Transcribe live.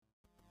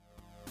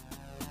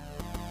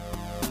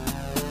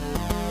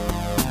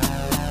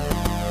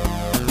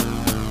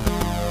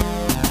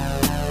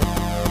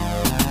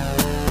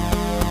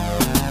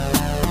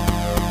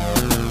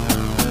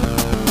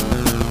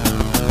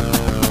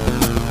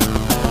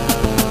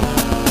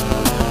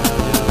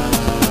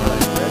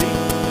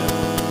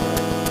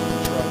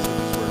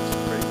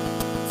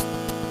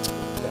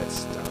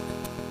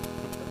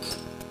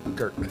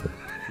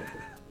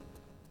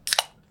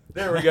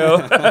we go.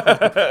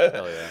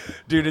 Hell yeah.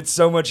 Dude, it's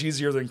so much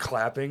easier than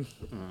clapping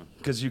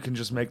because you can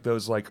just make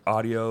those like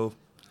audio,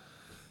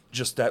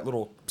 just that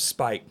little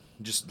spike,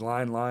 just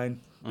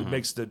line.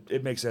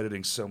 It makes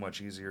editing so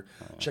much easier.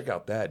 Check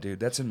out that, dude.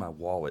 That's in my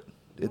wallet.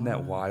 Isn't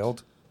that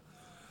wild?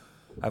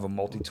 I have a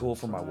multi-tool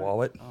for my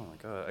wallet. Oh my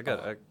god,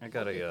 I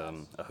got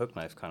a hook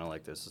knife kind of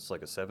like this. It's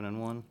like a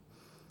 7-in-1.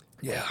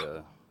 Yeah.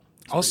 Like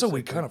Also,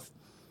 we kind of.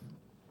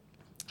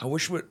 I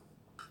wish we.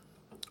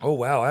 Oh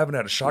wow, I haven't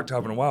had a shock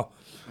top in a while.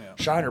 Yeah.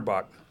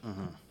 Shinerbach.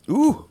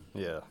 Ooh.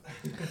 Yeah.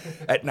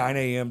 At 9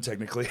 a.m.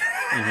 technically.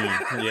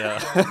 Yeah.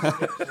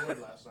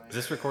 Is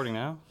this recording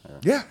now? Or?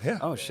 Yeah.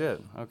 Oh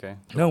shit. Okay.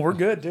 No, we're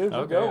good, dude.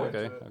 We're going.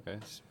 Okay.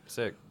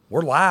 Sick.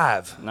 We're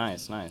live.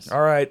 Nice.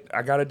 All right,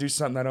 I got to do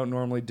something I don't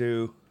normally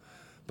do,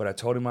 but I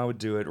told him I would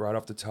do it right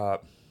off the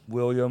top.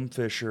 William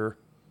Fisher.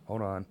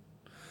 Hold on.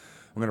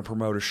 I'm going to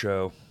promote a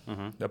show.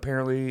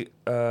 Apparently,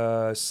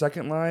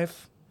 Second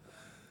Life.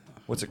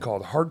 What's it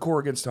called? Hardcore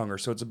Against Hunger.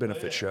 So it's a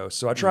benefit show.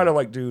 So I try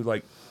to do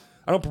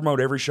I don't promote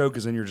every show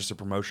because then you're just a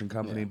promotion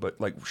company, but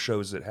like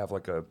shows that have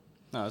like a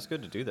No, it's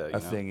good to do that.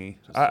 thingy.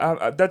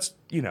 I that's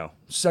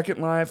Second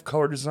Life,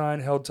 Color Design,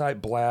 Held Tight,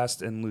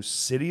 Blast, and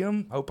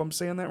Lucidium. Hope I'm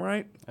saying that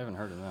right. I haven't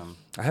heard of them.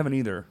 I haven't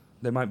either.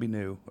 They might be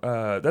new.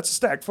 That's a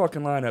stacked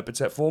fucking lineup.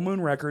 It's at Full Moon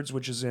Records,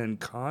 which is in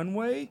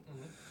Conway.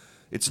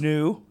 It's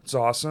new. It's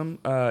awesome.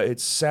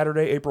 It's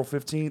Saturday, April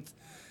 15th.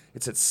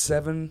 It's at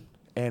 7,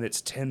 and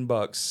it's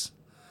 $10.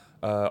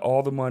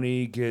 All the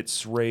money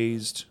gets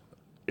raised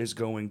is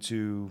going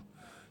to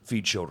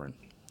feed children.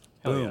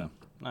 Hell Boom. yeah.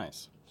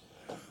 Nice.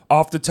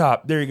 Off the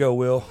top. There you go,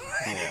 Will.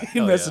 Yeah. He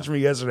Hell messaged yeah. me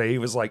yesterday. He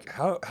was like,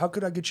 how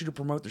could I get you to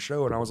promote the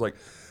show? And I was like,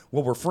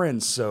 well, we're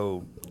friends,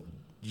 so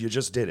you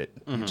just did it.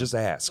 You just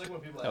ask. It's like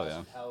when people Hell ask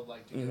yeah. how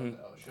to get on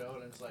the show,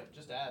 and it's like,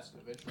 just ask.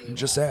 Eventually,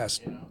 Just they'll,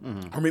 ask. You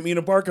know? Or meet me in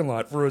a parking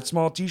lot for a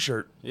small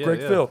T-shirt. Yeah,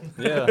 Greg yeah. Filth.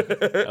 Yeah.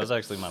 That was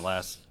actually my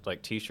last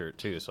T-shirt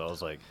too. So I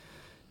was like,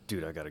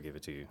 dude, I gotta give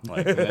it to you.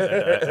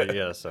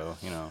 Yeah. So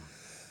Yeah.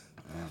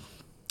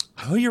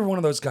 Oh, you're one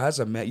of those guys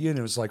I met you, and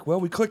it was like, well,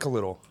 we click a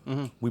little.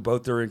 We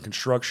both are in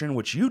construction,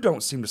 which you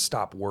don't seem to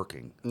stop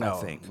working. I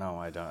think. No,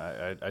 I don't.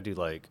 I do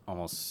like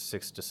almost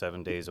 6 to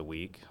 7 days a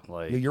week.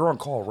 Like Yeah, you're on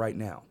call right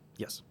now.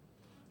 yes,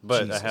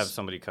 but Jesus. I have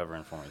somebody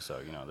covering for me. So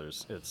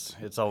there's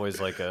it's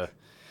always like a.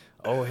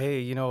 Oh,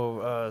 hey,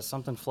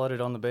 something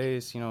flooded on the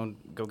base,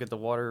 go get the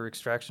water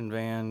extraction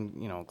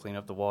van, clean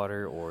up the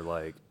water, or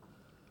like,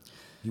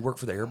 You work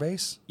for the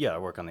airbase? yeah, I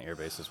work on the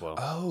airbase as well.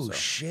 Oh, So,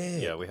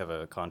 shit. Yeah, we have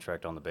a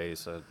contract on the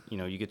base.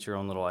 You get your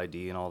own little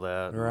ID and all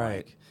that. and,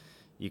 Right. like,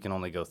 you can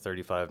only go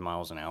 35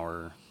 miles an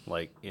hour.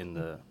 Like in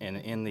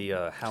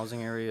the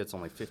housing area, it's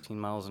only 15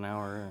 miles an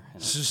hour.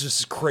 And This is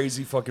just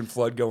crazy fucking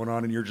flood going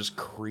on, and you're just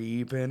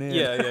creeping in.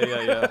 yeah.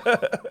 Yeah,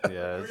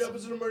 Hurry up,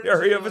 it's an emergency.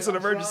 Hurry up, Like, it's an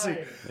I'm emergency.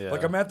 trying. Yeah.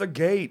 Like I'm at the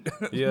gate.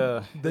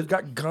 yeah, They've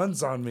got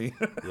guns on me.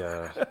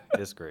 yeah.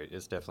 It's great.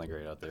 It's definitely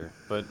great out there.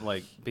 But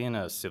like being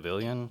a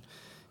civilian,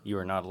 you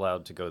are not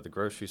allowed to go to the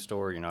grocery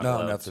store. You're not No,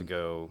 allowed nothing. to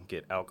go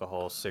get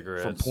alcohol,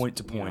 cigarettes. From point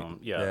to point.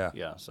 Yeah.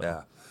 So,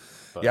 yeah.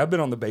 but- Yeah, I've been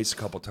on the base a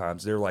couple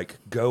times. They're like,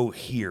 go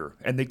here.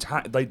 And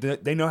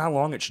they know how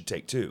long it should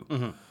take, too.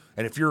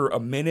 And if you're a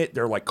minute,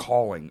 they're like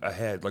calling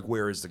ahead, like,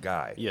 where is the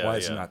guy? Yeah, Why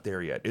is he yeah. not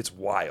there yet? It's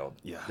wild.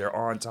 Yeah. They're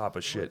on top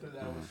of shit. Went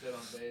through that with shit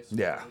on base.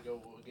 Yeah. We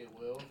go get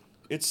Will.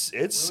 We It's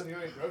went to go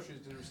get groceries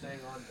because we were staying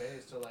on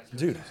base to like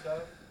Dude. and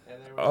stuff. And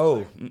they were Oh,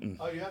 like,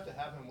 oh, you have to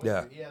have him with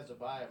Yeah. you. He has to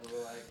buy it. But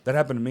we're like, that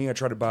happened to me. I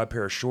tried to buy a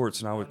pair of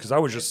shorts, and because I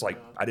was just like,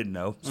 I didn't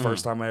know. It's the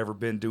first time I ever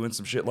been doing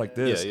some shit like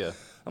this. Yeah.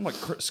 I'm like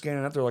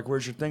scanning up. They're like,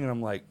 where's your thing? And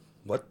I'm like,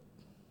 what?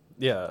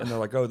 Yeah. And they're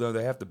like, oh, no,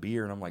 they have the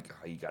beer. And I'm like,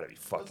 oh, you got to be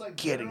it's fucking like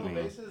kidding general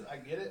me. bases. I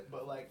get it,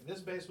 but like this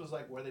base was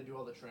like where they do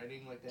all the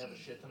training. Like they have a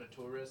shit ton of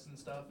tourists and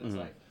stuff. It's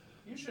like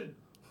you should.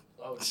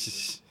 Oh,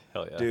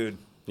 Hell yeah. Dude,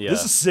 Yeah.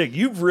 this is sick.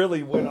 You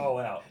really went all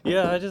out.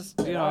 Yeah, I just,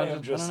 I am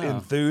I just don't know.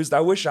 enthused. I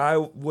wish I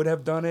would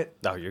have done it.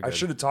 Oh, you're I good.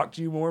 should have talked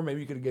to you more.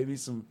 Maybe you could have gave me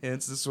some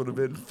hints. This would have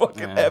been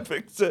fucking Yeah.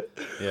 epic.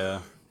 Yeah.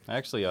 I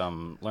actually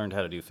learned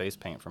how to do face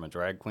paint from a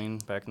drag queen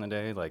back in the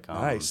day, like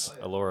Nice.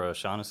 Alora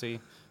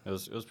O'Shaughnessy. It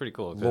was pretty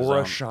cool. 'cause,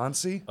 Laura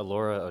Shaughnessy?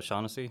 Alora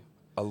O'Shaughnessy.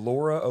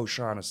 Alora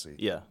O'Shaughnessy.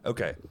 Yeah.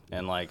 Okay.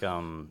 And like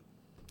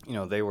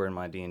they were in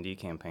my D&D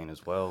campaign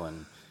as well,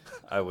 and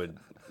I would,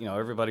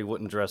 everybody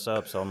wouldn't dress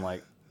up, so I'm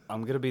like,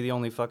 I'm gonna be the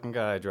only fucking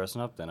guy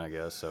dressing up then, I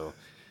guess. So,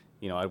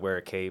 I'd wear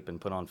a cape and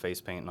put on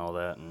face paint and all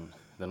that, and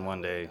then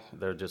one day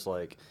they're just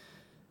like,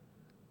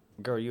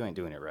 "Girl, you ain't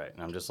doing it right,"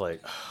 and I'm just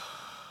like.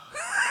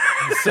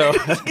 So,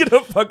 Get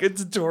a fucking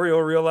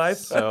tutorial real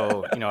life.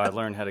 I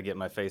learned how to get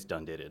my face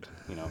done-ditted,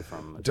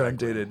 from a drag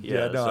queen. Done-ditted.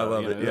 Yeah, no, I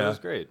love it, It yeah. was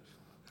great.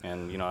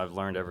 And, I've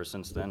learned ever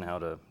since then how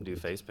to do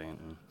face paint.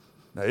 And,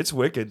 No, it's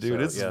wicked, dude. So,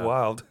 This yeah. is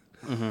wild.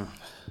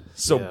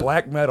 So Yeah.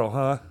 black metal,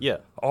 huh? yeah.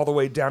 All the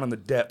way down in the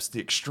depths,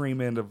 the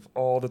extreme end of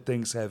all the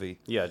things heavy.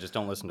 Yeah, just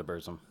don't listen to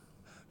Burzum.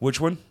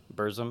 Which one?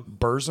 Burzum?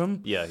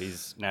 Burzum? Yeah,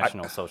 he's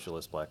National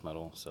Socialist black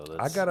metal, so that's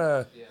I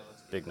gotta. yeah,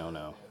 let's big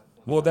no-no.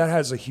 Well, that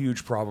has a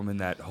huge problem in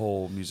that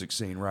whole music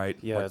scene, right?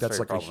 Yeah, like it's that's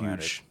very like a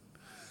huge.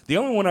 The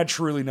only one I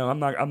truly know, I'm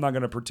not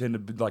going to pretend to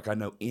be like I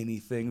know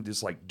anything.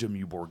 Just like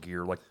Demubor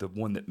gear, like the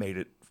one that made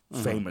it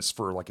famous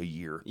for like a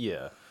year.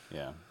 Yeah,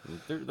 yeah,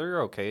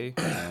 they're okay.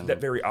 And, That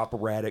very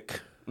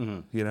operatic,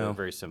 you know,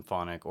 very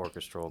symphonic,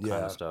 orchestral kind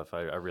Yeah. of stuff.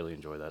 I really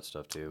enjoy that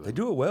stuff too. they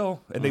do it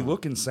well, and they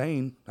look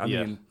insane. I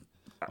Yeah. mean,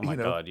 Oh my you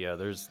know, god, yeah.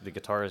 There's the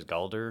guitarist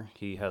Galder.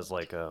 He has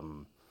like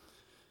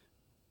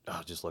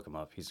just look him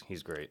up.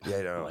 He's great.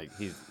 Yeah, no. like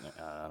he's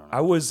I don't know.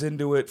 I was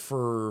into it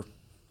for,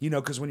 you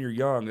know, because when you're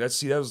young,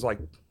 that was like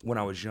when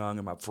I was young,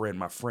 and my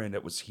friend,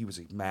 he was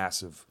a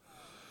massive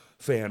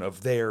fan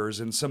of theirs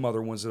and some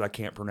other ones that I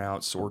can't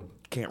pronounce or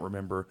can't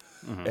remember.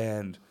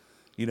 And,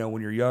 you know,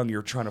 when you're young,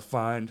 you're trying to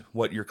find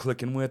what you're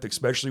clicking with,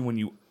 especially when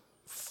you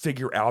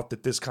figure out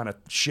that this kind of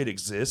shit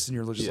exists, and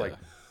you're just like,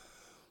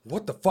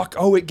 what the fuck?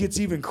 Oh, it gets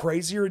even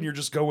crazier, and you're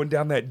just going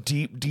down that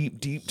deep, deep,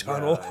 deep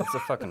tunnel. Yeah, it's a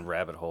fucking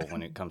rabbit hole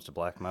when it comes to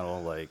black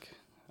metal. Like,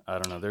 I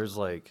don't know. There's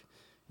like,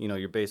 you know,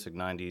 your basic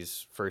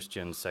 90s, first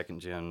gen, second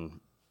gen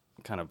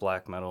kind of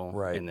black metal.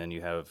 Right. And then you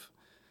have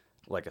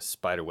like a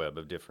spider web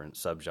of different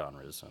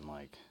subgenres and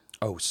like.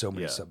 Oh, so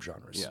many Yeah.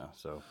 subgenres. Yeah.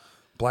 So.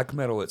 Black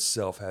metal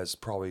itself has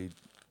probably,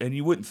 and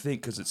you wouldn't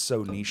think because it's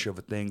so niche of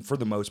a thing for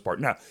the most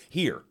part. Now,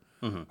 here,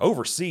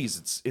 overseas,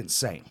 it's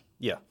insane,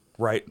 Yeah.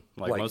 right?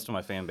 Like most of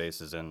my fan base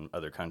is in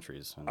other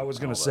countries. And I was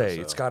going to all say,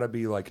 that, it's so. got to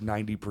be like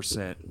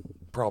 90%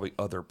 probably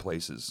other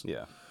places.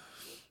 Yeah.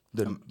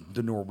 The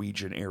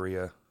Norwegian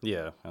area.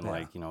 Yeah, and Yeah.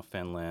 like, you know,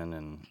 Finland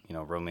and, you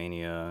know,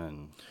 Romania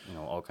and, you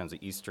know, all kinds of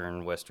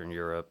Eastern, Western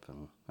Europe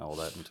and all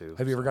that too.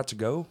 Have you ever got to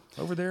go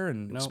over there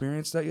and Nope.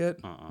 experience that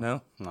yet?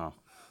 No? No.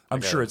 I'm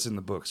I sure got- it's in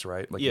the books,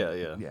 right? Like, Yeah,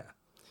 yeah. Yeah.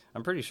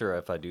 I'm pretty sure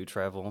if I do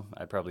travel,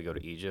 I'd probably go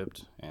to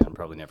Egypt and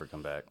probably never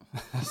come back.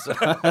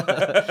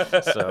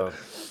 so,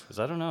 'cause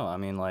I don't know. I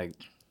mean, like,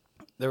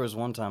 there was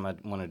one time I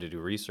wanted to do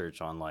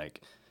research on,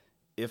 like,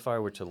 if I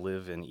were to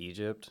live in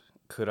Egypt,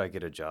 could I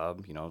get a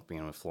job, you know,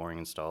 being a flooring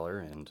installer?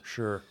 And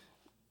Sure.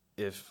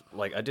 if,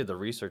 like, I did the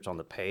research on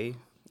the pay,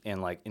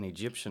 and, like, in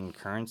Egyptian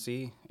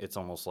currency, it's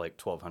almost like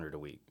 $1,200 a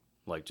week.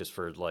 Like, just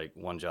for, like,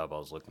 one job I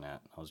was looking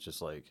at. I was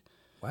just like,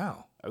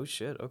 Wow. oh,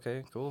 shit,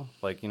 okay, cool.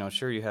 Like, you know,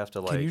 sure, you have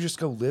to, like... Can you just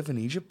go live in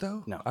Egypt,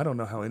 though? No. I don't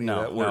know how any No,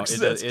 of that works.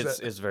 no,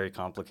 it's very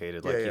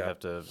complicated. Like, Yeah, you yeah. have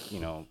to,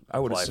 you know, I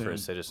would apply for a assume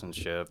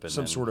citizenship. And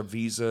some then, sort of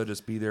visa,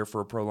 just be there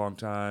for a prolonged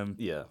time.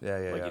 Yeah. Yeah,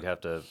 yeah, Like, yeah. you'd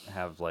have to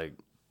have, like,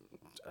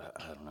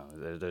 I don't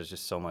know. There's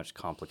just so much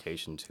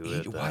complication to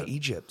it. Why that-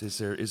 Egypt? Is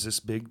this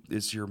big?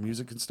 Is your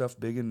music and stuff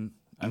big in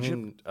I Egypt?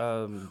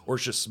 mean, Or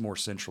it's just more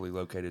centrally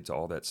located to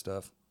all that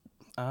stuff?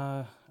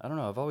 I don't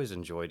know. I've always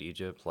enjoyed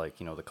Egypt, like,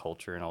 you know, the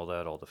culture and all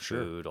that, all the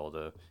Sure. food, all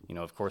the, you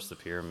know, of course, the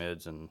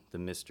pyramids and the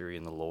mystery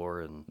and the lore.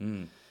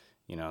 And,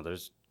 you know,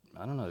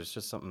 I don't know, there's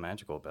just something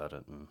magical about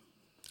it. And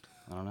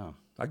I don't know.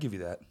 I'll give you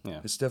that. Yeah.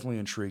 It's definitely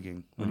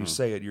intriguing. When you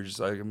say it, you're just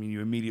like, I mean,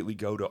 you immediately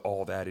go to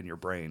all that in your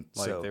brain.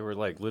 Like, so they were,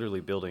 like,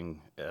 literally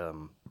building,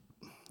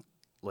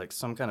 like,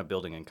 some kind of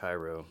building in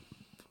Cairo.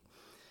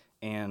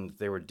 And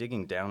they were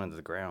digging down into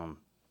the ground.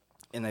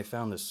 And they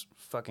found this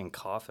fucking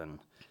coffin.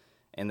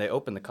 And they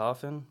opened the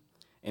coffin,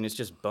 and it's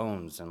just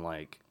bones and,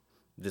 like,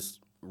 this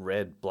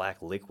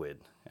red-black liquid.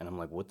 And I'm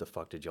like, what the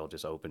fuck did y'all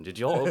just open? Did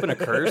y'all open a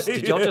curse?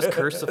 Did y'all just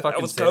curse the fucking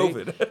that was city?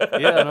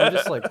 COVID. Yeah, and I'm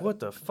just like, what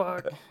the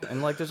fuck?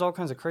 And, like, there's all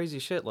kinds of crazy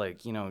shit.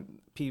 Like, you know,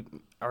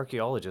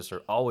 archaeologists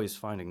are always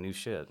finding new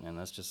shit, and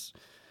that's just...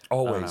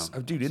 Always, know.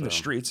 oh, dude, in the So-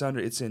 streets,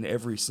 it's in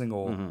every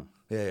single.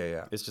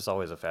 Yeah. It's just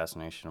always a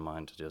fascination of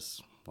mine to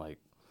just, like,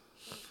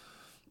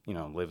 you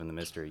know, live in the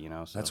mystery, you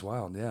know? So, That's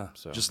wild. Yeah,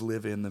 So- just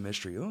live in the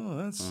mystery. Oh,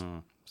 that's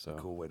so, a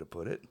cool way to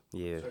put it.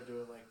 yeah. Start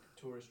doing like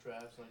tourist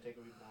traps and like take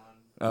a week one.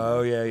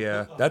 Oh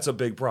yeah. That's a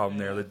big problem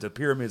there. That the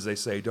pyramids, they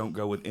say, don't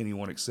go with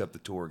anyone except the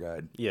tour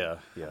guide Yeah,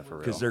 for real.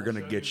 because they're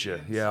gonna show get you you.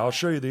 the Yeah, I'll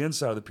show you the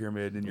inside of the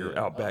pyramid, and you're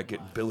Yeah. out back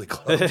getting billy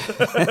clubbed.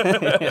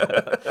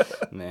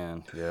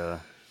 Man, yeah.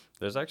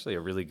 There's actually a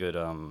really good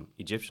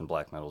Egyptian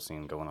black metal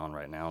scene going on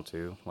right now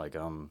too. Like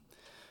one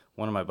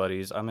of my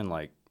buddies, I'm in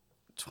like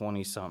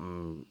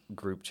 20-something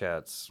group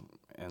chats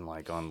and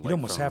like on. You like,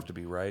 almost from- have to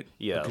be, right?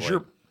 Yeah, because like-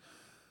 you're.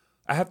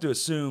 I have to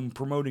assume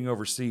promoting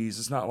overseas.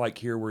 It's not like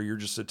here where you're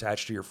just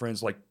attached to your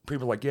friends. Like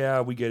people are like, yeah,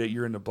 we get it.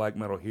 You're into black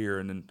metal here,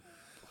 and then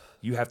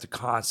you have to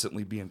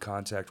constantly be in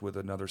contact with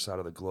another side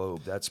of the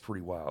globe. That's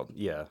pretty wild.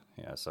 Yeah.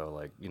 So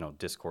like, you know,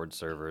 Discord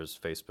servers,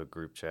 Facebook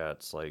group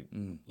chats. Like,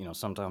 you know,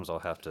 sometimes I'll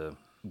have to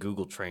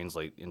Google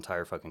Translate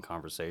entire fucking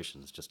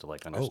conversations just to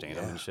like understand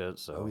them yeah. and shit.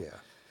 So Oh yeah.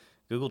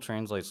 Google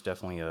Translate's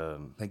definitely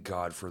Thank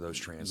God for those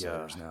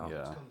translators now.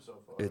 Yeah. Come so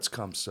far. It's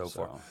come so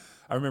far. So-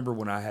 I remember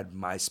when I had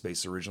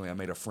MySpace originally, I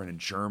made a friend in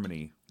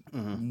Germany.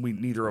 Mm-hmm. We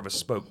neither of us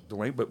spoke the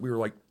language, but we were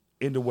like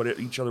into what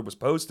each other was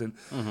posting.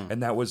 Mm-hmm.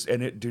 And that was,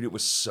 it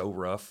was so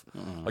rough.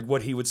 Like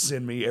what he would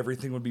send me,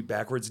 everything would be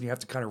backwards and you have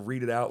to kind of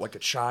read it out like a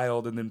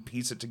child and then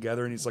piece it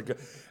together. And he's like,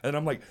 and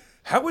I'm like,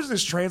 how is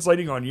this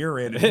translating on your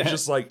end? And he's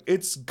just like,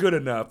 it's good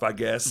enough, I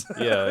guess.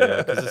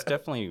 Yeah, because it's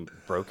definitely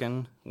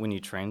broken when you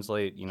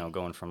translate, you know,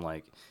 going from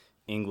like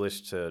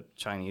English to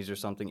Chinese or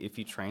something. If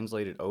you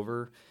translate it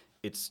over,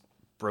 it's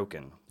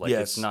broken. Like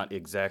Yes. it's not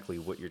exactly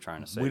what you're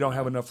trying to say. We don't you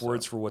have know? enough So,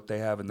 words for what they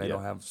have, and they Yeah.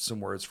 don't have some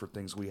words for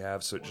things we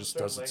have, so it just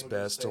certain does its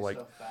languages best to say like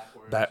stuff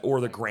backwards that, or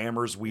the like-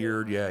 grammar's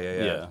weird.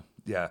 Yeah.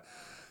 Yeah.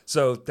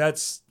 So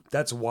that's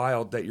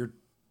wild that you're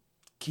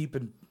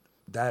keeping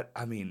that.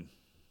 I mean,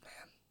 man,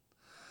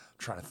 I'm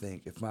trying to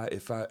think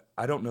if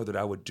I don't know that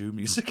I would do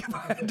music if I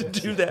had to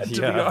do that. To be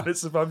Yeah.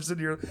 honest, if I'm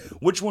sitting here,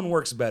 which one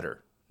works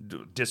better?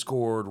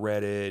 Discord,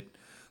 Reddit,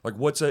 like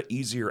what's a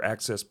easier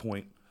access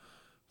point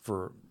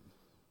for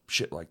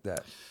shit like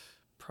that?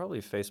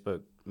 Probably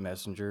Facebook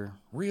Messenger.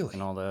 Really?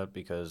 And all that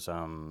because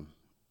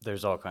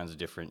there's all kinds of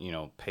different,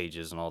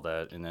 pages and all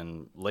that. And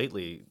then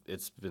lately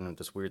it's been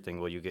this weird thing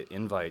where you get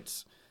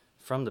invites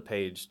from the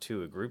page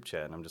to a group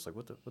chat, and I'm just like,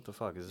 what the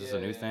fuck? Is this a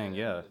new thing?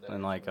 Yeah.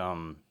 And like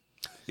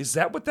Is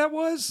that what that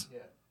was? Yeah.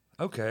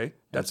 Okay,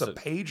 that's a so-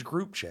 page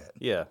group chat.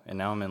 yeah, and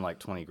now I'm in like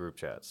 20 group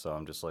chats, so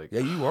I'm just like, Yeah,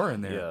 you are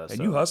in there, Yeah, and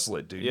so- you hustle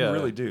it, dude. Yeah. You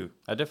really do.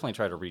 I definitely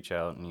try to reach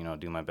out and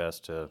do my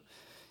best to,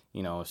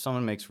 if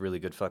someone makes really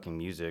good fucking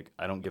music,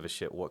 I don't give a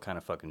shit what kind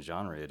of fucking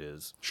genre it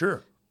is.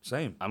 Sure,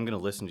 same. I'm gonna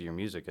listen to your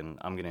music and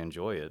I'm gonna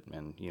enjoy it,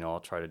 and I'll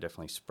try to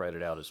definitely spread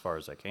it out as far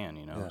as I can.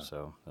 Yeah.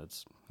 So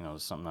that's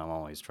it's something I'm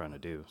always trying to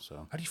do.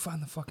 So How do you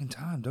find the fucking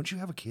time? Don't you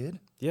have a kid?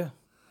 yeah,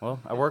 well,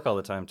 I work all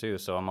the time too,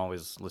 so I'm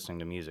always listening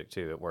to music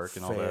too at work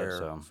and all that.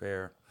 So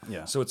Fair.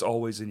 yeah, So it's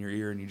always in your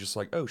ear, and you're just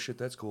like, oh shit,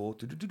 that's cool.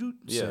 Do-do-do-do,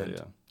 yeah, send.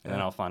 yeah. And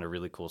then I'll find a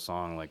really cool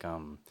song. Like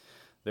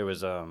there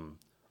was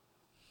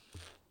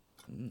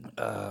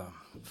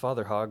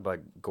Father Hog by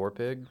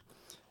Gorepig,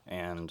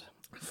 and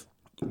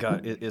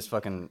God, it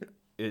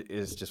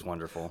is just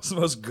wonderful. It's the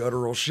most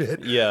guttural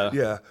shit. Yeah.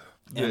 Yeah.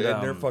 And,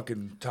 And their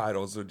fucking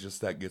titles are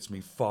just, that gets me,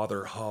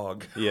 Father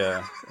Hog.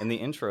 Yeah, and the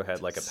intro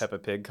had like a Peppa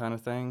Pig kind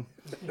of thing,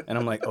 and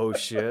I'm like, oh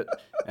shit,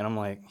 and I'm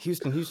like,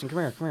 Houston,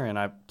 come here, and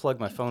I plug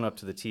my phone up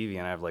to the TV,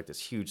 and I have like this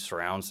huge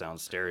surround sound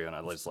stereo, and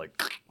I just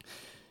like,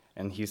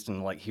 and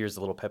Houston like hears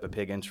the little Peppa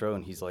Pig intro,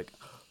 and he's like,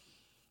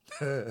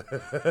 and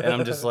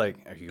I'm just like,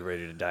 are you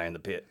ready to die in the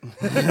pit?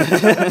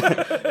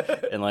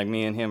 And like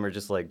me and him are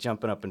just like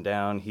jumping up and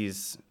down,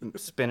 he's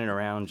spinning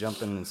around,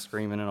 jumping and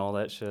screaming and all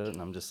that shit,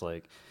 and I'm just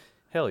like,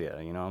 hell yeah,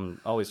 I'm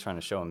always trying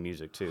to show him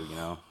music too,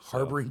 so.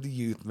 Harboring the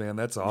youth, man.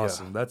 That's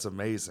awesome. Yeah. That's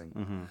amazing.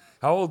 Mm-hmm.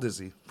 How old is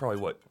he? Probably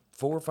what,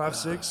 4, 5,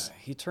 6?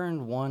 He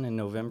turned 1 in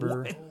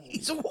November.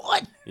 He's a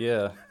what?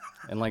 Yeah,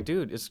 and like,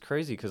 dude, it's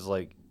crazy because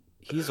like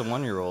he's a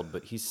 1-year-old,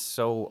 but he's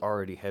so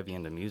already heavy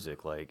into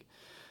music. Like,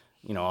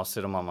 I'll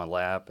sit him on my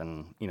lap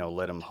and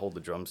let him hold the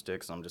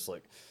drumsticks. And I'm just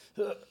like,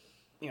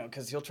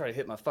 because he'll try to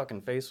hit my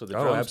fucking face with the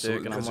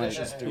drumstick, and I'm like,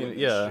 just doing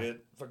yeah,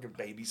 shit, fucking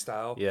baby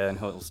style. yeah, and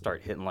he'll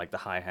start hitting like the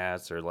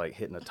hi-hats or like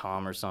hitting a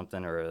tom or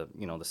something or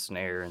the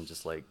snare, and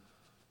just like,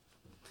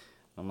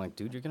 I'm like,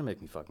 dude, you're gonna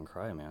make me fucking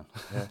cry, man.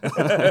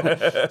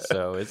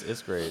 So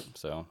it's great.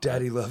 So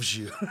Daddy loves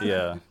you.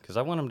 yeah, because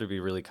I want him to be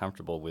really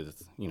comfortable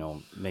with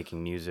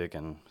making music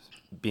and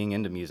being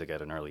into music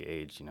at an early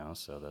age,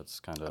 so that's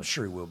kind I'm of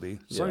sure he will be.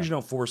 As Yeah. long as you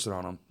don't force it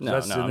on him. No,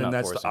 that's, no, and I'm then not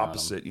that's the forcing it on him.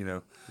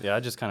 opposite, yeah. I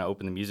just kind of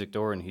open the music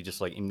door and he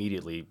just like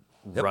immediately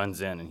Yep. runs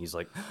in and he's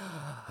like,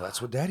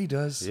 That's what Daddy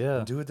does.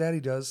 Yeah. Do what Daddy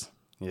does.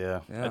 yeah.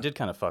 Yeah. I did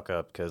kind of fuck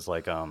up because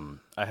like I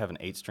have an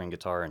 8-string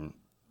guitar, and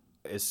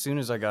as soon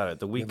as I got it,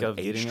 the You week have of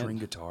an getting 8-string it,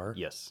 guitar.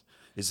 yes.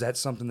 Is that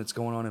something that's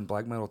going on in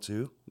black metal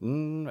too?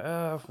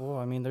 Well,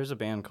 I mean, there's a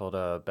band called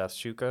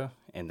Basschuka,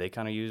 and they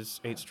kind of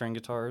use 8-string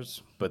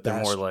guitars, but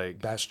they're more like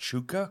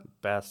Basschuka?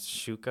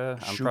 Basschuka.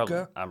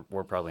 Shuka?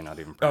 We're probably not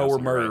even Oh, we're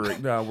pronouncing it right.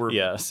 murdering. No, we're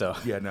Yeah, so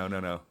Yeah,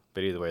 no.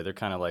 but either way, they're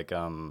kind of like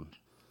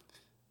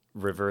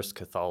reverse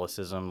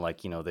Catholicism.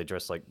 Like they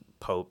dress like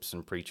popes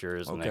and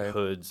preachers, and they Okay. have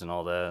hoods and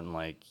all that, and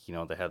like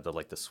they have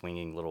the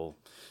swinging little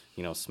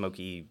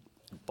smoky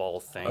ball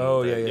thing.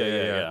 Oh that-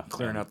 yeah.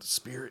 Clearing And- out the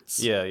spirits.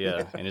 Yeah,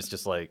 yeah, and it's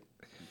just like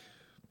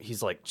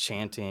he's like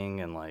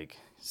chanting and like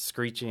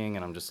screeching,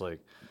 and I'm just like,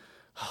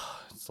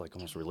 it's like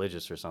almost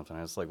religious or something.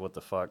 It's like, what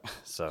the fuck?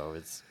 So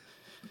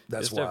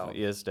That's it's wild.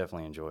 It's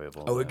definitely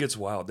enjoyable. Oh, yeah. it gets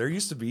wild. There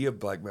used to be a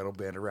black metal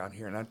band around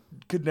here, and I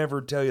could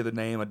never tell you the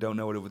name. I don't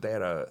know what it was.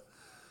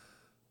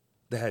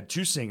 They had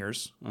 2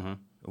 singers. Mhm.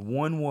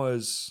 One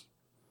was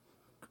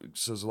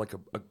so it was like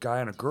a guy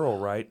and a girl,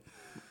 right?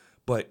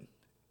 But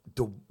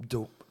the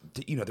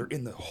they're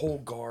in the whole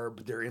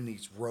garb. They're in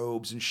these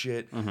robes and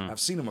shit. Mm-hmm. I've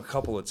seen them a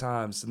couple of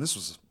times, and this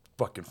was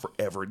fucking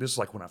forever. This is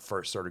like when I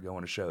first started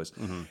going to shows,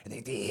 and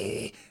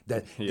they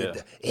that Mm-hmm.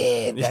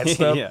 Yeah. that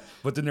stuff. Yeah.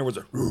 But then there was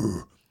a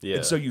Yeah.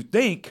 and so you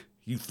think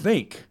you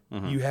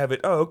have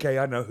it. Oh, okay,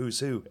 I know who's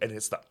who, and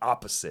it's the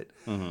opposite,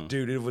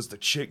 dude. It was the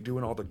chick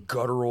doing all the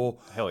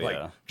guttural, Hell like,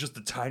 yeah. just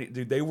the tiny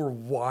dude. They were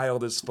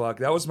wild as fuck.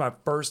 That was my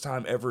first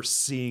time ever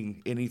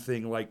seeing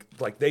anything like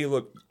they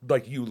look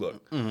like you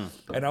look,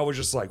 and I was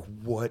just like,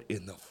 what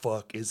in the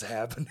fuck is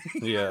happening?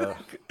 Yeah.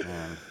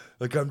 Man.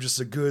 Like I'm just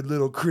a good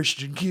little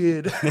Christian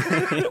kid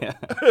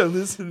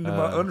listening to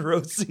my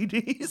Unroad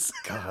CDs.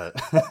 God.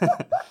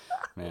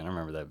 Man, I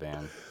remember that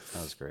band.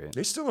 That was great.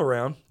 They still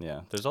around.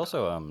 Yeah. There's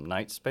also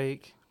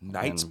Nightspake.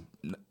 Nightspake.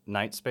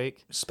 Nightspake.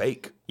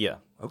 Spake. Yeah.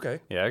 Okay.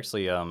 Yeah, I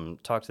actually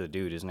talked to the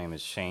dude. His name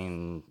is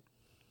Shane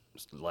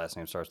last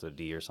name starts with a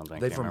D or something.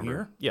 They I can't from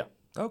remember. here?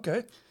 Yeah.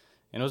 Okay.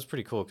 And it was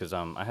pretty cool because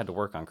I had to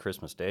work on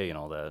Christmas Day and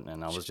all that,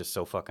 and I was just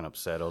so fucking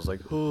upset. I was like,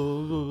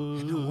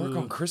 You work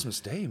on Christmas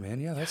Day, man.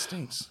 Yeah, that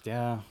stinks.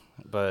 yeah.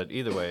 But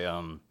either way,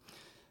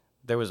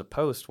 there was a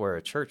post where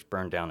a church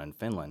burned down in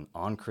Finland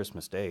on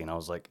Christmas Day, and I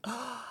was like,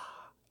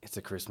 it's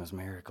a Christmas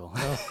miracle.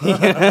 You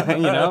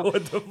know?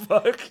 What the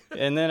fuck?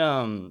 And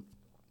then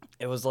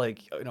it was like,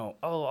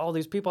 all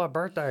these people have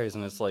birthdays,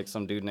 and it's like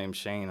some dude named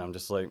Shane. I'm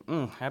just like,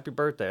 happy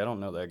birthday. I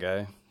don't know that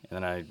guy.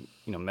 And then I,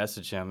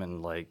 message him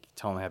and like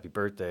tell him happy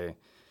birthday.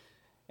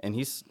 And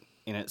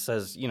it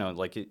says,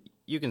 like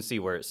you can see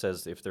where it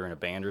says if they're in a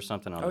band or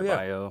something on their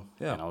bio.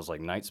 Yeah. And I was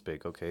like,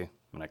 Nightspeak, okay.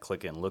 And I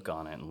click it and look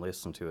on it and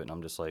listen to it, and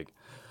I'm just like,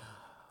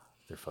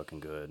 they're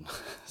fucking good.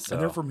 So,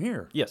 And they're from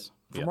here. yes,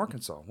 From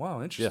Arkansas.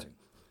 Wow, interesting.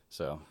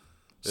 So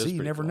it was See, you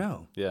pretty never cool.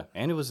 know. Yeah,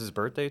 and it was his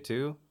birthday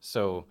too.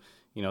 So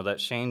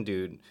that Shane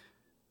dude,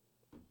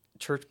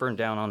 church burned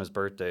down on his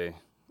birthday.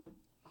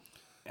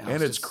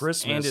 And it's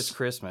Christmas. And it's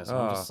Christmas. And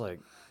I'm just like,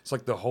 It's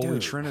like the holy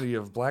Dude. trinity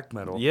of black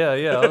metal. yeah.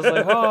 I was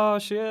like, oh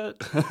shit.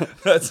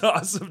 That's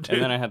awesome, dude.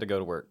 And then I had to go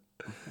to work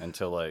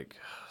until like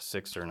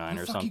 6 or 9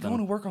 or fuck something. you going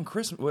to work on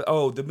Christmas?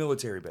 Oh, the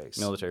military base.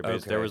 Military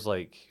base. Okay. There was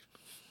like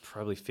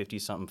probably 50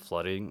 something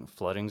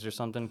floodings or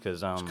something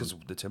because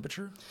of the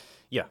temperature?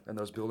 yeah. And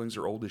those buildings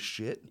are old as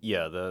shit?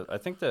 Yeah, I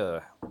think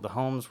the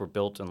homes were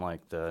built in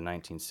like the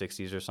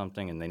 1960s or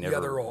something, and they never. Yeah,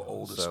 they're all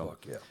old as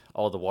fuck, yeah.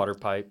 All the water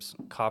pipes,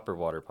 copper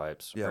water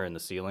pipes, Yep. are in the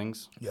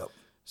ceilings. Yep.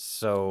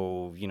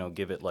 So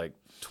give it like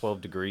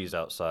 12 degrees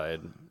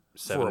outside,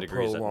 7 For a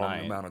degrees at prolonged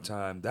night. amount of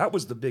time. That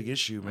was the big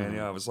issue, man.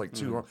 Yeah, it was like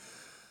too long.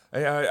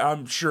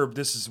 I'm sure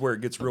this is where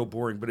it gets real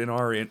boring, but in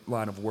our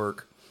line of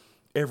work,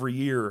 every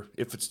year,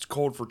 if it's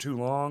cold for too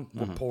long,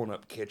 we're pulling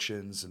up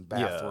kitchens and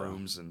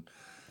bathrooms, and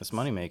It's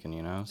money making,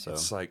 So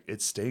it's like,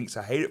 it stinks.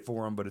 I hate it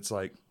for them, but it's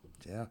like,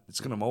 yeah, it's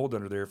gonna mold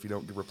under there if you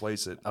don't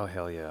replace it. oh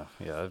hell yeah,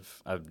 yeah.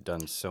 I've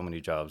done so many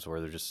jobs where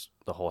they're just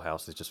the whole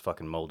house is just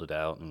fucking molded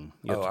out, and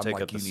you have to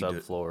take up the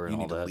subfloor and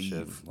all that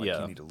shit. Like,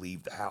 you need to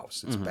leave the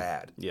house. It's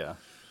bad. Yeah,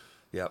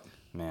 Yep.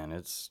 man,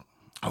 it's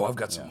Oh, I've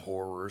got some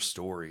horror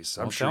stories.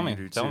 I'm Well, sure tell you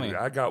me, do tell too. me.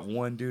 I got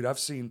one, dude.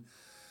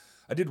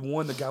 I did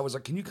one. The guy was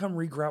like, "Can you come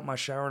regrout my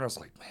shower?" And I was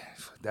like,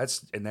 "Man,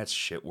 that's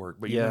shit work."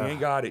 But Yeah. you ain't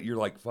got it. You're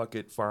like, "Fuck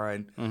it,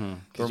 fine."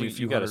 Throw me a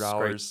few you got to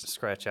 $100.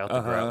 scratch out the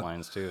grout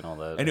lines too and all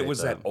that. And I it hate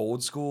was that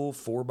old school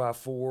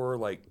 4x4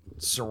 like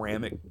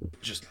ceramic,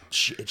 just it's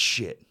shit.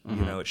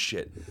 It's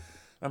shit.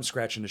 I'm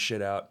scratching the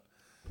shit out,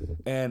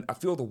 and I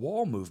feel the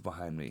wall move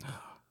behind me,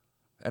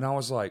 and I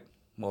was like,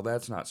 "Well,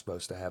 that's not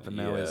supposed to happen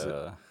now, is it?"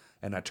 Yeah.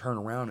 And I turn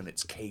around and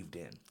it's caved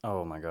in.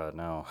 Oh my god,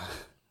 no.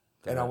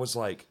 And I was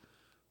like,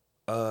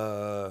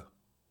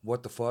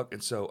 what the fuck?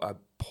 And so I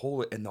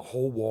pull it and the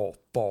whole wall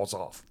falls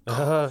off.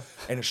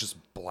 And it's just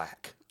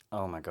black.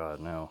 Oh my god,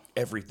 no.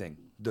 Everything.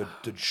 The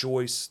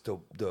joist, the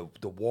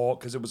wall,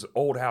 because it was an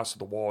old house, so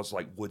the walls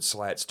like wood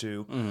slats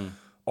too.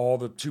 All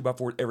the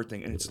 2x4,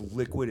 everything. And it's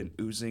liquid and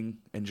oozing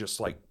and just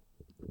like,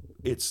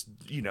 it's,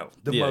 the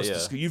Yeah,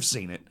 most, yeah. you've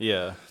seen it.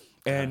 Yeah.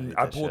 And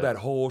I I hate pulled shit. that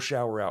whole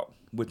shower out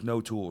with no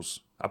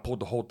tools. I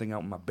pulled the whole thing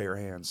out with my bare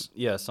hands.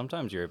 Yeah,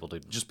 sometimes you're able to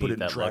Just be put it in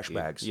that trash lucky.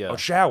 bags. Yeah. A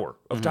shower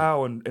of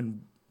tile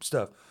and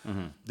stuff.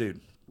 Dude.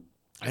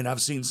 And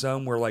I've seen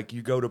some where like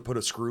you go to put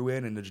a screw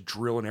in and the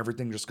drill and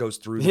everything just goes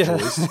through the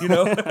joist,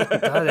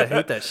 God, I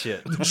hate that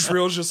shit. The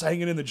drill's just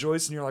hanging in the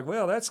joist and you're like,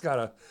 well, that's kind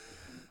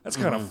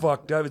of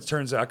fucked up. It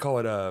turns out I call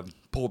it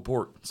pulled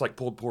pork. It's like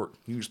pulled pork.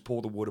 You just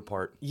pull the wood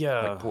apart.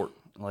 Yeah. Like pork.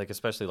 Like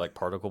especially like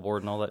particle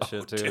board and all that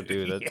shit too.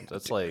 Dude,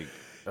 that's like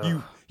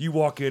You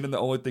walk in and the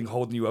only thing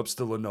holding you up's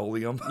the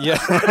linoleum. Yeah.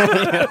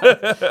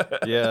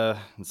 Yeah.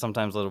 And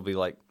sometimes it'll be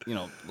like,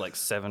 like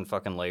 7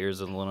 fucking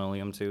layers of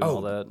linoleum too and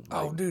all that.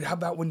 Oh, dude, how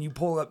about when you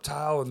pull up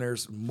tile and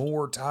there's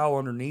more tile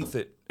underneath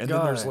it and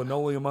then there's God.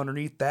 linoleum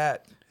underneath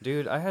that?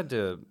 Dude,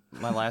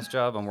 my last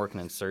job, I'm working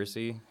in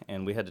Searcy,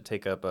 and we had to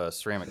take up a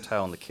ceramic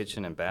tile in the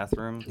kitchen and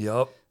bathroom.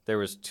 Yep. There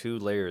was 2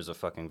 layers of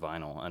fucking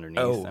vinyl underneath,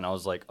 Oh. and I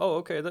was like, "Oh,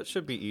 okay, that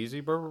should be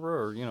easy,"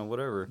 or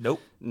whatever. Nope.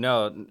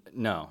 No.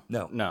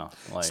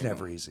 Like, It's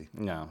never easy.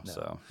 No.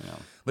 So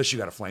Unless you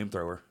got a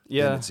flamethrower.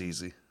 Yeah. Then it's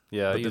easy.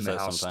 yeah, I But use then the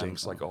that house sometimes.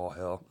 stinks like all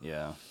hell.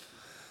 Yeah,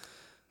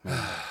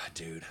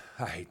 Dude,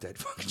 I hate that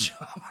fucking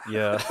job.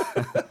 yeah,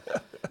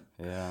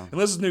 yeah,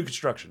 Unless it's new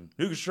construction.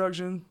 New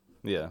construction,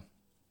 yeah,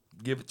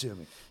 give it to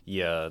me.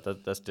 yeah.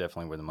 That's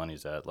definitely where the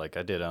money's at. Like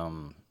I did,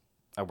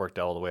 I worked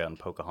all the way out in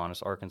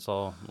Pocahontas,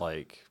 Arkansas.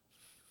 Like,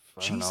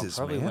 I don't know, Jesus,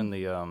 probably man. when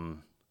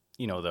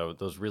the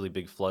those really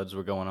big floods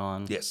were going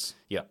on. Yes.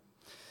 Yeah.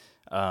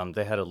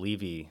 They had a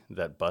levee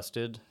that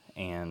busted,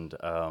 and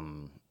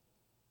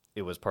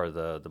it was part of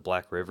the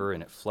Black River,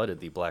 and it flooded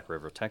the Black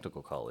River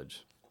Technical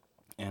College.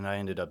 And I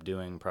ended up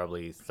doing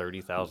probably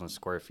 30,000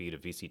 square feet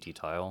of VCT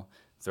tile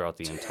throughout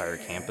the entire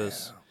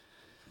campus.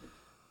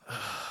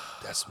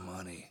 That's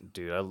money.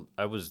 Dude,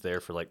 I was there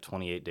for like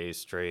 28 days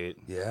straight.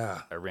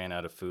 Yeah. I ran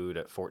out of food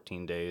at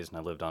 14 days, and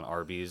I lived on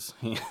Arby's.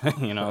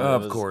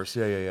 Of course.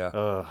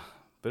 Yeah.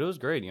 But it was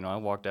great. I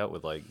walked out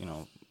with like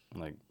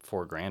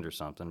 $4,000 or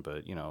something.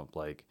 But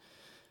like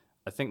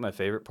I think my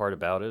favorite part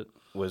about it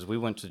was we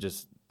went to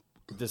just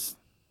this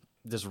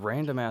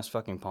random ass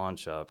fucking pawn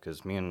shop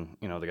because me and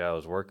the guy I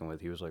was working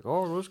with, he was like,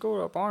 "Oh, let's go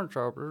to a pawn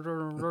shop.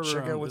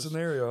 Check out what's in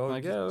there, yo." I'm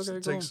like, yeah,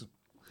 okay, cool.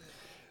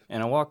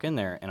 And I walk in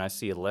there and I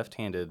see a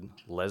left-handed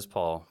Les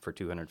Paul for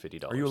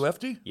 $250. Are you a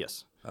lefty?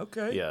 Yes.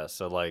 Okay. Yeah.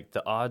 So like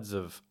the odds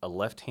of a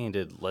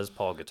left-handed Les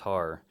Paul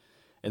guitar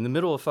in the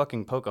middle of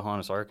fucking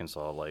Pocahontas,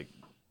 Arkansas, like,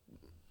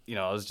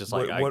 I was just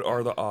like, what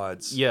are the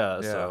odds?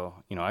 Yeah. So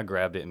I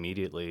grabbed it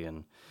immediately,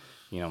 and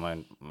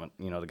my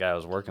the guy I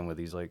was working with,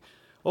 he's like,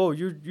 "Oh,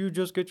 you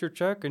just get your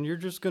check and you're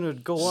just gonna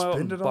go out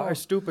and buy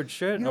stupid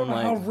shit." You don't know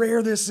how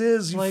rare this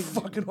is, you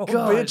fucking old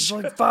bitch.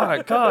 Like,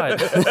 fuck, God,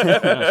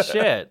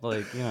 shit,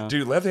 like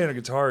Dude, left-handed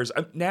guitars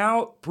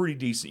now pretty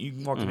decent. You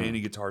can walk into any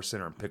Guitar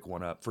Center and pick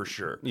one up for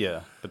sure.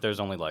 Yeah, but there's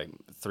only like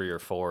 3 or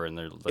 4, and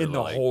they're in the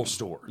like, whole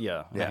store.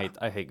 Yeah,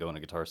 I hate going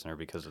to Guitar Center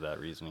because of that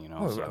reason.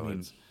 Well, so I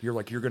mean,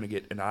 you're gonna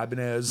get an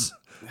Ibanez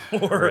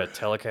or a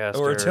Telecaster,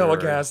 or a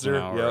Telecaster,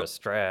 or a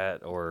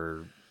Strat,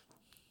 or.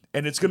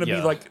 And it's gonna be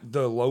like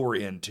the lower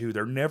end too.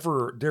 They're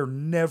never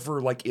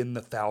like in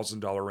the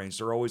 $1,000 range.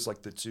 They're always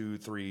like the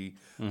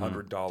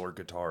 $200-$300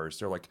 guitars.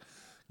 They're like,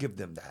 give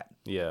them that.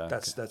 Yeah,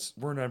 that's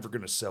we're never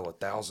gonna sell a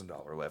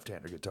 $1,000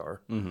 left-handed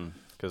guitar.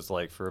 Because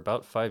like for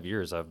about 5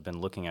 years, I've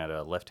been looking at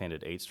a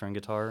left-handed 8-string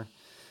guitar,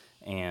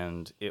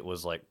 and it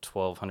was like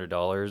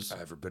 $1,200. I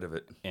have a bit of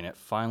it, and it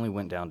finally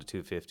went down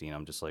to $250, and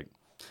I'm just like.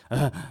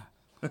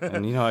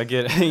 And I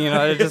get,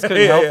 I just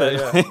couldn't help it.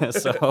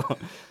 Yeah.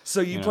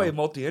 So you play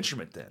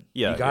multi-instrument then?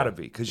 Yeah, you gotta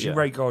be, because you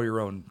make all your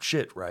own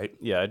shit, right?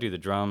 Yeah, I do the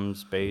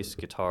drums, bass,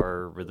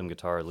 guitar, rhythm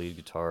guitar, lead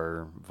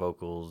guitar,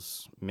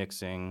 vocals,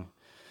 mixing,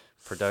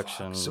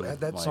 production. So at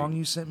that song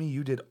you sent me,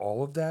 you did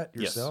all of that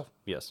yourself?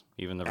 Yes.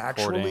 Even the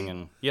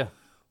recording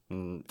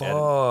and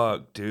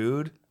fuck,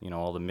 dude.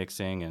 All the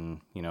mixing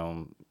and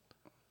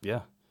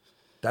yeah.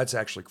 That's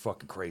actually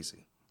fucking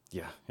crazy.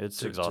 Yeah,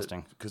 it's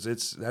exhausting. Because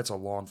that's a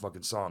long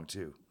fucking song,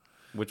 too.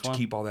 Which one? To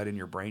keep all that in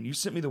your brain. You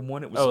sent me the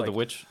one, it was the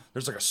Witch.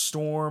 There's like a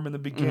storm in the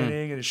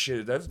beginning and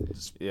shit. That's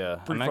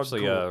I'm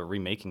actually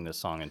remaking this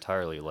song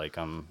entirely. Like,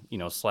 I'm,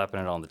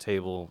 slapping it on the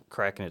table,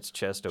 cracking its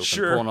chest open,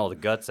 pulling all the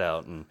guts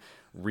out, and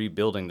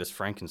rebuilding this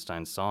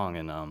Frankenstein song.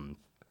 And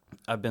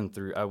I went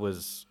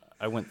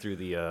through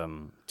the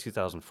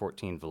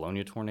 2014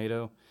 Valonia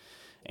tornado.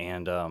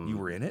 And you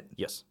were in it?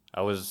 Yes.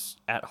 I was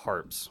at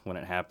Harps when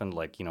it happened.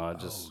 Like, I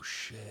just... Oh,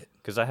 shit.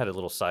 Because I had a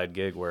little side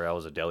gig where I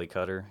was a deli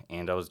cutter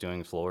and I was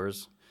doing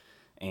floors.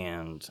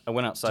 And I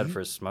went outside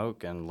for a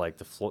smoke, and, like,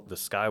 the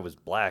sky was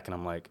black. And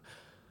I'm like,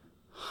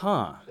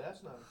 huh.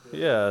 That's not good.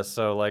 Yeah,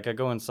 so, like, I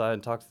go inside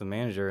and talk to the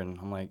manager, and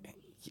I'm like,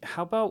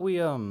 how about we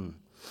round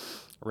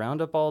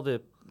up all the...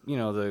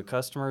 the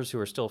customers who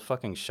are still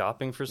fucking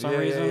shopping for some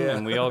reason,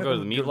 and we all go to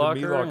the meat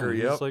locker.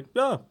 And he's like,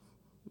 yeah.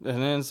 And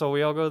then so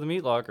we all go to the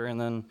meat locker, and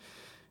then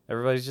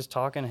everybody's just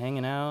talking,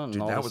 hanging out, and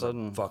dude, all that of a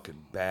sudden, was a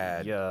fucking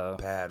bad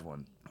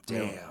one.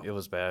 Damn, it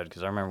was bad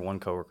because I remember one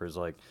coworker's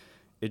like,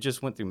 it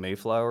just went through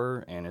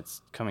Mayflower and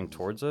it's coming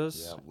towards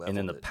us, and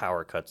then the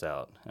power cuts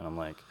out, and I'm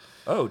like,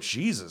 oh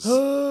Jesus!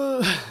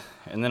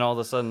 And then all of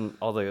a sudden,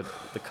 all the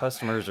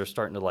customers are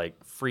starting to like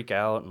freak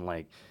out, and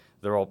like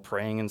they're all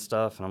praying and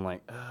stuff, and I'm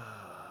like.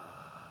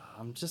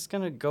 I'm just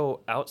going to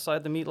go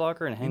outside the meat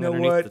locker and hang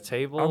underneath the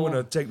table. I'm going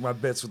to take my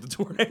bets with the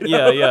tornado.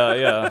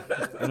 Yeah.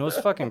 And it was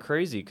fucking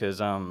crazy because,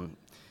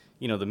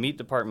 the meat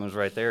department was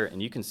right there,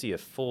 and you can see a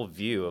full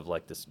view of,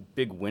 like, this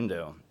big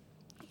window.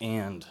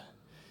 And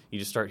you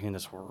just start hearing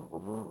this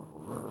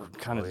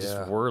kind of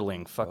just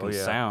whirling fucking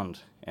sound.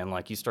 And,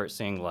 like, you start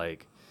seeing,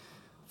 like,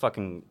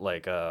 fucking,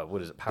 like,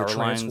 what is it, power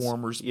lines?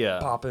 Transformers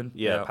popping.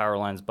 Yeah, power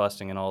lines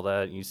busting and all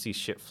that. You see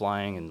shit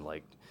flying and,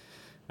 like,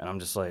 and I'm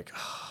just like...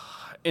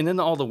 And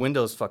then all the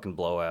windows fucking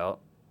blow out.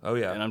 Oh,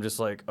 yeah. And I'm just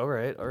like, all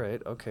right,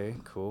 okay,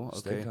 cool, okay.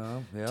 Stay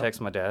calm, yeah. Text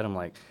my dad. I'm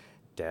like,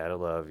 Dad, I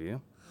love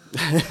you.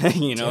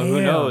 Damn,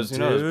 who knows?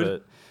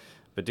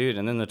 But dude,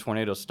 and then the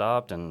tornado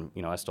stopped, and,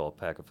 I stole a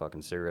pack of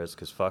fucking cigarettes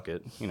because fuck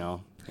it.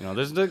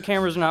 The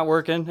camera's not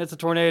working. It's a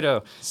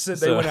tornado.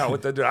 They went out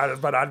with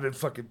but I'd been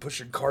fucking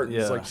pushing cartons.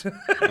 Yeah.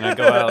 Like And I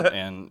go out,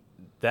 and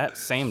that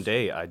same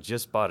day, I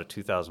just bought a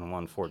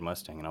 2001 Ford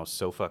Mustang, and I was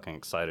so fucking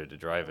excited to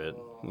drive it,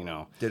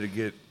 Did it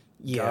get...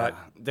 Yeah,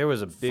 there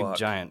was a big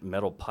giant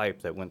metal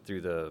pipe that went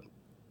through the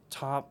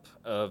top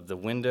of the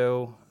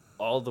window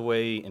all the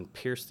way and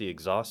pierced the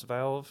exhaust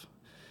valve.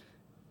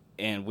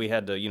 And we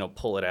had to,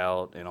 pull it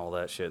out and all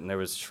that shit. And there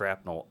was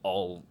shrapnel,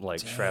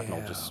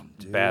 shrapnel just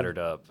battered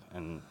up.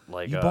 And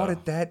like, you bought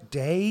it that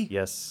day?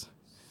 Yes.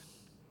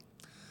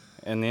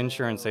 And the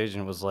insurance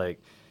agent was like,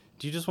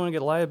 do you just want to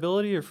get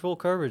liability or full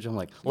coverage? I'm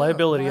like,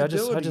 liability. I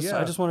just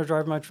want to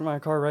drive my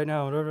car right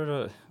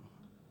now.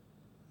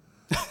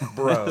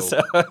 Bro,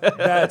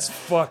 that's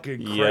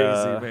fucking crazy,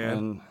 man.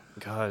 And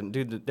God,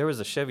 dude, there was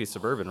a Chevy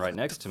Suburban right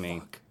next to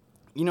me.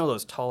 You know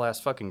those tall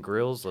ass fucking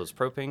grills, those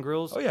propane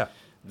grills? Oh yeah.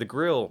 the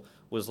grill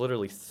was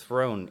literally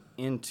thrown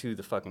into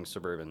the fucking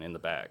Suburban in the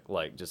back,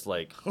 like just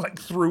like Like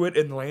threw it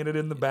and landed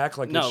in the back.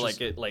 Like no, it's like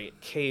just... it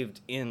caved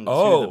into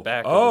Oh, the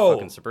back of oh. the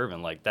fucking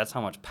Suburban. Like that's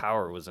how much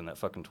power was in that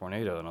fucking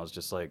tornado, and I was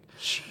just like,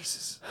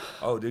 Jesus.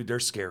 Oh, dude,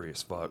 they're scary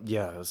as fuck.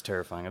 yeah, it was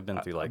terrifying. I've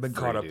been through like I've been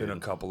 3, caught up dude. in a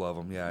couple of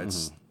them. Yeah,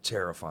 it's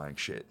terrifying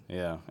shit.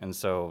 Yeah, and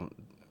so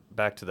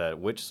back to that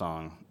witch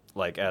song.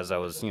 Like as I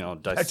was, to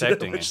that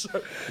dissecting witch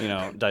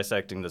it,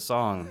 dissecting the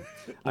song,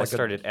 I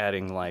started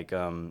adding like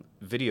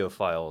video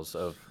files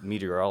of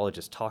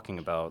meteorologists talking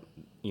about,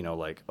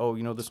 like, oh,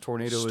 this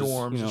tornado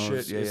Storms is, and shit.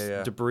 is, Yeah, is yeah,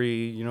 yeah.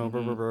 debris, blah,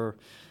 blah, blah.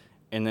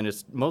 And then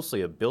it's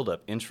mostly a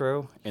build-up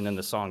intro, and then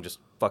the song just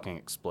fucking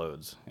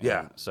explodes. And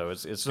Yeah. So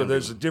it's So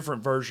there's a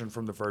different version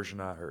from the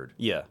version I heard.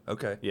 yeah.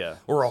 Okay. Yeah.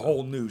 Or a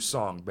whole new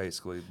song,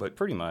 basically, but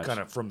Pretty much.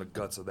 kind of from the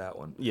guts of that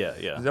one. Yeah,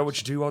 yeah. Is that what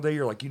you do all day?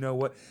 You're like, you know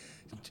what?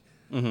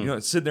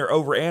 Sitting there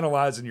over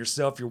analyzing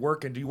yourself. You're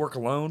working. Do you work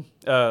alone?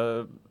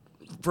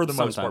 For the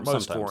most part,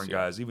 most sometimes, foreign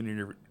guys, even when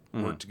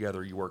you work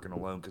together, you're working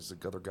alone because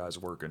the other guys are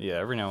working. Yeah,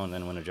 every now and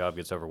then when a job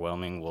gets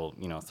overwhelming, we'll,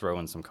 throw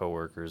in some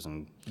coworkers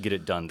and get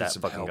it done that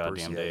some fucking helpers.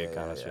 goddamn Yeah, day yeah,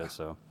 kind of yeah. shit.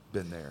 So,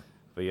 Been there.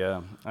 but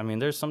yeah, I mean,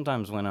 there's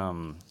sometimes when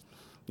I'm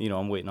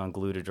waiting on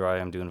glue to dry,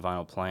 I'm doing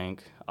vinyl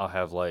plank. I'll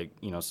have like,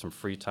 some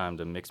free time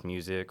to mix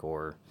music,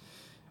 or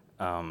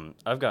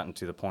I've gotten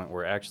to the point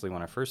where actually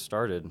when I first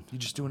started, You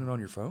just doing it on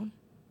your phone?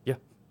 yeah,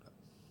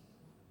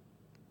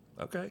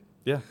 Okay.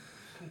 yeah,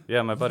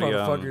 yeah, my buddy,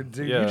 Motherfucker,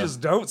 dude, yeah. you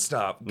just don't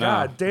stop. No.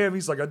 God damn,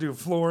 he's like, I do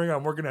flooring.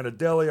 I'm working at a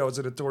deli. I was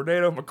in a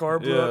tornado. My car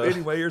blew up. Yeah.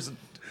 Anyway, here's a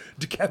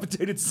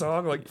decapitated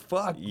song. Like,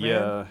 fuck, man.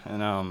 Yeah,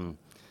 and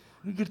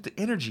You get the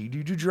energy. Do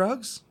you do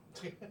drugs?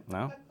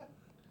 no,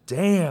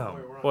 Damn.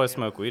 well, I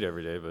smoke weed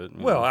every day, but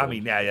Well, I but-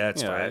 mean, yeah,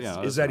 that's Yeah, fine. yeah, Is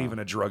that's that not- even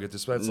a drug at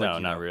this point? It's no,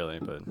 like, not really,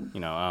 but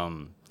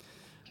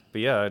but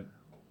yeah,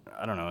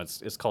 I don't know.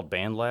 It's called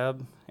Band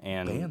Lab,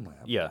 and Band Lab?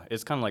 yeah,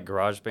 it's kind of like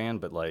Garage Band,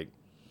 but like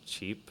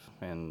cheap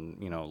and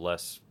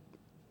less.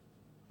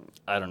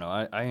 I don't know.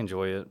 I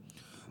enjoy it.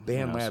 Band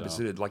you know, Lab, is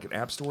so- it like an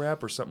app store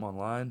app or something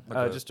online?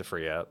 Like Just a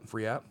free app.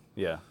 free app?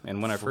 Yeah,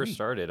 and when I Free? first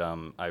started,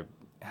 I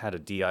had a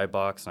DI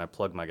box and I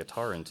plugged my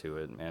guitar into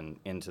it and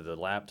into the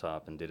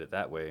laptop and did it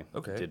that way.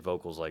 Okay. Did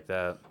vocals like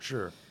that.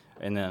 Sure.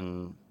 And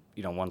then,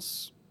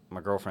 once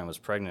my girlfriend was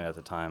pregnant at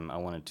the time, I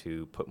wanted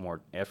to put more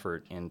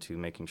effort into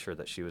making sure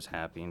that she was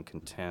happy and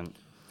content.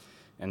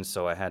 And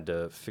so I had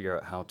to figure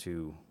out how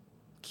to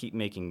keep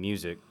making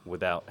music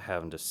without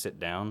having to sit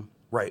down.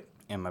 Right.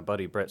 And my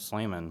buddy Brett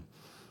Slayman,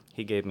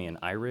 he gave me an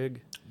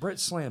iRig, Brett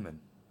Slammin.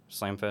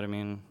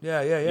 Slamfetamine.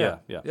 Yeah. Yeah.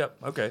 Yep.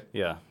 Okay.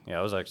 Yeah,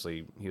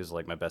 he was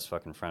like my best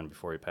fucking friend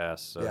before he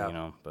passed. So,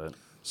 Yeah. but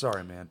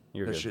Sorry, man.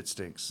 You're that good. shit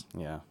stinks.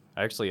 yeah.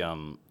 I actually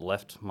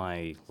left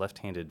my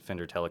left-handed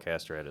Fender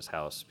Telecaster at his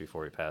house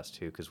before he passed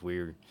too, because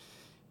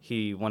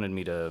he wanted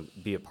me to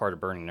be a part of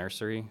Burning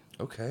Nursery,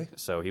 Okay.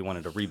 so he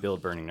wanted to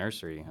rebuild Burning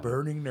Nursery.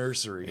 Burning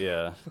Nursery.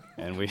 Yeah,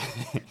 and we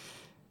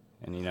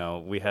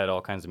we had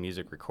all kinds of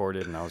music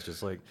recorded, and I was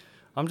just like,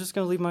 I'm just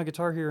gonna leave my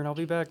guitar here, and I'll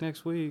be back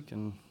next week,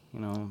 and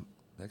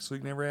Next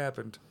week never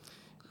happened.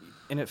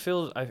 and I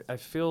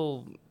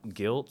feel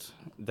guilt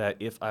that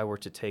if I were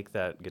to take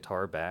that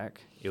guitar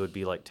back, it would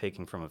be like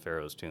taking from a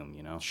pharaoh's tomb,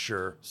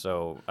 Sure.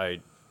 So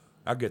I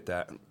get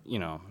that.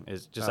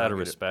 it's just I out of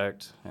get it.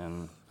 respect,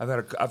 and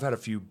I've had a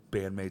few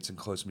bandmates and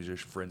close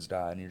musician friends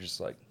die, and you're just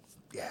like,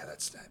 yeah,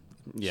 that's that.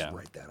 Yeah. Just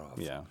write that off.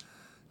 yeah.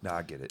 No,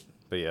 I get it.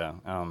 But yeah,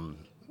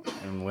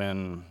 and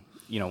when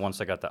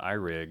once I got the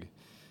iRig,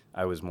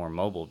 I was more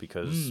mobile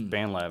because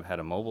BandLab had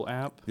a mobile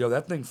app. Yo,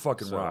 that thing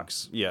fucking So,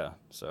 rocks. Yeah,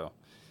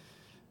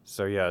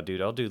 so yeah,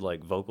 dude, I'll do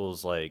like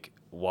vocals like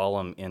while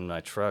I'm in my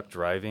truck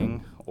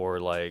driving, or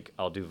like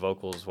I'll do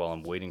vocals while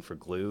I'm waiting for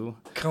glue.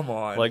 Come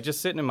on. Like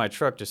just sitting in my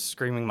truck, just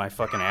screaming my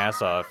fucking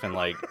ass off, and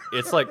like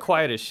it's like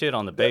quiet as shit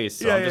on the bass,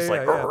 so Yeah, I'm just yeah,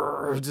 like yeah.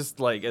 "Rrrr," just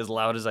like as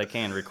loud as I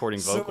can recording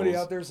vocals. Somebody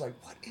out there's like,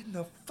 what in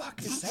the fuck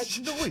is that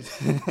noise?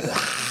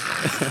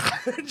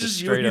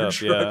 Just you Straight in your up,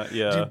 truck,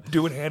 yeah.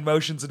 doing hand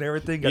motions and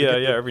everything. Yeah,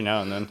 every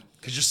now and then.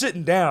 Because you're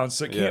sitting down,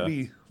 so it can't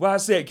Yeah. be. Well, I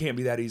say it can't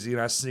be that easy,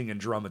 and I sing and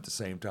drum at the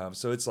same time,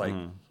 so it's like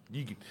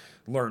you can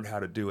learn how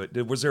to do it.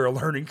 Was there a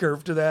learning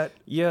curve to that?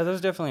 Yeah,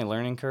 there's definitely a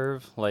learning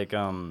curve. Like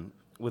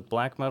with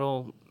black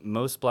metal,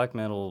 most black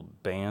metal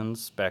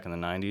bands back in the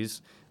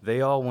 90s,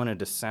 they all wanted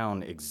to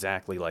sound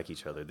exactly like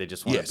each other. They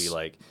just want to be Yes.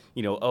 like,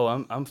 oh,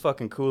 I'm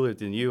fucking cooler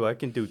than you. I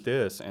can do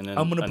this. And then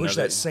I'm going to push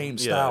another- that same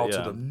Yeah, style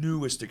yeah. to the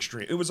newest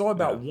extreme. It was all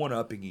about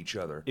one-upping each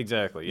other.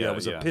 Exactly. Yeah, Yeah, it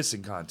was a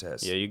pissing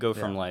contest. Yeah, you go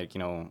from Yeah. like,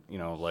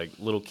 like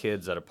little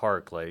kids at a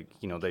park, like,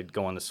 they'd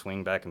go on the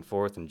swing back and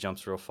forth and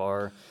jumps real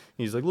far.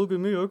 He's like, look at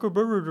me, I could,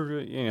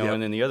 Yep.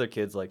 and then the other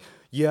kid's like,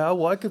 yeah,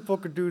 well, I could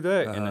fucking do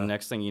that. And then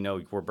next thing you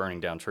know, we're burning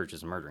down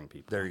churches and murdering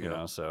people. There you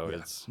go. So Yeah.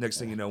 it's, Next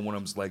thing you know, one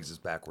of them's legs is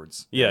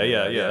backwards.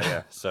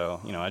 yeah.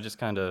 So, I just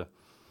kind of,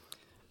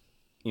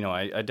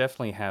 I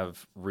definitely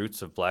have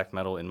roots of black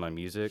metal in my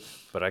music,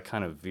 but I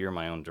kind of veer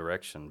my own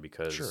direction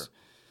because Sure.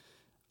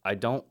 I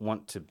don't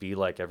want to be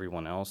like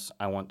everyone else.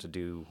 I want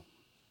to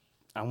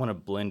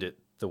blend it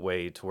the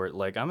way to where,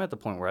 like, I'm at the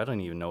point where I don't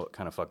even know what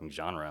kind of fucking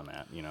genre I'm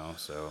at,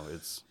 so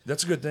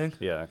That's a good thing.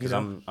 Yeah, because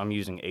I'm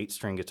using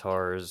 8-string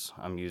guitars.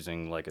 I'm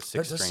using like a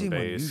 6-string bass. That does seem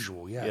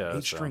unusual. Yeah,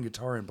 8-string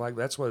guitar in black.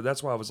 That's why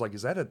I was like,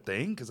 is that a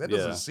thing? Because that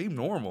doesn't seem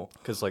normal.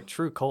 Because like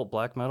true cult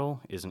black metal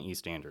is an E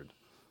standard.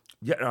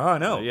 Yeah, I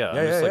know. Yeah,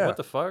 I'm just like, what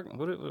the fuck?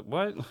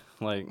 What?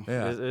 Like,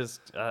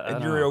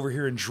 and you're over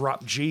here in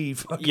drop G.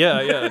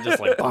 Yeah, just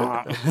like,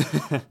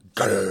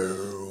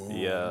 go.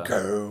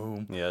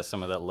 Yeah,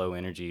 some of that low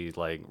energy,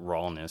 like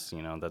rawness.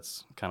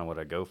 That's kind of what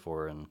I go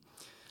for, and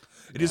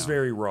it is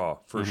very raw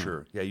for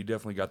sure. Yeah, you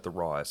definitely got the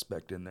raw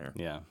aspect in there.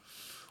 Yeah,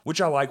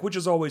 which I like, which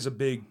is always a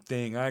big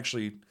thing. I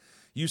actually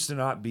used to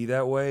not be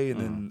that way, and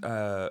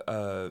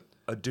then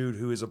a dude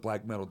who is a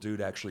black metal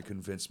dude actually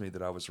convinced me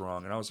that I was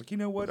wrong, and I was like, you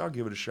know what, I'll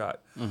give it a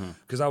shot,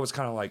 because I was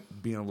kind of like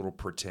being a little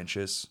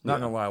pretentious. Not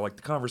gonna lie, like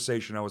the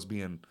conversation, I was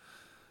being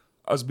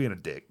a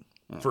dick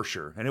for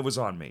sure, and it was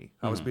on me.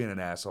 I was being an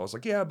asshole. I was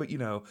like, yeah, but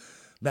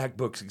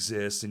MacBooks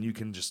exist, and you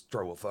can just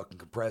throw a fucking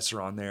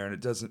compressor on there, and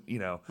it doesn't,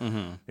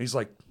 And he's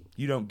like,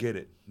 you don't get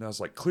it. And I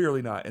was like,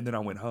 clearly not. And then I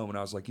went home, and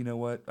I was like, you know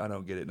what? I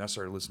don't get it. And I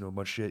started listening to a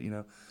bunch of shit,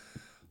 I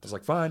was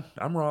like, fine,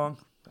 I'm wrong.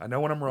 I know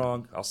when I'm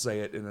wrong. I'll say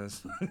it. And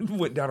then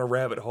went down a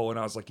rabbit hole, and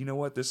I was like, you know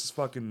what? This is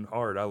fucking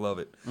hard. I love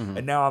it.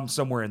 And now I'm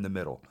somewhere in the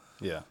middle.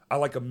 Yeah. I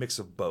like a mix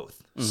of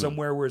both.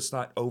 Somewhere where it's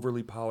not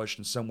overly polished,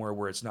 and somewhere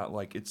where it's not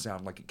like it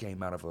sounded like it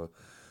came out of a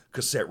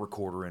cassette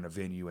recorder in a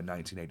venue in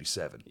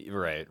 1987.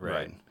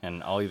 Right.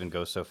 And I'll even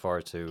go so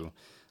far to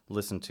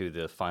listen to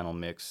the final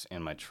mix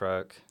in my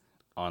truck,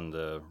 on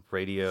the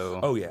radio.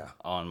 Oh, yeah.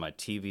 On my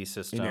TV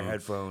system. In your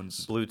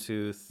headphones.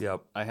 Bluetooth.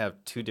 Yep. I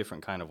have 2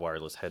 different kind of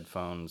wireless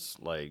headphones,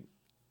 like,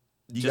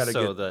 you just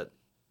so that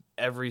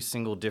every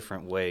single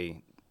different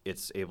way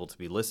it's able to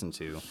be listened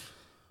to,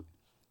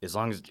 as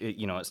long as it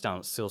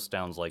still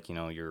sounds like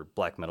your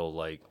black metal,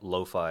 like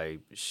lo-fi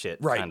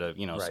shit kind of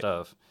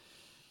stuff.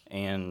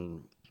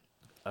 And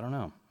I don't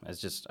know, I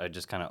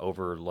just kind of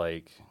over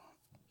like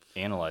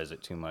analyze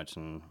it too much.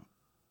 And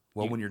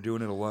when you're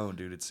doing it alone,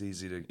 dude, it's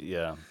easy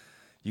to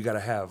you got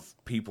to have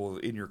people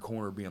in your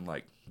corner being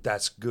like,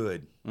 that's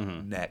good.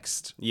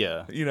 Next.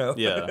 Yeah. Yeah.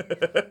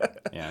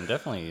 Yeah, and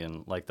definitely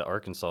in like the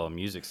Arkansas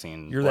music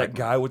scene. You're that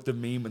guy with the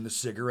meme and the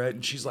cigarette,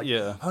 and she's like,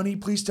 honey,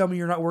 please tell me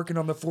you're not working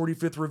on the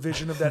 45th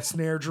revision of that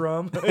snare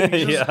drum.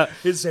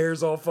 His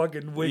hair's all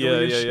fucking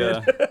wiggly as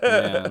shit.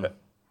 Man.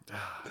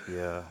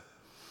 Yeah.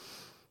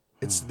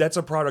 That's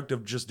a product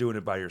of just doing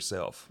it by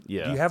yourself.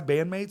 Yeah. Do you have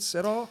bandmates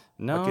at all?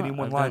 No. Like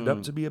anyone lined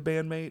up to be a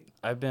bandmate?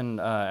 I've been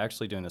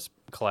actually doing this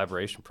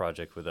collaboration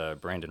project with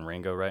Brandon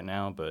Ringo right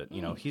now, but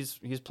he's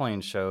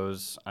playing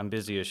shows. I'm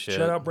busy as shit.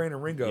 Shout out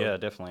Brandon Ringo. Yeah,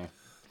 definitely.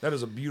 That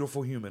is a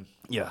beautiful human.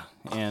 Yeah,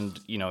 and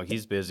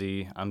he's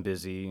busy. I'm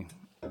busy.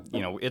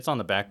 It's on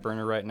the back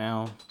burner right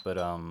now, but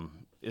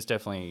it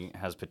definitely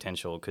has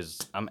potential because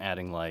I'm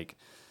adding like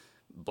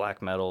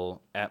black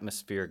metal,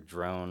 atmospheric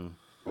drone,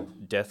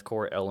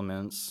 deathcore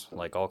elements,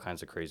 like all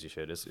kinds of crazy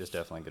shit. It's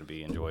definitely going to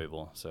be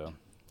enjoyable. So,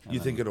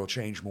 you think it'll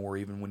change more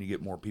even when you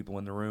get more people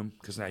in the room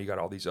because now you got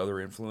all these other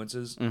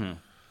influences?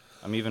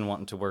 I'm even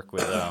wanting to work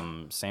with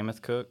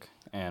Sameth Cook,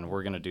 and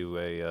we're going to do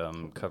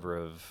a cover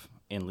of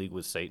In League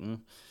with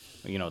Satan.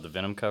 The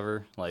Venom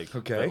cover. Like,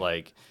 okay. But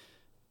like,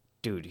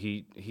 dude,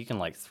 he can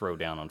like throw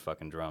down on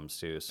fucking drums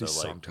too. So these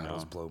like, song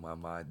titles blow my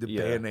mind. The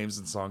band names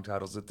and song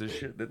titles that this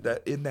shit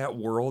that in that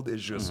world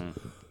is just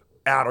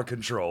out of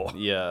control.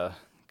 Yeah.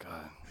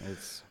 God,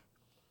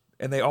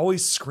 and they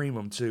always scream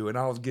them too, and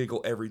I'll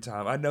giggle every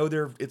time. I know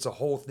it's a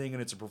whole thing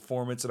and it's a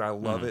performance, and I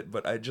love it,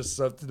 but I just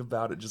something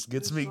about it just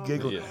gets me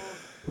giggling.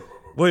 Yeah.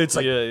 Well, it's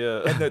like,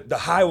 and the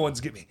high ones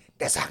get me.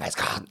 This song is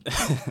called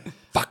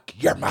 "Fuck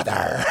Your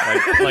Mother."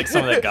 Like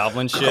some of that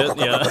goblin shit.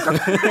 Yeah.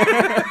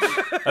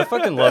 I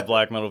fucking love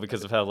black metal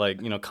because of how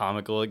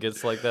comical it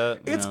gets like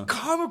that. It's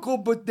comical,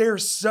 but they're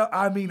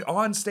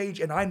on stage,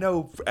 and I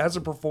know as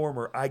a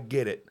performer, I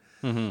get it.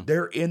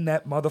 They're in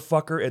that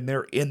motherfucker, and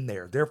they're in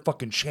there. They're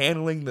fucking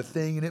channeling the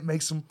thing, and it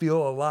makes them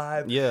feel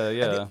alive. Yeah.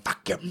 And they,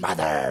 fuck your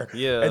mother.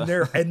 Yeah.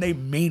 And they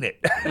mean it.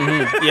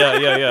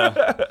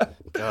 Yeah.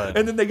 God.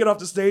 And then they get off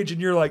the stage, and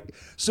you're like,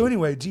 so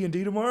anyway,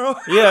 D&D tomorrow?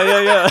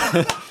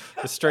 Yeah.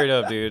 Straight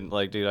up, dude.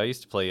 Like, dude, I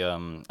used to play.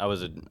 I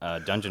was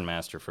a dungeon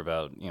master for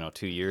about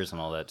 2 years and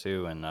all that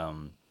too, and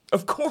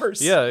of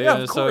course. Yeah.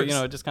 Of so course.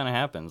 it just kind of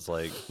happens.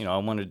 Like, I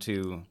wanted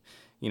to.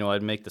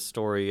 I'd make the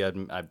story.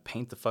 I'd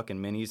paint the fucking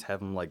minis, have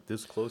them like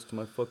this close to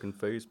my fucking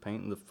face,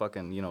 painting the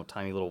fucking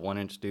tiny little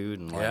 1-inch dude,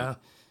 and like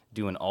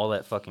doing all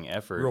that fucking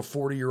effort. Real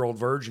 40-year-old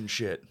virgin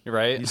shit,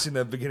 right? You seen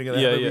the beginning of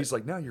that movie? He's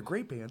like, now your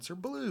gray pants are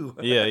blue.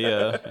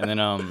 Yeah. And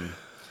then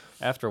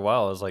after a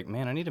while, I was like,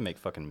 man, I need to make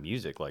fucking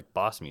music, like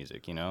boss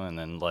music, And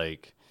then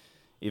like,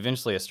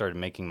 eventually, I started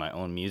making my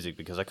own music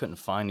because I couldn't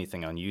find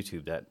anything on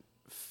YouTube that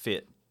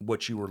fit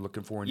what you were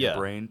looking for in your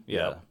brain.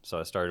 Yeah. So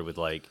I started with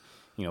like.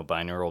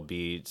 Binaural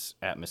beats,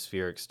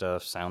 atmospheric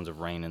stuff, sounds of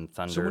rain and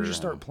thunder. So when did you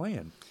start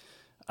playing?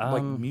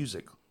 Like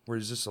music? Or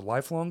is this a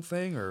lifelong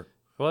thing? Or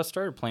Well, I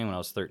started playing when I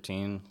was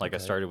 13. Like, I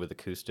started with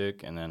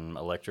acoustic and then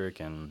electric.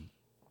 And,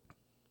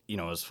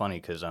 it was funny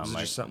because Was it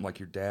just something like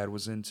your dad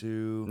was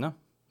into?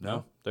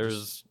 No.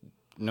 There's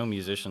no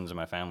musicians in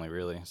my family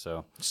really,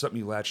 so Something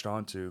you latched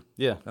onto.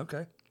 yeah.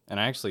 Okay. And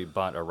I actually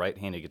bought a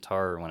right-handed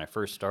guitar when I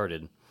first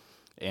started,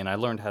 and I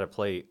learned how to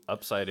play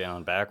upside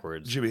down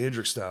backwards. Jimi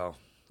Hendrix style.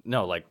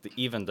 No, like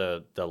even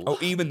the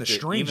even the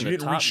strings. even You the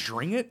didn't top-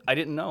 restring it? I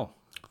didn't know.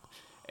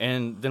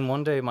 And then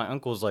one day my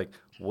uncle's like,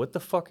 "What the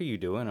fuck are you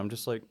doing?" I'm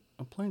just like,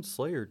 "I'm playing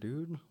Slayer,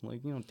 dude."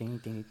 Like, ding, ding,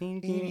 ding,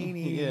 ding.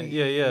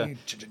 Yeah.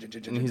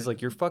 And he's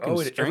like, "Your fucking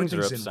strings are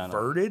everything's upside down."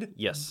 inverted?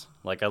 Yes.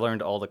 Like I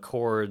learned all the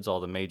chords,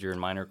 all the major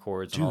and minor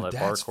chords, and all Dude, that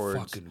bar that's chords.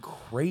 fucking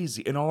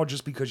crazy. And all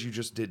just because you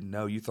just didn't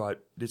know. You thought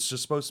it's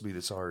just supposed to be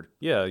this hard.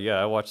 Yeah.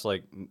 I watched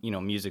like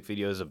music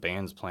videos of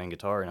bands playing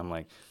guitar, and I'm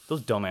like,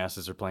 those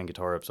dumbasses are playing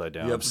guitar upside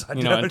down. Yeah, upside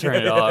and turn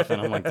it off,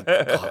 and I'm like,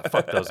 oh,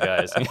 fuck those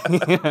guys.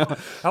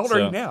 How old are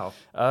you now?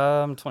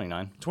 I'm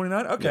 29.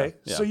 29? Okay.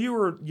 Yeah. So you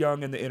were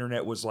young and the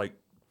internet was like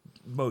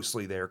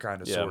mostly there,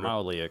 kind of, Yeah, sort of.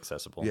 mildly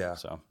accessible. Yeah.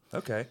 So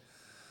Okay.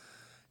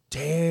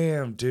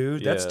 Damn,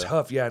 dude. That's Yeah.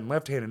 tough. Yeah, and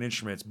left-handed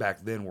instruments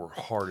back then were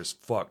hard as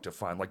fuck to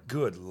find. Like,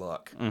 good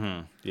luck.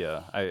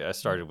 yeah, I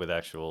started with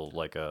actual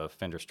like a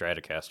Fender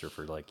Stratocaster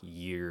for like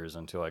years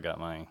until I got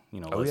my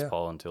Les yeah?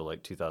 Paul until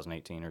like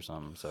 2018 or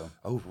something. So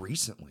Oh,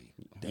 recently.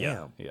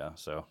 Damn. yeah.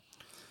 So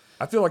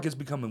I feel like it's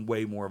becoming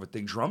way more of a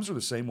thing. Drums are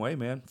the same way,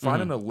 man.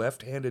 Finding a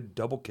left-handed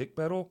double kick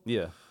pedal.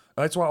 yeah.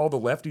 That's why all the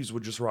lefties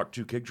would just rock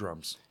 2 kick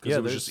drums. Because Yeah,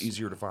 it was just there's-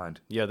 easier to find.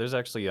 Yeah, there's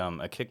actually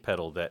a kick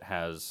pedal that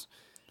has,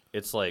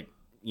 it's like,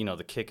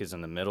 the kick is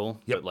in the middle,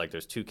 Yep. but like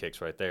there's 2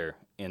 kicks right there,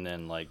 and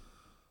then like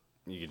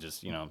you could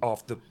just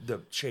Off the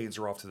chains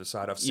are off to the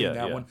side. I've seen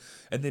that yeah. one.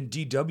 And then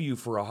DW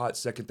for a hot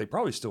second, they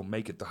probably still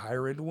make it the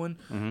higher end one.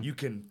 You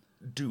can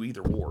do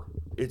either or.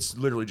 It's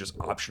literally just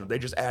optional. They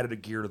just added a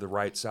gear to the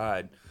right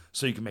side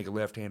so you can make it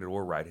left-handed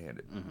or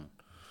right-handed.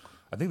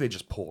 I think they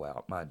just pull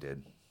out. Mine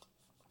did.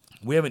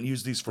 We haven't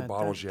used these for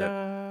bottles yet.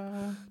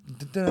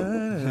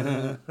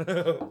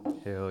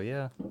 Hell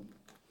yeah.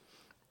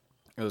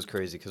 It was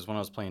crazy because when I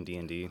was playing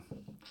D&D,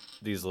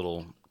 these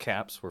little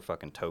caps were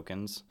fucking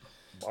tokens.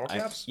 Bottle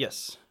caps?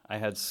 Yes. I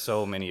had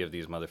so many of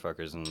these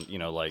motherfuckers, and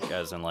like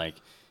as in like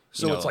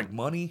So it's like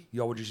money?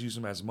 Y'all would just use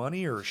them as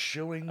money or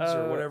shillings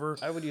or whatever?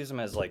 I would use them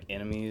as like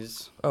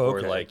enemies. Oh, Or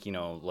okay. like,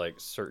 like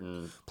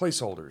certain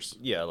Placeholders.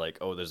 yeah, like,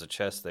 oh, there's a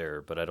chest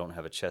there, but I don't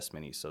have a chest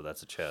mini, so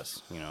that's a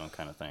chest,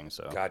 kind of thing.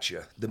 So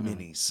Gotcha. The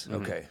minis.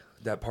 Okay.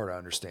 That part I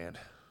understand.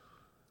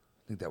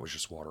 I think that was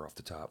just water off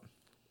the top.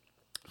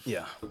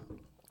 yeah.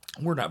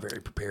 We're not very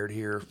prepared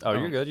here. Oh,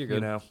 you're good. You're good.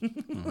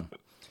 You know?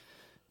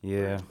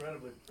 Yeah.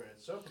 Incredibly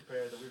prepared. So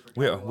prepared that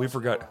we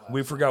forgot.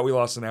 we forgot we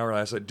lost an hour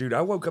last night. Dude,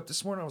 I woke up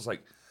this morning, I was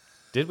like,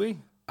 Did we?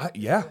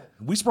 yeah,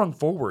 we sprung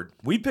forward.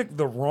 We picked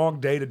the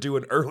wrong day to do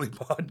an early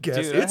podcast.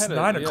 Dude, It's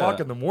 9 o'clock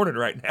yeah. in the morning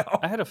right now.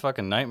 I had a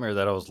fucking nightmare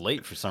that I was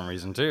late for some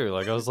reason too.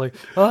 Like I was like,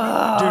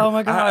 oh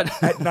my god.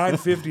 At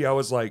 9:50, I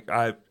was like,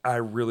 I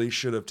really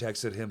should have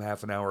texted him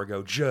half an hour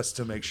ago just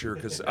to make sure,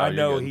 because I you're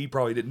know good. he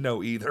probably didn't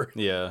know either.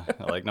 Yeah,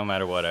 like no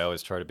matter what, I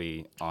always try to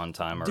be on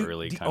time or Dude,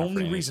 early. the kind of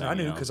only for reason I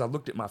anything, knew because I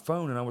looked at my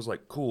phone and I was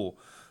like, cool,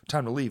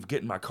 time to leave.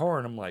 Get in my car,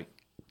 and I'm like,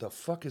 the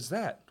fuck is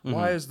that?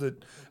 Why is the?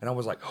 And I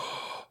was like,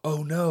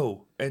 oh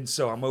no. And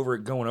so I'm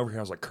going over here.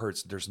 I was like,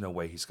 Kurtz, there's no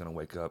way he's gonna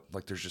wake up.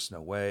 Like, there's just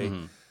no way.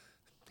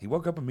 He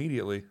woke up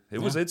immediately.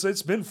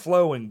 It's been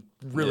flowing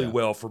really Yeah.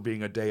 well for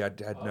being a day I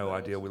had no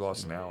idea we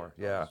lost an hour.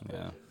 Yeah.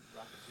 Yeah.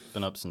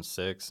 Been up since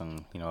 6,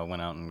 and I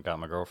went out and got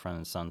my girlfriend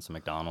and son some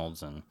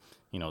McDonald's, and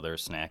they're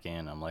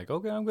snacking. I'm like,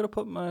 okay, I'm gonna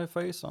put my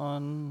face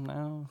on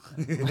now.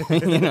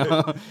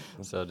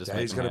 So just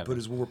Daddy's got gotta put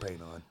his war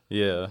paint on.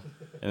 Yeah,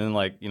 and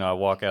then I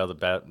walk out of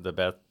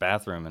the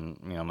bathroom,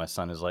 and my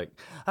son is like,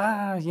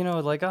 Dad,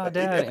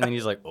 and then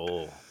he's like,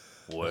 oh,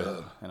 what?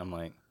 And I'm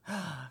like,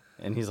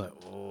 and he's like,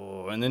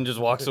 oh, and then just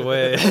walks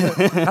away.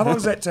 How long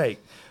does that take?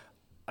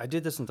 I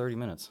did this in 30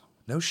 minutes.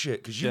 No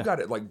shit, because you Yeah. got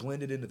it like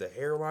blended into the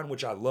hairline,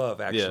 which I love.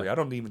 Actually, Yeah. I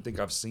don't even think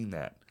I've seen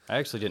that. I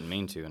actually didn't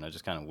mean to, and I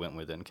just kind of went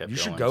with it and kept You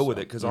going. should go with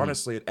so- it, because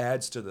honestly, it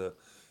adds to the.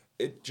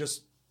 It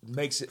just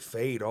makes it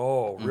fade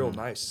all real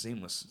nice,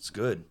 seamless. It's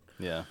good.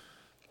 Yeah.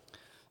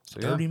 So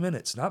 30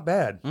 minutes, not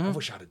bad. I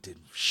wish I'd have did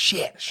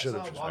shit. Should I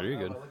have saw him just. walking you're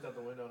up, good. I looked out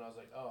the window and I was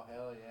like, oh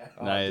hell yeah.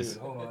 Oh, Nice.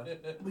 dude, hold on.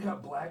 We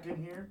got black in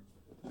here.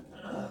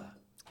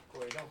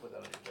 Corey, don't put that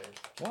on your face.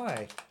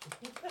 Why?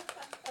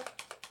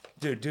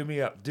 Dude, do me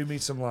up. Do me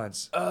some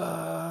lines. Come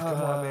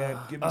on, man.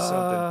 Give me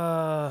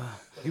something.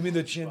 Give me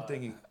the chin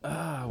thingy.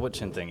 What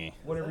chin thingy?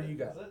 Whatever you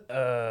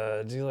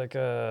got. Do like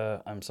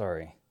I'm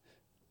sorry.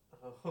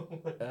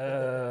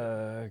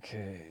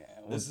 Okay.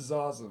 This is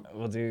awesome.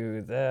 We'll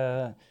do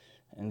that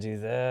and do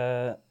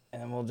that,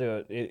 and we'll do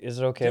it. Is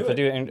it okay Do if I it.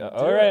 do it?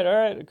 All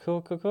right.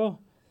 Cool. All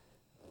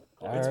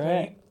It's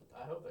right.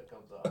 I hope that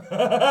comes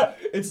off.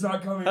 It's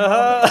not coming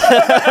out.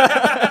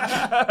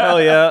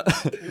 Hell yeah.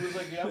 He was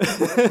like, yeah, I'm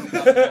gonna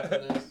work after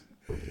this.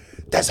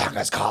 This song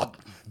is called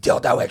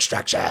Dildo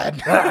Extraction.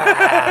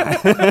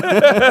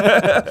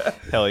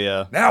 Hell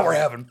yeah. Now we're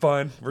having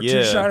fun. We're two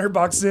Yeah. Shiner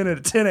box in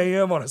at 10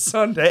 a.m. on a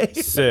Sunday.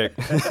 Sick.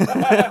 Oh, you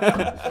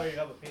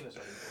have a penis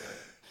on your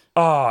forehead.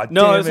 Aw,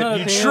 No, damn it's it. not.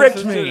 You opinion, tricked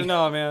it's me.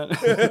 No, man.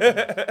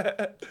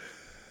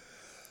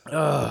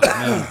 Oh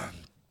man.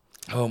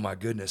 Oh, my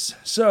goodness.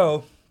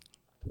 So,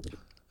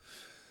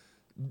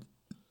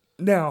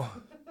 now,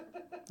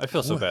 I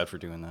feel so bad for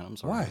doing that. I'm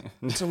sorry. why?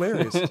 It's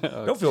hilarious.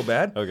 Don't feel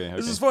bad. Okay,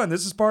 This okay. is fun.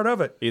 This is part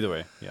of it. Either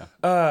way,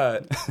 yeah.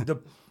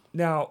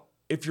 Now,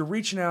 if you're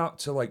reaching out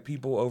to like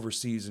people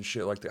overseas and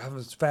shit like that, I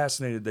was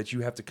fascinated that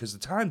you have to, because the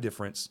time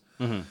difference.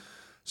 Mm-hmm.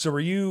 So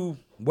are you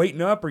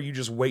waiting up, or are you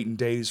just waiting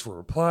days for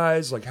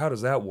replies? Like, how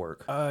does that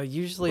work?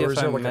 Usually, Or if is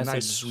there I like message, a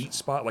nice sweet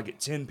spot, like at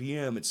 10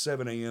 p.m., it's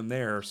 7 a.m.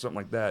 there, or something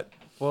like that?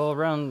 well,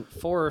 around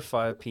 4 or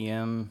 5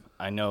 p.m.,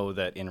 I know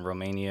that in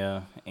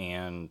Romania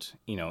and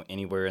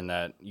anywhere in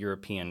that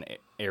European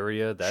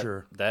area, that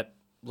Sure. that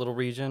little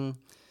region,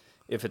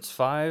 if it's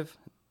 5,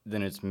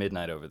 then it's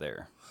midnight over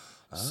there.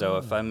 So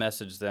if I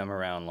message them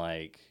around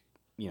like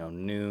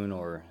noon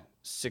or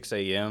 6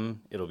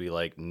 a.m., it'll be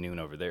like noon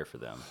over there for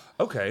them.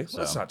 Okay, well,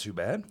 that's So- not too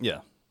bad. Yeah.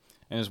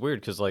 And it's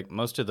weird because, like,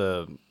 most of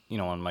the,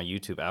 on my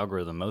YouTube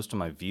algorithm, most of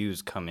my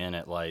views come in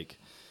at, like,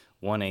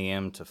 1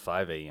 a.m. to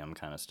 5 a.m.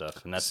 kind of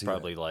stuff. And that's See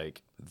probably,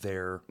 like,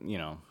 They're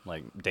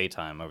like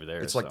daytime over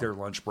there. It's like so. their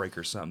lunch break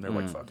or something. They're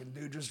like, fucking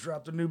dude, just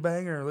dropped a new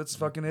banger. Let's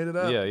fucking hit it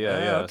up.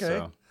 Yeah. Okay.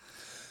 So.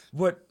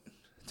 What?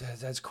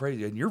 That's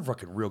crazy. And you're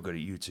fucking real good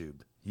at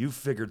YouTube. You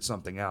figured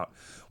something out.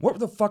 What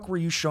the fuck were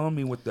you showing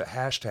me with the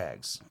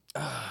hashtags?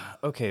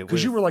 Okay.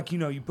 Because you were like,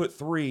 you put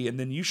 3, and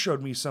then you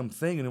showed me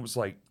something, and it was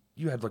like,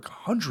 you had like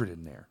 100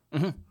 in there.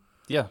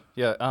 Yeah.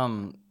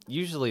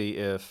 Usually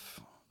if,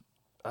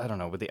 I don't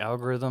know, with the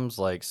algorithms,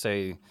 like,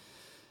 say,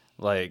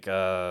 like,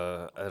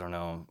 I don't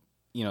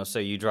know,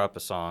 say you drop a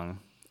song,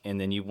 and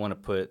then you want to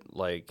put,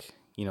 like,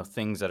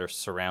 things that are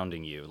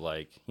surrounding you.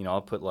 Like,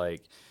 I'll put,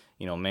 like,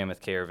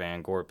 Mammoth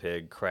Caravan, Gore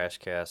Pig, Crash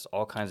Cast,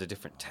 all kinds of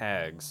different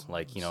tags.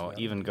 Like,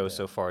 even go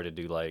so far to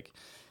do, like,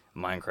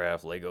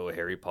 Minecraft, Lego,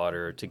 Harry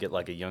Potter, to get,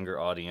 like, a younger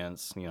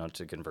audience,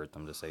 to convert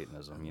them to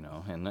Satanism,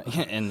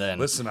 and then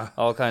Listen,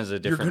 all kinds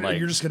of different,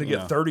 you're just going to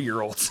get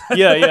 30-year-olds.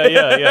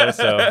 Yeah.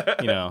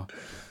 So,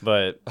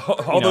 but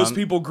All those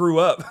people grew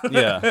up.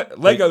 Yeah.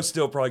 Lego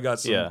still probably got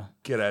some Yeah.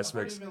 kid Not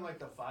aspects. even like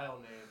the file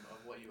name of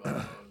what you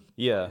upload.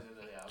 Yeah. Into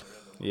the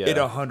algorithm. Yeah. It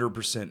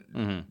 100%.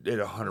 Mm-hmm. It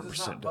It's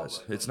 100% not does.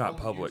 public. It's not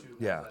Only public. YouTube has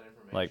Yeah. that information.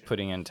 Like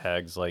putting in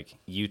tags like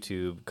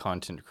YouTube,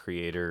 content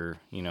creator,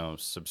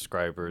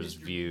 subscribers,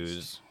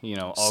 views,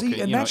 all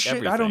See, and that shit I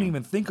don't everything.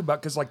 even think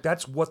about, because like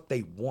that's what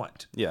they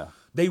want. Yeah.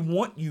 They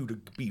want you to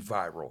be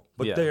viral,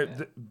 but Yeah.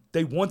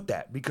 they want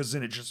that, because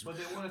then it just But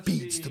they want it to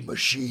feeds be the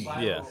machine.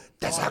 viral Yeah.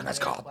 That's on how that's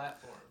their called.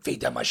 platform.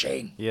 Feed the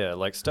machine. Yeah,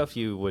 like stuff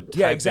you would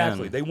Yeah, type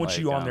exactly. in, They want like,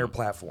 you on their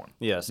platform.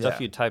 Yeah, stuff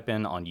Yeah. you type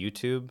in on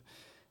YouTube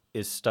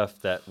is stuff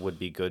that would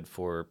be good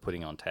for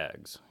putting on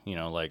tags.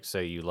 Like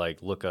say you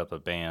like look up a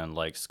band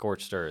like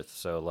Scorched Earth,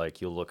 so like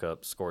you'll look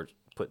up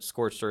put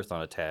Scorched Earth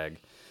on a tag,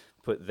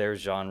 put their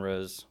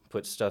genres,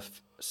 put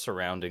stuff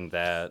surrounding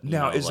that.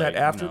 Now, is that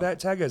like, after that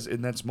tag,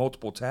 and that's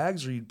multiple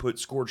tags, or you'd put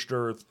Scorched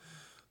Earth,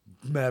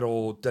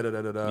 metal, da da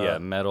da da da? Yeah,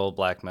 metal,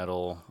 black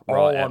metal, all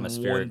raw on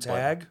atmospheric. one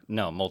tag?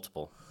 No,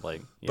 multiple.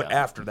 Like, yeah. But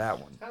after that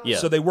one, Yeah.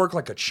 So they work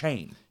like a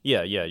chain.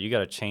 yeah, you got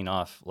to chain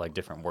off like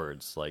different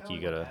words. Like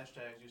Kinda you like got when to.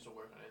 hashtags used to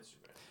work on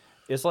Instagram.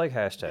 It's like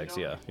hashtags.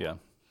 don't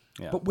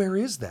Yeah. But where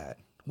is that?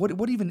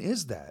 What even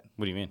is that?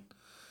 What do you mean?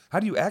 How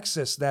do you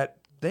access that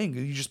thing?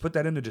 You just put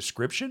that in the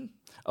description?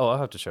 Oh, I'll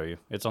have to show you.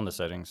 It's on the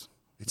settings.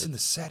 It's in the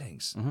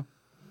settings. Mm-hmm.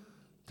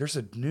 There's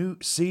a new.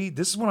 See,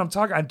 this is what I'm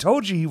talking. I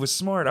told you he was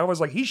smart. I was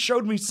like, he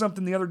showed me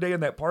something the other day in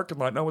that parking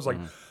lot, and I was like,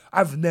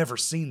 I've never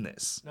seen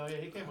this. No, yeah,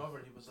 he came over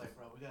and he was like,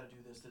 "Bro, we gotta do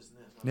this, this, and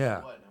this." And I was Yeah.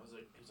 like, "What?" And I was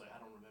like, "He's like, I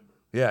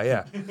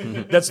don't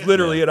remember." Yeah. That's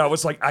literally it. I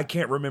was like, I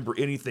can't remember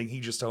anything he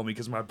just told me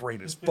because my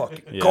brain is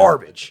fucking Yeah.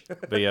 garbage.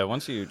 But yeah,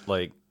 once you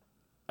like,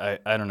 I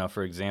don't know.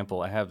 For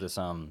example, I have this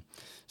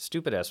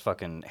stupid ass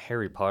fucking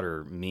Harry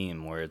Potter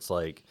meme where it's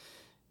like,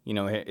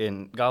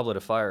 in Goblet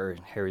of Fire,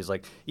 Harry's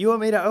like, "You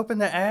want me to open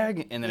the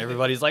egg?" And then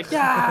everybody's like,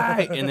 "Yeah!"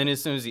 And then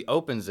as soon as he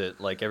opens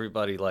it, like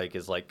everybody like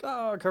is like,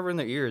 "Oh," covering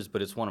their ears,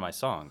 but it's one of my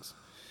songs.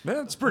 Man,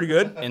 it's pretty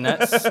good. And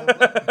that's just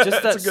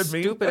that a good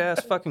meme. stupid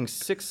ass fucking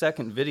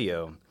 6-second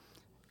video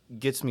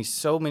gets me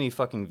so many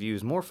fucking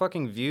views, more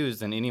fucking views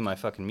than any of my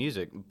fucking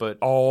music. But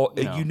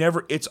You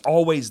never. It's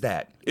always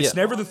that. It's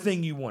Yeah. never the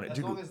thing you want it As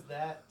to. long as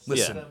that.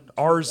 Listen, them to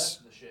the ours rest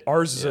of the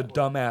shit. is a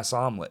dumbass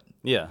omelet.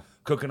 yeah,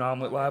 Cook an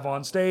omelet live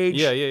on stage.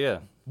 yeah.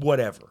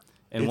 Whatever.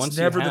 And it's once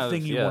never you have, the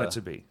thing you want it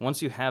to be.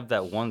 Once you have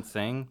that one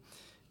thing,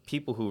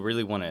 people who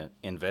really want to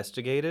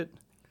investigate it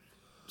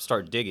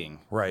start digging.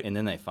 Right. And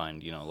then they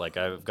find, like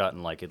I've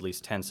gotten like at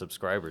least 10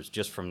 subscribers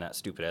just from that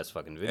stupid ass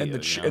fucking video.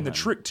 And the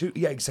trick too,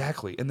 yeah,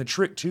 exactly. And the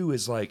trick too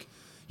is like,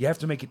 you have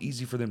to make it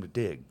easy for them to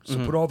dig.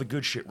 So put all the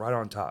good shit right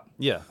on top.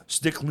 Yeah.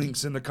 Stick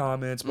links in the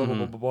comments, blah, blah,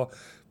 blah, blah, blah.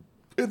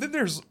 And then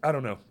there's, I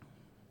don't know.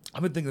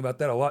 I've been thinking about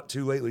that a lot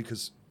too lately,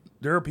 because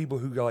there are people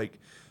who like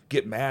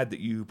get mad that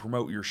you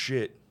promote your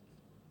shit.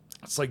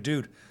 It's like,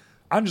 dude,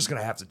 I'm just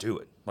gonna have to do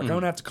it. Like I'm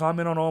gonna have to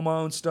comment on all my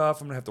own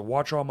stuff. I'm gonna have to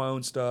watch all my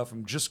own stuff.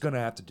 I'm just gonna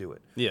have to do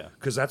it. Yeah.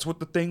 Because that's what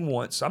the thing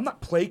wants. I'm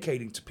not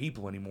placating to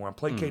people anymore. I'm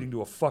placating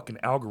to a fucking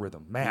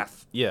algorithm,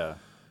 math. Yeah.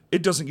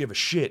 It doesn't give a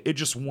shit. It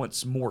just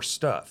wants more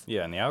stuff.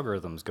 Yeah, and the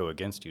algorithms go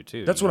against you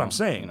too. That's you what know? I'm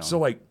saying. You know? So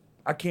like,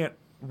 I can't.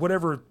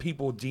 Whatever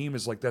people deem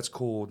as like that's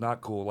cool,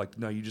 not cool. Like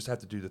no, you just have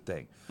to do the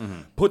thing.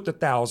 Put the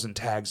 1,000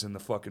 tags in the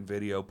fucking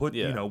video. Put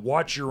Yeah.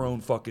 watch your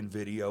own fucking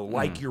video.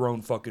 Like your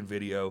own fucking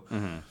video.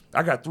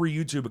 I got 3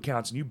 YouTube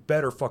accounts, and you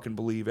better fucking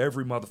believe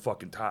every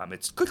motherfucking time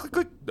it's click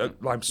click click.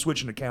 I'm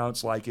switching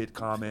accounts, like it,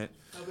 comment.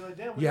 I'll be like,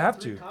 damn, we You got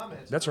have 3 to.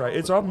 comments. That's They're right. all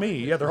It's with all one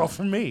me. Yeah, they're all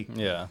from me.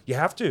 Yeah. You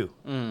have to.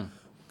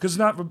 Because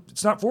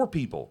it's not for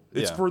people.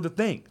 It's Yeah. for the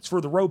thing. It's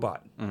for the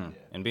robot.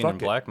 And being Fuck in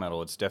it. black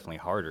metal, it's definitely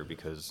harder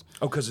because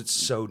Oh, because it's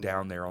so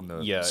down there on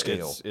the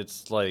scale.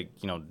 it's like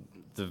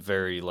the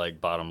very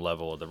like bottom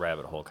level of the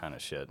rabbit hole kind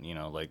of shit.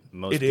 Like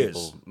most It is.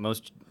 people,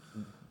 most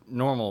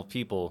normal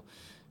people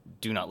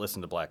do not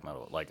listen to black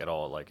metal like at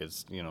all. Like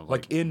it's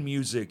Like in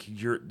music,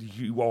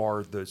 you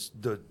are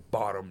the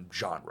bottom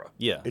genre.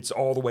 Yeah. It's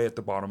all the way at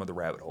the bottom of the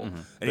rabbit hole.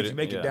 And But if you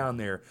make it yeah. down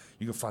there,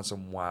 you can find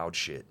some wild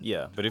shit.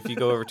 yeah. But if you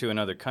go over to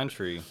another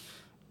country,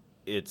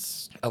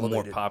 it's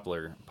Elevated. more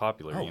popular. Oh,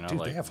 dude,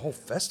 like they have whole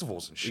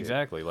festivals and shit.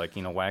 exactly like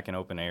whacking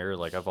open air.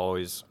 Like I've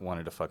always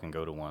wanted to fucking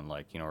go to one.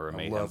 Like or a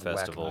mayhem love whacking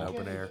festival.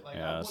 open Yeah, air. like,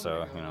 Yeah, I wanted so, to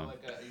go you to, know.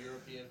 like a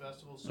European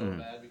festival so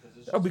bad because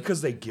it's Oh, just,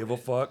 because they like, give a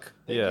fuck.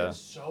 They Yeah. give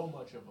so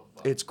much of a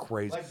fuck. It's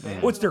crazy. Like,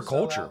 bands Well, it's their will sell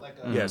culture. out, like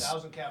a Yes.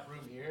 1,000 cap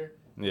room here.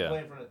 Yeah. Play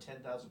in front of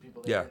 10,000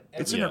 people Yeah. there.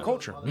 It's in their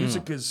culture.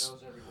 Music is-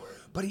 goes everywhere.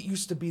 But it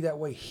used to be that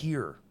way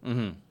here.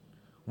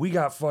 We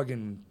got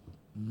fucking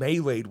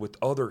meleeed with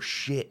other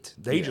shit.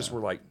 They Yeah. just were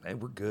like, hey,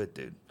 we're good,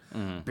 dude.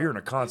 Beer in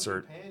a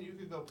concert. In Japan, you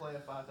could go play a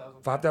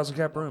 5,000 5,000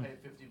 cap room. Pay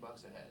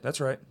 $50 a head.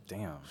 That's right.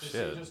 Damn To see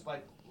shit. just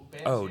like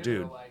bands Oh, here,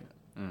 dude. they're like,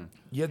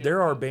 Yeah, you there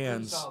know, are good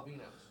bands. style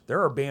vinos.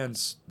 There are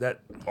bands that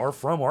are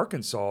from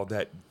Arkansas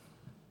that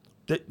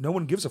no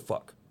one gives a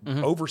fuck.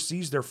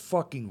 Overseas, they're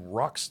fucking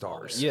rock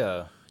stars.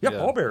 Yeah. Yeah,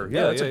 Paul Bear.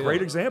 Yeah, that's a great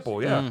yeah.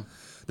 example. Yeah.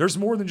 There's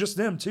more than just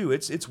them too.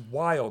 It's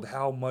wild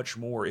how much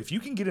more. If you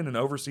can get in an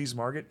overseas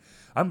market,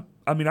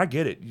 I mean I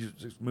get it. You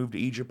just move to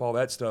Egypt, all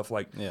that stuff.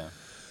 Like Yeah.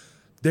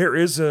 there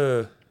is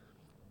a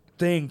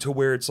thing to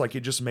where it's like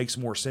it just makes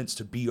more sense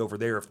to be over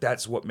there. If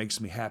that's what makes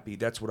me happy,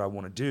 that's what I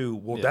want to do.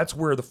 Well, Yeah. that's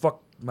where the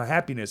fuck my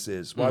happiness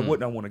is. Why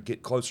wouldn't I want to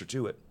get closer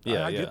to it?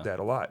 Yeah, I yeah. get that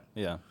a lot.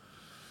 Yeah.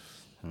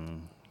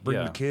 Bring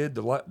yeah. the kid,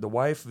 the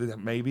wife,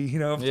 maybe,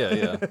 Yeah, yeah.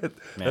 Man, That's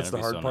it'd the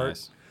be hard so part.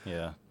 Nice.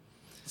 Yeah.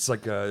 It's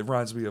like it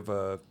reminds me of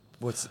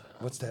what's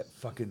that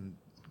fucking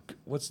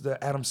what's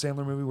the Adam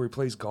Sandler movie where he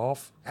plays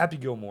golf? Happy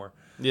Gilmore.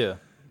 Yeah.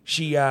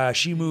 She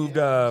moved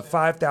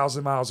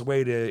 5,000 miles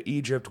away to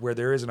Egypt where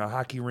there isn't a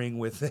hockey ring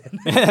within.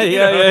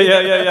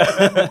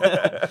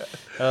 yeah.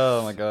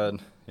 Oh my god.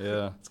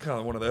 Yeah. It's kind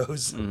of one of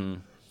those.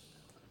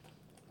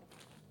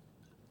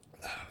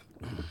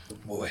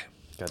 Boy,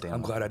 Goddamn.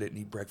 I'm glad I didn't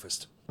eat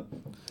breakfast.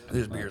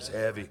 This beer's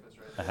heavy.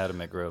 I had a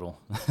McGriddle.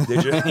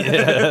 Did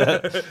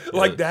you?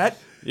 Like that?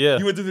 Yeah.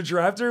 You went through the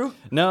drive-through?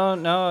 No,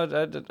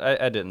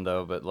 I didn't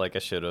though. But like I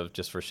should have,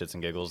 just for shits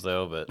and giggles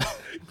though. But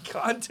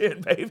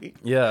Content, baby.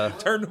 yeah.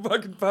 Turn the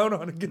fucking phone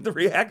on and get the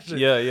reaction.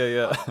 Yeah.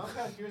 I'm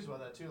kind of curious about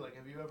that too. Like,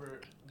 have you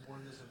ever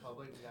worn this in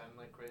public and gotten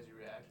like crazy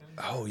reactions?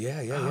 Oh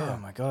yeah. Oh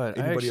my god.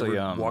 Anybody I actually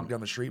ever walk down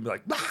the street and be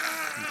like,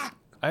 "Ah!"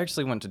 I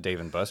actually went to Dave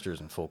and Buster's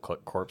in full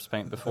corpse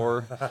paint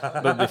before,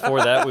 but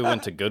before that we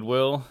went to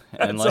Goodwill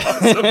and like,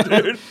 awesome,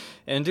 dude.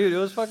 and dude, it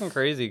was fucking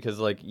crazy because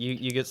like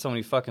you get so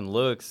many fucking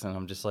looks, and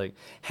I'm just like,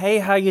 hey,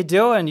 how you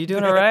doing? You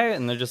doing all right?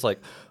 And they're just like,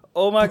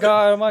 oh my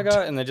god,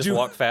 and they just Dude.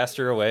 walk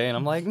faster away, and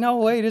I'm like, no,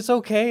 wait, it's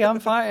okay, I'm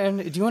fine.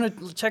 Do you want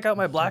to check out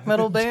my black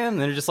metal band?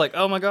 And they're just like,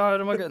 oh my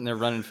god, and they're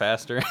running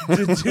faster.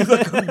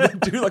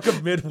 do like a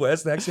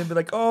Midwest accent, be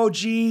like, "Oh,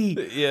 gee,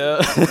 yeah,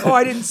 oh,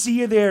 I didn't see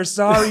you there.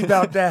 Sorry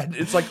about that."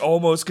 It's like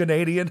almost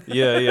Canadian.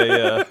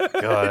 yeah.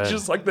 God.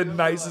 Just like the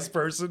nicest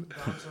person.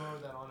 Got some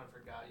of that on and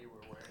forgot you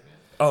were wearing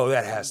it. Oh,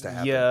 that has to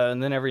happen. Yeah,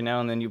 and then every now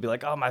and then you'll be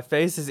like, oh, my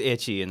face is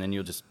itchy, and then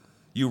you'll just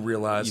You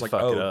realize, You like,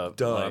 fuck it oh, up,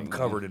 duh, like, I'm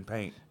covered in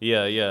paint.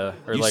 yeah,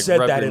 or You like said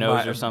rub that your in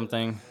nose my- or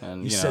something, and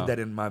You you said know. that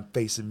and my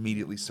face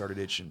immediately started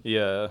itching.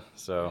 Yeah, I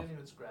so didn't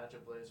even scratch a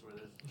place where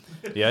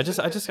this. yeah,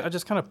 I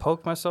just kind of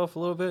poke myself a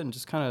little bit and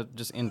just kind of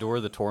just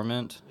endure the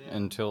torment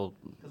until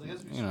 'Cause I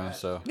guess if you know. scratch-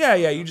 So Yeah,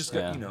 you just got,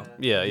 Yeah. you know.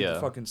 Yeah, do the yeah.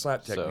 fucking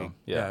slap So, technique.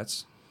 yeah.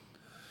 It's.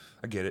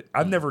 I get it.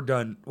 I've never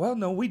done. Well,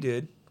 no, we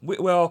did.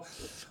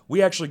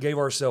 We actually gave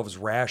ourselves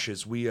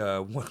rashes.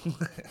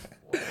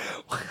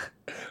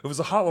 It was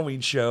a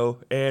Halloween show,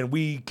 and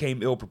we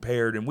came ill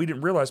prepared, and we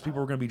didn't realize people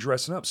were going to be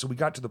dressing up. So we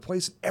got to the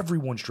place, and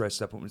everyone's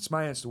dressed up. It's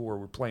my aunt's where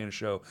we're playing a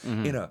show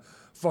in a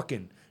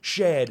fucking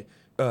shed.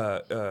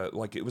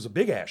 Like it was a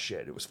big ass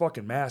shed. It was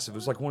fucking massive. It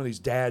was like one of these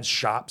dad's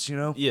shops, you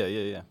know.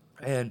 yeah.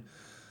 And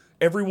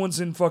everyone's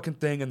in fucking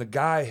thing, and the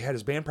guy had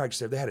his band practice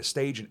there. They had a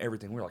stage and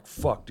everything. We were like,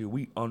 fuck, dude,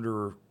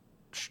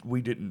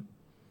 we didn't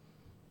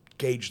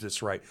gauge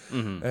this right.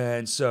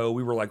 And so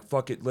we were like,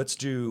 fuck it, let's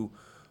do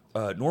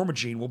Norma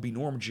Jean will be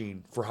Norma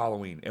Jean for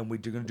Halloween, and we're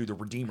going to do the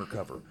Redeemer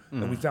cover.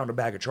 And we found a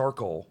bag of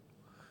charcoal,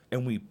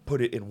 and we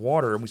put it in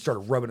water, and we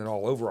started rubbing it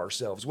all over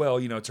ourselves. Well,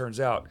 it turns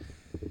out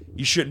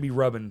you shouldn't be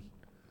rubbing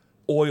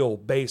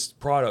oil-based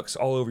products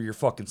all over your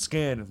fucking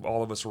skin.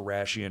 All of us were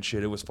rashy and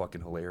shit. It was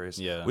fucking hilarious.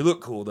 Yeah. We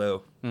looked cool,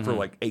 though, for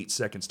like 8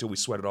 seconds till we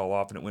sweat it all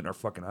off, and it went in our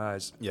fucking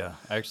eyes. Yeah.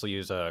 I actually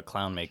use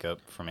clown makeup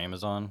from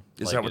Amazon.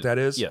 Is that what that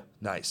is? Yeah.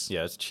 Nice.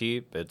 Yeah, it's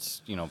cheap.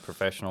 It's,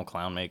 professional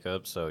clown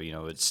makeup, so,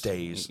 it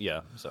stays.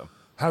 Yeah, so.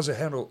 How's it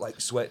handle, like,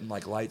 sweating,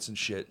 like, lights and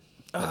shit?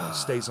 Like, it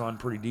stays on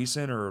pretty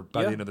decent, or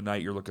by the end of the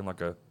night you're looking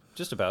like a...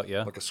 Just about,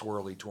 yeah. Like a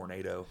swirly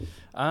tornado.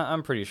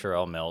 I'm pretty sure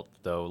I'll melt,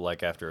 though,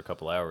 like, after a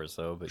couple hours,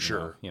 though. But,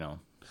 sure.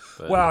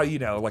 But,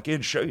 well, like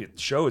in show,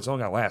 it's only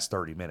going to last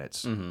 30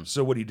 minutes.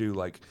 So what do you do,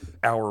 like,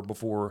 hour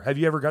before? Have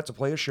you ever got to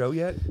play a show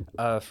yet?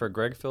 For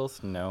Greg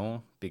Filth,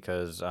 no,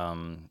 because,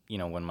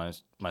 when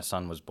my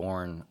son was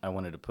born, I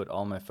wanted to put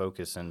all my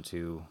focus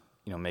into,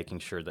 making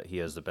sure that he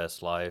has the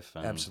best life.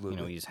 And,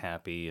 absolutely. He's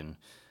happy and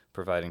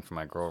providing for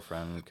my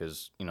girlfriend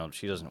because,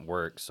 she doesn't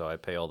work, so I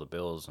pay all the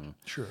bills. And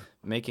sure.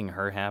 Making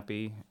her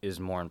happy is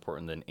more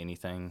important than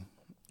anything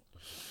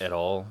at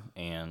all.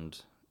 And,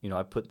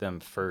 I put them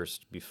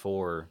first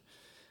before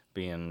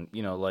being,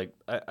 like,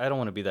 I don't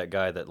want to be that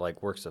guy that,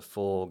 like, works a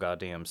full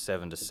goddamn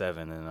 7 to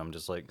 7, and I'm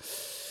just like,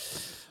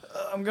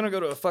 I'm going to go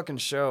to a fucking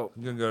show.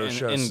 I'm going to go to a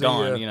show. And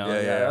gone,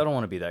 Yeah. I don't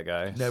want to be that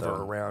guy. Never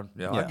around.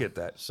 Yeah, I get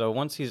that. So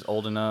once he's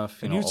old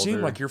enough, and you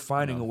seem like you're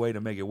finding a way to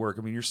make it work.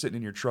 I mean, you're sitting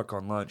in your truck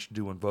on lunch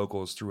doing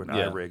vocals through an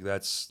iRig.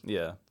 That's...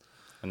 Yeah.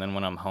 And then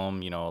when I'm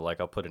home, like,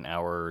 I'll put an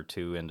hour or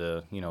two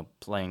into,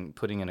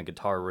 putting in a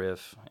guitar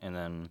riff, and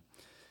then...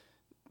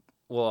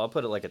 Well, I'll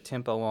put it like a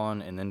tempo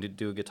on and then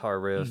do a guitar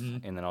riff,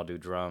 and then I'll do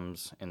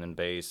drums and then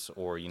bass,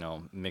 or,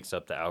 mix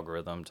up the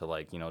algorithm to,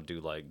 like, do,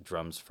 like,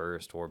 drums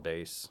first or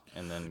bass.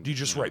 And then... Do you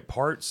just write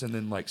parts and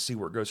then, like, see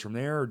where it goes from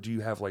there? Or do you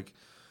have, like,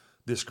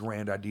 this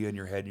grand idea in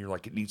your head and you're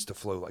like, it needs to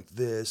flow like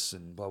this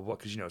and blah, blah, blah?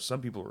 Because,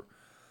 some people are...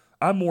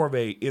 I'm more of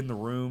a in the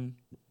room,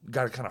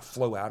 got to kind of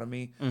flow out of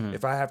me.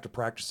 If I have to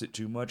practice it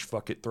too much,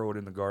 fuck it, throw it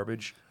in the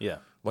garbage. Yeah.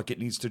 Like, it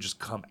needs to just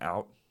come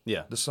out.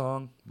 Yeah. The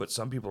song, but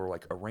some people are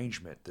like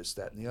arrangement, this,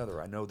 that, and the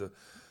other. I know the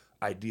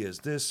idea is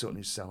this, so it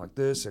needs to sound like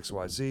this, X,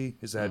 Y, Z.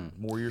 Is that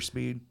more your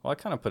speed? Well, I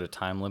kind of put a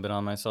time limit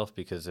on myself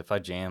because if I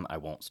jam, I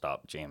won't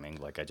stop jamming.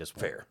 Like I just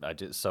won't.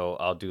 Fair. So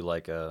I'll do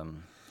like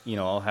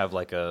I'll have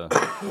like a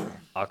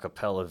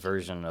acapella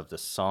version of the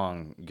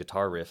song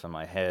guitar riff in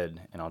my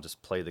head, and I'll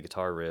just play the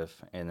guitar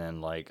riff, and then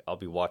like I'll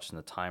be watching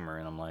the timer,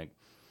 and I'm like,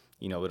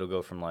 it'll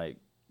go from like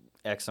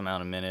X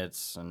amount of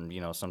minutes, and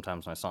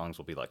sometimes my songs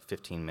will be like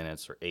 15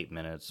 minutes or 8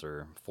 minutes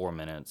or 4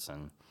 minutes,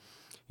 and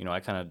I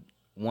kind of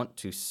want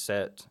to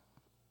set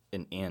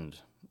an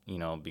end,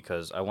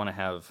 because I want to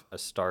have a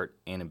start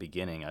and a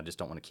beginning. I just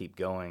don't want to keep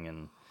going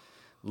and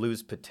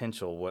lose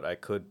potential what I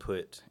could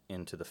put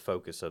into the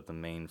focus of the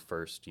main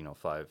first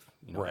 5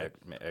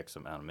 X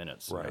amount of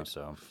minutes. Right.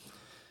 So,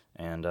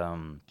 and I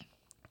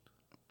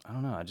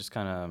don't know. I just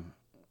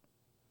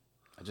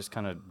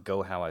kind of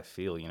go how I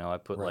feel, I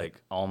put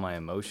like all my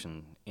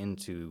emotion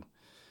into,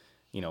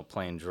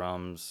 playing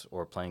drums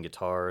or playing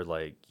guitar.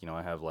 Like,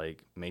 I have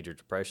like major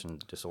depression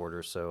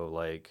disorder. So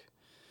like,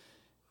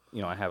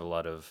 I have a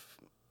lot of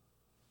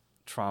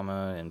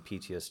trauma and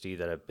PTSD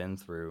that I've been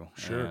through.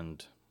 Sure.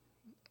 And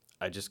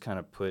I just kind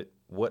of put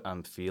what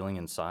I'm feeling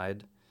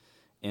inside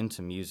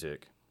into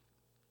music.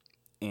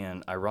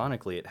 And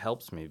ironically, it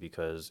helps me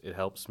because it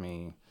helps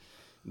me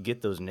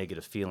get those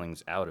negative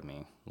feelings out of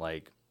me.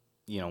 Like,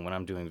 when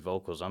I'm doing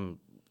vocals, I'm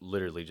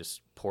literally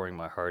just pouring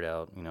my heart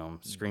out,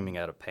 screaming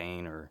out of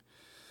pain or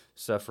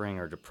suffering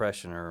or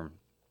depression or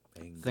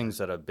things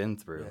that I've been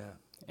through. Yeah.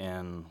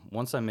 And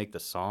once I make the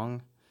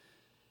song,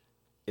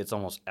 it's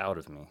almost out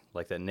of me.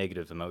 Like that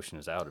negative emotion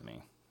is out of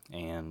me.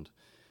 And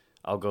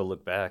I'll go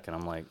look back and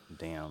I'm like,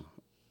 damn,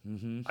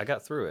 I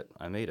got through it.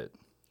 I made it.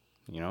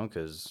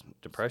 Because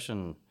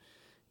depression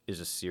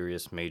is a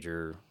serious,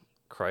 major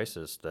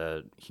crisis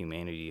that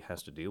humanity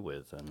has to deal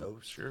with. And oh,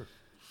 sure.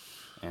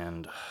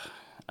 And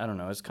I don't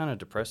know, it's kind of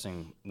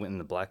depressing in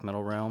the black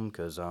metal realm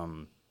because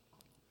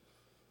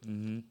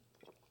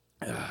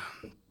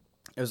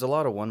there's a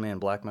lot of one-man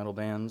black metal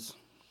bands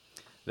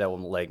that will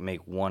like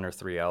make 1 or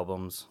 3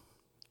 albums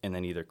and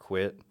then either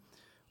quit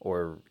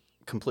or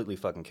completely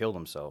fucking kill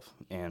themselves.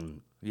 And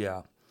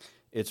yeah,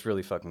 it's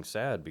really fucking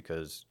sad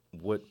because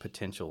what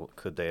potential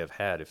could they have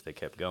had if they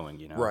kept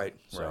going? Right.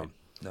 So, right.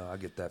 No, I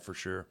get that for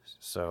sure.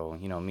 So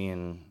me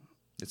and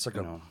it's like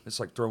it's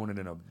like throwing it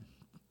in a.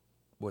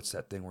 What's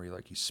that thing where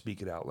you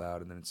speak it out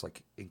loud and then it's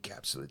like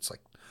encapsulated? It's like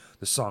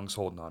the song's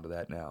holding on to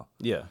that now.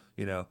 Yeah.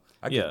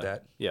 I get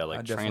that. Yeah,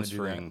 like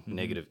transferring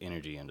negative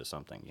energy into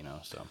something,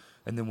 so.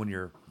 And then when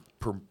you're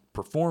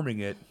performing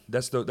it,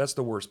 that's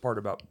the worst part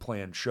about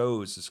playing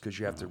shows is because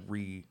you have to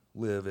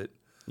relive it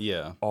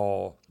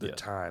all the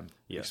time,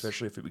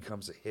 especially if it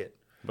becomes a hit.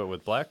 But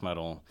with black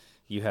metal,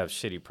 you have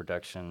shitty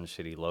production,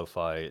 shitty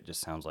lo-fi, it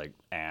just sounds like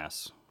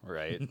ass,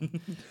 right?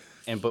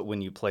 But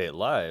when you play it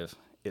live,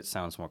 it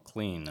sounds more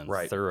clean and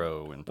Right.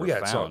 thorough and Well, yeah,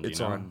 profound. it's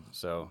you know? on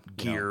so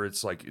gear.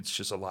 It's like it's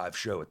just a live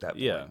show at that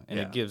point. Yeah, and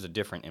it gives a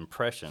different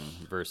impression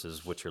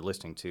versus what you're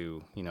listening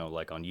to,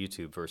 like on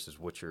YouTube versus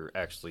what you're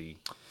actually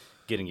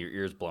getting your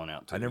ears blown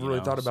out to. I never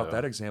really thought about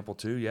that example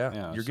too.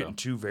 Yeah, you're getting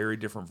two very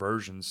different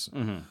versions.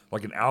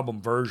 Like an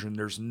album version,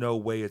 there's no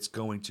way it's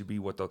going to be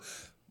what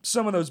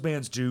some of those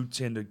bands do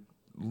tend to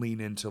lean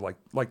into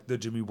like the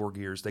Jimmy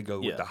Borghirs. They go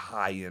with the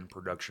high end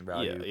production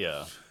value.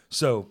 Yeah.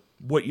 So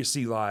what you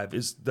see live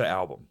is the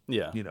album.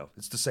 Yeah.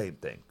 It's the same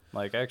thing.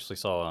 Like I actually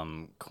saw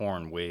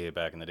Korn way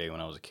back in the day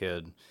when I was a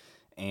kid,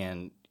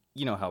 and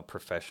you know how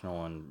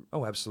professional and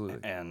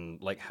Absolutely.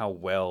 and like how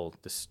well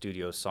the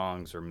studio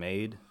songs are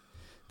made.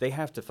 They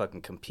have to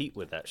fucking compete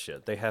with that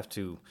shit. They have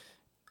to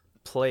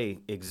play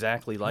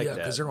exactly like that.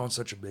 Yeah, because they're on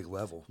such a big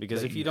level.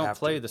 Because if you don't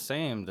play the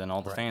same, then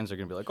all the fans are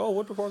going to be like, oh,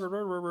 what the fuck?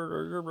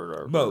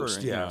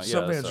 Most, yeah.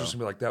 Some bands are so. just going to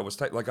be like, that was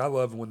tight. Like, I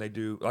love when they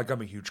do, like, I'm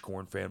a huge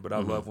Korn fan, but I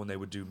love when they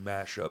would do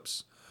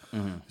mashups.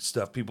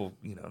 Stuff people,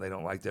 they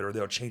don't like that, or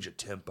they'll change a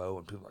tempo,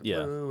 and people are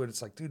like, "Ooh," and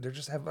it's like, dude, they're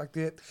just having like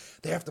that.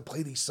 They have to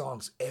play these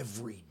songs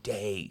every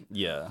day,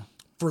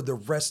 for the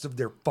rest of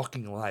their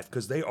fucking life,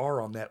 because they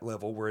are on that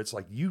level where it's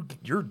like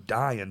you're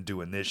dying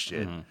doing this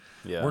shit.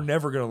 Yeah, we're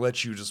never gonna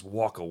let you just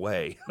walk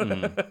away.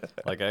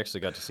 Like I actually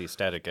got to see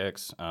Static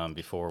X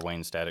before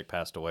Wayne Static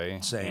passed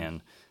away,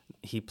 and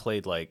he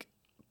played like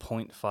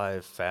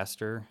 0.5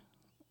 faster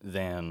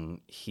than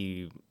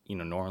he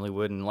normally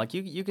would, and like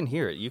you can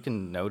hear it, you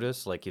can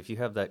notice, like if you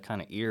have that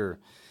kind of ear,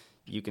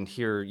 you can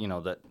hear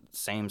that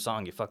same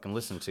song you fucking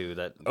listen to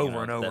that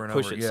over and over and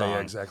over. Song, yeah,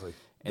 exactly.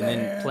 And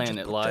then playing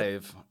it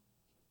live,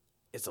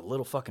 it's a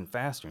little fucking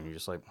faster, and you're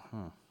just like,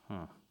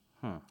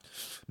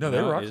 No, they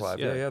rock live.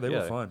 Yeah, they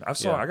were fun. I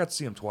got to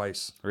see them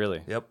twice.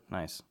 Really? Yep.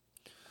 Nice.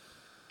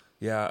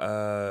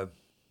 Yeah,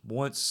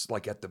 once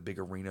like at the big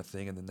arena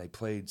thing, and then they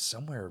played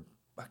somewhere.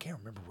 I can't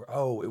remember where.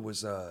 Oh, it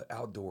was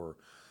outdoor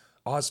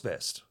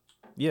Ozfest.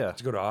 Yeah.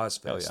 To go to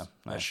Ozfest. Oh, yeah.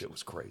 Nice. That shit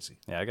was crazy.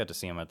 Yeah, I got to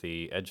see him at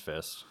the Edge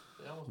Fest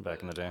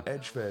back in the day.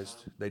 Edge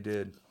Fest. They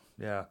did.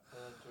 Yeah.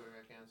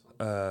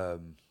 Well,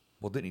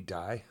 didn't he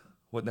die?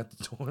 Wasn't that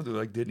the tour?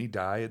 Like, didn't he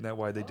die? Isn't that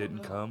why they didn't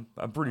come?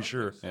 I'm pretty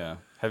sure. Yeah.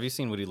 Have you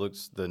seen what he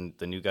looks, the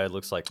new guy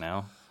looks like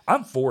now?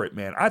 I'm for it,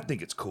 man. I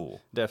think it's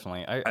cool.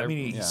 Definitely. I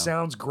mean, he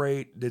sounds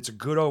great. It's a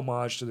good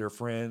homage to their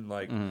friend.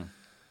 Like,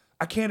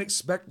 I can't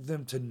expect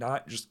them to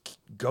not just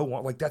go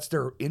on. Like, that's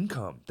their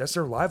income. That's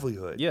their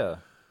livelihood. Yeah.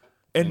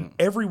 And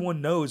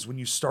everyone knows when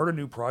you start a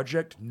new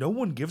project, no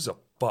one gives a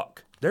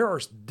fuck. There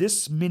are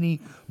this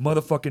many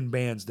motherfucking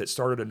bands that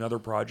started another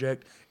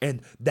project,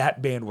 and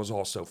that band was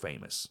also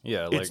famous.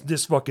 Yeah, it's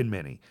this fucking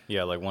many.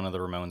 Yeah, like one of the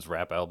Ramones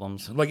rap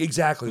albums. Like,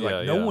 exactly.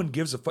 Like, no one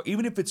gives a fuck,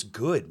 even if it's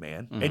good,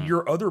 man. And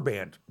your other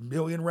band,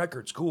 Million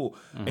Records, cool.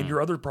 And your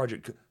other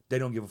project, they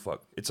don't give a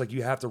fuck. It's like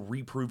you have to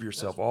reprove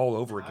yourself all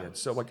over again.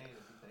 So, like,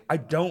 I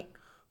don't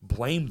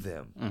blame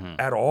them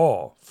at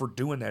all for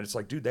doing that. It's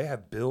like, dude, they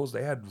have bills,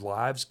 they had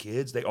lives,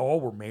 kids, they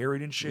all were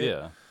married and shit.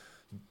 Yeah.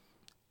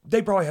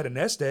 They probably had a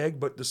nest egg,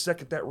 but the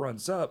second that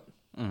runs up,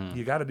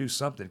 you got to do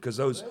something, because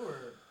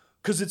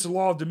it's a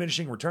law of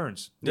diminishing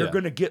returns. They're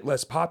going to get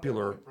less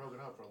popular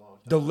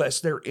the less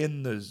they're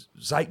in the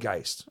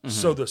zeitgeist.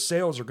 So the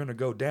sales are going to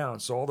go down.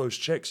 So all those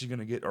checks you're going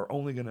to get are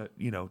only going to,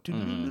 it's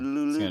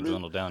going to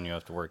dwindle down. You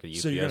have to work at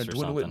UPS. So you're going to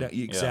dwindle it down.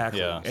 Exactly.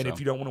 Yeah, and if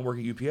you don't want to work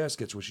at UPS,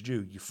 guess what you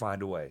do? You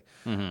find a way.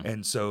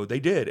 And so they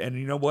did. And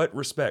you know what?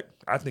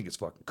 Respect. I think it's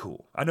fucking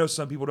cool. I know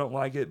some people don't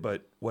like it,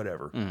 but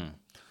whatever.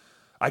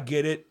 I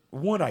get it.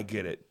 I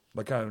get it.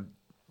 Like,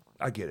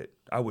 I get it.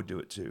 I would do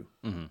it too.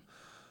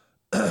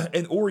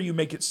 And or you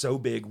make it so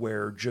big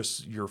where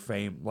just your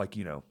fame, like,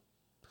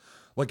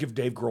 like if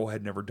Dave Grohl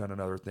had never done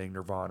another thing,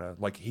 Nirvana,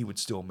 like, he would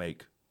still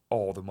make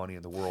all the money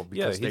in the world,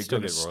 because they're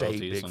going to stay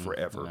big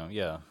forever.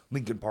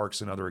 Linkin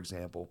Park's another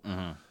example.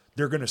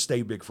 They're going to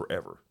stay big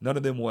forever. None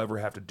of them will ever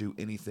have to do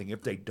anything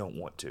if they don't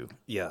want to.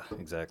 Yeah,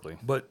 exactly.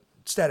 But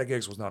Static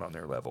X was not on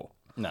their level.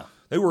 No.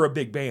 They were a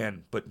big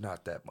band, but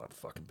not that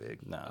motherfucking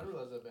big. No. I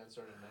realized that band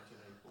started in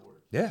 1994.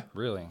 Yeah.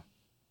 Really?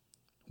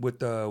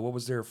 With what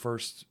was their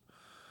first?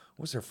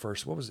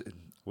 What was it?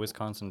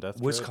 Wisconsin Death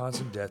Trip?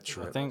 Wisconsin Death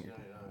Trip. I think.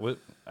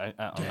 I'm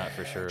not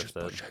for sure if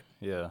that.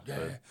 Yeah.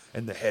 But,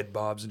 and the head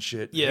bobs and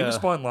shit. Yeah. He was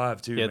fun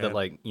live too. Yeah, man. that,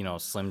 like,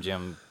 Slim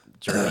Jim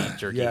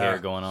jerky hair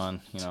going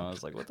on. I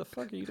was like, what the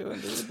fuck are you doing,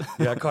 dude?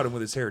 Yeah, I caught him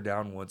with his hair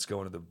down once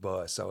going to the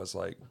bus. I was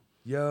like,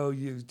 yo,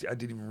 I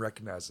didn't even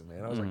recognize him,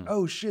 man. I was like,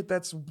 oh shit,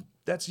 that's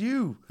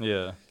you.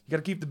 Yeah. You got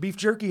to keep the beef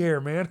jerky hair,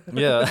 man.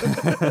 Yeah.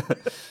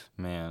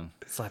 Man,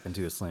 slap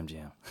into a Slim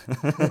Jim.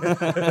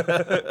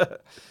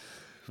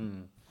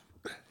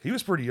 He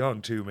was pretty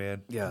young too,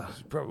 man. Yeah.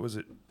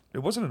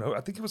 It wasn't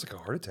I think it was like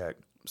a heart attack.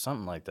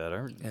 Something like that.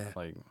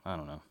 Like, I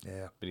don't know.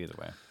 Yeah. But either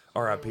way.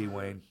 R.I.P.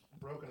 Wayne.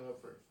 Broken up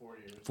for 4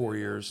 years. 4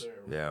 years.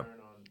 Yeah. On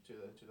to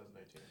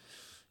 2019.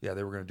 Yeah,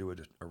 they were going to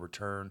do a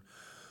return.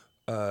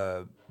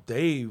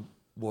 They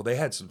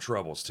had some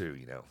troubles too,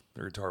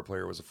 Their guitar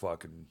player was a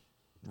fucking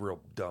real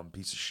dumb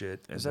piece of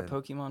shit. Is that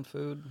Pokemon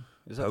food?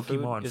 Is that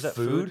Pokemon food? Is that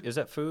food? Is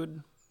that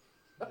food?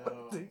 I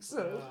think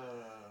so.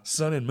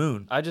 Sun and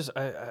Moon. I don't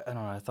know.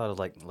 I thought of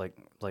like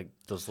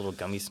those little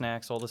gummy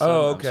snacks all the time.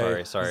 Oh, okay.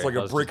 I'm sorry. It's like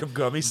a brick of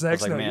gummy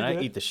snacks. I was like, No, man, you're I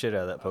good. eat the shit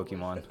out of that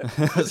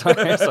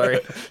Pokemon. sorry.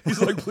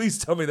 He's like, please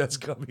tell me that's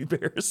gummy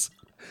bears.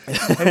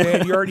 Hey,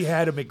 man, you already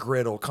had a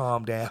McGriddle.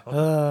 Calm down.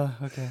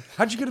 Okay.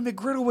 How'd you get a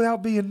McGriddle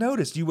without being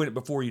noticed? You went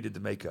before you did the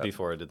makeup.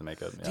 Before I did the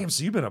makeup. Yeah. Damn,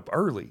 so you've been up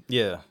early.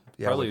 Yeah.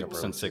 Yeah, Probably I wake up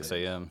since early, 6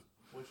 a.m.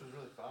 Which was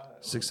really 5.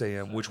 6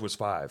 a.m., which was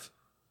 5.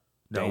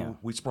 No, Damn.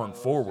 we sprung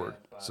forward,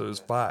 so it was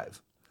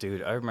 5.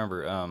 Dude, I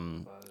remember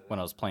when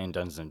I was playing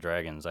Dungeons and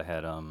Dragons, I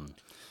had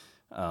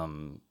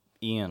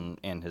Ian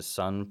and his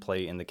son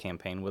play in the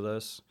campaign with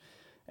us,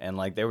 and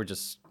like they were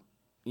just,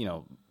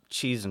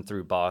 cheesing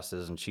through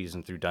bosses and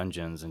cheesing through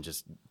dungeons and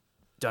just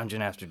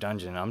dungeon after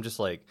dungeon. And I'm just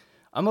like,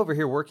 I'm over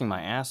here working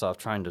my ass off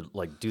trying to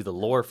like do the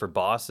lore for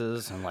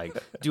bosses and like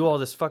do all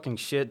this fucking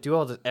shit, do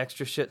all this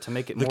extra shit to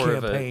make it more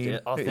campaign.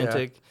 of a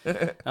authentic.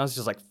 I was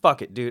just like,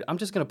 fuck it, dude. I'm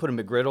just gonna put a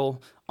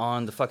McGriddle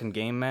on the fucking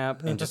game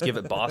map and just give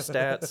it boss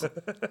stats.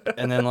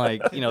 And then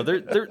like, they're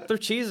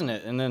cheesing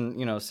it. And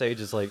then, Sage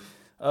is like,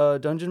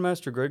 Dungeon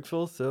Master Greg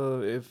Filth,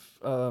 if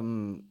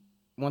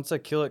once I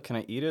kill it, can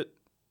I eat it?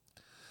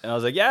 And I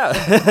was like, yeah.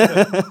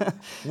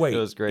 Wait, it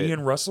was great.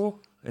 Ian Russell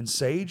and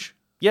Sage?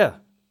 Yeah.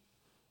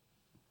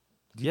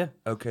 Yeah.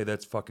 Okay,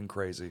 that's fucking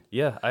crazy.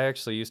 Yeah. I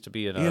actually used to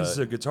be in Ian's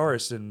a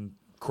guitarist in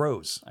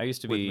Crows. I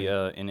used to be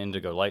in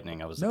Indigo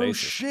Lightning. I was the No bassist.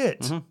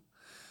 shit.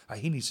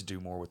 He needs to do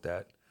more with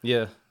that.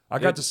 Yeah. I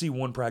got to see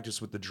one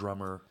practice with the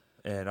drummer,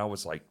 and I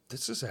was like,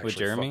 this is actually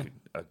Jeremy? fucking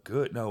a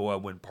good... No,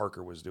 when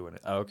Parker was doing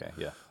it. Oh, okay.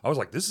 Yeah. I was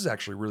like, this is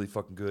actually really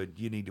fucking good.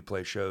 You need to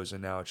play shows,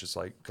 and now it's just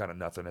like kind of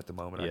nothing at the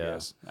moment, I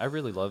guess. I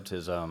really loved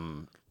his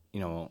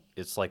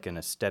it's like an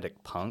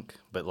aesthetic punk,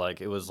 but like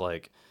it was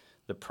like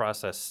the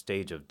process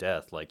stage of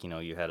death. Like,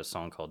 you had a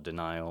song called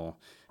Denial,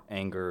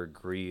 Anger,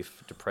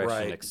 Grief, Depression,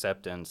 Right.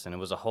 Acceptance, and it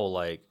was a whole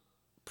like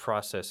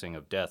processing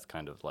of death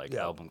kind of like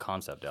Yeah.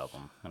 concept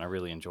album, and I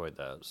really enjoyed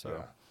that. So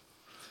Yeah.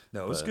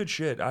 No, it was good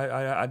shit.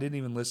 I didn't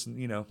even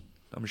listen,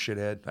 I'm a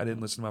shithead. I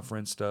didn't listen to my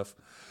friend's stuff.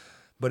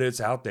 But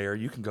it's out there.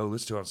 You can go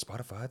listen to it on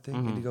Spotify, I think.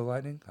 Indigo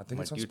Lightning. I think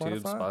like it's on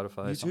YouTube,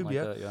 Spotify, something like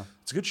that, yeah.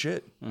 It's good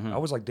shit. I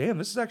was like, damn,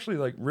 this is actually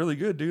like really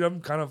good, dude.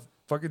 I'm kind of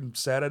fucking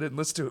sad I didn't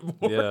listen to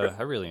it more. Yeah,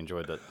 I really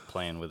enjoyed that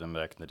playing with him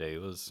back in the day.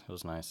 It was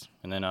nice.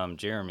 And then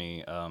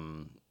Jeremy,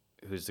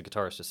 who's the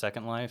guitarist of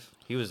Second Life,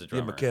 he was the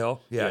Yeah, drummer. McHale.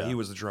 Yeah, he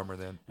was the drummer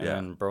then. And Yeah,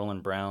 then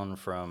Brolin Brown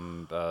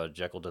from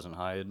Jekyll Doesn't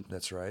Hide.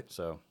 that's right.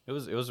 So it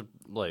was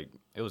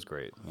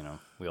great.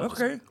 We all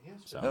Okay.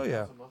 So- Hell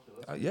yeah.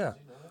 Yeah. Yeah. You know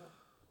that?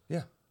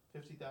 Yeah.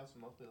 50,000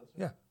 monthly listeners?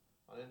 Yeah.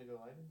 On Indigo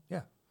Lightning?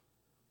 Yeah.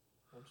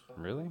 I'm just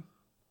fucking- Really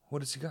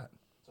What has he got?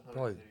 It's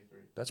Probably. 183.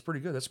 That's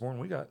pretty good. That's more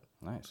than we got.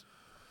 nice.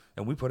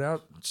 And we put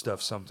out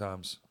stuff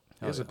sometimes. He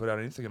Hell hasn't put out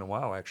anything in a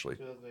while, actually.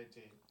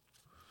 2018.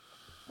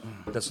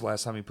 That's the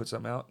last time he put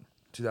something out.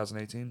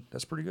 2018.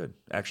 That's pretty good,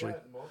 actually.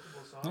 Got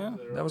multiple songs Yeah,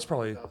 that are that was over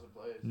probably- 100,000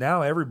 plays.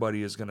 Now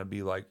everybody is going to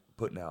be like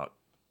putting out.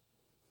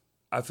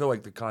 I feel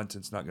like the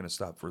content's not going to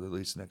stop for at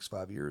least the next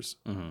 5 years.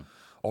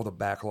 All the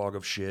backlog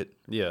of shit,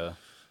 Yeah.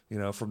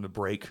 from the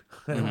break.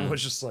 And it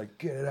was just like,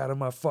 get it out of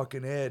my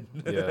fucking head.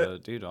 Yeah,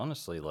 dude,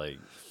 honestly, like,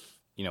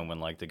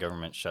 when like the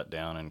government shut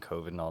down and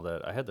COVID and all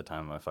that, I had the time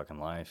of my fucking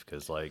life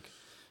because like,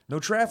 No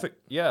traffic.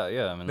 yeah,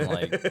 I mean,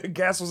 like,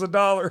 Gas was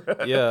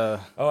 $1.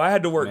 yeah. Oh, I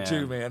had to work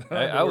too, man.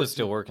 I was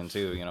still working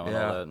too, and Yeah. all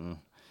that,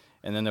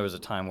 and then there was a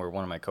time where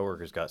one of my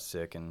coworkers got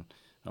sick, and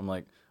I'm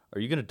like, "Are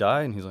you gonna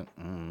die?" And he's like,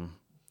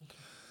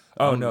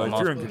 Oh I'm- no! I'm If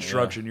you're off- in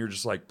construction, you're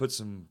just like put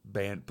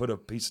a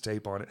piece of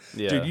tape on it,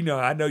 Yeah. dude.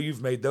 I know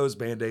you've made those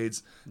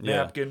Band-Aids, Yeah.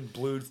 napkin,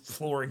 blue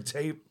flooring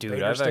tape, Dude,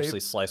 painter's I've tape.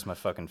 actually sliced my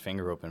fucking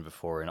finger open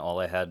before, and all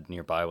I had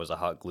nearby was a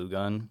hot glue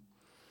gun.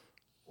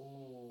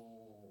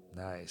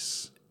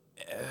 Nice.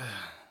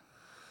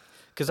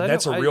 Because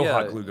That's a real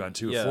hot glue gun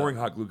too. Yeah. A flooring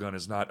hot glue gun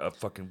is not a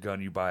fucking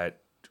gun you buy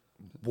at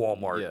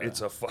Walmart. Yeah.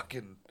 It's a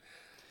fucking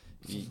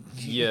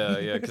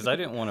Yeah, because I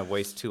didn't want to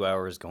waste 2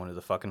 hours going to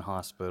the fucking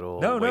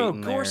hospital. no, waiting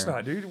of course there.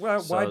 not, dude. Why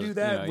So I was, do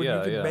that when you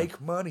yeah, can yeah. make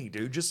money,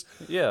 dude? Just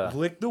Yeah.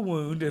 lick the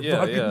wound and Yeah,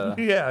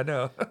 fucking yeah.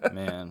 no.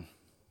 Man.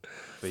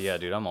 But yeah,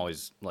 dude, I'm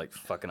always like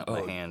fucking up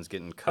my hands,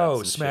 getting cuts. Oh,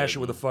 and smash shit, it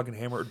with a and- fucking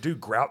hammer,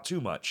 dude. Grout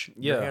too much.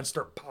 Your Yeah. hands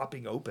start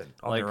popping open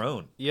on like, their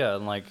own. Yeah,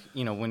 and like,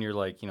 when you're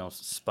like,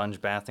 sponge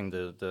bathing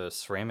the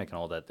ceramic and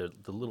all that, the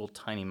little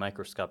tiny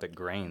microscopic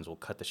grains will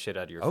cut the shit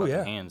out of your Oh, fucking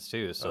yeah. hands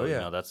too. So, Oh,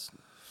 yeah. that's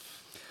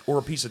Or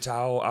a piece of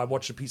towel. I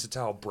watched a piece of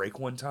towel break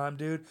one time,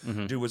 dude.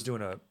 Mm-hmm. Dude was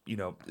doing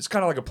it's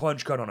kind of like a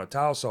plunge cut on a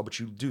towel saw, but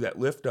you do that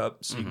lift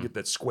up so you can get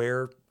that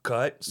square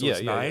cut, so Mm-hmm. Yeah,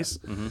 it's yeah, yeah. nice.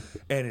 Mm-hmm.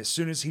 And as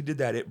soon as he did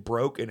that, it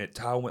broke, and it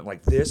towel went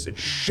like this and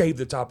shaved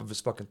the top of his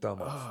fucking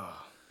thumb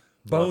off.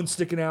 Bone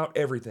sticking out,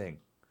 everything.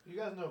 You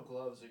guys know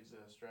gloves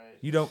exist, right?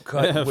 You don't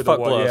cut with a Fuck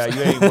water. Yeah, gloves.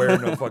 you ain't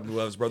wearing no fucking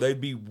gloves, bro. They'd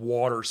be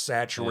water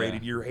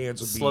saturated. Yeah. Your hands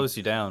would be slows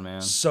you down,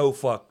 man. so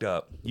fucked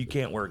up. You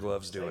can't wear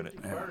gloves doing it.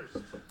 Safety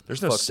first.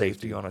 There's no Fuck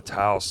safety on a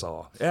towel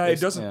saw. Yeah, it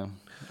doesn't.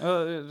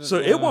 Yeah. So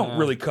it won't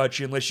really cut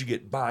you unless you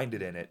get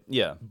binded in it.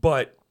 Yeah.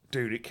 But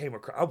dude, it came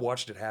across. I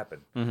watched it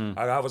happen. Mm-hmm.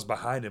 I was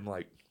behind him,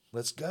 like,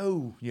 "Let's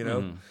go,"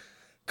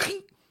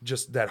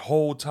 just that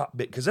whole top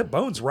bit, because that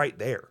bone's right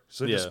there.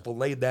 So Yeah. just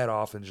filleted that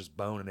off and just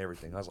bone and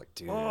everything. I was like,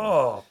 Dude,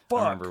 oh, fuck.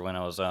 I remember when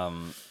I was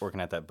working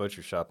at that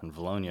butcher shop in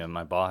Valonia,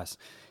 my boss,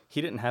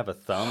 he didn't have a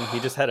thumb. He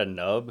just had a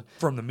nub.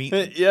 From the meat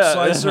Yeah,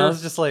 slicer. and I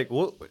was just like,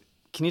 what?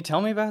 Can you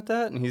tell me about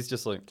that? And he's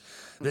just like,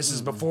 This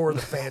is before the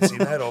fancy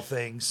metal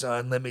thing,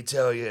 son. Let me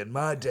tell you, in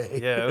my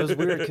day. yeah, it was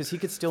weird because he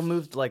could still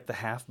move like the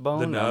half bone.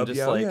 The and nub, I'm just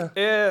yeah, like,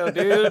 yeah. ew,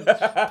 dude,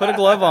 put a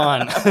glove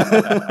on.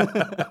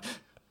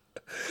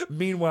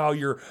 Meanwhile,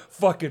 your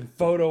fucking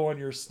photo on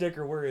your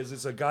sticker, where is it?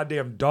 It's a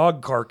goddamn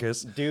dog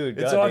carcass. Dude,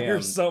 it's on here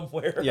goddamn.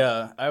 somewhere.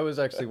 Yeah, I was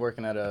actually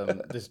working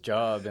at this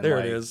job, and There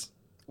like, it is.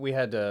 we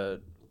had to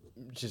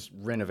just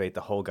renovate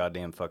the whole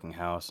goddamn fucking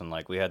house, and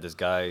like we had this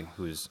guy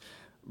who's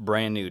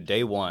brand new,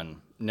 day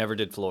one, never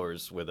did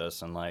floors with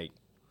us, and like,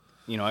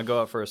 you know, I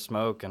go out for a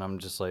smoke, and I'm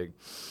just like,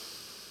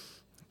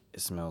 it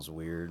smells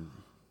weird.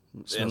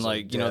 Smells And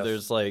like like, you know, death.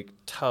 there's like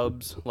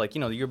tubs, like, you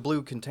know, your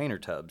blue container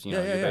tubs, you know,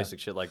 Yeah, yeah, your yeah. basic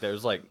shit. Like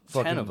there's like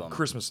Fucking 10 of them.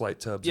 Christmas light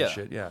tubs Yeah. and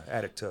shit. Yeah,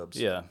 attic tubs.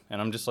 Yeah, and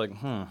I'm just like,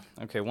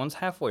 okay, one's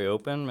halfway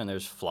open and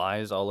there's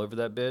flies all over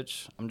that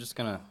bitch. I'm just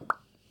gonna.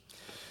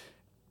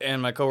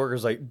 And my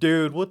coworker's like,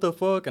 dude, what the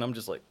fuck? And I'm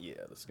just like, yeah,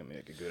 this is gonna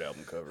make a good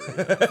album cover.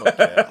 Yeah, fuck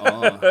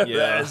yeah. Yeah.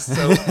 That is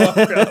so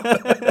fucked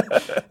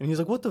up. And he's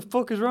like, what the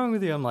fuck is wrong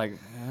with you? I'm like,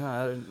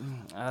 I'm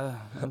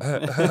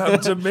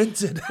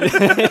demented.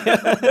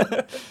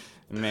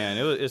 man,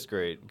 it's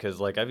great because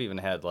like I've even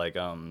had like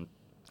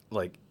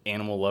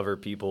animal lover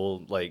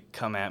people like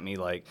come at me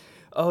like,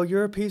 oh,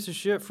 you're a piece of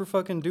shit for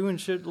fucking doing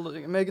shit,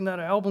 making that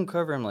album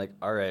cover. I'm like,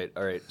 all right.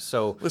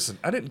 So Listen,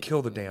 I didn't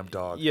kill the damn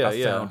dog. yeah,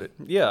 I found it.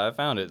 Yeah, I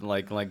found it.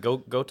 Like go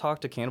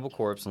talk to Cannibal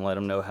Corpse and let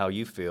them know how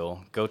you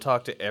feel. Go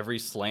talk to every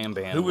slam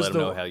band and let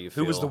them know how you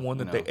feel. Who was the one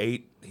you that know? they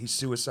ate? He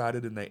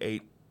suicided and they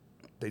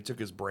took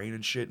his brain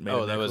and shit. And made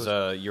Oh, a that was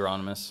necklace?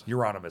 Euronymous.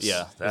 Euronymous.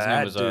 Yeah, his that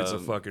name was, dude's a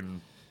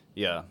fucking.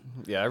 Yeah,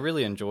 I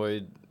really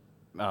enjoyed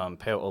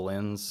Pale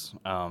Olin's,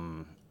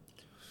 I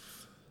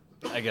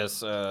guess,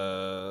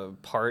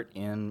 part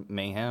in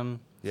Mayhem.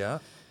 Yeah.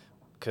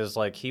 Because,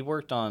 like, he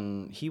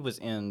was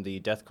in the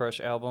Death Crush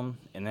album,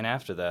 and then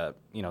after that,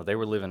 you know, they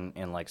were living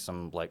in, like,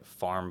 some, like,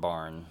 farm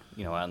barn,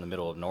 you know, out in the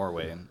middle of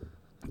Norway.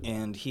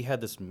 And he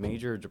had this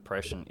major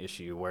depression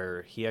issue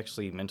where he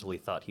actually mentally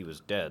thought he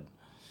was dead.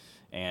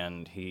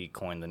 And he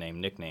coined the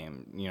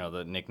nickname, you know,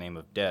 the nickname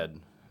of Dead.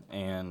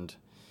 And,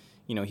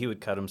 you know, he would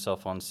cut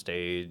himself on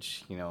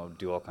stage, you know,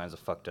 do all kinds of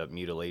fucked up,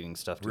 mutilating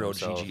stuff to Real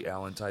himself. G.G.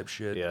 Allen type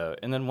shit. Yeah,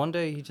 and then one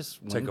day he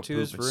just Take went a to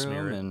his poop and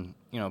smear room it. and,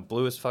 you know,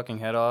 blew his fucking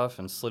head off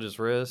and slit his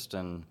wrist.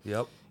 And,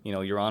 Yep. you know,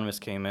 Euronymous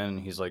came in and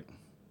he's like,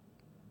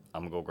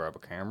 I'm going to go grab a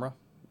camera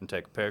and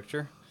take a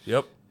picture.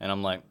 Yep. And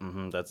I'm like,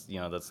 that's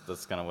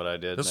kind of what I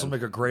did. This will And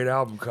make a great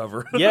album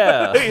cover.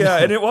 Yeah. Yeah,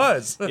 and it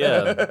was.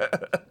 yeah.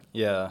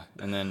 Yeah.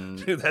 And then,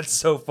 Dude, that's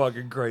so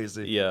fucking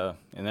crazy. yeah.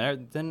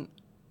 And then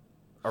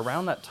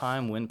around that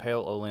time when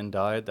Pale Olin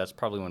died, that's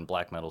probably when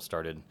black metal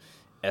started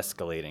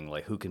escalating.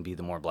 Like, who can be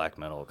the more black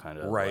metal kind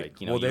of, Right.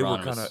 like, you know, Well, they were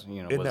Euronymous, kind of.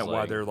 you know, Isn't was that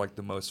why like- they're like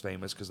the most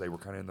famous? Because they were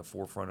kind of in the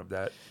forefront of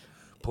that,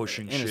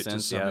 pushing In a shit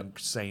sense, to some yeah.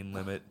 insane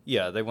limit.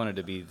 Yeah, they wanted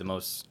to be the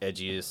most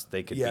edgiest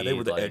they could be. Yeah, they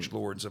were the like, edge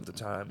lords of the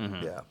time.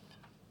 Mhm. Yeah.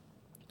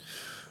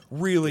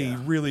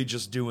 Really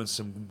just doing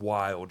some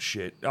wild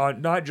shit.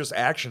 Not just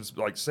actions,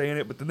 like saying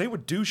it, but then they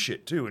would do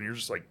shit too, and you're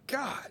just like,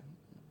 God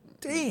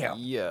damn.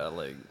 Yeah,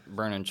 like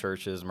burning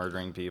churches,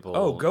 murdering people.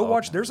 Oh, go all-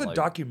 watch. There's a like-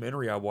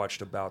 documentary I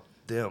watched about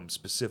them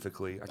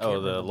specifically. I can't Oh,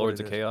 remember the what Lords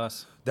it of is.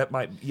 Chaos. That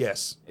might,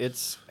 yes.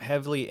 It's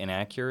heavily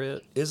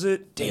inaccurate. Is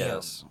it? Damn.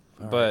 Yes,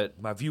 All right. but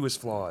my view is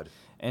flawed.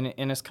 and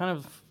it's kind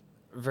of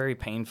very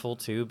painful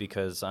too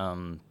because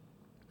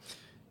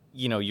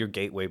you know, your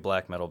gateway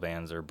black metal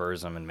bands are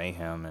Burzum and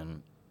Mayhem,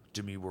 and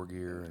Jimmy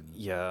Wargear and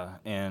yeah,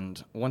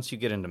 and once you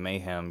get into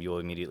Mayhem, you'll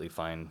immediately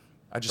find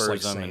I just like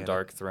Burzum saying and it.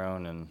 Dark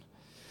Throne, and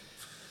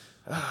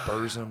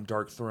Burzum,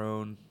 Dark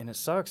Throne. it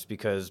sucks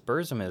because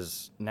Burzum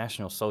is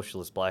National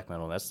Socialist black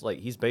metal. That's like,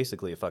 he's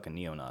basically a fucking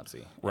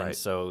neo-Nazi. Right. And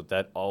so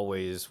that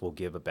always will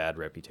give a bad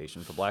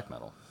reputation for black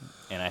metal.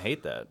 And I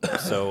hate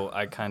that. So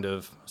I kind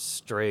of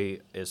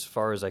stray as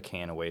far as I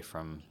can away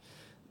from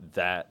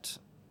that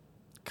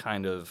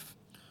kind of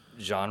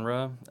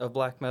genre of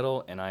black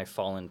metal, and I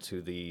fall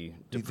into the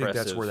Do you depressive. think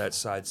that's where that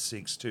side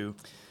sinks to?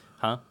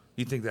 Huh?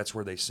 You think that's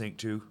where they sink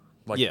to?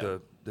 Like Yeah.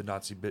 the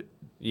Nazi bit?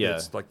 Yeah.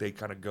 It's like they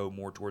kind of go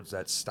more towards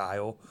that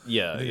style?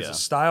 Yeah, You think yeah. it's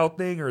a style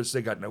thing, or is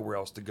they got nowhere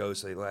else to go,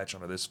 so they latch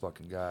onto this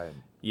fucking guy?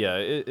 And, Yeah,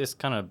 it's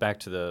kind of back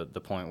to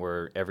the point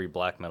where every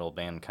black metal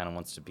band kind of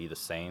wants to be the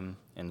same,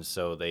 and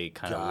so they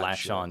kind of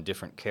latch Gotcha. on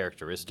different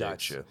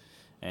characteristics. Gotcha.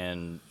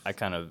 And I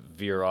kind of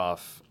veer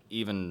off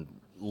even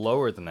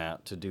lower than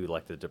that to do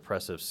like the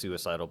depressive,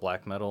 suicidal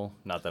black metal.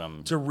 Not that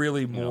I'm to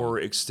really know.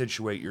 more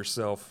accentuate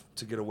yourself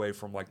to get away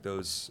from like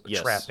those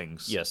Yes.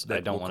 trappings. Yes, that I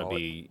don't we'll want to call it.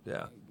 be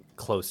Yeah.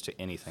 close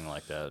to anything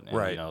like that. And,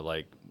 Right. You know,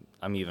 like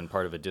I'm even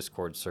part of a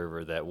Discord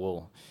server that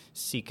will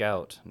seek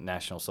out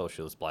National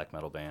Socialist black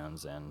metal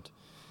bands, and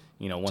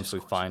you know, once we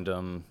find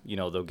them, you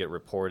know, they'll get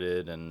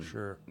reported, and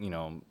Sure. you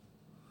know,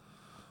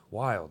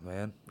 Wild,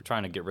 man. we're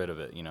trying to get rid of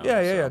it. You know. Yeah,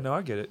 yeah, so. yeah. No,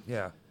 I get it.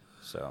 Yeah.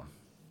 So.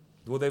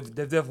 Well, they've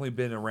definitely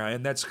been around,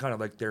 and that's kind of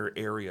like their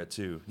area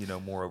too.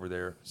 More over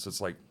there. So it's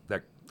like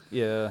that.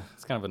 Yeah,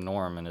 it's kind of a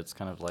norm, and it's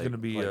kind of like Going to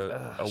be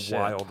a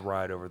wild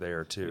ride over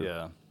there too.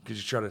 Yeah. Because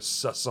you try to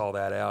suss all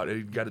that out, and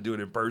you got to do it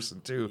in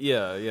person too.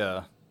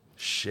 Yeah.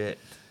 Shit.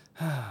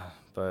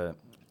 But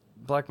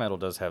black metal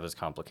does have its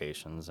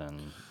complications, and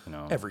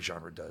Every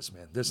genre does,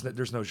 man.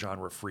 There's no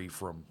genre free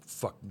from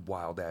fucking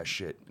wild ass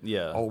shit.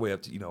 Yeah. All the way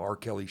up to R.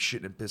 Kelly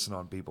shitting and pissing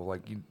on people.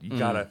 Like you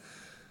gotta.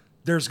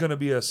 There's gonna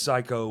be a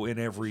psycho in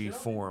every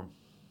form.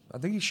 I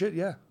think he shit.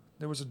 Yeah,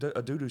 there was a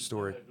doo-doo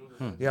story.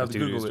 Yeah, a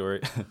doo-doo Google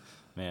story.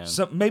 Man.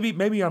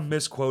 Maybe I'm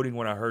misquoting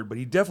what I heard, but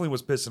he definitely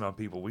was pissing on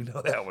people. We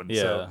know that one.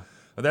 Yeah. So,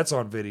 that's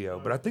on video.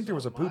 But I think there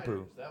was a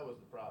poo-poo. That was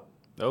the problem.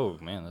 Oh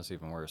man, that's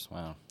even worse.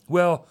 Wow.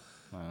 Well,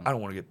 I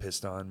don't want to get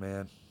pissed on,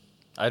 man.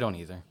 I don't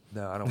either.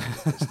 No, I don't want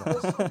to get pissed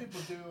on. Some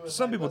people do.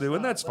 Some people do,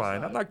 and that's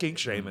fine. I'm not kink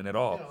shaming at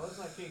all. Let's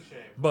not kink shame.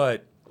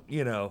 But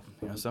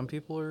Some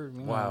people are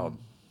wild.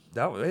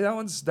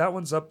 That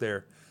one's up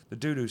there. The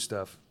doo-doo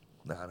stuff.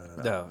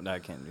 No. No, I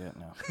can't do it.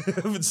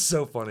 No. It's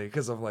so funny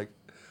because I'm like,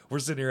 we're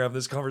sitting here having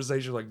this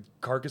conversation like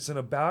carcass in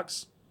a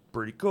box.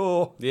 Pretty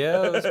cool.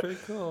 Yeah, that's pretty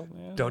cool.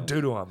 Yeah. Don't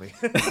doo-doo on me.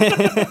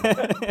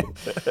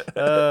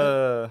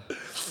 Yeah.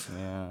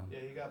 Yeah,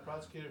 he got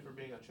prosecuted for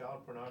being a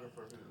child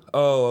pornographer who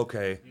Oh,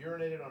 okay.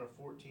 urinated on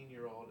a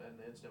 14-year-old, and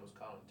the incident was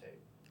caught on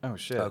tape. Oh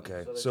shit.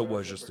 Okay. they So it charged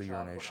was him just for a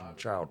urination. Not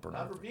Child for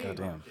pornography. peeing on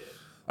Goddamn. the kid.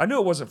 I knew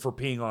it wasn't for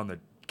peeing on the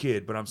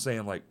kid, but I'm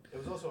saying like It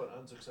was also an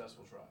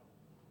unsuccessful trial.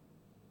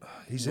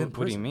 he's in What do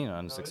you prison. mean No, he's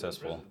in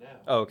unsuccessful? prison now.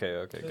 Oh,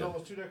 okay, Then good.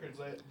 almost 2 decades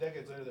later,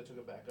 they took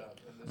it back up.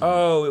 And this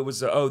Oh, it was.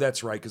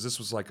 That's right. Because this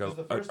was like was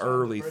the an first time the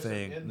early person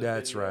thing. in the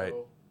That's video, right.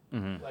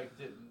 Like,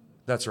 didn't.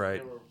 That's they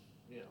right. were,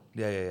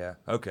 Yeah.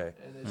 Okay.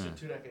 And then so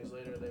 2 decades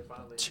later, they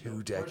finally. 2 The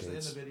person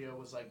decades. in the video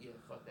was like, "Yeah,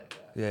 fuck that guy."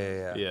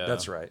 Yeah. Yeah.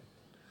 That's right.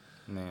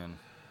 Man.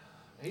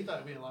 And he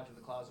thought being locked in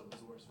the closet was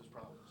the worst of his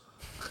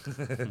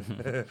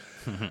problems.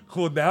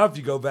 Well, now if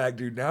you go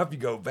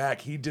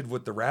back, he did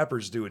what the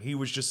rappers do, and he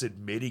was just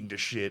admitting to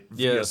shit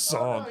via Yeah.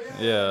 song.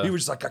 Oh, Yeah. He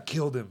was like, I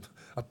killed him.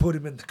 I put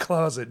him in the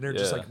closet, and they're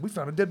just Yeah. like, we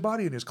found a dead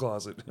body in his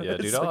closet. Yeah,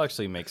 It's dude, like, I'll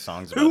actually make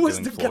songs about who was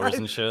doing the floors guy?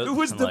 and shit. Who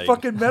was and the like,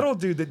 fucking metal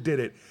dude that did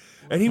it?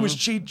 And he was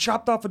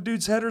chopped off a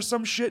dude's head or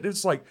some shit. And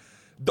it's like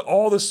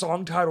all the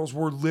song titles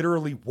were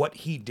literally what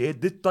he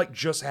did. This like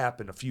just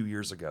happened a few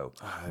years ago.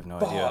 I have no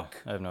Fuck. idea.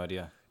 I have no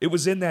idea. It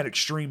was in that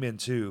extreme end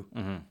too.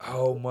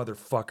 Oh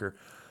motherfucker,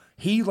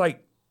 he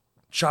like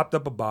chopped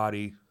up a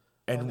body.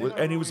 And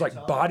he was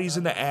like, bodies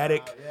in the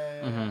attic.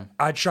 Yeah.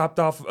 I chopped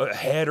off a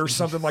head or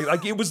something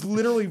like it was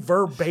literally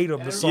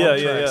verbatim the song Yeah,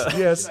 tracks. yeah.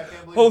 Yes.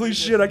 Holy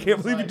shit, I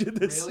can't believe you did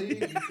this.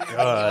 Really? You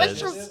God.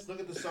 Look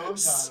at the song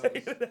Say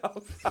titles. it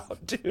out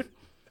loud, dude.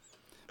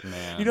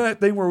 Man. You know that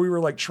thing where we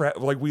were like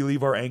we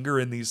leave our anger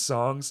in these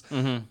songs?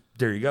 Mm-hmm.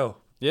 There you go.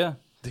 Yeah.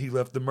 He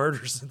left the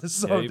murders in the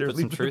song. Yeah, you There, put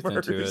some leave the truth into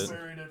murders. it.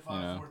 Buried at You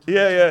know. 514.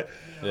 Yeah.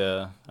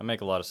 Yeah. I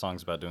make a lot of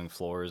songs about doing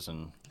floors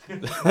and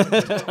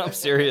I'm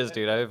serious,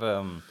 dude. I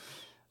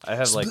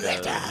have like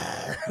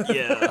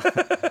yeah.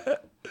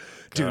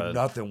 Dude, God.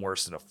 nothing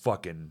worse than a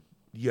fucking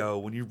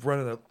when you run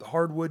in a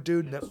hardwood,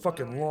 dude, and that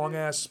fucking long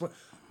ass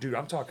dude,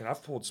 I'm talking.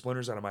 I've pulled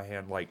splinters out of my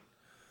hand like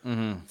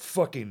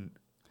fucking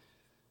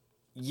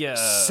Yeah.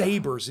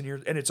 sabers, and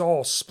it's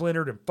all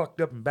splintered and fucked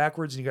up and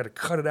backwards, and you got to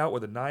cut it out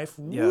with a knife.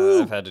 Yeah,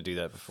 Woo! I've had to do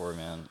that before,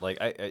 man. Like,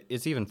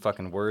 it's even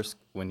fucking worse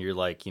when you're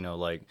like,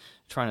 like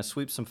trying to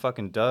sweep some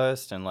fucking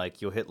dust, and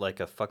like you'll hit like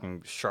a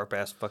fucking sharp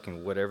ass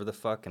fucking whatever the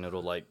fuck, and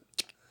it'll like,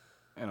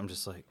 and I'm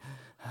just like,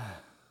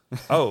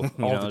 Oh,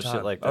 all know, the shit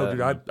time. like Oh,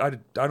 that. dude,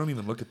 I don't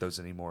even look at those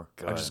anymore.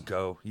 I God. just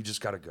go. You just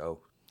gotta go.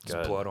 There's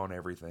God. blood on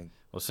everything.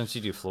 well, since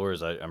you do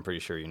floors, I'm pretty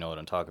sure you know what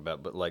I'm talking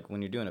about. But like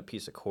when you're doing a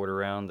piece of quarter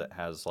round that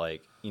has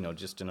like,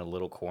 just in a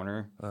little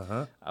corner.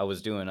 I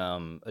was doing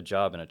a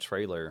job in a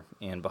trailer,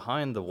 and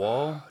behind the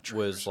wall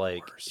was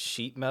like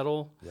sheet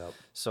metal. Yep.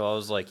 So I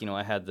was like,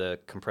 I had the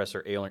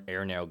compressor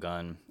air nail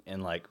gun,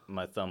 and like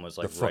my thumb was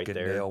The like right fucking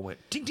there. nail went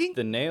ding ding.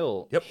 The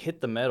nail Yep.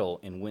 hit the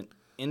metal and went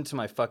into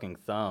my fucking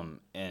thumb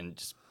and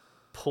just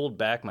pulled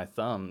back my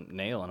thumb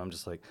nail, and I'm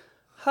just like,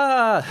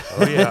 ha!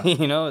 Oh, yeah.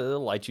 It'll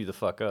light you the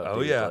fuck up. Oh,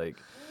 dude. yeah. Like,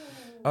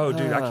 Oh,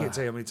 dude, I can't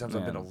tell you how many times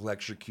I've been man.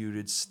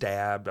 electrocuted,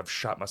 stabbed. I've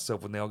shot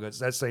myself with nail guns.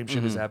 That same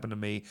shit has happened to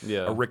me.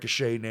 Yeah. A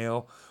ricochet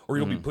nail, or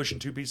you'll be pushing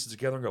two pieces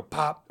together and go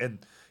pop, and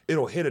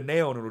it'll hit a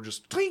nail and it'll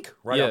just clink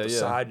right out the Yeah, yeah.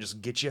 side and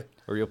just get you,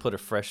 or you'll put a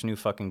fresh new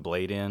fucking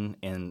blade in,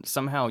 and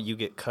somehow you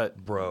get cut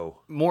bro.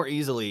 more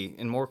easily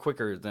and more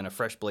quicker than a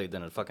fresh blade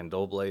than a fucking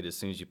dull blade. As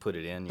soon as you put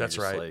it in, you're That's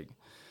just right. like,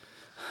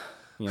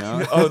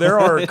 Oh, there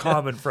are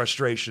common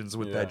frustrations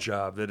with Yeah. that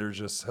job that are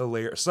just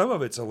hilarious. Some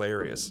of it's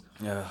hilarious.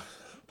 yeah.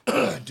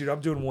 Dude,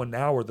 I'm doing one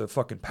now where the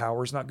fucking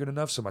power's not good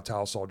enough, so my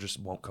towel saw just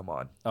won't come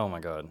on. Oh my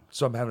god.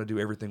 So I'm having to do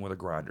everything with a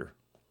grinder.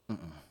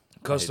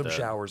 Custom that.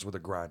 showers with a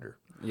grinder.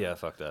 Yeah,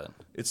 fuck that.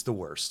 It's the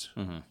worst.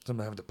 Mm-hmm. So I'm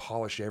having to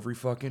polish every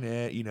fucking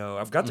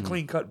I've got the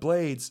clean cut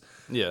blades,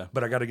 Yeah.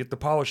 but I got to get the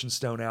polishing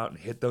stone out and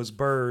hit those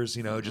burrs,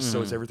 just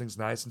so everything's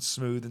nice and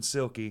smooth and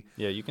silky.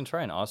 Yeah, you can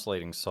try an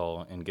oscillating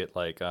saw and get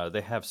like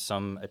they have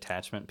some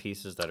attachment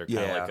pieces that are kind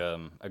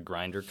of like a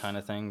grinder kind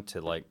of thing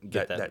to like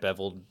get that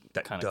beveled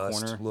kind of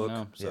corner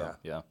look. So,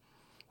 yeah,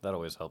 that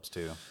always helps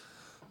too.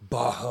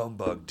 Bah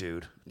humbug,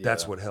 dude.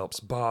 That's what helps.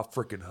 Bah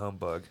freaking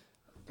humbug.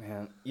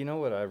 Man, you know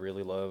what I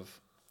really love?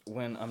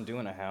 When I'm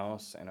doing a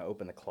house and I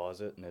open the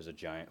closet and there's a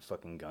giant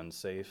fucking gun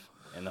safe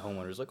and the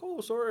homeowner's like,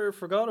 "Oh, sorry, I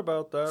forgot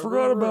about that."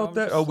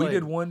 Oh, we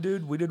did one,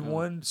 dude. We did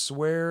one.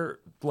 Swear,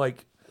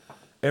 like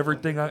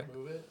everything.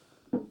 Move it?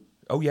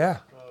 Oh yeah.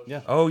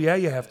 Yeah. Oh yeah.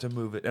 You have to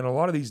move it. And a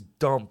lot of these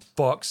dumb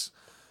fucks,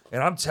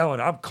 and I'm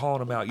calling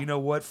them out. You know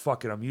what?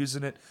 Fuck it. I'm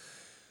using it.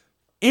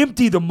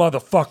 Empty the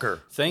motherfucker.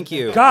 Thank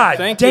you. God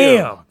Thank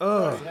damn.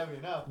 You.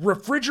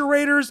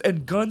 Refrigerators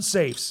and gun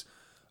safes.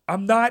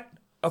 I'm not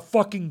a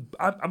fucking.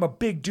 I'm a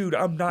big dude.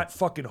 I'm not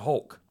fucking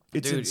Hulk.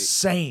 It's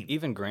insane.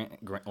 Even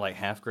like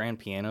 $half-grand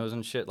pianos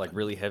and shit, like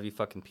really heavy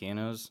fucking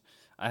pianos.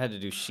 I had to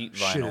do sheet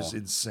vinyl. Shit is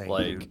insane,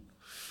 like, dude.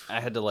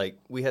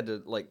 We had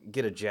to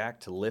get a jack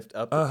to lift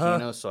up the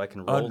piano so I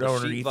can roll the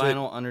sheet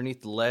vinyl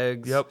underneath the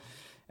legs. Yep.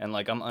 And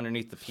like I'm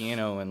underneath the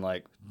piano and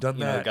like Done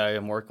that. The guy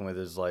I'm working with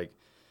is like,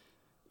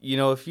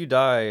 if you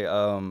die,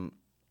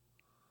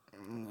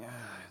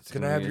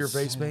 Can I have your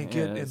face paint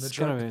kit in the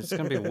truck? It's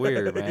gonna be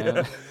weird,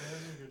 man.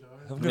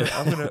 I'm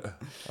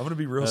gonna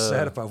be real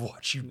sad if I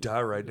watch you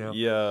die right now.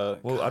 Yeah.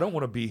 Well, I don't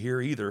want to be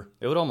here either.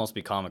 It would almost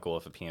be comical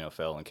if a piano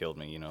fell and killed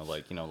me.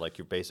 Like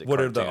your basic. What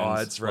cartoons. are the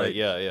odds, right? Like,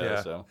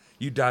 yeah. So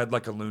you died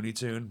like a Looney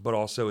Tune, but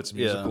also it's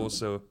musical,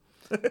 so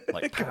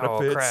like kinda pow,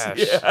 fits. crash.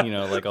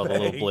 Yeah. Like all the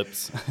little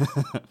blips.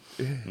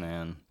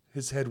 Man.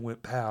 His head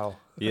went pow.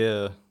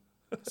 Yeah.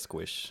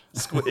 Squish.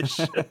 Squish.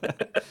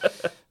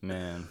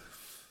 Man.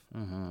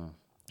 Mm-hmm.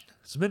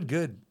 It's been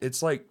good.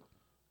 It's like,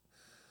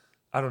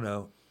 I don't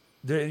know.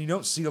 You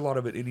don't see a lot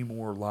of it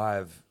anymore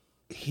live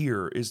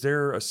here. Is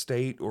there a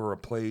state or a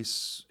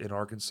place in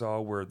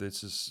Arkansas where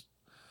this is,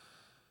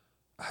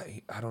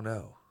 I don't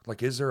know.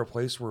 Like, is there a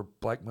place where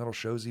black metal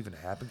shows even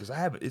happen? Because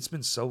it's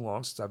been so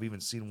long since I've even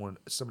seen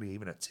somebody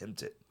even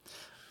attempt it.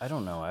 I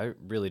don't know. I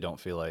really don't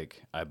feel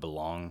like I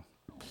belong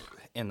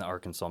in the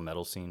Arkansas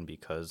metal scene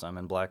because I'm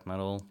in black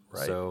metal.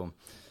 Right. So,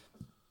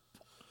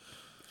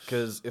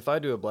 because if I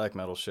do a black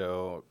metal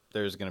show,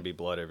 there's going to be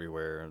blood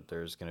everywhere.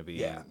 There's going to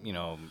be,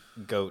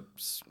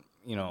 goats,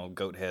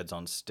 goat heads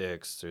on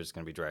sticks. There's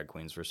going to be drag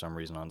queens for some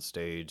reason on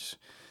stage.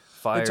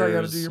 Fires, That's how you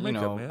gotta do your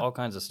makeup, man. all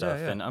kinds of stuff.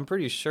 Yeah. And I'm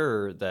pretty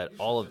sure that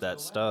all of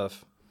that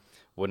stuff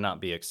would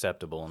not be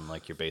acceptable in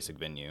like your basic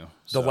venue.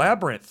 The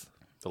Labyrinth.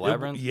 The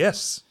Labyrinth?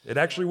 Yes. It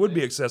actually would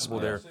be accessible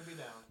there.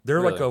 They're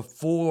Really? like a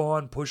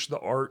full-on push the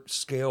art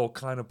scale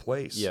kind of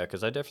place. Yeah,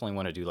 because I definitely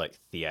want to do like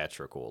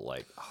theatrical,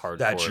 like hardcore.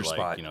 That's your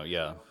like, spot.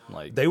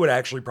 Like They would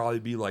actually probably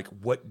be like,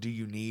 what do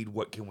you need?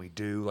 What can we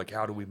do? Like,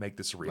 how do we make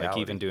this a reality?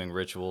 like even doing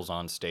rituals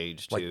on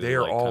stage too. Like,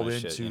 they're all kinda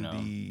into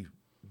shit,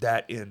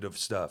 that end of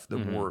stuff. The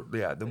more, They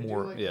do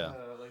Yeah.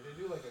 like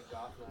they do like a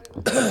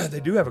goth night.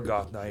 they do have a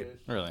goth night.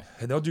 Really?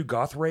 And they'll do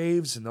goth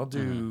raves, and they'll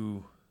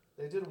do,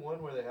 They did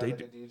one where they had They like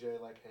do- a DJ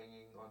like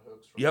hanging on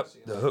hooks. From yep,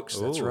 the the hooks.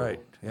 That's Ooh,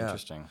 right. Yeah.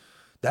 Interesting.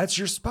 That's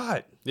your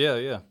spot. Yeah.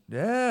 Yeah.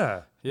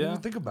 Yeah. You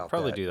think about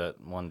Probably that. do that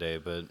one day,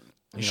 but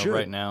you know, should.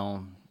 right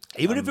now,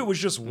 Even if it was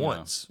just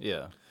once,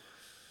 yeah.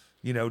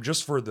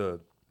 just for the,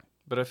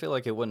 But I feel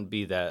like it wouldn't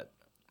be that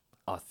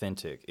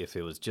authentic if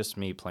it was just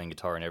me playing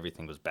guitar and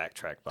everything was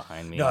backtracked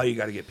behind me. no, you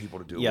got to get people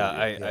to do it.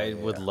 Yeah, with you. I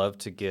would love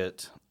to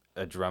get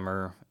a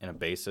drummer and a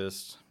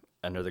bassist,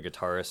 another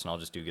guitarist, and I'll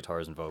just do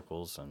guitars and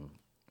vocals, and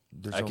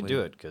There's I can only-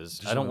 do it because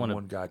there's I don't only want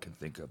one guy I can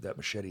think of, that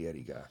Machete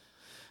Eddie guy.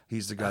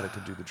 He's the guy that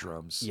can do the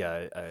drums.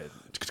 Yeah, I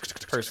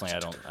personally,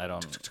 I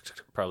don't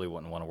probably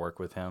wouldn't want to work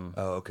with him.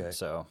 Oh, okay.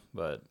 So,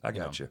 but I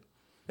got you.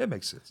 It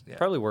makes sense. Yeah.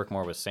 Probably work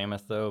more with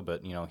Samuth though,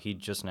 but he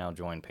just now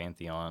joined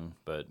Pantheon,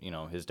 but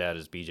his dad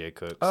is BJ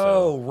Cook.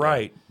 Oh, so,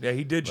 right. Yeah,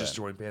 he did just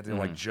join Pantheon,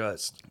 like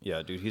just.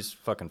 Yeah, dude, he's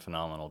fucking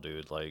phenomenal,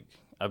 dude. Like,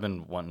 I've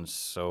been wanting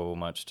so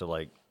much to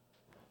like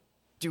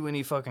do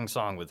any fucking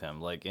song with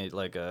him, like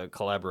a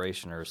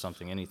collaboration or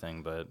something,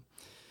 anything. But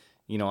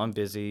I'm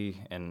busy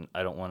and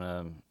I don't want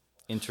to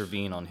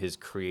intervene on his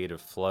creative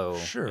flow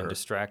and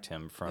distract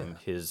him from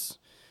his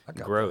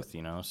growth.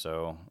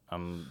 So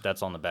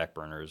that's on the back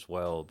burner as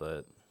well.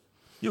 But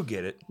You'll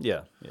get it.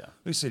 yeah.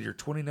 We said you're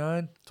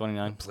 29.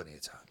 29. Plenty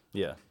of time.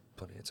 Yeah.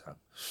 Plenty of time.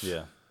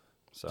 Yeah.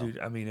 So Dude,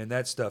 I mean, and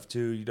that stuff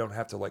too, you don't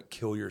have to like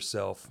kill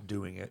yourself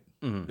doing it.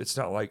 It's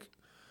not like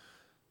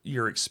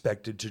you're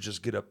expected to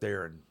just get up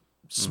there and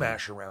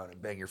smash around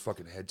and bang your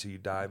fucking head till you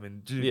die. I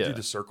mean, do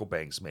the circle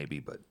bangs maybe,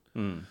 but.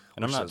 and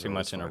I'm not too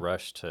much in a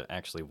rush to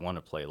actually want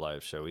to play a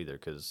live show either,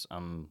 because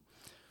I'm,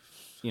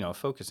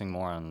 focusing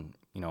more on,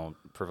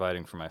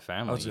 providing for my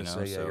family. I was going to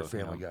say, yeah, so, you're a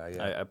family guy,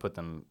 yeah. I put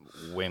them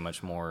way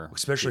much more.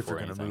 Especially if before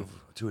you're going to anything.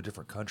 move to a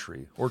different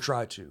country or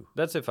try to.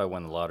 That's if I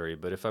win the lottery.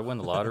 But if I win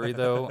the lottery,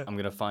 though, I'm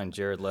going to find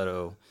Jared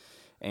Leto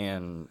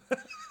and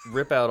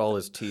rip out all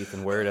his teeth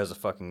and wear it as a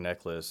fucking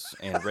necklace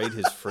and raid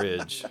his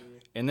fridge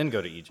and then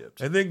go to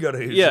Egypt. And then go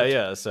to Egypt.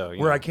 Yeah. So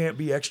where I can't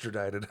be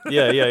extradited.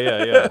 Yeah.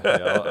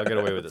 I'll get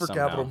away with it for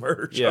somehow. capital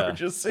murder Yeah.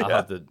 charges. I'll Yeah.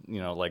 have the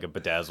like a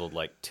bedazzled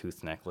like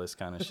tooth necklace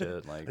kind of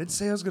shit. Like I didn't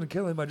say I was going to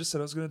kill him. I just said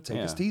I was going to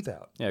take his teeth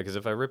out. Yeah, because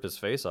if I rip his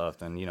face off,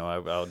 then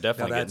I'll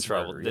definitely get in that's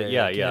trouble. murder.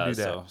 Yeah. Can't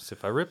do that. So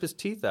if I rip his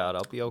teeth out,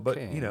 I'll be okay. But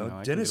I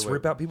can dentists get away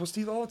rip out people's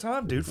teeth all the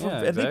time, dude. Yeah,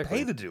 and they exactly.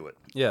 pay to do it.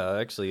 Yeah,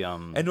 actually,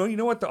 And you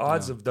know what? The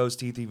odds of those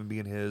teeth even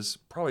being his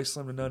probably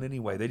slim to none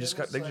anyway. They just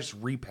just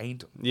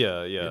repaint them.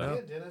 yeah. You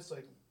know? Dentists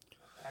like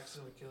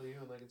accidentally kill you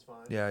and like it's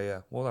fine.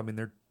 Yeah. Well, I mean,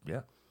 they're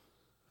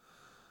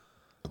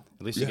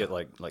At least you get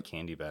like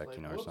candy back, Like,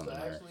 or whoops, something. I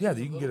There. actually Yeah, used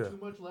you can a get little a-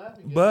 too much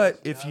laughing gas. But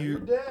if Now you you're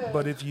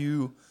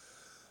dead.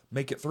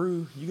 make it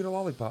through, you get a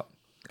lollipop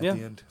at Yeah.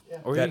 the end. Yeah.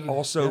 Or That you can-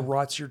 also yeah.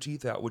 rots your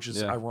teeth out, which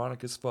is Yeah.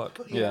 ironic as fuck.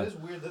 But Yeah. it is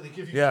weird that they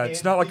give you. Yeah,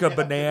 it's not like a candy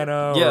after.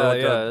 banana or Yeah,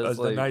 like yeah, a it's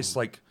a like- nice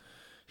like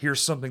here's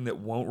something that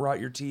won't rot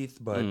your teeth,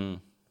 but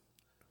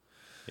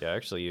Yeah, I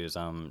actually use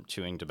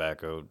chewing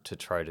tobacco to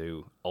try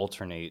to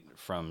alternate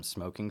from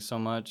smoking so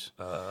much.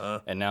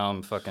 And now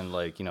I'm fucking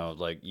like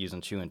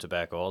using chewing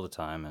tobacco all the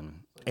time,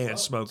 and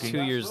smoking.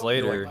 2 years Smoking,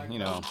 later, like, you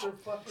know, those are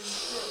fucking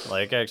shit.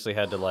 like I actually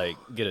had to like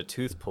get a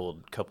tooth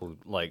pulled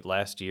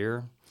last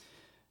year.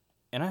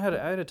 And I had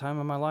a time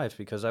in my life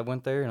because I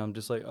went there and I'm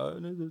just like,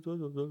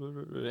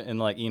 and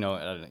like,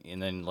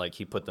 and then like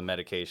he put the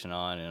medication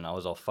on and I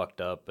was all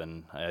fucked up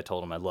and I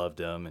told him I loved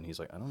him and he's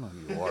like, I don't know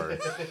who you are.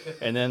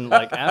 And then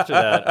like after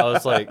that, I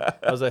was like,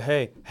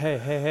 hey,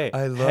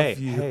 I love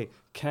you. Hey,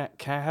 can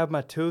I have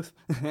my tooth?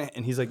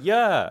 And he's like,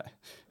 yeah.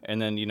 And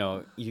then, you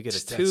get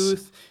a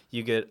tooth,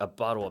 you get a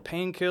bottle of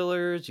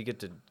painkillers, you get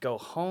to go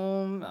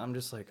home. I'm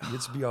just like, You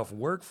get to be off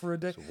work for a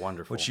day. it's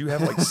wonderful. Which you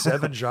have like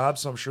 7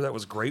 jobs, so I'm sure that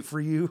was great for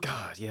you.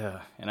 God,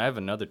 yeah. And I have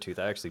another tooth.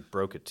 I actually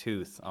broke a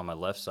tooth on my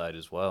left side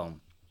as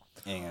well.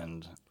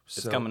 And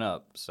it's So- coming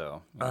up,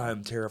 so.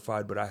 I'm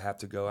terrified, but I have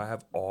to go. I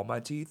have all my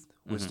teeth,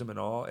 wisdom and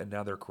all, and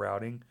now they're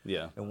crowding.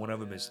 Yeah. And one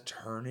of them is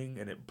turning,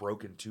 and it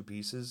broke in 2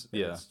 pieces.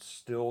 And Yeah. It's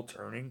still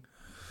turning,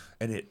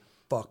 and it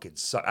fucking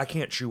sucks. I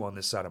can't chew on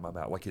this side of my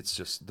mouth. Like, it's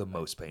just the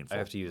most painful. I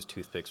have to use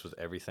toothpicks with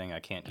everything. I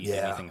can't eat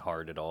Yeah. anything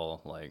hard at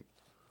all. Like,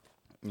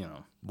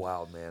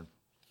 Wild, man.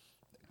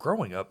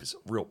 Growing up is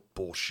a real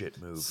bullshit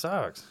move.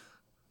 sucks.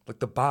 Like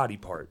the body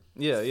part.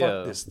 Yeah, Fuck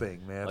yeah. this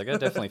thing, man. Like, I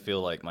definitely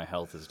feel like my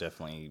health is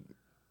definitely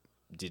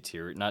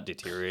not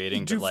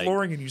deteriorating, you do but like,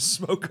 flooring and you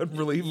smoke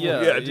unbelievable.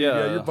 Yeah, Dude,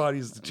 your yeah.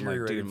 body's like,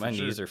 deteriorating. dude, my for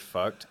sure. knees are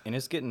fucked, and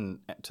it's getting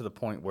to the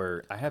point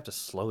where I have to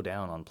slow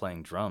down on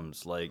playing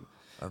drums. Like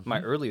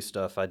my early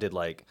stuff, I did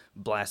like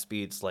blast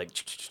beats, like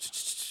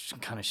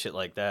kind of shit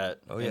like that,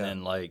 yeah. and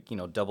then like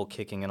double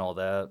kicking and all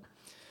that.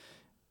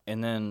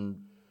 And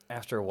then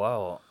after a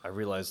while, I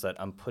realized that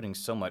I'm putting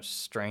so much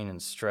strain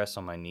and stress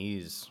on my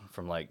knees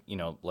from like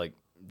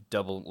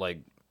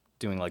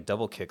doing like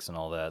double kicks and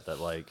all that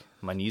like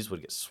my knees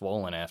would get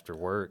swollen after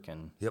work,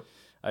 and Yep.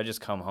 I just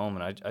come home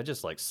and I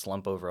just like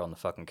slump over on the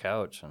fucking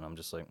couch and I'm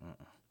just like,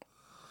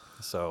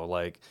 so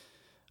like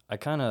I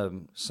kind of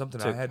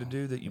Something I had to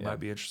do that you might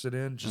be interested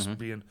in, just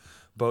being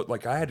both.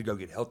 Like I had to go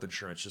get health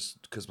insurance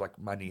just because like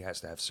my knee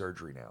has to have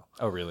surgery now.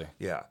 Oh really?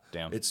 Yeah,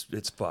 Damn. it's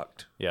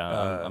fucked. Yeah,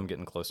 I'm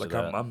getting close Like to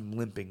that. I'm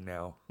limping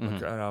now, like,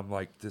 and I'm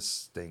like this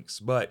stinks.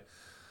 But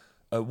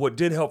what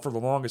did help for the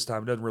longest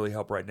time, it doesn't really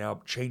help right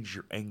now. Change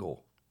your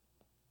angle,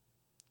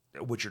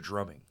 which you're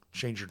drumming.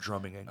 Change your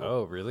drumming angle.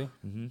 Oh really?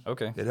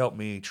 Okay. It helped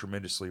me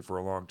tremendously for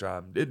a long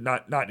time. It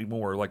not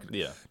anymore. Like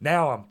Yeah.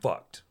 now I'm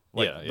fucked.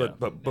 Like, Yeah, yeah.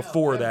 But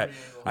before that,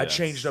 every angle. I Yeah.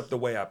 changed up the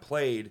way I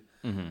played,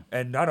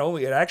 and not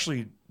only it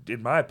actually,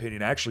 in my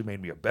opinion, actually made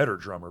me a better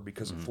drummer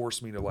because it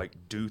forced me to like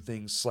do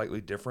things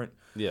slightly different.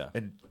 Yeah.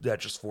 and that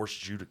just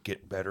forces you to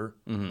get better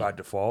by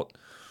default.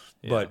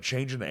 But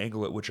changing the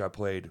angle at which I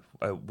played,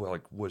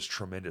 was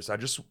tremendous. I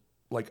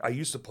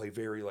used to play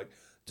very like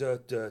duh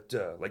duh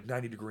duh, like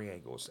 90-degree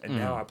angles, and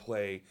now I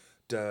play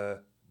duh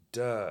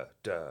duh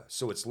duh.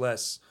 So it's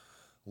less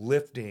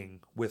lifting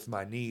with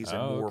my knees and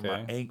Oh, more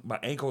okay. my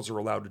ankles are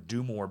allowed to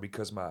do more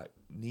because my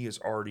knee is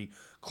already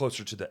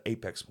closer to the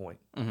apex point.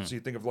 So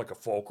you think of like a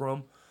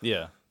fulcrum.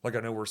 Yeah. Like I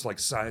know we're like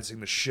sciencing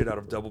the shit out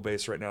of double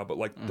bass right now, but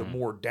like the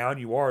more down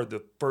you are,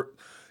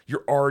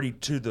 you're already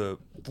to the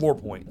floor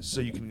point.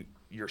 So you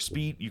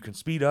can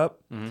speed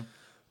up,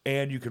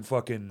 and you can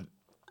fucking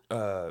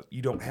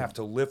you don't have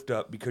to lift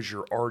up because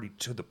you're already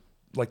to the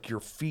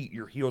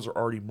your heels are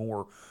already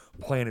more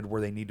planted where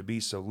they need to be.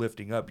 So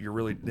lifting up,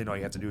 then all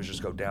you have to do is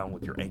just go down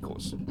with your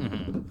ankles.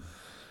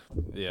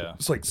 Yeah.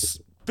 It's like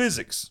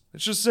physics.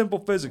 It's just simple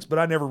physics, but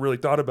I never really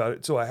thought about it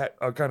until I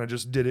kind of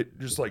just did it,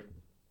 just like,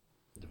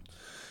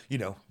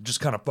 just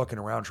kind of fucking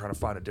around trying to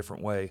find a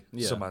different way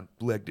so Yeah. my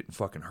leg didn't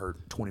fucking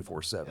hurt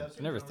 24/7. Yeah,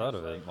 I never thought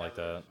of it like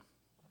that.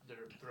 They're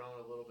thrown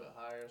a little bit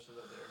higher so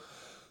that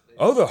they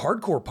Oh, the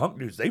hardcore punk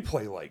dudes, they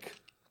play like,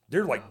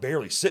 they're like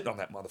barely sitting on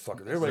that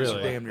motherfucker. Their legs are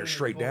Really? damn near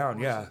straight down.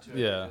 Yeah.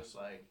 Yeah. Just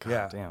like,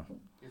 Yeah. Damn.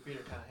 your feet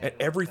are kind of And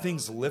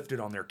everything's lifted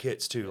on their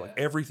kits too. Like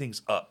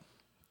everything's up.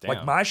 Like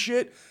Damn. my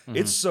shit,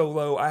 it's so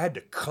low. I had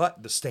to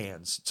cut the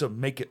stands to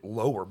make it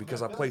lower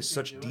because I feel play like if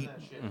such you're doing deep.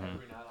 that shit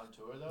every night on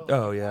tour, though, like,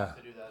 Oh you yeah, have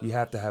to do that you as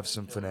have to much have as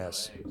some kill your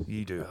finesse. legs.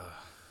 You do,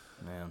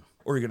 Man.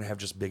 or you're gonna have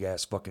just big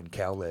ass fucking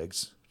cow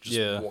legs, just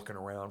Yeah. walking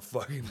around.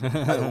 Fucking,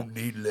 I don't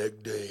need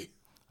leg day.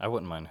 I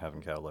wouldn't mind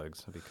having cow legs.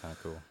 That'd be kind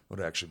of cool. Would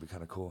actually be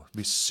kind of cool. It'd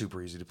be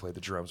super easy to play the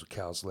drums with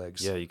cow's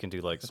legs. Yeah, you can do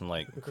like some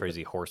like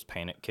crazy horse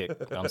panic kick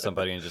on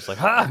somebody and just like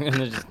ha, and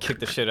then just kick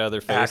the shit out of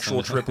their face. Actual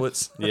and-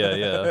 triplets.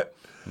 Yeah,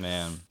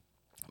 man.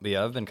 But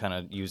yeah, I've been kind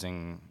of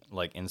using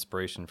like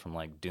inspiration from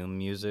like doom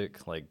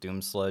music, like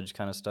doom sludge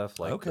kind of stuff,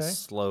 like the Okay.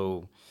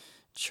 slow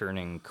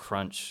churning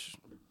crunch.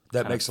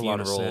 That kinda makes a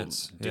lot of funeral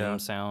sense. Doom Yeah.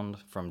 sound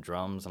from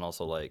drums, and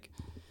also like,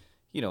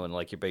 you know, in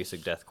like your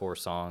basic deathcore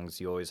songs,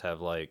 you always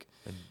have like.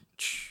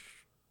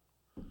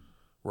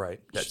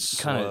 Right.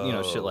 That's Kind of, you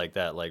know, slow. shit like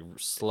that, like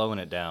slowing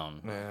it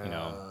down, you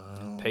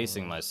know,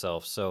 pacing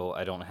myself so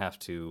I don't have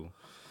to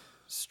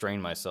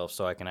strain myself,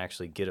 so I can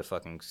actually get a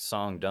fucking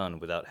song done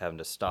without having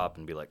to stop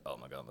and be like, oh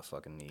my god, my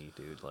fucking knee,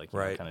 dude, like, you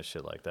know, Right. kind of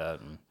shit like that.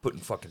 And Putting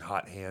fucking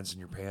hot hands in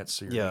your pants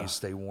so your Yeah. knees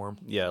stay warm.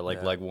 yeah, like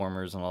Yeah. leg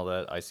warmers and all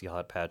that, icy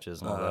hot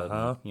patches and all that,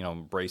 Uh-huh. and, you know,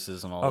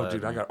 braces and all Oh, that.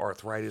 dude, I and- got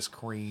arthritis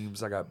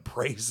creams. I got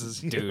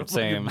braces. You Dude, know, fucking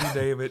same. You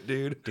name it,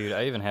 dude. Dude,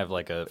 I even have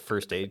like a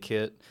first aid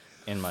kit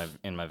in my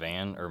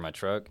van or my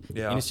truck,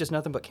 Yeah. and it's just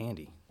nothing but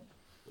candy.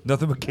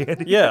 Nothing but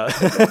candy. Yeah.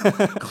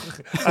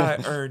 I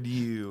earned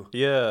you.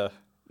 Yeah.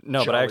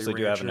 No, but I Jolly actually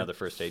do have Rancher. another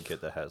first aid kit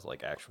that has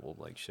like actual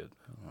like shit.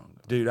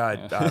 Dude,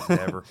 I've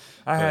never.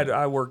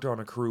 I worked on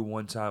a crew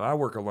one time. I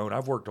work alone.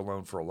 I've worked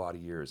alone for a lot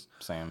of years.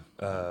 Same.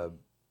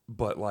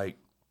 But like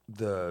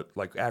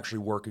actually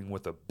working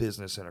with a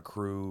business and a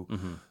crew.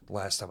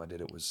 Last time I did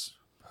it was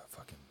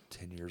fucking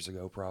 10 years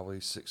ago, probably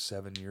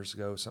 6-7 years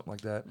ago, something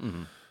like that.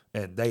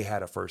 And they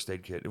had a first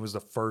aid kit. It was the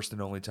first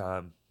and only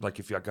time, like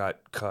if I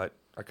got cut,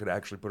 I could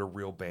actually put a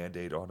real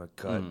Band-Aid on a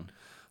cut.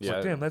 It's Yeah.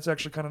 like, damn, that's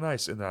actually kind of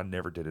nice. And then I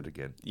never did it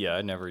again. Yeah,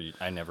 I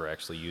never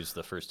actually used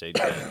the first aid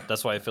kit.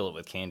 That's why I fill it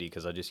with candy,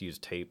 because I just use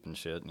tape and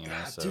shit. You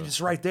know. So. Dude, it's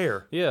right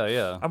there. Yeah,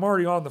 yeah. I'm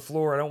already on the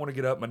floor. I don't want to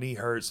get up. My knee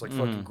hurts. Like,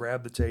 fucking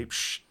grab the tape.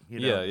 Shh, you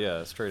know.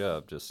 Yeah, straight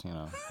up, just you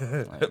know.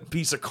 A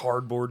piece of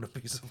cardboard and a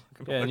piece of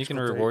fucking Yeah, and you can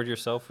electrical tape. reward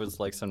yourself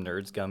with like some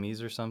Nerds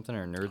gummies or something,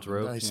 or Nerds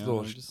rope. Nice you know,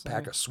 little just,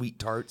 pack of sweet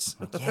tarts.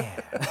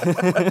 Yeah.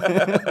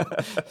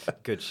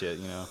 Good shit,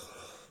 you know.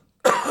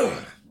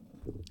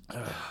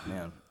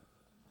 Man.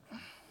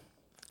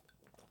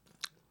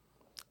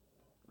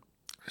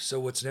 So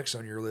what's next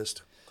on your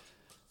list?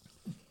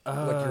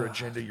 Like your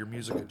agenda, your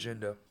music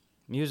agenda.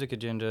 Music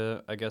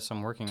agenda. I guess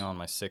I'm working on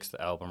my 6th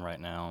album right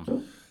now.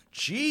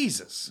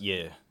 Jesus.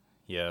 Yeah.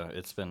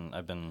 I've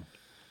been.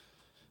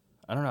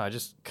 I don't know. I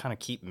just kind of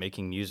keep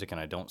making music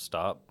and I don't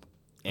stop.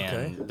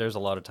 And Okay. there's a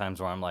lot of times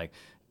where I'm like,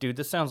 dude,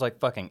 this sounds like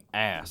fucking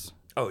ass.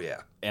 Oh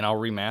yeah. And I'll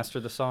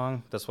remaster the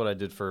song. That's what I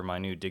did for my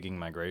new Digging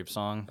My Grave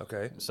song.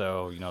 Okay.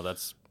 So, you know,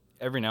 that's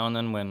every now and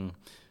then when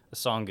the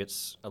song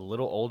gets a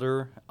little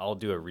older, I'll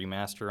do a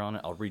remaster on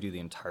it. I'll redo the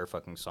entire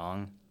fucking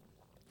song.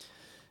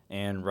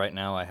 And right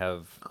now I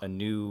have a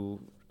new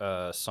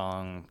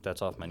song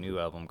that's off my new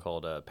album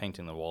called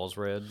Painting the Walls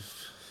Red.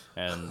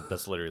 And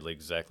that's literally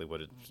exactly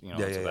what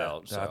it's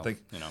about. No, So, I think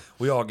you know.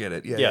 we all get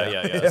it.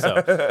 Yeah.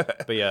 So,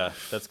 but yeah,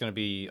 that's going to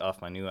be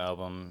off my new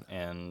album.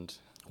 And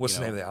What's you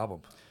the know, name of the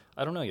album?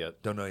 I don't know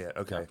yet. Don't know yet.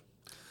 Okay.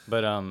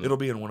 But It'll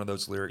be in one of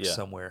those lyrics yeah.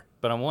 somewhere.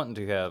 But I'm wanting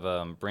to have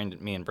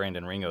me and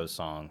Brandon Ringo's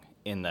song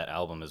in that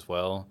album as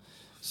well.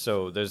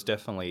 So there's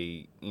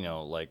definitely, you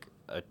know, like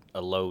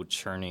a low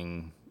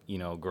churning, you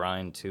know,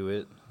 grind to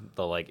it.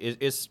 The like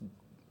it's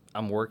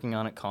I'm working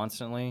on it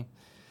constantly,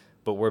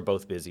 but we're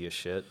both busy as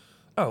shit.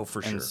 Oh,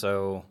 for sure. And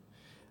so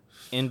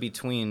in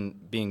between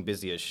being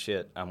busy as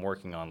shit, I'm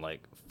working on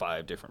like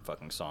 5 different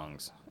fucking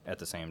songs at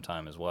the same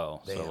time as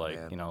well. Damn, so like,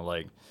 man. you know,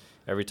 like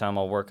every time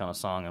I'll work on a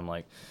song, I'm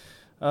like,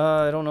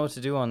 I don't know what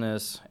to do on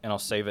this, and I'll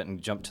save it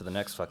and jump to the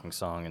next fucking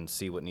song and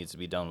see what needs to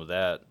be done with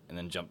that, and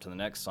then jump to the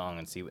next song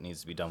and see what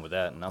needs to be done with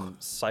that, and I'm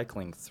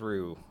cycling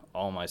through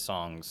all my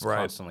songs, Right.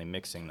 constantly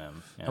mixing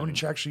them. How many And-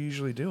 tracks are you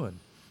usually doing?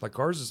 Like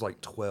ours is like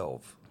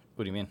 12.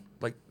 What do you mean?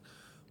 Like,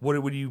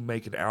 what would you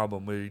make an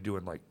album? What are you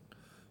doing? Like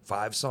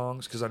 5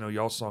 songs? Because I know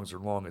y'all songs are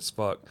long as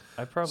fuck.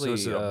 I probably So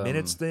is it a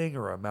minutes thing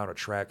or amount of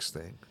tracks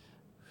thing?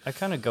 I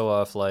kind of go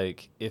off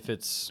like if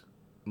it's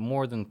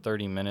more than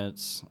 30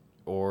 minutes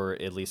or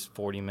at least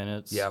 40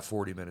 minutes. Yeah,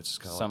 40 minutes is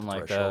kind of Something like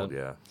like the threshold. that.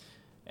 Yeah.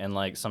 And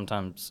like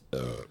sometimes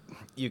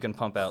you can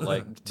pump out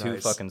like 2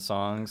 Nice. fucking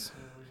songs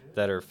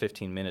that are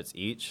 15 minutes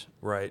each,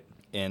 Right.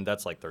 and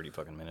that's like 30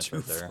 fucking minutes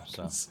right there.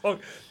 So. Song.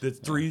 That's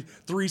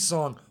three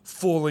song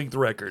full length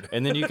record.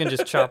 And then you can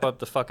just chop up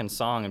the fucking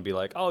song and be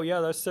like, oh yeah,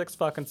 there's 6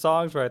 fucking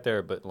songs right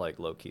there, but like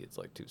low key it's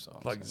like 2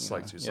 songs. Like, it's you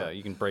like know? 2 Yeah, songs.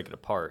 you can break it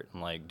apart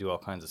and like do all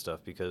kinds of stuff,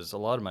 because a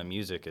lot of my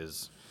music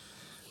is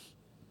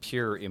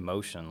pure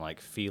emotion, like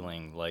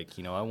feeling, like,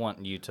 you know, I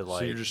want you to like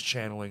So you're just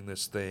channeling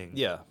this thing.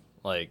 yeah,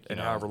 like, you And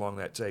know, however long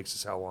that takes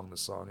is how long the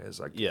song is.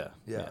 Like, yeah.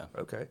 Yeah.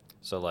 Okay.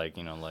 So like,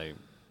 you know, like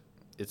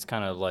it's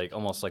kind of like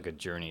almost like a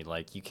journey.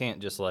 Like you can't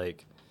just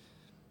like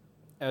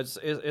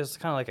It's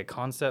kind of like a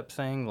concept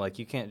thing. Like,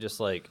 you can't just,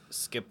 like,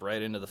 skip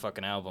right into the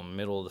fucking album,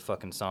 middle of the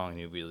fucking song, and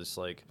you'll be just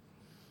like,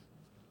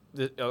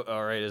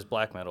 all right, it's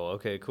black metal.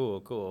 Okay,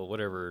 cool.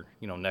 Whatever,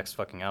 next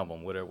fucking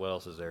album. What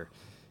else is there?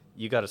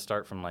 You got to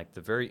start from, like,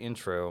 the very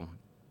intro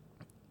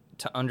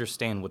to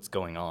understand what's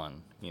going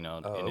on, and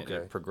okay.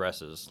 it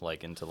progresses,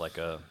 like, into, like,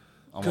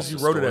 because you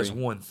wrote it as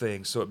one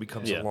thing, so it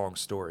becomes Yeah. a long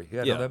story.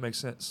 Yeah, Yeah. no, that makes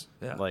sense.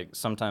 Yeah. Like,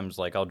 sometimes,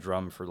 like, I'll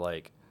drum for,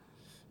 like,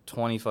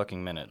 20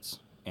 fucking minutes,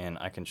 and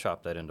I can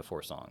chop that into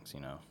 4 songs,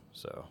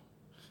 so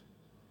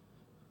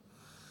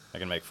I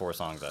can make 4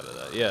 songs out of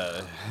that.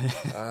 Yeah.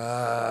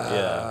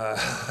 Yeah.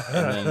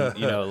 And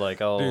then,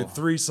 like, I'll... Dude,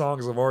 3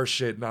 songs of our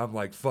shit, and I'm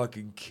like,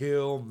 fucking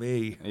kill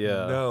me.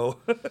 Yeah. No.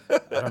 I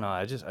don't know.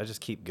 I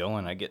just keep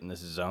going. I get in this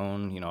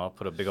zone. I'll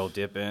put a big old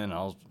dip in.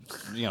 I'll,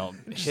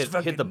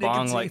 hit the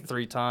bong nicotine. like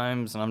 3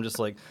 times, and I'm just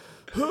like,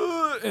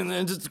 and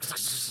then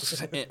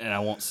just, and I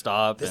won't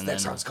stop. This and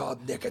next then, song's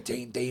called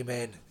Nicotine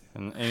Demon.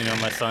 And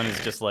my son is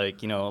just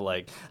like,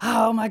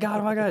 oh my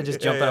god,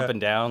 just jumping up and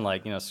down,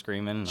 like,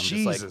 screaming. And I'm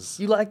Jesus. just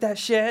like, you like that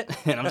shit?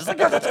 And I'm just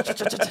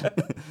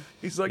like,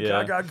 He's like, Yeah.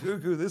 I got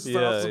cuckoo. This is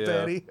awesome,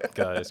 Daddy.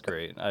 God, it's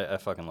great. I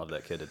fucking love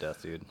that kid to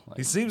death, dude. Like,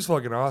 He seems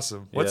fucking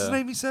awesome. What's his Yeah.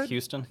 name, he said?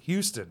 Houston.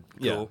 Houston.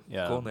 Cool.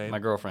 Yeah. Cool name. My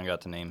girlfriend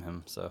got to name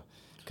him, so.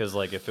 Because,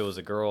 like, if it was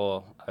a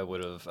girl, I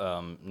would have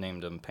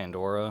named him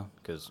Pandora,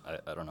 because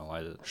I don't know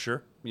why.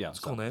 Sure. Yeah. It's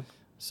a cool name.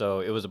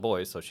 So it was a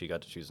boy, so she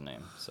got to choose a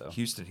name. So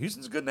Houston.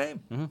 Houston's a good name.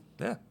 Mm-hmm.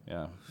 Yeah.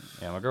 Yeah.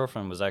 My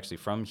girlfriend was actually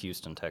from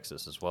Houston,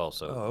 Texas, as well.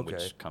 So okay.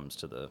 which comes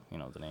to the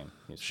the name.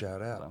 Houston.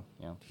 Shout out. So,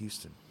 yeah.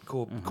 Houston.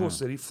 Cool. Cool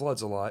city.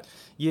 Floods a lot.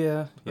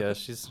 Yeah.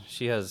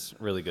 She has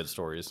really good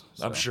stories.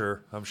 So. I'm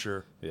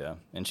sure. Yeah,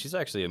 and she's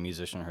actually a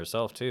musician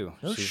herself too.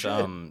 No she's shit.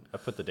 I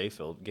put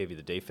the gave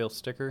you the Filth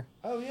sticker.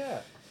 Oh yeah.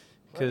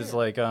 Because,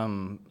 like,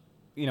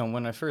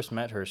 when I first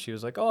met her, she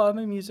was like, oh, I'm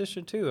a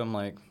musician, too. I'm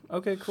like,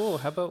 okay, cool.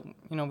 How about,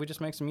 we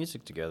just make some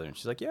music together? And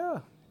she's like, yeah.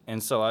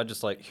 And so I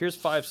just, like, here's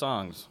 5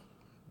 songs.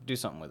 Do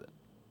something with it.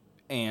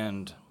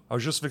 And... I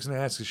was just fixing to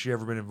ask, has she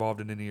ever been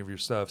involved in any of your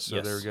stuff? So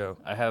yes, there we go.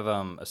 I have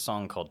a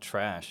song called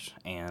Trash,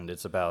 and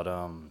it's about...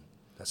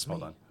 That's me.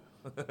 Hold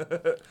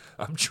on.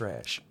 I'm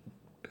trash.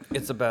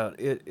 It's about...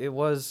 It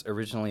was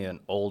originally an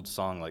old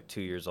song, like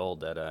 2 years old,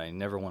 that I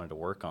never wanted to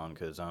work on,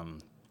 because...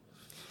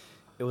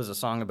 It was a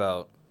song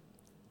about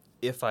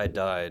if I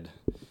died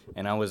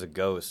and I was a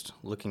ghost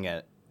looking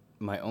at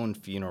my own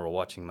funeral,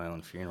 watching my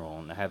own funeral,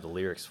 and I have the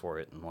lyrics for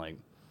it. And, like,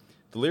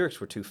 the lyrics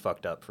were too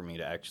fucked up for me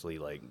to actually,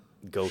 like,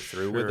 go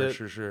through with it.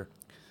 Sure.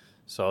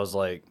 So I was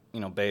like,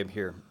 babe,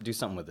 here, do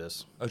something with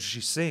this. Oh,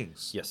 she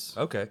sings? Yes.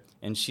 Okay.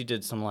 And she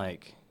did some,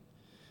 like,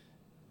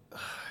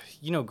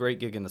 Great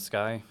Gig in the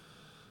Sky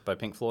by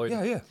Pink Floyd?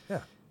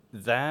 Yeah.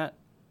 That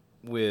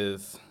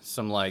with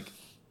some, like,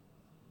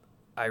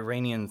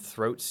 Iranian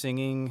throat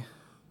singing,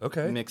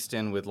 mixed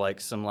in with like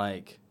some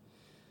like,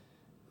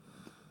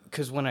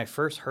 because when I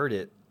first heard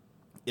it,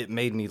 it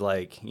made me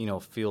like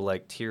feel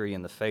like teary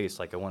in the face,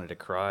 like I wanted to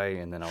cry,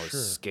 and then I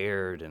was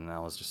scared, and I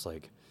was just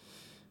like,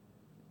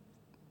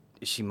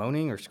 is she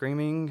moaning or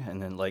screaming?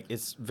 And then like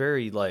it's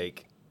very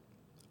like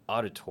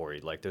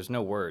auditory, like there's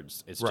no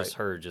words, it's just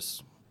her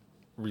just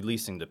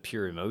releasing the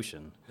pure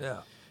emotion. Yeah.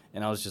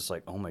 And I was just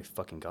like, oh my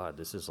fucking god,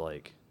 this is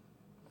like.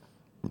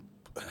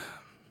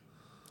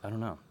 I don't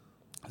know.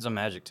 There's a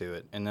magic to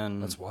it. And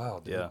then... That's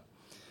wild, dude. Yeah.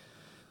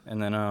 And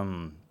then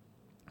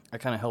I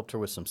kind of helped her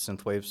with some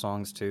synthwave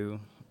songs, too.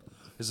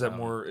 Is that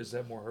more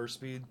her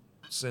speed?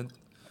 Synth?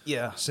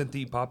 Yeah.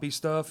 Synthy poppy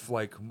stuff?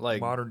 Like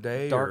modern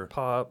day? Dark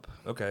pop.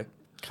 Okay.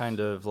 Kind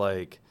of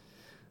like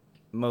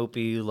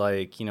mopey,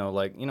 like,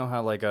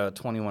 how like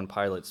 21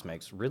 Pilots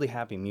makes really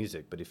happy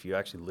music, but if you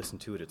actually listen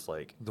to it, it's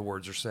like... The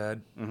words are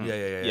sad? Mm-hmm.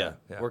 Yeah.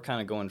 We're kind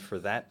of going for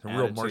that Some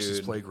real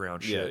Marxist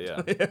Playground shit.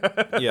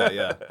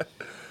 Yeah.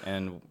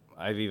 And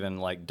I've even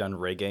like done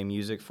reggae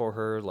music for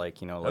her, like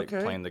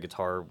playing the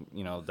guitar,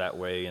 that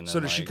way. And then, so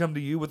does she come to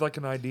you with like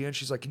an idea and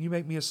she's like, "Can you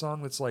make me a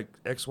song that's like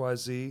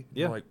XYZ?"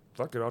 Yeah. I'm like,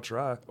 fuck it, I'll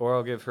try. Or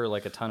I'll give her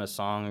like a ton of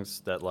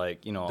songs that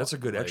like That's a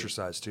good like,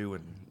 exercise too,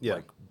 and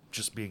like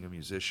just being a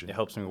musician. It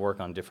helps me work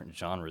on different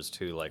genres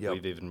too. Like Yep.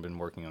 we've even been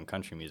working on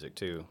country music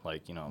too.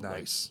 Like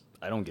Nice.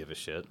 Like, I don't give a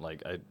shit.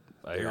 Like I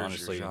There's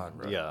honestly, your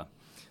genre. yeah.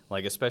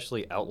 Like,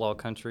 especially outlaw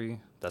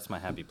country, that's my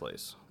happy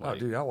place. Like, Oh,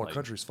 dude, outlaw like,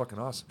 country's fucking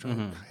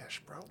awesome.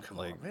 Gosh, bro, come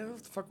on, man.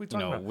 What the fuck are we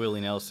talking about?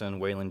 Willie Nelson,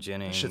 Waylon That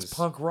Jennings. shit's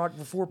punk rock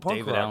before punk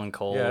David rock. Allan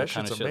Cole, yeah, that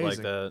kind shit's of shit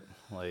amazing. like that.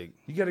 Like,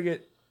 You got to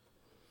get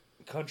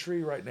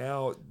country right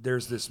now.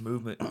 There's this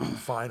movement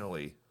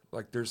finally.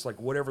 Like, there's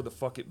like whatever the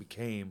fuck it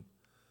became,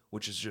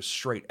 which is just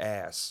straight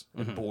ass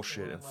and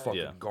bullshit and fucking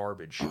Yeah.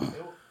 garbage.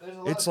 There's a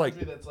lot It's of like-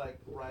 country that's like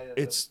right at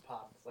it's- the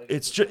pop. Like,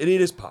 It's just, it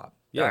is pop.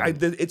 Yeah.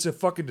 It's a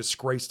fucking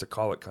disgrace to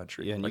call it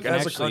country. yeah, and like you can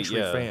as actually,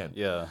 a country fan.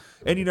 Yeah.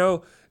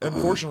 And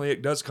unfortunately,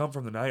 it does come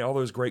from the night. All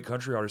those great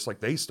country artists,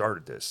 like they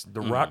started this. The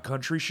rock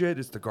country shit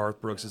is the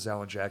Garth Brooks,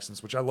 Alan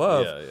Jacksons, which I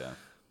love. Yeah.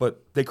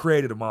 but they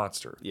created a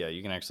monster. Yeah,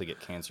 you can actually get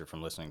cancer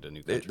from listening to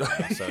new country.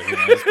 Now, so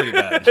it's pretty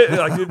bad.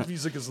 Like good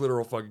music is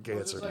literal fucking Well,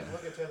 it's cancer. just like,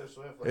 look at Taylor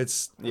Swift. Like,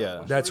 It's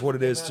Yeah. that's what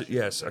it is. When she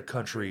Yes, came a out,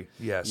 country.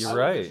 Yes, You're I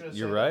right. would venture to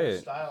You're say that her right.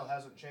 style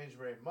hasn't changed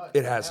very much.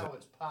 It but hasn't. Now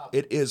it's pop.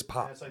 It is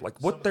pop. And it's Like some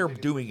of what the they're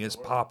biggest doing in is the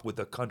world. pop with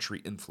a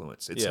country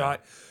influence. It's Yeah.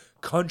 not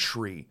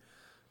country,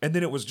 and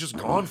then it was just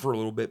gone for a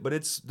little bit. But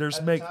it's At the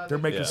time, they're they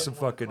making didn't some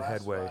want to fucking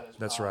headway. classify it as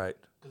That's pop, right.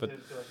 'cause But- they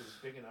didn't feel like it was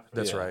big enough for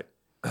That's them. right.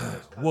 It's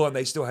country. Well, and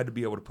they still had to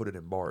be able to put it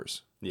in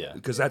bars. Yeah.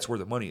 Because that's where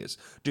the money is.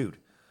 Dude,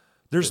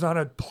 there's not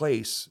a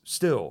place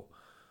still.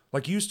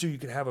 Like used to, you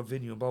could have a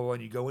venue and blah, blah, blah,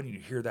 and you go in and you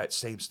hear that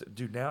same stuff.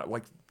 Dude, now,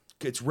 like,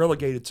 it's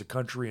relegated to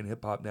country and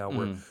hip hop now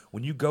where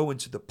when you go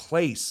into the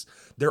place,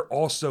 they're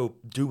also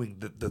doing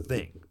the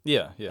thing.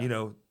 Yeah. Yeah. You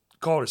know,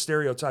 call it a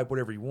stereotype,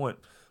 whatever you want.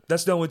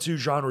 That's the only two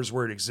genres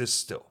where it exists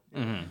still.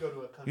 You go to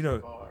a country You know,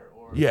 bar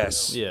or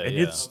Yes. Yeah, and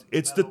yeah.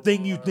 it's the metal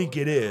thing you bar think or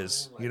it whatever,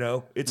 is, like- you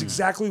know? It's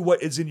exactly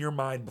what is in your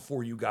mind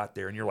before you got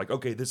there. And you're like,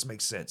 okay, this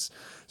makes sense.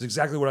 It's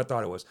exactly what I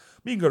thought it was. I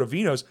mean, you can go to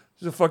Vino's,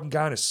 there's a fucking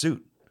guy in a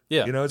suit.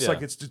 Yeah, You know, it's yeah.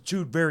 like it's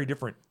two very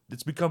different,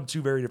 it's become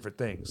two very different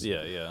things.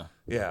 Yeah. Yeah.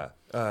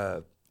 Yeah.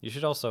 You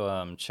should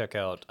also check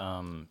out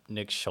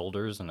Nick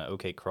Shoulders and the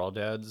OK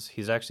Crawdads.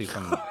 He's actually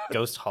from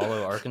Ghost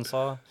Hollow,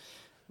 Arkansas.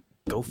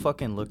 Go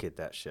fucking look at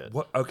that shit.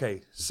 What?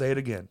 Okay, say it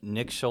again.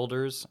 Nick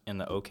Shoulders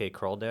and the OK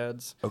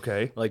Crawdads.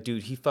 Okay. Like,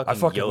 dude, he fucking I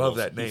fucking yodels. love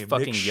that He name.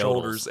 fucking Nick yodels.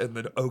 Shoulders and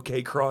the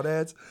OK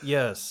Crawdads.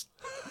 Yes.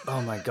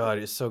 Oh my god,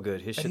 it's so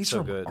good. His And shit's he's so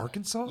from good.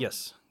 Arkansas?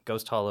 Yes.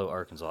 Ghost Hollow,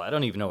 Arkansas. I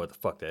don't even know what the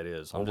fuck that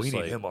is. Well, I'm we just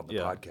need like, him on the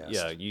yeah,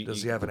 podcast. Yeah.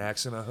 Does he have an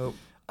accent, I hope?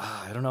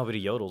 I don't know, but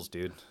he yodels,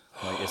 dude.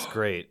 Like, it's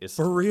great. It's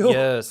For real?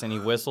 Yes, and he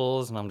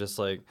whistles, and I'm just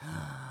like.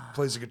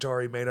 Plays a guitar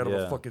he made out of a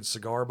Yeah. fucking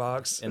cigar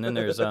box. And then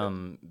there's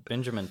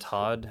Benjamin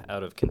Todd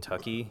out of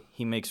Kentucky.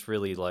 He makes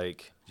really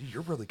like. Dude,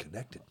 you're really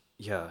connected.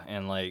 Yeah,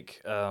 and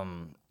like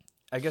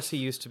I guess he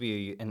used to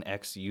be an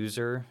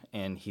ex-user,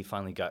 and he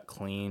finally got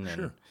clean, and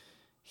Sure.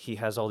 he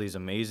has all these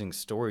amazing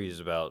stories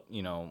about,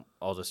 you know,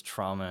 all this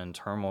trauma and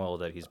turmoil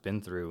that he's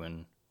been through,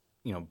 and,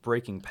 you know,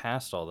 breaking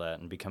past all that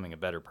and becoming a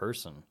better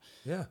person.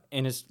 Yeah.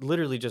 And it's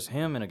literally just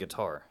him and a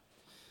guitar.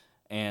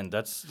 And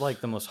that's like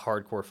the most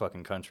hardcore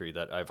fucking country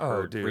that I've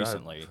heard dude,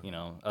 recently, you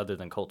know, other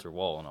than Coulter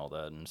Wall and all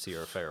that, and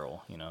Sierra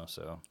Farrell, you know,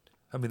 so.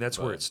 I mean, that's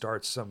where But- it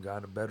starts. Some guy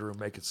in a bedroom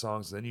making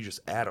songs, and then you just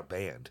add a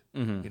band.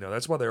 Mhm. You know,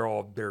 that's why they're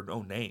all their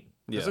own name.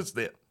 Because Yeah. it's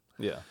them.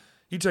 Yeah.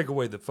 You take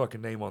away the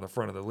fucking name on the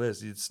front of the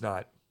list, it's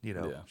not, you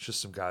know, Yeah. it's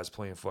just some guys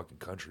playing fucking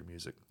country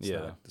music. It's Yeah.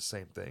 not the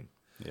same thing.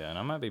 Yeah, and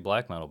I might be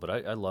black metal, but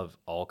I love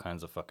all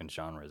kinds of fucking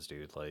genres,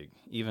 dude. Like,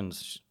 even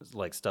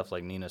like stuff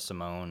like Nina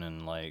Simone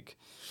and like,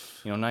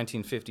 you know,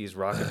 1950s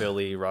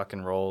rockabilly, rock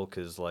and roll,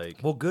 because like,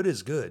 Well, good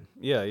is good.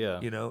 yeah, yeah.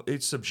 You know,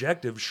 it's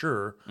subjective,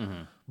 sure,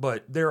 Mm-hmm.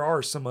 but there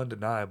are some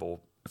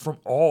undeniable from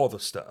all the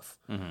stuff.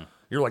 Mm-hmm.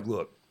 You're like,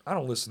 look, I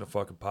don't listen to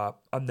fucking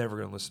pop. I'm never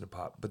gonna listen to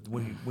pop. But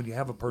when you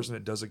have a person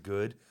that does it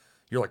good,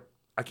 you're like,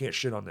 I can't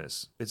shit on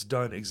this. It's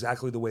done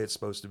exactly the way it's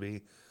supposed to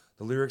be.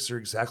 The lyrics are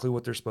exactly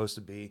what they're supposed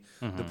to be.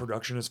 Mm-hmm. The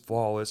production is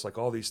flawless. Like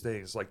all these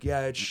things. Like,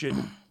 yeah, it's shit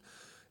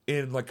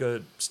in like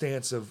a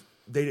stance of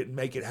they didn't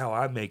make it how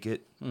I make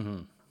it.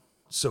 Mm-hmm.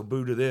 So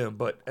boo to them.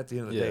 But at the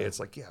end of the day, Yeah. it's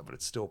like, yeah, but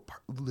it's still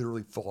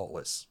literally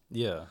flawless.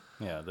 Yeah,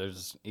 yeah.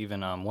 There's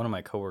even one of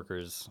my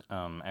coworkers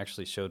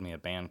actually showed me a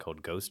band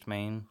called Ghost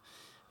Main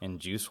and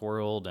Juice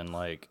World, and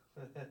like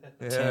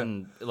Yeah.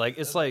 10, like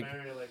it's That's like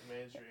very, like,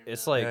 mainstream.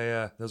 it's now. like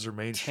Yeah. Those are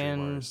mainstream 10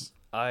 artists.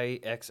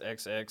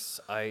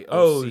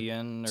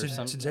 IXXXIOCN or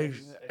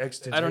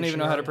something. I don't even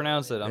know how to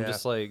pronounce it. I'm Yeah.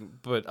 just like,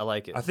 but I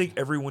like it. I think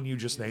everyone you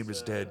just named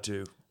is dead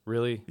too.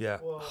 Really? Yeah.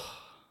 Well,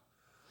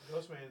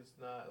 Ghostman's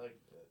not like.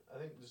 I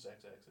think just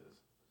XX is.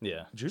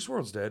 Yeah. Juice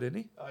WRLD's dead, isn't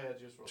he? Oh yeah,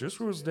 Juice WRLD. Juice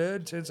WRLD's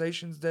dead.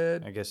 Temptation's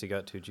dead. I guess he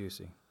got too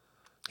juicy.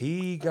 He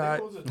I think got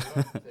it was a drug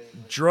thing,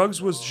 like,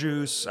 drugs was oh,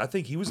 Juice. I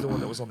think he was the one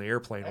that was on the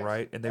airplane, X-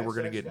 right? And they were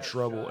going to XX get in got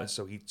trouble, shot and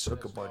so he took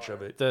a his bunch car.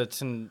 of it.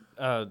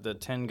 The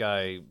 10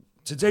 guy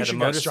Temptation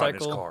had a got shot in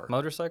his motorcycle car.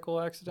 Motorcycle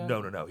accident?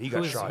 No. He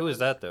got shot. Who is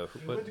that though?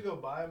 He went to go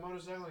buy a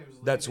motorcycle. And he was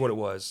That's what it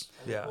leaving, was.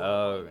 and Yeah. pulled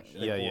Oh, up and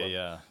shit.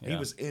 yeah. He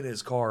was in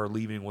his car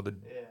leaving with a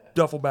Yeah.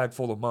 duffel bag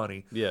full of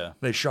money. Yeah.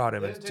 They shot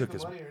him They and didn't took take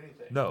his. the money or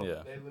anything. No.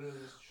 Yeah. They literally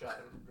just shot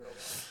him and drove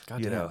off. God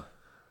You damn. know.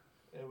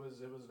 It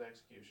was an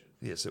execution.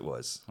 Yes, it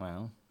was.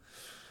 Well,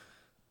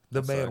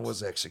 The That man sucks.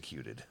 was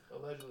executed.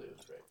 Allegedly, it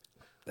was great.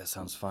 that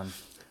sounds fun.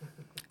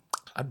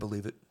 I'd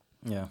believe it.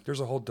 Yeah. There's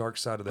a whole dark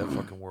side of that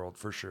fucking world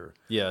for sure.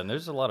 Yeah, and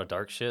there's a lot of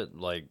dark shit,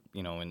 like,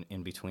 you know,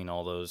 in between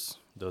all those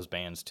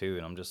bands too,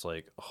 and I'm just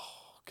like, oh,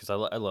 because I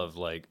love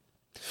like.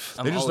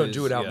 I'm They just don't always-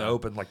 do it out in yeah, the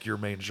open like your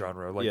main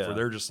genre. Like Yeah. where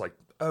they're just like,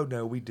 oh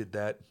no, we did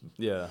that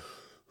Yeah,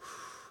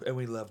 and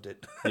we loved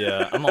it.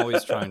 yeah. I'm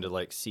always trying to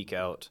like seek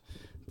out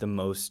the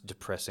most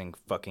depressing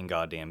fucking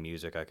goddamn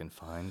music I can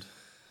find,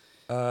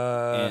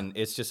 and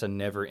it's just a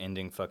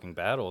never-ending fucking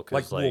battle.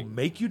 Like, Cause will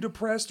make you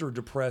depressed or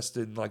depressed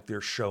and like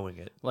they're showing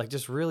it. like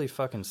just really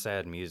fucking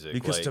sad music.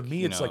 Because like, to me,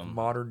 you it's know, like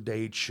modern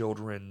day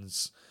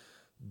children's.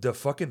 The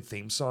fucking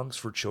theme songs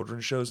for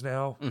children's shows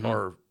now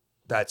are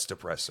That's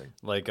depressing.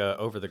 Like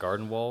Over the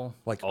Garden Wall,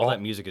 Like all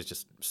that music is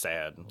just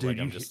sad. Dude, like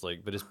I'm just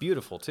like, but it's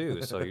beautiful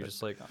too. So you're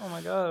just like, oh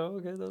my god,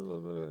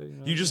 okay.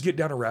 You just get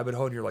down a rabbit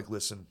hole and you're like,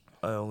 listen,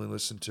 I only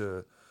listen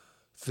to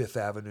Fifth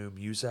Avenue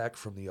Muzak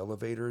from the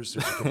Elevators.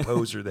 There's a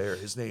composer there.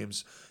 His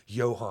name's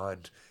Johann,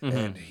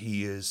 and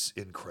he is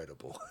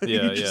incredible.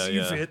 Yeah,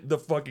 You've hit the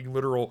fucking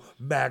literal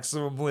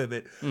maximum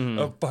limit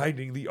of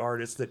finding the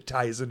artist that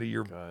ties into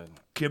your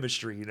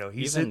chemistry. You know,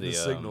 he's hitting the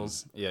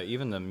signals.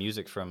 Even the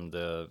music from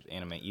the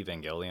anime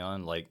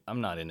Evangelion. Like,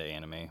 I'm not into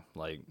anime,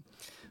 like,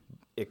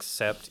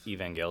 except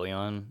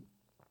Evangelion.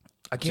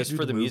 I can't just do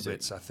for the the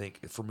movements. music. I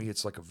think for me,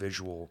 it's like a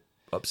visual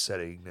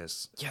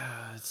upsettingness. Yeah,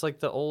 it's like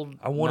the old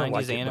I want to 90s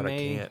like it, anime but I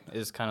can't.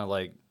 is kind of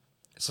like,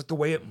 It's like the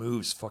way it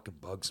moves fucking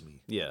bugs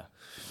me. yeah.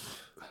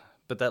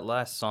 But that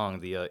last song,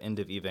 the End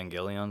of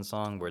Evangelion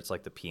song, where it's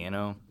like the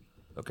piano,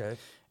 Okay.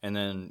 and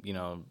then, you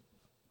know...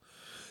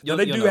 Now,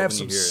 they you'll do know have when you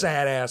some hear it.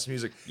 sad-ass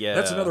music. Yeah.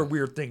 That's another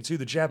weird thing, too.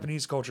 The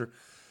Japanese culture,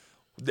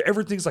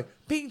 everything's like,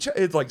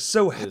 it's like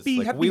so happy,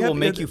 like, happy, we will happy,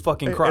 make and- you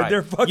fucking and cry.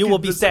 they're fucking You will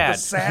be the sad.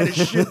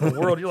 saddest shit in the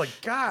world. You're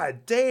like, God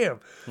damn.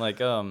 Like,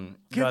 Give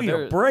God, me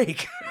a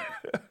break.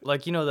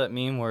 like, you know that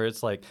meme where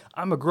it's like,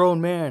 I'm a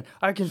grown man,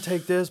 I can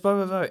take this, blah,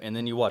 blah, blah. And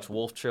then you watch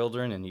Wolf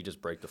Children and you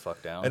just break the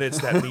fuck down. And it's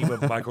that meme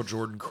of Michael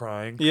Jordan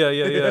crying.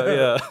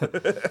 Yeah.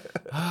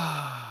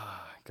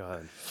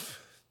 God.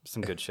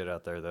 Some good shit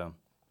out there, though.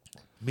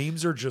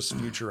 Memes are just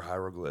future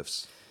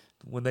hieroglyphs.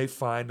 When they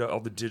find all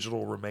the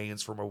digital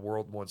remains from a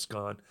world once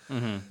gone,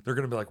 they're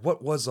going to be like,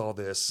 what was all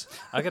this?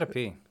 I gotta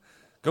pee.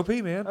 Go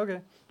pee, man. Okay.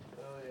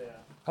 Oh yeah.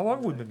 How long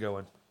have we been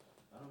going?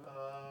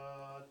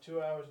 2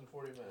 hours and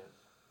 40 minutes.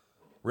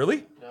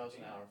 Really? No, it's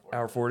an hour 40.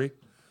 Hour 40?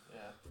 Yeah.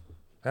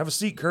 Have a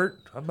seat, Kurt.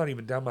 I'm not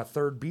even down my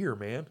third beer,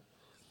 man.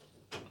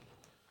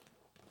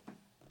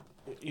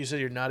 You said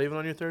you're not even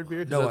on your third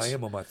beer? 'Cause No, I that's-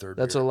 am on my third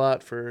That's beer. a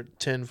lot for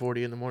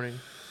 10:40 in the morning.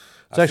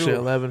 It's I actually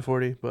feel-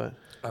 11:40, but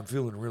I'm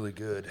feeling really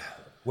good.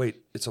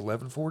 Wait, it's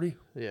 11:40?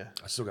 yeah,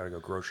 I still got to go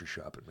grocery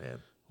shopping,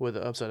 man. with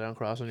the upside down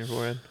cross on your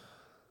forehead.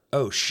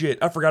 Oh, shit.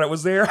 I forgot it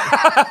was there.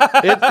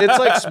 It's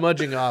like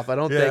smudging off. I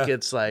don't Yeah. think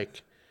it's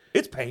like.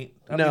 It's paint.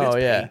 I No, mean, it's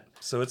yeah. paint,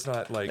 so it's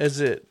not like... Is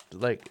it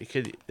like?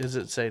 Is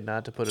it say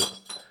not to put it?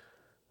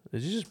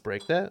 Did you just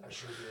break that I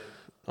sure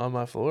did. on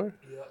my floor?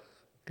 Yep.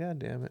 God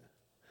damn it!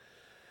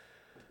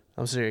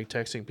 I'm sitting here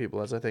texting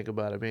people as I think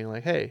about it, being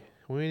like, "Hey,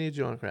 we need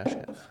you on Crash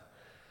Cast."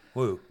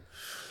 Woo.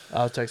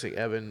 I was texting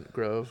Evan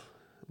Grove.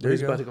 There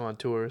He's you about go. to go on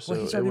tour, so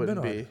Well, he's it already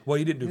wouldn't been be. on. Well,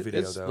 you didn't do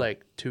video, It's though.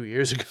 like 2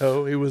 years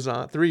ago. He was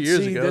on 3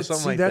 years ago,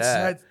 something like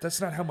that.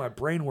 That's not how my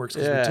brain works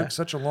because Yeah. we took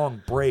such a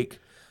long break.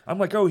 I'm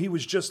like, oh, he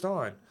was just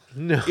on.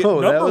 No, It-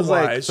 that was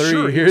like number-wise, 3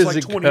 sure, he years was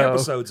like 20 ago.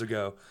 episodes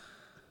ago.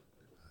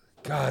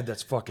 God,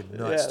 that's fucking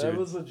nuts, Yeah, that dude.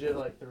 was legit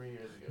like 3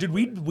 years ago.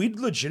 Dude, we'd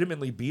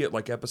legitimately be at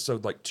like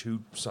episode like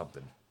 2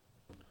 something.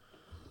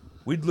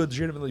 We'd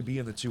legitimately be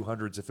in the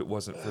 200s if it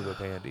wasn't for the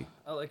pandy.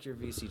 I like your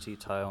VCT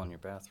tile in your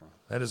bathroom.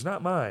 That is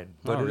not mine,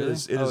 but Oh, it really?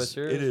 is It's yours?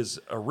 it is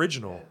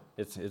original.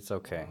 It's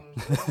okay.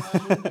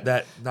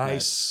 That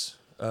nice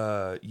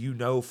you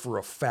know for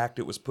a fact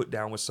it was put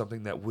down with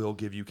something that will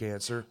give you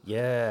cancer.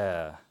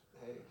 Yeah.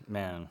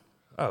 Man.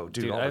 Oh,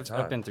 dude, all the I've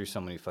time. been through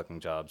so many fucking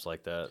jobs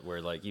like that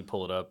where like you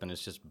pull it up and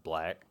it's just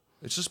black.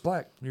 It's just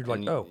black. You're like,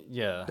 And oh,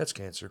 yeah. that's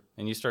cancer.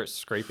 And you start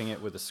scraping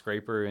it with a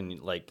scraper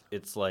and like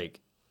it's like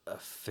a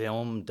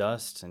film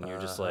dust and you're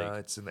just like,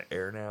 it's in the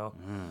air now.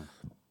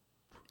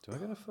 do I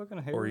got a fucking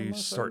hair? Or on you my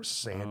start face?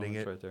 sanding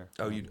it's it. right there.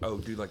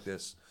 Do like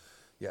this.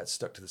 Yeah, it's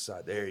stuck to the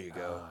side. There you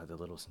go. Ah, the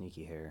little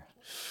sneaky hair.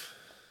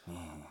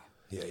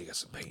 Yeah, you got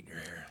some paint in your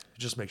hair. It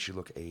just makes you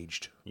look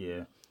aged.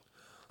 Yeah.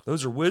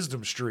 Those are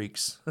wisdom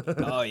streaks.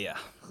 Oh yeah.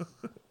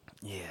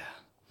 Yeah.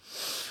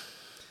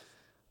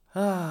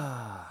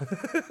 Ah.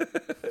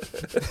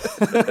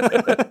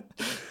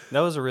 That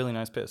was a really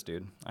nice piss,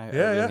 dude. I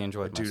really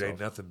enjoyed Dude, myself. ain't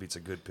nothing beats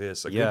a good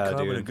piss. A Yeah, good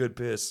cum and a dude. good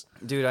piss.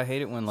 Dude, I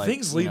hate it when like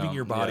Things you leaving know,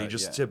 your body yeah,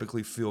 just yeah.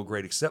 typically feel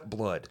great, except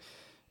blood.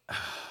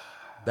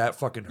 That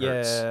fucking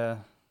hurts. Yeah.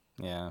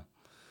 Yeah.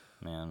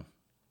 Man.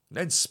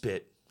 And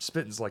spit.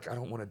 Spitting's like, I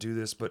don't want to do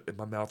this, but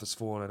my mouth is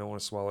full and I don't want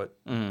to swallow it.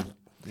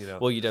 You know,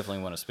 Well, you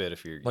definitely want to spit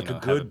if you're like you know, a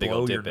have good a big blow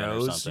old your dip in or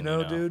nose, something, you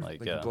know, dude. Like,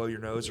 Like you blow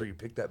your nose, or you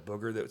pick that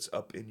booger that's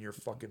up in your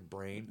fucking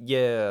brain.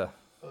 yeah.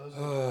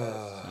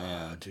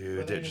 Ah, dude,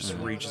 But then it you just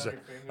just reaches. rub it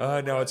Like, on your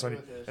finger, now rub it's it on,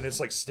 with this. and it's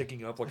like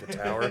sticking up like a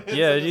tower. It's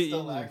Yeah, like a you-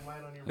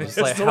 stalagmite on your It's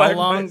butt. like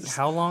Stalagmites.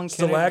 how long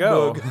can it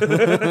go?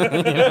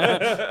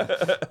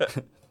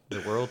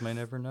 The world may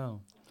never know.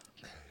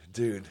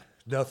 Dude,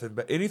 nothing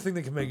but anything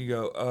that can make you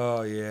go,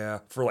 oh yeah,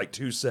 for like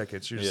 2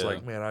 seconds. You're just Yeah.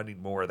 like, man, I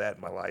need more of that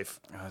in my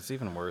life. It's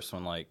even worse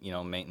when like you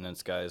know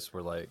maintenance guys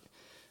were like,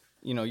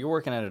 you know, you're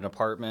working at an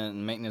apartment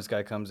and maintenance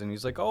guy comes in,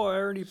 he's like, oh, I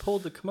already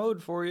pulled the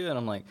commode for you, and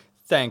I'm like,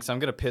 thanks. I'm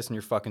gonna piss in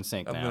your fucking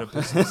sink I'm now. gonna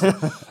piss.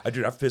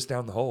 I've pissed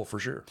down the hole for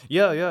sure.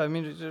 Yeah. I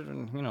mean,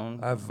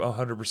 I've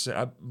 100%.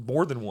 I've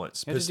more than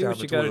once you have pissed to do down what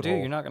the you gotta toilet do. hole.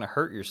 You're not gonna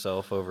hurt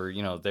yourself over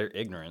their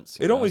ignorance.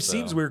 It only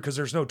seems weird because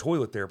there's no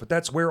toilet there, but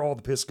that's where all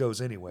the piss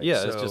goes anyway.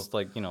 Yeah, so it's just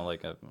like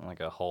like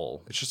a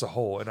hole. it's just a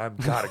hole, and I've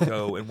gotta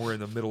go, and we're in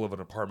the middle of an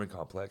apartment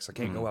complex. I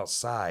can't Mm-hmm. go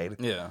outside.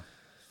 Yeah.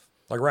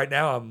 Like right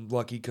now, I'm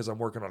lucky because I'm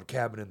working on a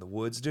cabin in the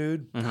woods,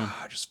 dude.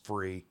 Mm-hmm. Just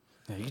free.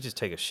 Yeah, you can just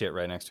take a shit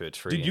right next to a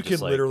tree. Dude, and you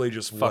just, can literally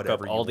just fuck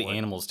whatever up you all the want.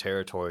 animals'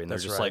 territory, and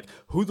That's they're just right. like,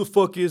 "Who the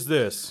fuck is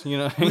this?" You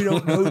know? We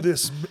don't know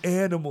this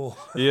animal.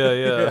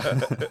 Yeah.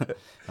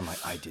 I'm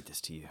like, I did this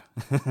to you.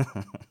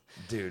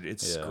 Dude,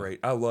 it's Yeah. great.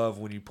 I love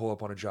when you pull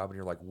up on a job and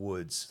you're like,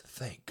 woods.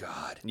 Thank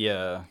God.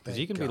 Yeah, because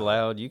you Thank can be God.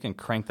 loud. You can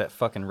crank that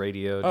fucking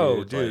radio, dude.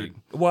 Oh, dude.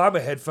 Like, Well, I'm a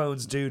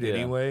headphones dude Yeah.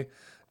 anyway,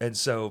 and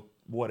so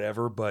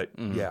whatever. But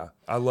yeah,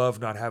 I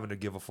love not having to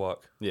give a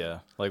fuck. yeah.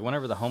 Like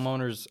whenever the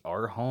homeowners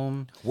are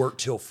home. Work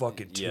till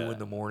fucking 2 Yeah. in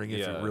the morning if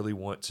Yeah. you really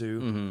want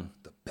to.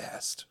 The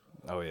best.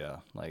 Oh yeah,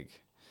 like,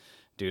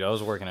 dude, I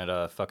was working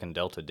at fucking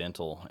Delta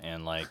Dental,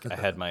 and like I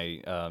had my,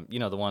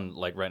 the one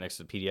like right next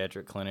to the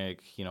pediatric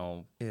clinic,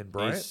 In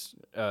Bryant?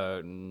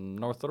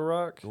 North Little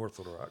Rock. North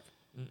Little Rock.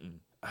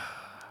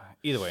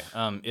 Either way,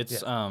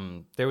 it's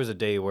there was a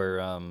day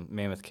where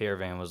Mammoth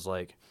Caravan was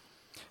like,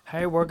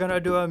 "Hey, we're gonna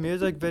do a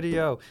music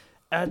video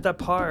at the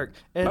park,"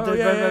 and Oh, blah,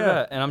 yeah, blah, yeah, blah, yeah.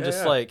 blah. And I'm Yeah,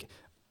 just yeah. like,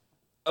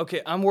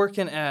 okay, I'm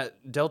working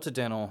at Delta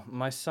Dental.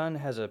 My son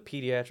has a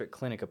pediatric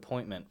clinic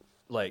appointment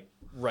like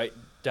right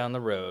down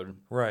the road.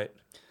 Right.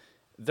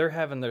 They're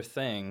having their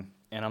thing,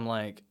 and I'm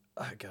like,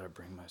 I gotta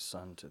bring my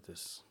son to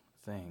this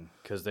thing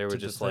because they were To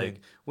the just like, thing.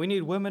 we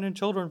need women and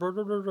children. Blah,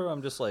 blah, blah, blah.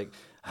 I'm just like,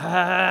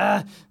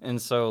 and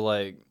so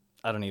like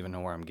I don't even know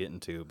where I'm getting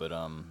to, but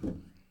Well,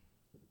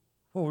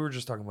 we were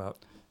just talking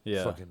about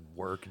yeah, fucking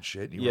work and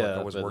shit. You were like,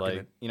 I was but working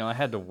like it. I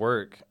had to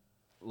work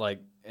like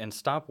and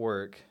stop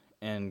work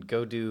and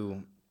go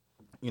do.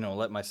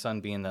 Let my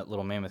son be in that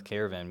little Mammoth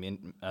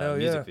Caravan Hell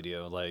music yeah.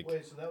 video. Like,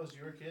 Wait, so that was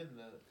your kid?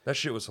 That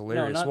shit was no,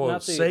 hilarious. not, well,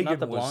 not the, Sagan not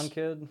the was, blonde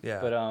kid.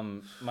 yeah. But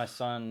my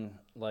son,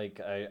 like,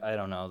 I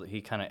don't know.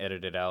 He kind of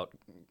edited out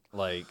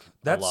like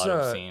That's, a lot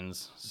of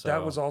scenes. So.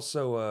 That was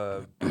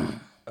also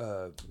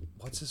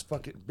what's his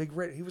fucking Big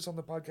Red? He was on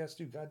the podcast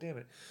too. God damn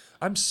it!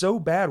 I'm so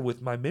bad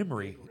with my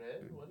memory.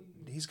 Red? What do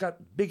you? He's got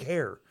big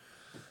hair.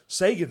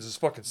 Sagan's his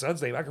fucking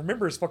son's name. I can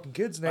remember his fucking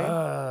kid's name.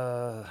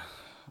 I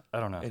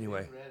don't know.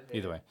 Anyway, Red hair.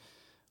 Either way,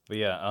 but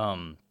yeah,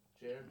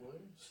 Jared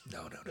Williams.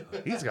 no.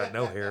 He's got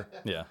no hair.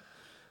 yeah.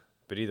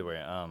 But either way,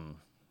 I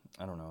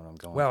don't know what I'm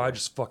going. Wow, for. I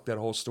just fucked that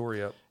whole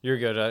story up. You're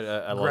good.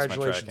 I lost my track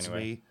Congratulations,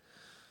 anyway. me.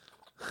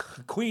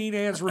 Queen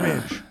Anne's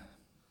Revenge.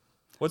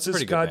 What's his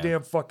Pretty good, man.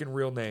 goddamn fucking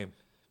real name?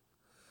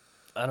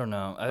 I don't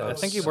know. I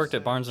think he worked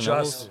at Barnes and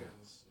Noble. Just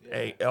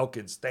hey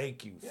Elkins.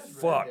 Thank you. He has red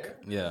Fuck. hair.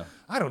 Yeah.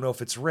 I don't know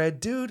if it's red,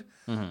 dude.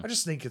 Mm-hmm. I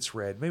just think it's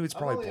red. Maybe it's I've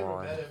probably only ever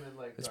blonde. met him in,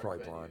 like, It's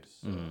dark probably blonde.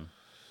 venues,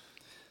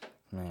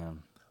 so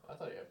Man. I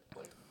thought he had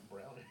like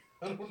brown hair.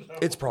 I don't know.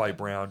 It's probably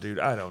brown, dude.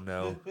 I don't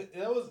know.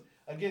 That was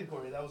again,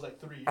 Corey. That was like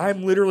 3 years. I'm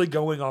ago. literally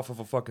going off of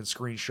a fucking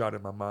screenshot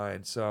in my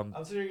mind. So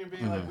I'm sitting here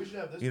being like, we should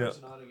have this You know-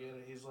 person on again,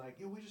 and he's like,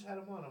 yeah, we just had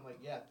him on. I'm like,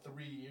 yeah,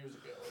 3 years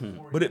ago.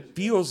 4 but years it ago,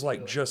 feels you like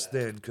feel just that.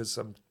 then because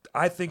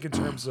I think in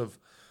terms of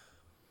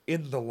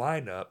in the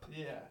lineup.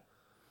 Yeah.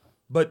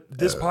 But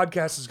this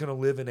podcast is going to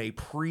live in a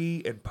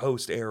pre and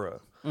post era.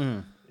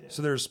 Mm.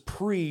 So there's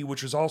pre,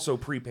 which is also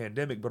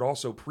pre-pandemic, but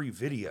also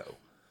pre-video.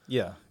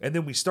 Yeah. And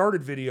then we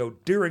started video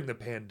during the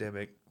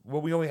pandemic.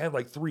 Well, we only had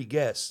like 3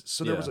 guests.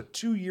 So there Yeah. was a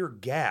 2-year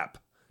gap,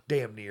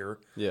 damn near,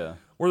 Yeah.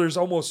 where there's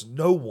almost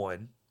no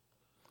one.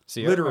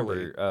 See,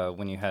 Literally. I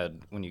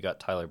remember when you got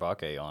Tyler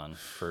Bakke on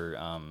for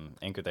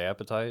Anchor the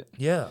Appetite.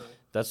 Yeah.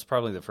 That's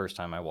probably the first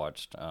time I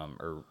watched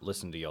or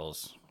listened to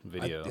y'all's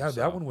video. Yeah,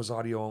 so. that one was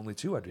audio only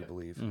too, I do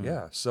believe.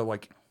 Yeah. So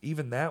like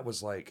even that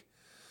was like,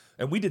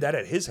 and we did that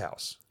at his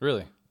house.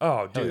 Really?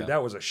 Oh, dude, yeah.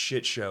 that was a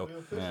shit show. We've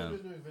officially Man.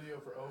 been doing video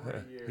for over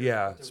a year. Yeah,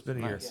 There it's was been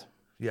a year. gap.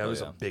 Yeah, it Oh,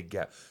 was yeah. a big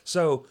gap.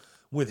 So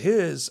with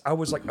his, I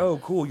was like, oh,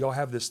 cool, y'all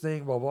have this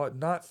thing, blah, blah,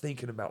 not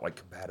thinking about like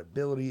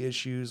compatibility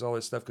issues, all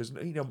this stuff. Because,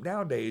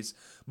 nowadays,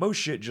 most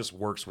shit just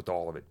works with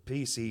all of it.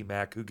 PC,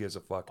 Mac, who gives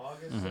a fuck?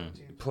 August 17th,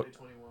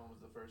 2021 was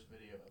the first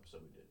video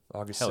episode we did.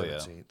 August Hell yeah.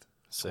 17th,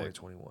 Sick.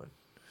 2021.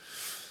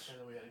 And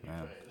then we had a huge Yeah.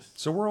 hiatus.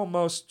 So we're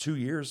almost 2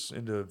 years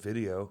into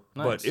video,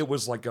 Nice. but it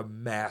was like a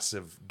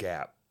massive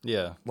gap.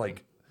 Yeah.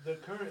 Like, The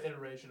current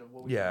iteration of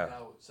what we Yeah. do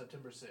now,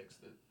 September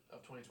 6th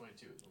of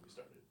 2022 is when we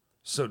started.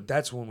 so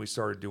that's when we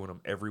started doing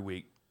them every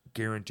week,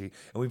 guarantee.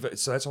 And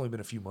so that's only been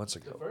a few months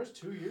The ago. first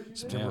 2 years you did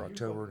September, it, you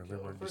October, fucking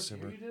November, killed it. First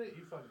December. year you did it,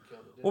 you fucking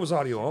killed it. What was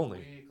audio Every only?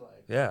 week, like,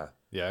 Yeah.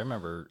 Yeah, I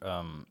remember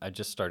I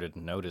just started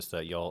to notice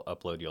that y'all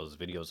upload y'all's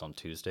videos on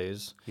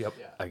Tuesdays. Yep.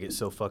 Yeah. I get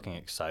so fucking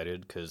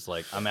excited because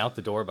like I'm out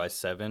the door by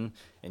 7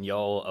 and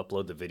y'all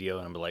upload the video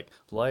and I'm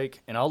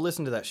like, and I'll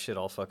listen to that shit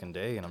all fucking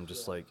day and I'm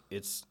just like,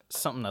 it's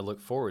something I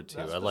look forward to.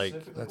 That's I like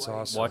specifically That's why you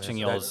awesome, did watching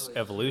it. y'all's Really,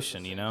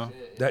 evolution, you know?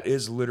 shit, That yeah.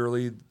 is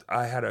literally,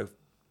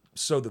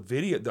 so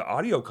the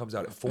audio comes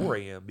out at 4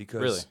 a.m. because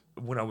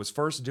Really? when I was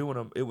first doing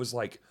them, it was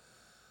like,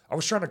 I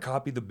was trying to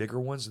copy the bigger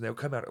ones, and they would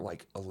come out at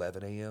like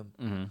 11 a.m.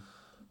 Mm-hmm.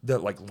 The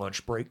like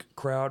lunch break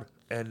crowd,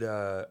 and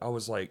I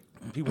was like,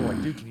 people were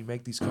like, dude, can you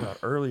make these come out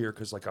earlier?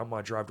 Because like on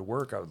my drive to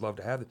work, I would love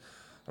to have it.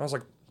 And I was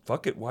like,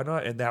 fuck it, why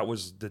not? And that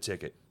was the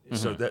ticket.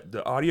 So that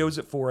the audio's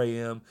at 4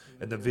 a.m.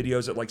 and the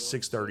video's at like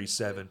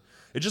 6:37.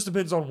 It just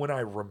depends on when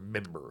I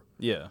remember.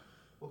 Yeah.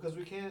 Well, because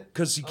we can't.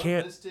 'Cause you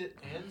can't- list it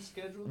and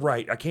schedule it?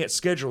 Right, I can't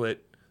schedule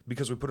it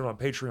because we put it on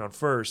Patreon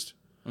first.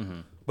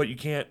 But you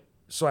can't.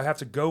 So I have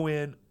to go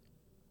in,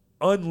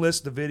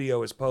 unlist the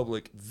video as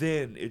public,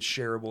 then it's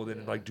shareable,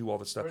 then like do all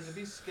the stuff. For it to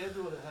be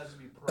scheduled, it has to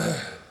be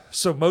private.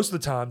 So most of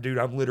the time, dude,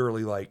 I'm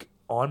literally like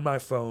on my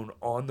phone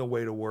on the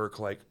way to work,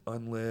 like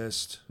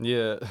unlist,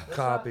 Yeah.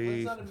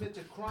 copy, Let's not admit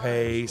to crime,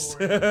 paste.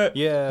 Corey.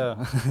 Yeah.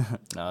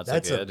 No, it's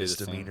That's okay. I a do this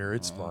thing. misdemeanor.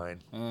 It's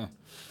fine. Eh,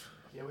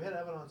 Yeah, we had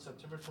Evan on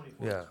September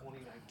 24th, Yeah.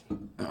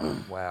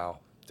 2019. Wow.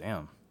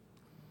 damn.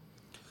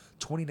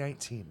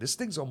 2019. This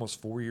thing's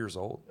almost 4 years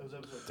old. It was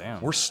episode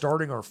Damn. We're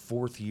starting our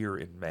 4th year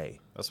in May.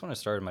 That's when I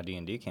started my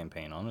D&D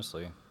campaign,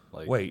 honestly.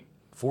 Like, Wait,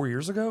 4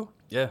 years ago?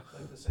 Yeah.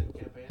 like the same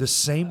campaign. The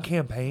same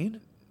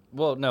campaign?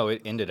 Well, no,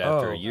 it ended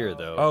after Oh. a year,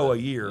 though. Oh, but-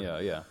 a year.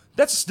 Yeah.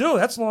 That's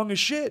long as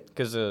shit.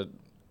 Because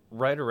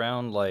right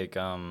around, like,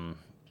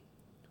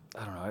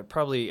 I don't know,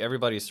 probably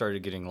everybody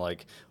started getting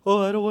like,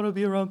 oh, I don't want to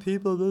be around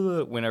people. Blah,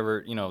 blah,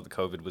 whenever, the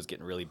COVID was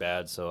getting really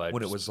bad. So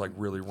When it was like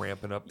really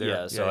ramping up there.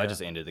 Yeah, so I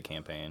just ended the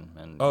campaign.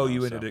 And Oh, you you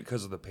know, ended so- it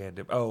because of the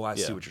pandemic. Oh, I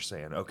see Yeah. what you're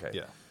saying. Okay.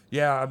 Yeah.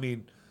 Yeah, I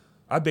mean,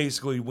 I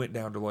basically went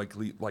down to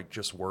like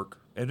just work,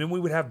 and then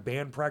we would have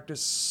band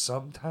practice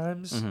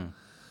sometimes, Mm-hmm.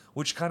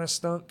 which kind of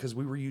stunk because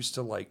we were used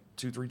to like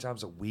 2-3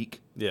 times a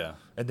week, Yeah.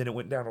 and then it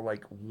went down to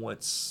like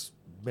once,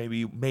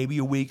 maybe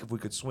a week if we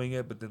could swing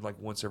it, but then like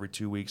once every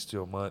 2 weeks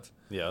to a month.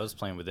 Yeah, I was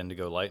playing with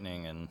Indigo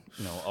Lightning, and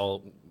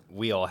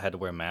we all had to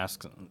wear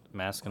masks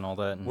and all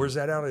that. And Where's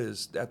that out?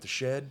 Is at the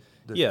shed?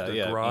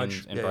 The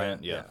garage. in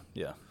Bryant.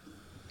 Yeah.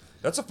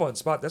 That's a fun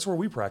spot. That's where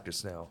we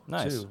practice now.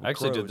 Nice. Too, with I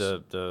actually did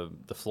crows.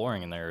 the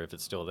flooring in there if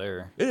it's still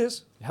there. It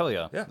is. Hell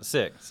yeah. Yeah.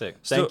 Sick. Still-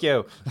 Thank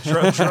you.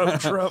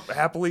 Trump.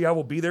 Happily, I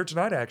will be there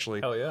tonight. Actually,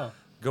 Hell yeah.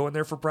 go in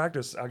there for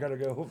practice. I gotta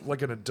go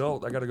like an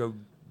adult. I gotta go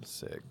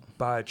Sick.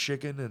 buy a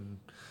chicken and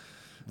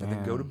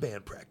then go to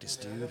band practice,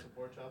 Yeah, I dude. got the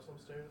pork chops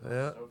upstairs. I'm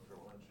Yeah. stoked for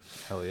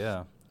lunch. Hell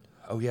yeah.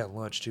 Oh yeah,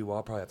 lunch too. Well,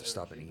 I'll probably have to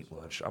stop and eat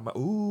lunch. I'm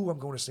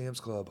going to Sam's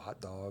Club.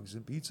 Hot dogs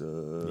and pizza.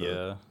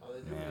 Yeah. Oh,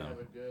 they do Man. have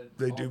a good.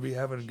 They do be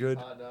having good.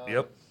 hot dog.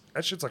 Yep.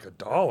 That shit's like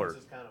 $1.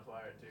 This is kind of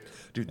fire too.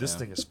 Dude, this Yeah.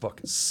 thing is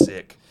fucking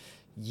sick.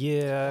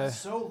 Yeah. It's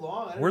so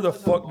long. I didn't Where the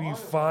realize how fuck do long you it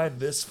was. find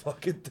this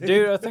fucking thing?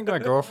 Dude, I think my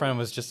girlfriend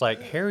was just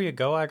like, "Here you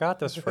go, I got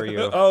this for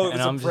you." Oh, it and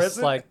was a I'm just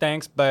present? like,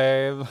 "Thanks,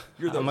 babe.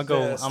 You're the I'm best.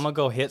 gonna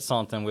go hit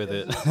something with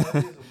Is it." it as heavy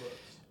as it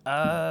looks?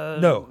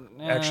 No,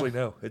 eh. actually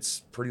no.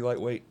 It's pretty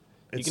lightweight.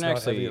 You It's can not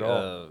actually, heavy at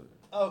all.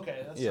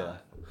 Okay, that's Yeah.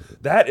 not.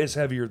 That is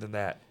heavier than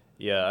that.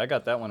 yeah, I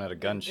got that one at a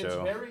gun It's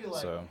show. very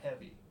like so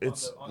heavy.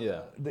 It's- on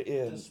yeah. The the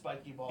end.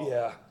 spiky ball.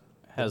 Yeah.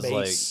 has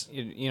base.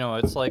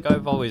 like it's like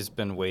I've always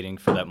been waiting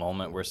for that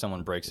moment where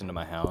someone breaks into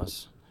my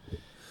house.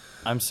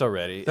 I'm so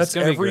ready. That's it's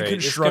gonna every be great.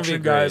 construction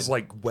it's gonna be guy's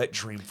great. like wet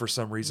dream for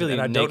some reason, really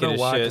and I don't naked know as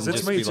why. shit Because and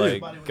it's just me be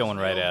too. like going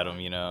right at them,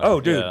 Oh,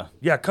 dude, Yeah.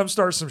 yeah, come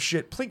start some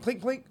shit. Plink, plink,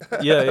 plink.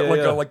 Yeah, yeah, like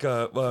yeah. like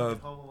a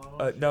Home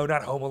Alone. no,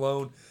 not Home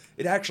Alone.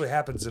 It actually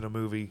happens in a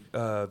movie.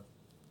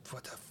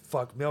 What the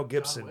fuck, Mel John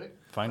Gibson. Wick?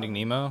 Finding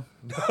Nemo.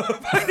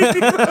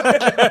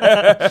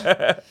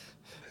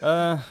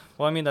 Well,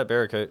 I mean that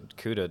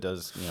barracuda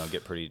does,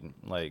 get pretty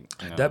like.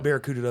 That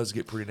barracuda does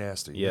get pretty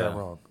nasty. You're not Yeah.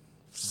 wrong.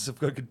 So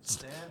fucking-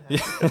 Stan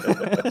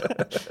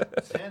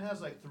has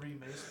like 3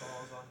 mace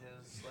balls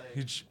on his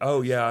like.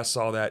 Oh yeah, I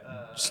saw that.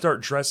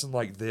 Start dressing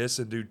like this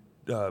and do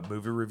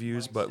movie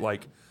reviews, but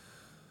like,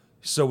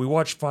 so we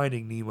watched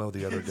Finding Nemo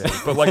the other day,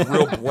 but like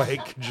real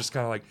blank, just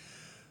kind of like,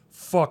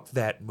 fuck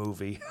that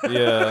movie,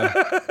 Yeah.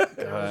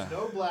 There was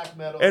no black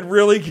metal. and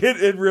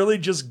really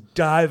just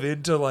dive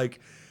into like,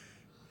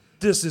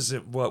 this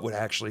isn't what would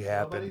actually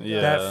happen. Nobody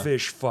Yeah. That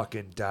fish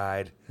fucking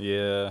died.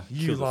 Yeah.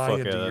 You Kill the lying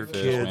fuck to out your of that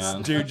fish, kids,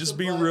 man. dude. Just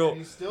be real.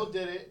 He still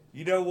did it.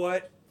 You know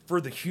what? For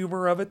the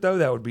humor of it though,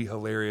 that would be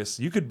hilarious.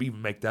 You could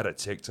even make that a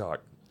TikTok.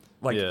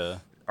 Like, Yeah.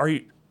 are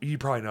you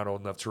probably not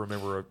old enough to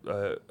remember?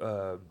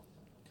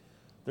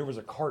 There was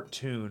a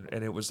cartoon,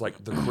 and it was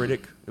like The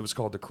Critic. It was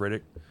called The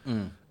Critic,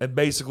 and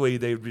basically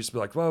they would just be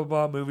like, blah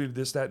blah blah, movie,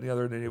 this, that, and the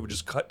other, and then it would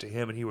just cut to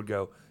him, and he would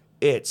go,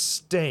 "It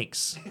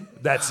stinks."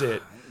 That's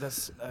it.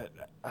 That's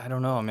I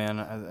don't know,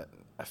 man.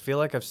 I feel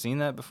like I've seen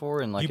that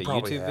before in like You a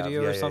probably YouTube have.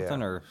 video Yeah, or yeah, something,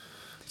 yeah. or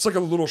It's like a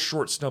little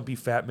short, stumpy,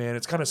 fat man.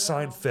 It's kind of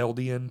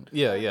Seinfeldian.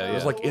 yeah. It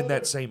was like in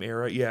that same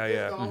era. Yeah, It's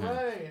yeah. gonna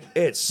rain.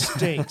 It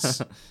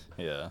stinks.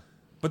 Yeah.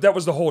 But that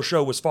was the whole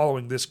show, was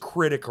following this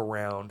critic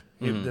around.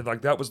 Mm-hmm. And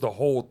like that was the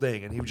whole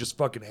thing, and he just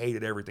fucking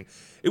hated everything.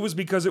 It was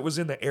because it was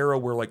in the era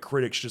where like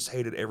critics just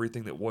hated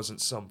everything that wasn't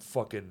some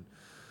fucking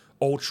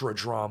ultra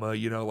drama,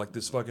 like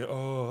this fucking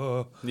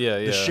Yeah,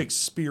 the yeah.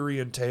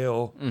 Shakespearean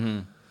tale,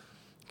 God.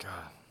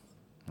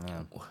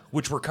 Man.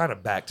 which we're kind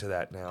of back to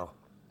that now.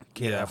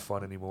 Can't Yeah. have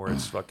fun anymore.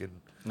 It's fucking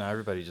No,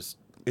 everybody just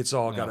It's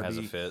all you know, gotta has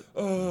a be. fit.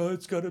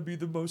 It's gotta be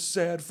the most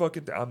sad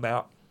fucking thing. I'm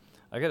out.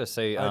 I gotta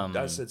say,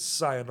 I said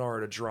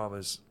sayonara to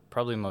dramas.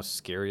 probably the most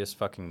scariest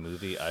fucking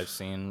movie I've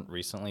seen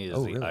recently is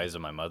The really? Eyes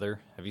of My Mother.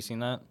 Have you seen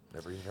that?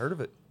 Never even heard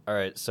of it. All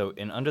right, so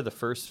in under the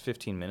first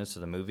 15 minutes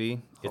of the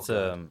movie, it's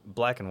a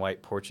black and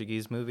white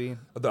Portuguese movie.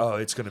 Oh,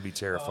 it's gonna be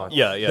terrifying.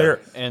 Yeah, yeah.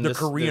 They're- And the this-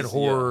 Korean this-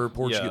 horror, yeah,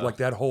 Portuguese, yeah. like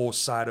that whole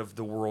side of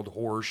the world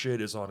horror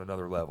shit is on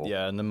another level.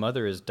 Yeah, and the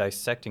mother is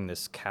dissecting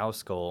this cow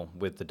skull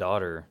with the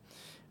daughter,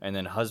 and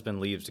then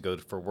husband leaves to go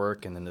for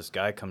work, and then this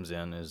guy comes in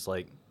and is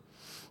like,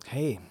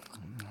 "Hey,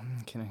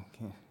 can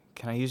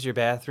I use your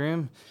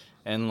bathroom?"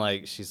 And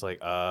like she's like,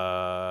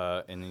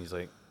 and then he's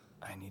like,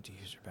 "I need to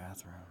use your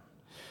bathroom."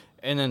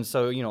 And then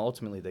so, you know,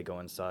 ultimately they go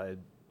inside,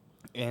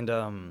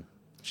 and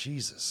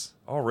Jesus,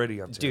 already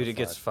I'm dude, it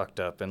gets terrified. fucked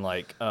up, and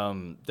like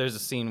there's a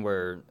scene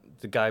where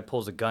the guy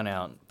pulls a gun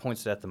out,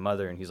 points it at the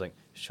mother, and he's like,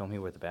 "Show me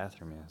where the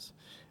bathroom is."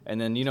 And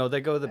then, you know,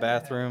 they go to the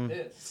bathroom.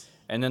 This.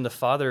 And then the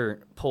father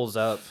pulls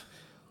up,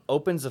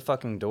 opens the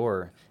fucking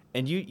door,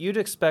 and you'd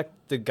expect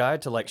the guy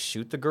to like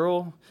shoot the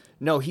girl.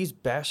 No, he's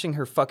bashing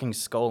her fucking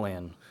skull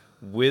in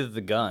with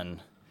the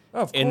gun.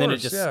 Of And then it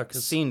course, just yeah,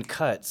 'cause- scene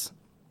cuts.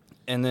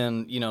 And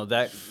then, you know,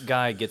 that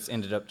guy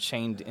ended up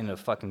chained in a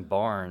fucking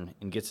barn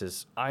and gets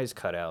his eyes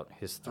cut out,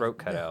 his throat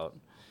cut out.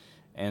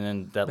 And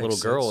then that Makes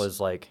little girl sense. is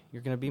like,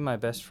 "You're going to be my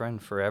best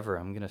friend forever.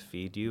 I'm going to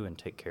feed you and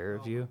take care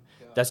of you."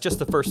 That's just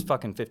the first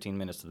fucking 15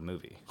 minutes of the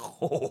movie.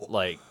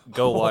 Like,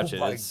 go watch it.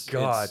 my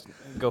God.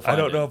 Go find I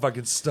don't it. know if I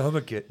can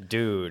stomach it.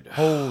 Dude.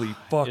 Holy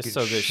fucking It's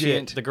so good.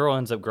 shit. The girl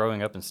ends up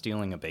growing up and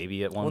stealing a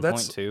baby at one Well,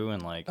 that's- point too,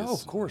 and like, Oh,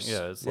 it's- of course.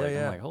 yeah. It's Yeah, like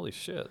yeah. I'm like, holy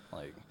shit,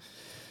 like,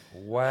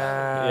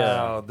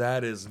 Wow,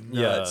 that is nuts.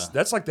 Yeah.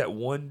 That's like that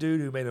one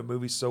dude who made a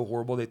movie so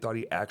horrible they thought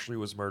he actually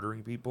was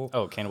murdering people.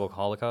 oh, Cannibal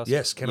Holocaust.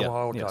 Yes, Cannibal Yeah,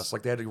 Holocaust. yes.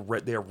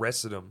 Like they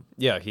arrested him.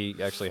 Yeah, he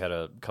actually had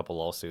a couple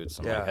lawsuits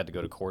and Yeah. like, had to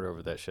go to court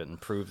over that shit and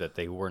prove that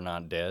they were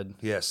not dead.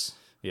 Yes.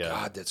 Yeah.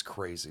 God, that's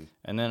crazy.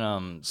 And then there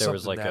was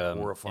Something like that an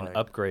horrifying.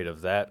 upgrade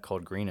of that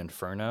called Green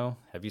Inferno.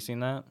 Have you seen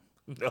that?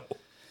 No.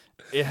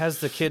 It has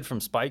the kid from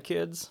Spy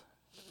Kids.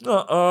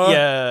 Uh-uh.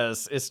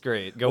 Yes, it's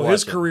great. Go Well, watch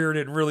his it. career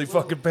didn't really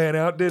fucking pan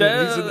out, did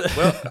it? He's in it.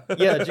 Well,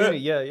 Yeah, Junie.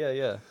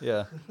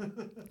 Yeah.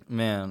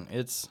 Man,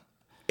 it's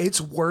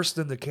worse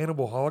than the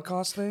Cannibal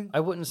Holocaust thing. I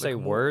wouldn't say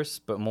worse,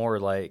 but more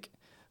like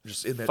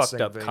Just in that fucked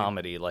same up vein.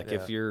 comedy. Like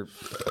Yeah.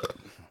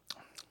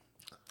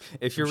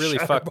 if you're really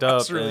fucked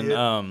Shadowbox up really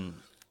and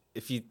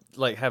if you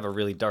like have a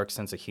really dark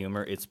sense of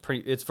humor,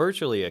 it's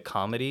virtually a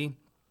comedy,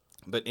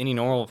 but any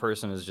normal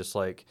person is just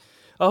like,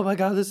 "Oh my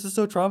god, this is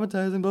so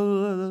traumatizing," blah,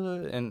 blah, blah,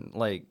 blah. And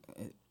like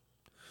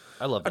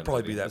I love that I'd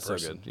probably movie. be that It's so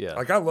person. good. Yeah.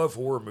 Like I love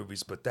horror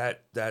movies, but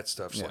that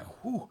stuff's Yeah.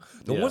 like, whew.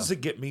 The Yeah. ones that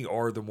get me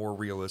are the more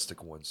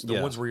realistic ones. The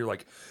Yeah. ones where you're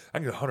like, I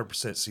can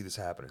 100% see this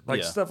happening.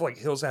 Like Yeah. stuff like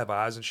Hills Have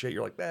Eyes and shit.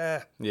 You're like,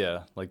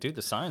 Yeah, like dude,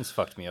 the signs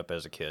fucked me up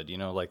as a kid. You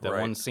know, like that Right.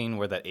 one scene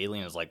where that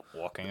alien is like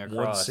walking across.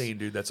 one scene,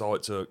 dude. That's all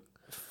it took.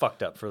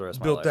 Fucked up for the rest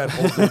of my Built life. that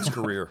whole dude's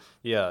career.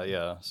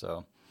 Yeah.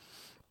 So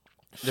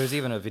there's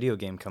even a video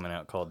game coming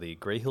out called the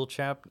Grey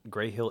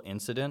Hill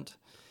Incident.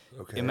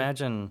 Okay.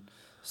 Imagine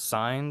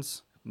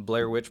Signs,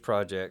 Blair Witch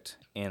Project,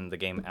 and the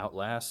game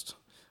Outlast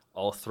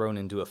all thrown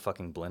into a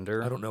fucking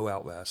blender. I don't know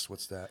Outlast.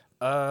 What's that?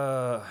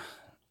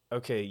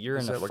 Okay, you're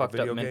Is in a that like a fucked up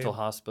video mental game?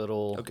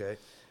 hospital. Okay.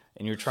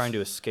 And you're trying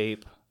to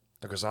escape.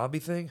 Like a zombie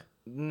thing?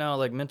 No,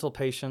 like mental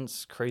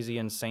patients, crazy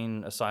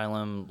insane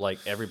asylum, like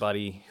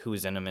everybody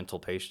who's in a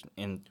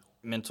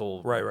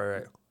mental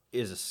Right.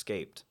 is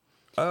escaped.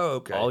 Oh,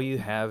 okay. All you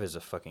have is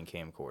a fucking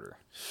camcorder,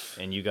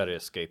 and you got to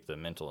escape the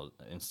mental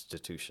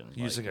institution.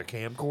 Using like, a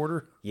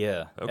camcorder?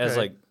 yeah, Okay. as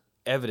like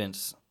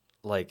evidence,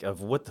 like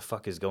of what the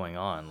fuck is going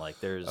on. Like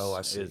there's, Oh,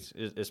 I see.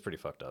 It's pretty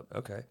fucked up,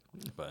 Okay.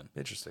 but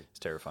Interesting. it's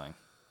terrifying.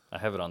 I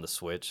have it on the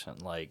Switch,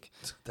 and like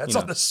That's you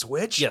on know- the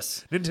Switch?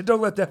 Yes. Nintendo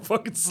let that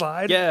fucking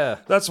slide? Yeah,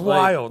 That's like,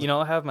 wild. You know,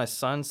 I'll have my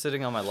son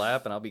sitting on my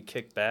lap, and I'll be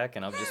kicked back,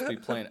 and I'll just be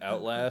playing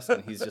Outlast,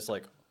 and he's just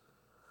like,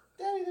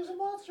 Daddy, there's a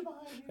monster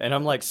behind you. and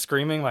I'm like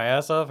screaming my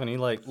ass off, and he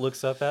like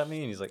looks up at me,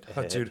 and he's like,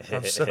 Oh, dude,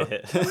 I'm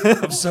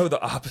so the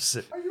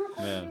opposite. Are you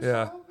recording Man. your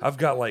Yeah. song? I've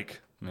got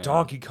like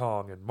Donkey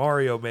Kong and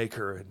Mario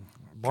Maker and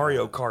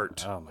Mario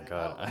Kart. Oh my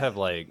god, I have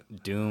like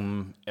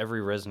Doom,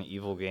 every Resident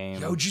Evil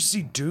game. Yo, did you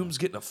see Doom's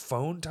getting a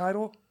phone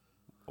title?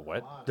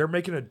 What? They're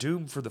making a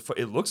Doom for the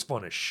it looks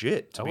fun as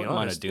shit, to I be wouldn't mind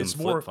a honest. Doom It's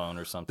flip more, phone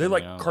or something. they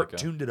like you know,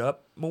 cartooned it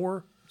up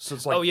more. So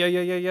it's like oh yeah.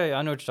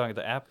 I know what you're talking about.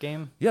 The app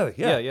game. yeah.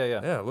 Yeah.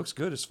 Yeah, it looks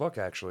good as fuck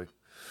actually.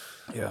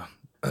 Yeah.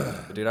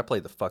 But dude, I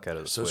played the fuck out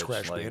of the So Switch.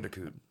 Crash like,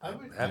 Bandicoot. I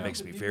would- That I makes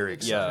would me be very really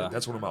excited. Yeah.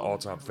 That's one of my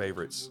all-time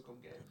favorites.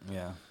 Nukem game.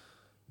 Yeah.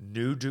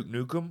 New Duke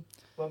Nukem?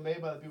 But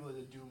made by the people that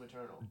did Doom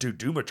Eternal. Dude,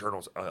 Doom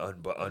Eternal's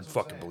unfucking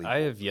saying. believable. I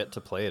have yet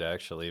to play it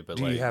actually, but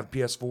Do like, you have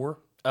PS4?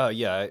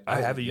 yeah, I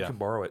have it. You yeah. can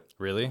borrow it.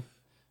 Really?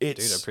 Dude,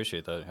 I It's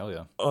appreciate that. Hell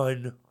yeah.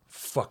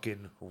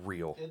 unfucking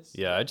real. It's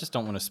Yeah, I just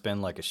don't want to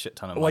spend like a shit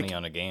ton of Like, money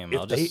on a game. If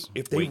I'll they just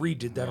if they wait.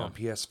 redid that Yeah. on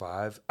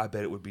PS5, I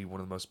bet it would be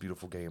one of the most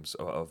beautiful games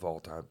of all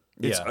time.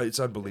 Yeah. It's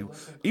unbelievable.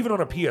 Even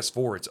on a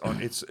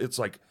PS4, it's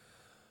like,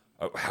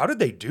 how did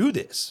they do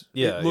this?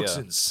 Yeah, it looks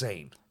yeah.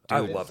 insane.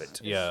 I Dude, love it.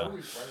 Yeah.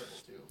 It's so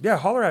replayable, too. Yeah,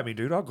 holler at me,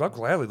 dude. I'll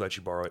gladly let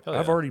you borrow it. Hell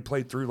I've yeah. already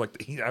played through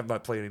I'm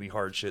not playing any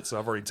hard shit, so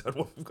I've already done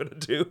what I'm gonna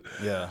do.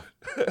 Yeah.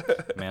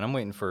 Man, I'm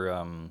waiting for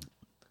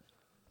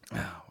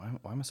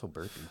why am I so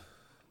burpy?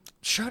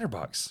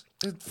 Shatterbox.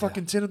 It's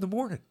fucking 10 in the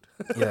morning.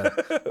 Yeah.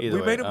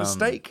 We made a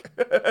mistake.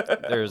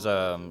 There's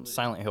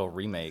Silent Hill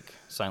remake.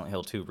 Silent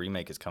Hill 2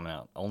 remake is coming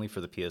out only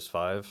for the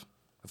PS5.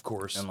 Of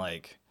course. And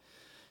like,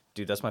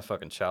 dude, that's my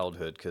fucking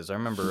childhood because I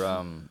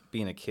remember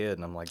being a kid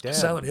and I'm like, Dad,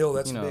 Silent Hill,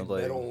 that's you the know, big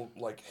like, metal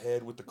like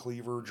head with the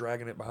cleaver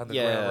dragging it behind the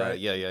yeah, ground, right?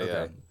 yeah.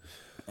 Okay.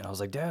 And I was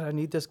like, Dad, I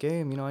need this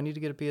game. You know, I need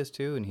to get a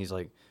PS2. And he's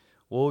like,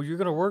 well, you're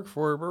gonna work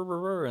for it. Brr, brr,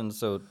 brr. And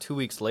so 2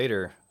 weeks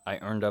later, I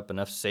earned up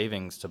enough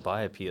savings to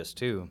buy a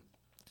PS2.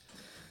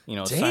 You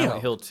know, Damn.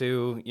 Silent Hill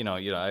 2.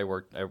 I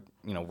worked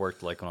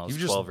like when I was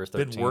You've 12 or just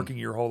 13. been working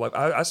your whole life.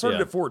 I started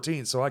Yeah. at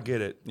 14, so I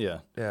get it. Yeah.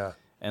 Yeah.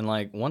 And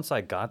like once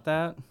I got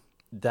that,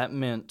 that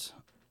meant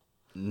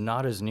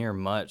not as near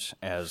much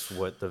as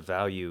what the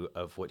value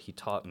of what he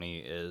taught me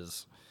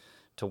is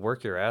to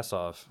work your ass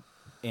off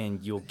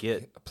and you'll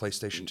get A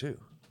PlayStation 2.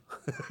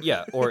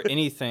 yeah, or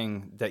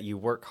anything that you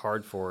work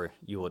hard for,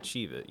 you will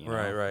achieve it, you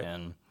know? Right.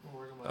 And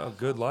Oh,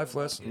 good life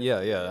lesson. yeah,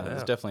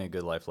 it's definitely a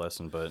good life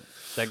lesson, but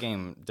that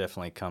game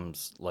definitely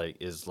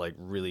is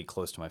really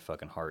close to my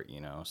fucking heart, you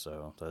know?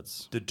 So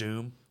that's The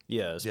Doom.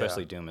 yeah,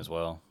 especially Doom as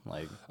well.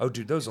 Like Oh,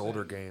 dude, those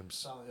older games.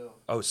 Silent Hill.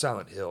 Oh,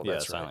 Silent Hill. yeah,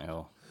 That's Silent right.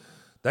 Hill.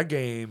 That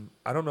game,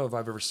 I don't know if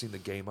I've ever seen the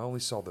game. I only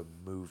saw the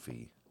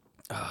movie.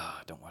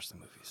 Don't watch the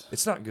movies.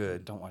 It's not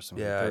good. Don't watch the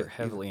movies. Yeah, They're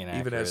heavily inaccurate.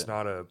 even as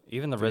not a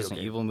Even the video Resident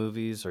game. Evil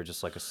movies are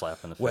just like a slap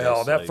in the face.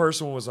 Well, that like, first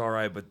one was all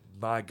right, but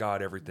my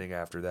God, everything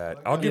after that.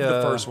 I'll give the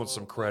Yeah. first one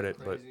some credit,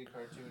 but Crazy,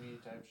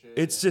 cartoony type shit.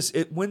 it's just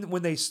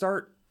when they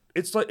start.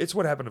 It's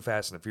what happened to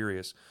Fast and the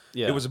Furious.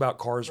 Yeah. It was about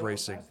cars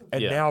racing,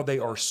 and Yeah. now they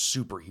are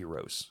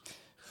superheroes.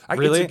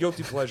 Really? It's a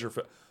guilty pleasure.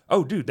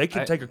 Oh, dude, they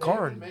can take a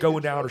car and go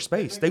into outer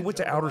space. They went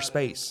to outer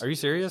space. Are you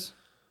serious?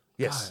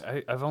 Yes,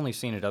 God, I've only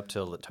seen it up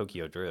till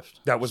Tokyo Drift.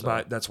 that was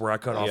so- that's where I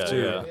cut off Yeah,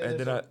 too. yeah. And there's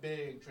then a I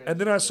big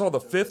and then I saw the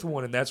transition fifth to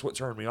one, and that's what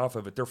turned me off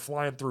of it. They're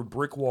flying through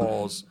brick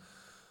walls,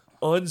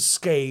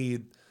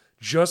 unscathed,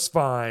 just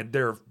fine.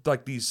 They're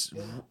like these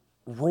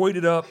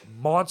roided up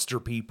monster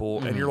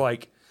people, and you're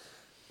like,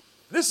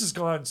 this has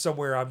gone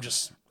somewhere. I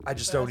just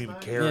don't even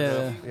care.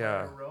 Yeah. Enough.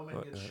 Yeah.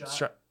 Roman gets shot,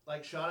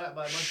 shot- shot at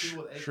by a bunch of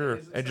people with AKs Sure,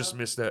 and and just stuff.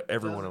 missed that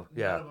every one of them.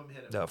 Yeah, None of them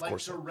hit him. no, of like,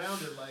 course.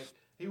 surrounded, like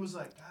he was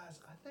like, guys,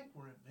 I think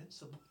we're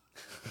invincible.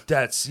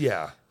 That's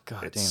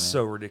God it's damn it.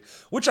 so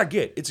ridiculous. Which I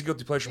get. It's a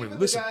guilty pleasure movie. Even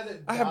the Listen, guy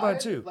that I have mine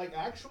died, too. Like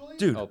actually,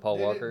 Dude. Oh, Paul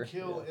they Walker.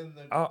 Didn't kill in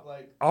the I'll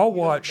like. I'll he doesn't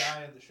watch-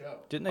 Die in the show.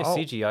 Didn't they Oh.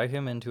 CGI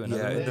him into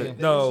another Yeah, movie?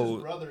 They no, used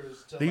his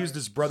brothers to, They used like,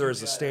 his brother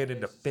as a CGI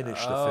stand-in to faces. finish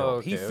the Oh,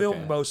 film. He okay, filmed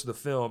okay. most of the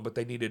film, but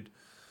they needed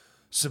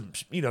some.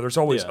 There's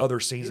always Yeah. other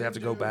He scenes they have to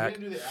didn't go back, He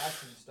didn't do the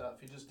action stuff.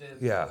 He just did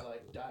Yeah. the,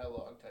 like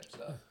dialogue type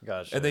stuff.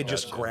 Gotcha. and they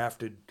just gotcha.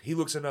 grafted. He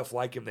looks enough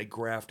like him. They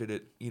grafted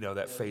it.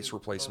 That face Both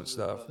replacement his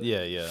stuff. brothers Yeah.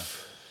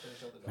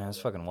 finished up the Man, that's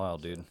dialogue. fucking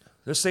wild, dude.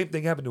 The same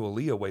thing happened to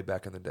Aaliyah way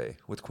back in the day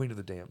with Queen of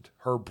the Damned.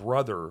 Her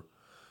brother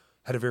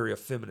had a very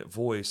effeminate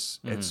voice,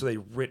 and so they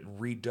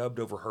redubbed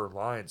over her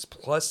lines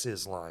plus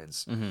his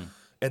lines,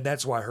 and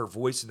that's why her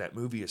voice in that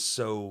movie is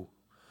so.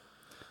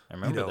 I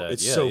remember that.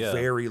 It's yeah, so yeah.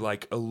 very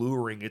like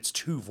alluring. It's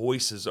two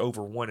voices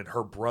over one, and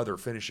her brother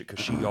finished it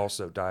because she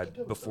also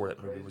died before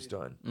that movie was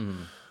done.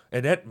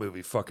 And that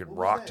movie fucking What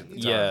was rocked that? at the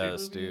He time. died in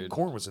Yes, that movie? dude.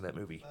 Korn was in that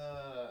movie.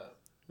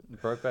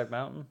 Brokeback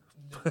Mountain.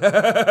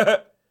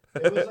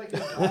 It was like his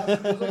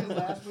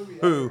last movie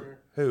Who? ever.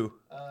 Who?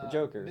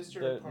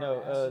 Mr.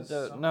 Parnassus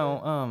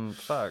something.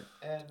 Fuck.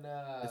 And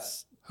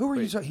It's Who are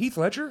you Wait. talking? Heath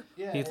Ledger?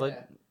 yeah, Heath yeah.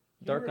 Led-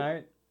 Dark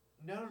Knight.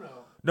 No.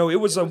 No, it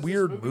was a this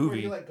weird where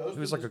movie. he, like, goes It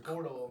was through like a this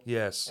portal,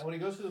 yes. and when he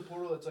goes through the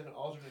portal, it's like an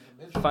alternate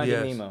dimension. Finding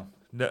Yes. Nemo.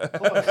 No.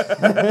 Close.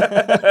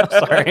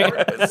 Sorry. It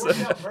worked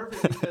out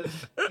perfect because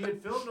he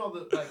had filmed all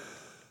the like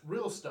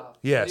real stuff.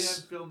 Yes. He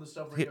hadn't filmed the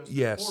stuff where he goes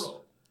Yes. through the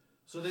portal.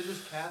 So they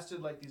just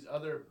casted like these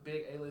other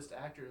big A-list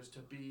actors to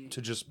be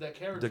just the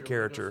character. The when he goes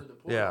character. through the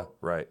portal. Yeah,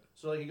 right.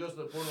 So like he goes to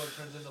the portal and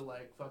turns into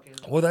like fucking.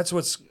 Well, that's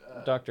what's.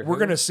 Doctor. We're Who?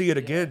 gonna see it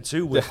again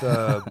too with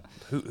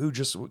who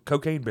just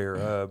Cocaine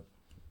Bear.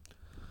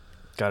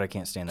 God, I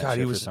can't stand that God,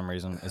 he shit was- for some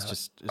reason. It's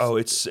just.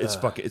 It's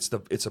fucking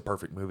it's a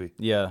perfect movie.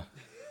 Yeah.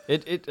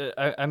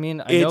 I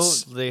mean, I know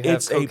they have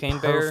It's Cocaine a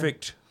Bear,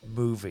 perfect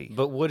movie.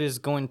 but what is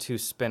going to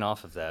spin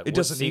off of that? It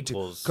doesn't need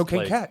to.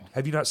 Cocaine Cat.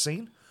 Have you not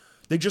seen?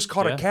 They just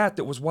caught Yeah. a cat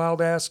that was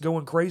wild ass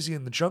going crazy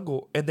in the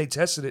jungle, and they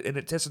tested it, and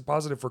it tested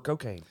positive for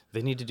cocaine.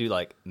 They need to do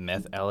like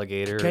meth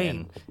alligator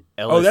Cocaine.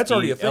 and LSD, Oh, that's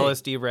already a thing.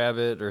 LSD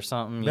rabbit or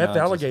something. you Meth know,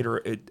 just- alligator.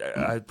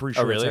 I'm pretty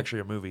sure it's really?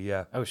 actually a movie.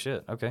 Yeah, Oh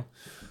shit. Okay.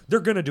 they're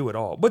gonna do it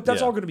all, but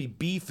that's Yeah. all gonna be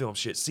B film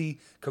shit. See,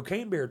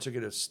 Cocaine Bear took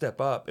it a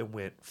step up and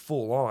went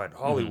full on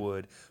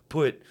Hollywood.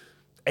 Put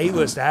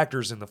A-list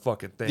actors in the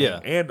fucking thing, Yeah.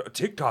 and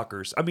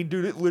TikTokers. I mean,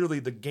 dude, it literally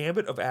the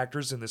gambit of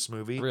actors in this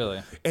movie.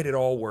 Really? And it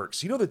all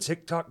works. You know the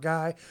TikTok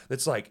guy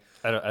that's like,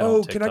 I don't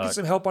oh, can I get TikTok.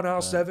 some help on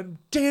aisle 7?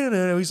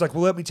 Damn, he's like,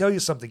 well, let me tell you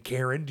something,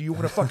 Karen. Do you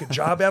want a fucking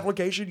job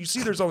application? You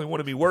see, there's only one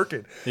of me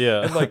working.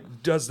 Yeah. And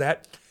like does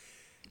that.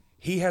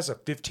 He has a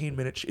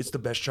 15-minute. It's the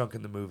best chunk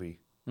in the movie,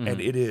 and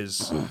it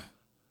is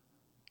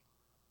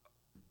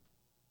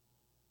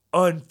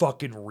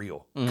unfucking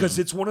real because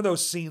it's one of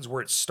those scenes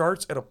where it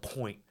starts at a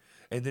point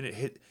and then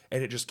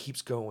it just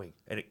keeps going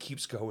and it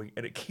keeps going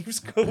and it keeps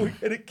going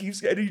and it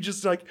keeps and you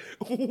just like,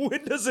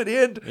 when does it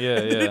end? Yeah,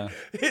 and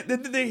yeah.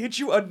 Then they hit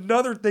you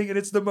another thing and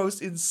it's the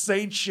most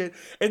insane shit.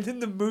 And then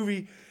the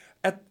movie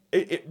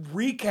it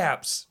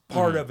recaps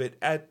part of it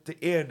at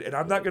the end. And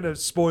I'm not gonna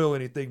spoil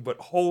anything, but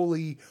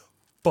holy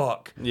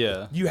fuck,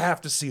 Yeah. you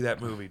have to see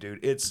that movie, dude.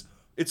 It's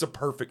a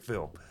perfect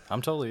film.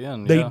 I'm totally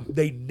in.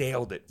 They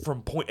nailed it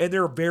from point, and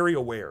they're very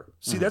aware.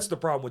 See, that's the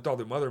problem with all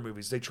them other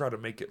movies. They try to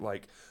make it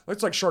like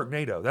it's like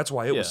Sharknado. That's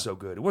why it was so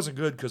good. It wasn't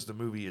good because the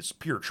movie is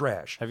pure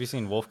trash. Have you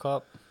seen Wolf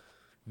Cop?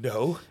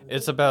 No,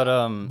 It's about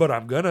but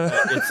I'm gonna.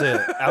 it's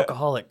an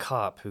alcoholic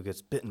cop who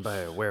gets bitten by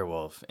a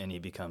werewolf and he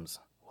becomes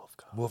Wolf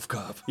Cop. Wolf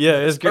Cop. Yeah,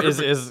 it's great.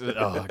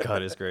 Oh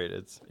god, it's great.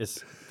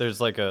 It's there's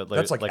like a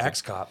That's like a-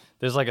 Axe Cop.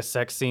 There's like a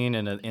sex scene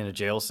in a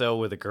jail cell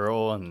with a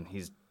girl and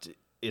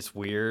it's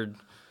weird.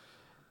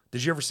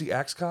 Did you ever see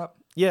Axe Cop?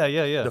 Yeah.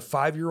 The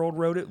 5-year-old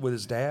wrote it with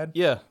his dad.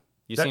 Yeah.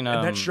 You That, seen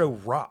and that show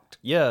rocked.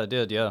 Yeah, it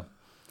did, yeah.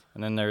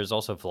 And then there's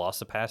also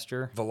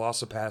Velocipaster.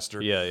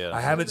 Velocipaster. Yeah. I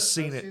haven't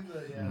seen it,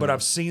 but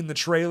I've seen the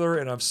trailer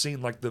and I've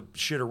seen like the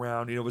shit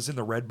around. You know, it was in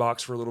the Red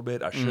Box for a little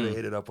bit. I should have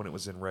hit it up when it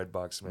was in Red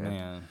Box, man.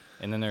 Man.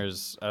 And then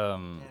there's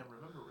Damn, remember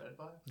Red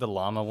Box? the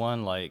llama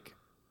one, like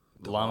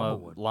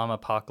llama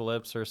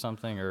apocalypse or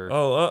something, or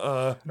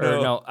Oh,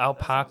 or no,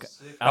 alpaca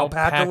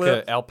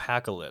Alpacalypse?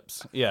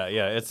 alpacalypse. Yeah.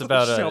 It's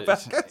about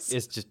Alpacas?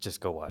 it's just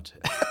go watch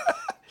it.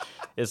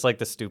 It's like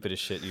the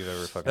stupidest shit you've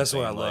ever fucking That's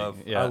seen. what I like, love.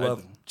 Yeah, I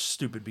love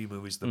stupid B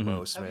movies the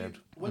most, man.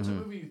 What's a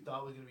movie you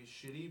thought was gonna be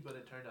shitty, but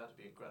it turned out to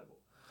be incredible?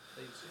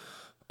 That you've seen?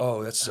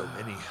 Oh, that's so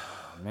many.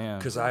 man.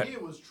 Because For me,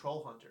 it was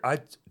Troll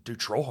Hunter.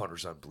 Troll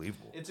Hunter's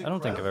unbelievable. It's I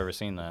don't think I've incredible. ever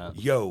seen that.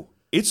 Yo,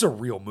 it's a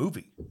real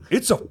movie.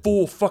 It's a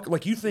full fuck.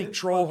 Like you think It's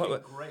Troll fucking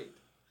Hunter. great.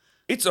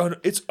 It's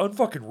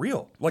unfucking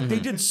real. Like they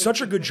did such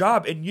a good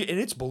job, and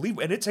it's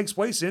believable, and it takes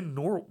place in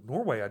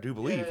Norway, I do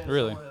believe. Yeah,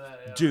 Really? somewhere like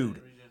that, yeah, Dude. right in the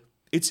region.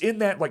 It's in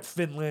that like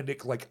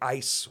Finlandic like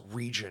ice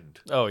region,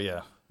 Oh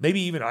yeah.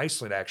 maybe even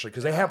Iceland actually,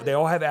 because they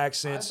all have I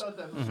accents. thought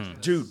that movie was gonna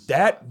Dude, suck.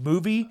 that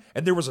movie,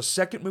 and there was a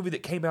second movie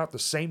that came out the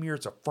same year.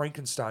 It's a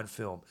Frankenstein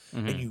film,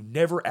 and you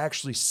never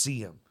actually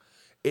see him.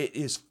 It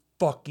is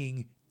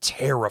fucking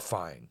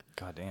terrifying.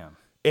 God damn.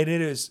 And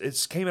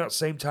it's came out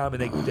same time,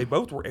 and they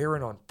both were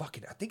airing on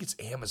fucking, I think it's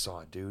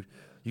Amazon, dude.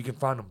 You can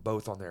find them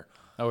both on there.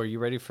 Oh, are you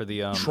ready for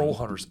the Troll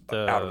Hunters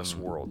the, out of this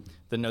world.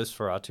 The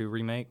Nosferatu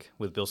remake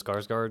with Bill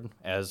Skarsgård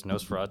as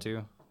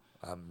Nosferatu?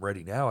 I'm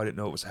ready now. I didn't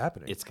know it was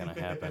happening. It's gonna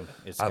happen.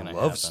 It's I gonna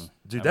love, happen.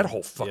 dude, I that mean,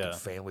 whole fucking yeah.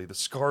 family. The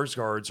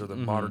Skarsgårds are the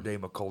modern day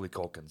Macaulay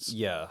Culkins.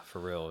 Yeah, for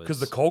real. Because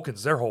the It's-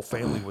 Culkins, their whole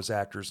family was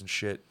actors and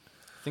shit.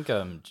 I think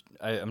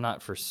I'm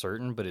not for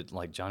certain, but it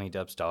like Johnny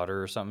Depp's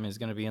daughter or something is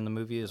gonna be in the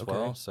movie as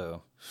well.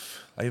 So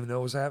I didn't even know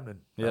it was happening.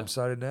 Yeah. I'm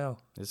excited now.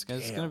 it's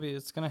Damn.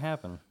 gonna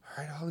happen.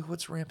 All right,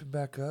 Hollywood's ramping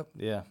back up.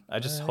 Yeah, I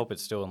just Alright. hope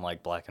it's still in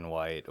like black and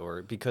white,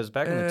 or because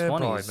back in the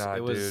Probably 20s not,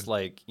 it was dude.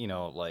 like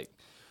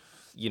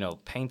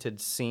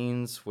painted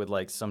scenes with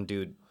like some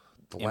dude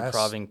The last-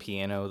 improving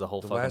piano the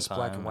whole The fucking last time.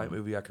 black and white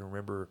movie I can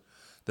remember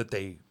that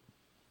they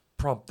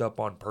prompted up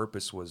on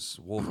purpose was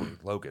Wolverine,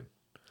 Logan.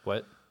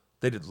 What?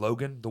 They did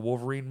Logan, the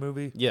Wolverine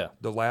movie. Yeah.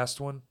 The last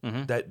one.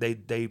 That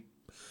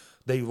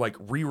they like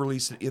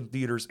re-released it in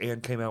theaters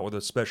and came out with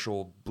a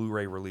special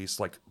Blu-ray release,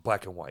 like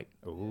black and white.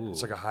 Ooh.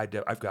 It's like a high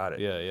def. I've got it.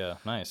 Yeah,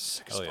 nice.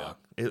 Sick as Oh yeah. fuck.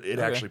 It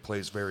actually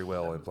plays very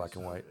well in black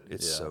and white.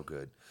 It's Yeah. so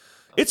good.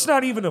 It's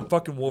not even a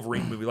fucking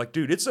Wolverine movie. Like,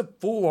 dude, it's a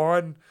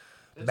full-on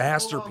It's a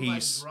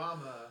masterpiece full-on, like,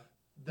 drama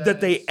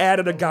that they is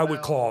added a guy with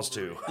around claws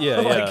to. Wolverine. Yeah,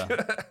 Like,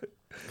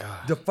 yeah.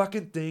 the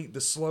fucking thing,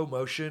 the slow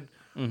motion,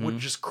 with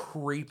just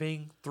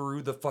creeping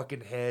through the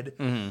fucking head.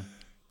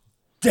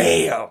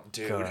 Damn,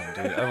 dude. God,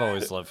 dude, I've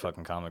always loved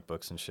fucking comic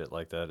books and shit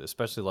like that,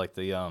 especially like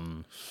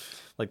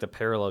the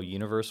parallel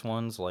universe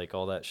ones, like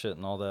all that shit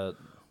and all that.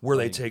 Where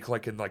they take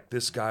like in like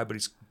this guy, but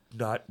he's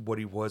not what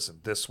he was in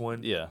this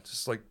one. Yeah.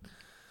 Just like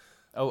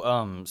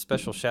Oh,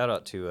 special shout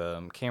out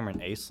to Cameron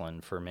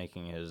Aislinn for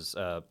making his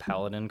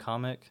Paladin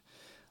comic.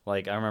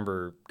 Like I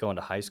remember going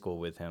to high school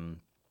with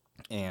him,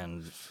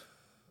 and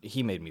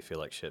he made me feel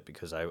like shit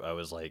because I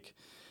was like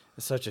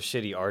such a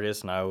shitty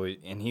artist,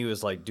 and he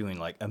was like doing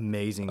like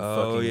amazing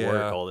fucking yeah.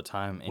 work all the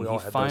time, and We all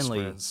he had those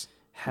finally friends.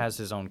 has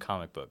his own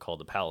comic book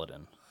called The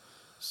Paladin.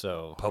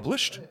 So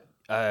published.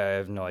 I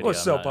have no idea. Well, I'm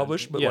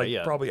self-published, but yeah, like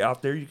yeah. probably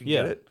out there you can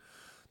Yeah. get it.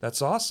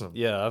 That's awesome.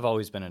 Yeah, I've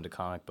always been into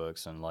comic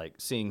books, and like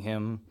seeing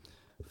him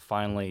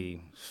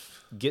finally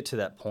get to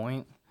that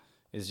point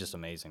is just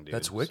amazing, dude.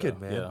 That's wicked, So,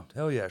 man.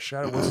 Hell yeah.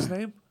 Shout out. What's his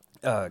name?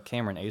 Yeah.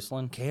 Cameron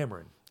Aislinn.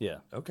 Cameron. Yeah.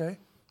 Okay.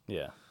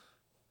 Yeah.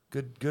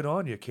 Good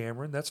on you,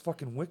 Cameron. That's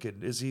fucking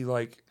wicked. Is he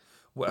like?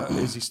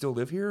 Is he still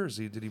live here?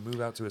 Did he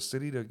move out to a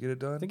city to get it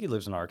done? I think he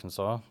lives in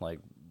Arkansas. Like,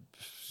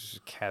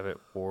 Cabot,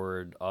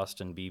 Ward,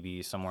 Austin,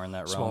 BB, somewhere in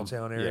that Small realm.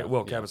 town area. Yeah,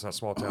 Well, yeah. Cabot's not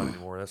small town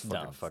anymore. That's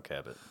fucking. No, fuck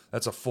Cabot.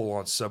 That's a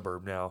full-on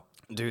suburb now.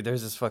 Dude,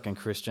 there's this fucking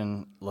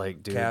Christian,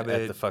 like, dude,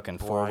 Cabot, at the fucking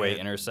Bryant, four-way they're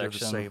the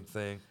intersection. same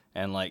thing.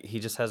 And, like, he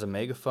just has a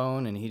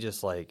megaphone, and he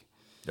just, like,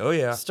 Oh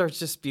yeah. starts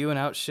just spewing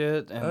out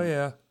shit. And, Oh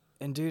yeah.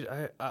 And, dude,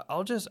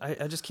 I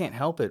just can't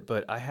help it,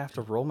 but I have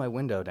to roll my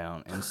window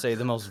down and say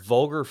the most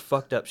vulgar,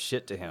 fucked up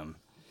shit to him.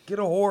 Get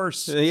a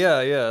horse.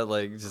 Yeah,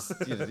 like, just,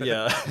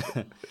 yeah.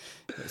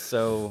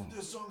 So,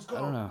 I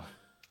don't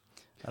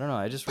know.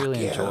 I just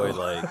really enjoy,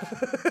 like...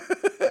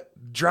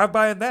 Drive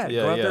by in that.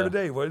 Yeah, Go out there yeah.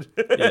 today. What?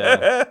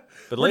 Yeah.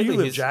 But Where do lately you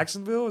live? he's...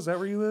 Jacksonville? Is that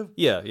where you live?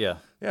 Yeah.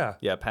 Yeah.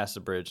 Yeah, past the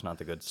bridge, not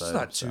the good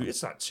side.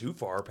 It's not too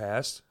far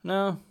past.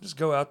 No. Just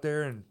go out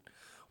there and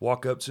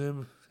walk up to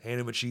him, hand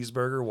him a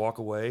cheeseburger, walk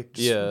away.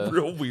 Just Yeah.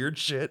 real weird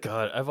shit.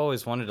 God, I've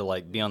always wanted to,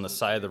 like, be on the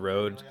side of the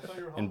road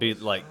and be,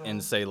 like,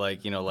 and say,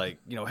 like,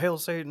 Hail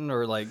Satan,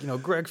 or, like,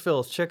 Greg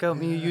Filth, check out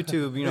me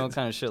YouTube,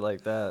 kind of shit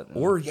like that.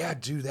 Or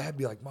do that.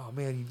 Be like, oh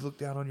man, you look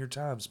down on your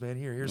times, man.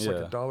 Here's like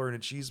Yeah. $1 and a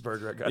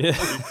cheeseburger. I got.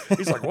 Yeah.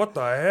 He's like, what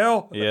the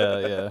hell?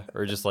 Yeah.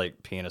 Or just,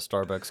 like, pee in a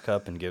Starbucks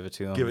cup and give it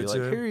to him. Give be it like,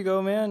 to him. here you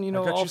go, man.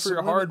 got All you for your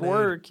some hard lemonade.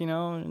 work,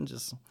 and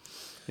just...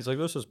 He's like,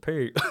 this is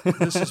pee.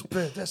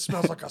 That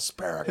smells like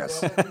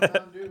asparagus.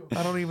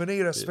 I don't even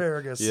eat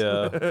asparagus.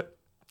 Yeah.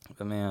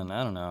 But man,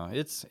 I don't know.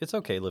 It's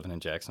okay living in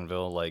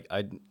Jacksonville. Like,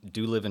 I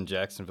do live in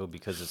Jacksonville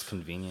because it's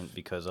convenient,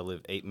 because I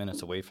live 8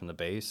 minutes away from the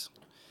base.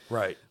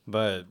 Right.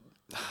 But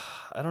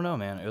I don't know,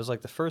 man. It was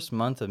like the first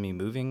month of me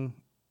moving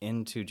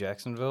into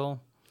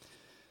Jacksonville.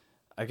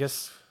 I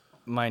guess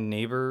my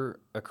neighbor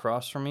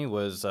across from me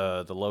was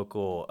the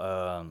local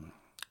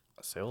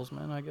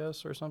salesman, I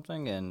guess, or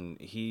something, and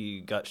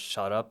he got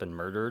shot up and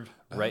murdered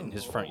right in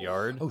his front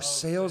yard. Oh,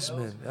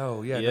 salesman.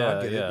 Oh yeah. No, Yeah,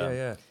 I get yeah. it.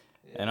 Yeah.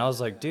 And I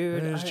was like,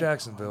 dude, It is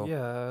Jacksonville.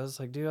 Yeah, I was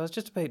like, dude, I was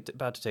just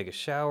about to take a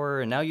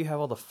shower, and now you have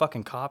all the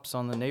fucking cops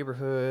on the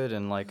neighborhood,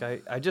 and like,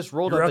 I just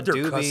rolled You're up out a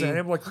there cussing at doobie.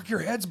 him like, look, your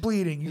head's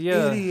bleeding. You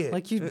Yeah, idiot.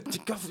 like I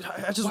just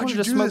Why'd wanted you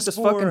to do smoke this this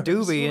for? fucking I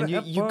just doobie, wanna and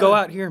have you fun. go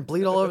out here and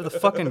bleed all over the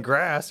fucking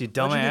grass, you Why'd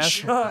you get dumbass.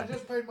 shot? I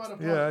just paid my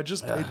deposit. Yeah, I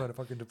just paid my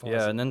fucking deposit.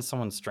 Yeah, and then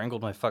someone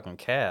strangled my fucking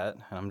cat,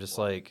 and I'm just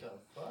like, The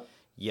fuck?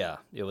 yeah,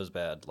 it was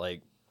bad.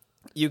 Like,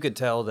 you could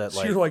tell that, So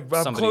like, you're like,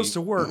 I'm somebody, close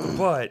to work,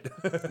 but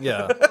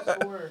yeah. Close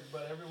to work,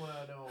 but everyone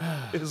I know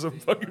is a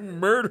fucking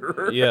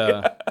murderer.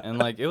 Yeah, and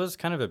like, it was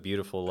kind of a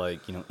beautiful,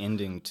 like,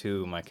 ending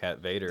to my cat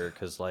Vader,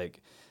 because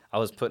like, I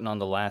was putting on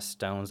the last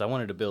stones. I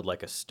wanted to build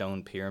like a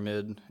stone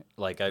pyramid.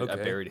 Like, I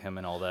Okay. buried him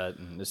and all that,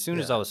 and as soon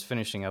as Yeah. I was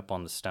finishing up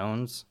on the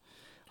stones,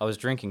 I was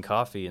drinking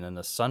coffee, and then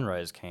the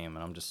sunrise came,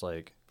 and I'm just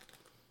like,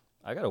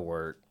 I gotta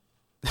work.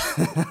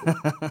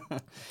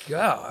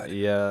 God.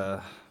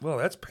 Yeah, Well,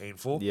 that's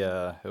painful.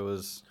 yeah, it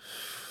was.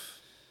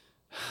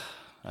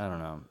 I don't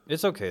know.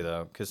 It's okay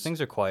though, because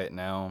things are quiet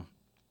now.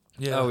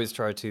 Yeah. I always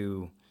try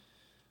to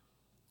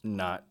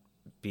not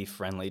be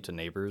friendly to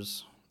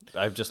neighbors.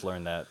 I've just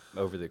learned that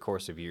over the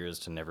course of years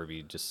to never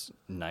be just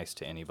nice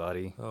to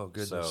anybody. Oh,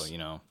 goodness.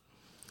 So,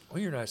 Well,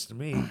 you're nice to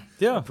me.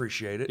 Yeah. I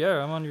appreciate it.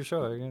 yeah, I'm on your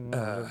show.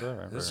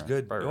 This is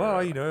good. Well,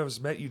 I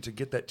was met you to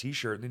get that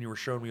T-shirt, and then you were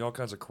showing me all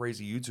kinds of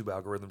crazy YouTube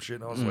algorithm shit,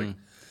 and I was like,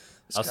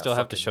 this I'll guy still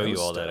have to fucking show you knows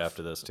all that stuff.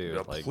 after this, too.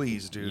 Yeah, Like,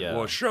 please, dude. yeah.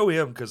 Well, show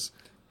him, because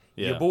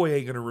Yeah. your boy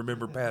ain't gonna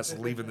remember past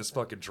leaving this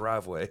fucking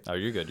driveway. Oh,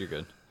 you're good. You're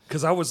good.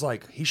 Because I was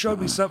like, he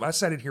showed me something. I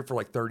sat in here for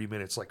like 30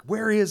 minutes. Like,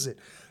 where is it?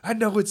 I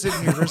know it's in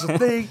here. There's a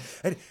thing.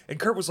 And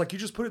Kurt was like, you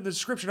just put it in the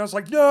description. I was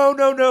like, no.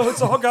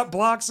 It's all got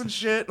blocks and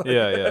shit. Like,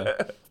 Yeah.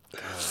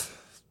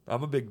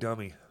 I'm a big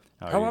dummy.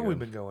 Oh, How you're long we good.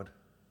 been going?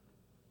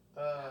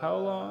 How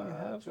long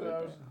have 2 we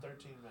hours and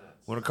 13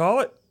 minutes. Want to call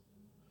it?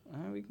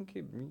 We can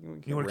keep. You wanna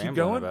keep rambling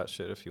going? about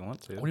shit if you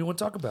want to. What do you want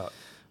to talk about?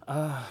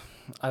 I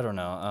don't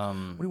know.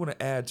 What do you want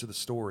to add to the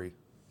story?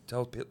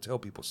 Tell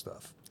people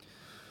stuff.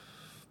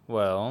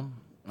 Well,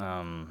 It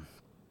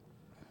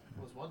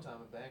was one time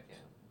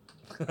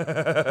at band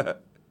camp.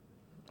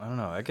 I don't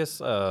know. I guess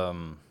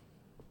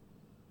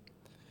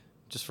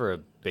just for a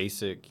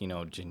basic,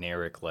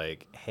 generic,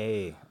 like,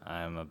 hey,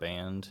 I'm a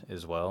band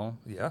as well.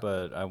 Yeah.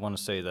 But I want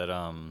to say that,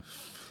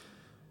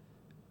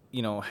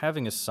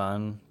 having a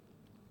son,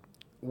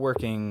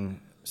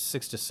 working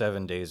 6 to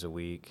 7 days a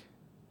week,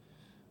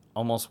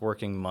 almost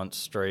working months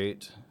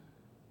straight,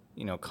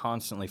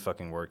 constantly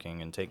fucking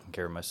working and taking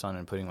care of my son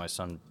and putting my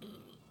son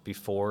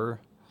before.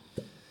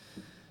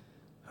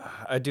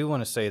 I do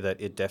want to say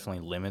that it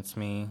definitely limits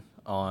me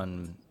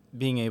on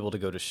being able to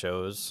go to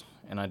shows,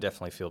 and I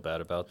definitely feel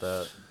bad about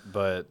that.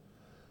 But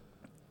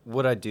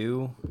what I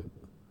do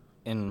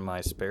in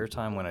my spare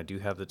time when I do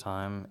have the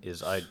time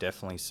is I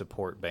definitely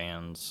support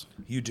bands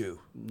You do.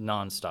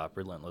 nonstop,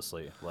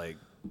 relentlessly. Like,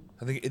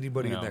 I think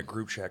anybody You in know. that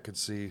group chat could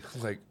see,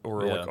 like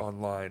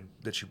online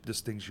that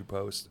just things you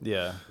post.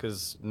 yeah,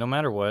 because no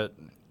matter what,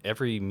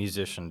 every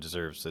musician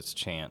deserves its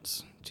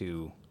chance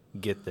to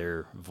get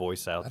their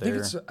voice out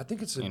there. I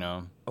think it's you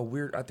know. a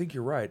weird. I think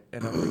you're right,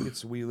 and I think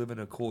we live in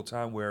a cool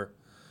time where,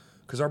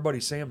 because our buddy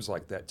Sam's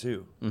like that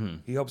too. Mm-hmm.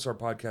 He helps our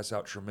podcast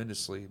out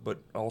tremendously, but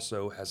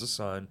also has a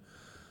son.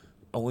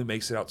 Only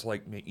makes it out to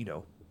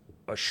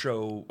a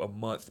show a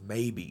month,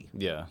 maybe.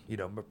 Yeah. You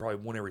know, probably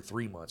one every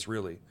 3 months,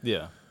 really.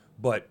 Yeah.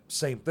 But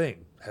same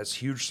thing, has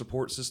huge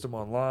support system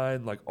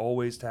online, like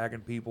always tagging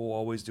people,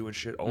 always doing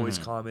shit, always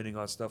commenting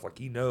on stuff. Like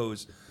he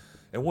knows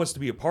and wants to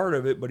be a part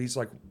of it, but he's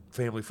like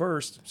family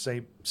first,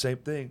 same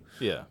thing.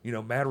 Yeah. You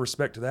know, mad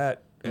respect to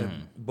that,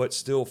 and but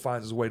still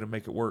finds his way to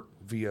make it work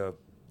via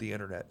the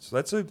internet. So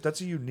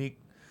that's a unique.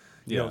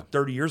 You know,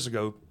 30 years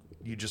ago,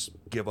 you just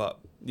give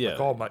up. Yeah.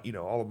 Like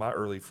all of my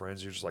early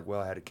friends, you're just like,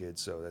 well, I had a kid,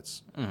 so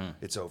that's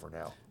it's over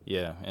now.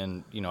 Yeah,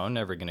 and I'm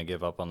never gonna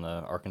give up on the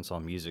Arkansas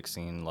music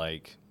scene.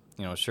 Like,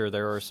 sure,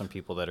 there are some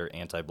people that are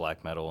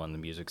anti-black metal in the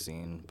music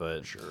scene,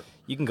 but Sure.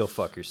 you can go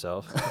fuck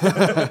yourself.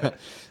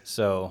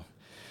 So,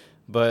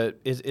 but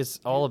it's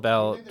all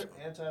about. Do you think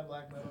they're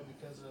anti-black metal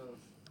because of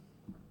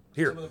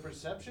Here, some of the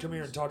perceptions? come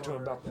here and talk to him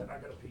or- about that. I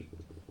gotta pee.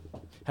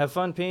 Have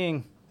fun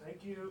peeing.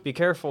 Thank you. Be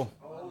careful.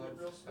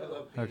 I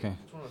love Okay.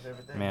 It's one of my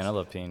favorite things. Man, I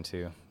love peeing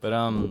too. But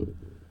Do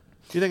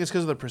you think it's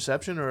because of the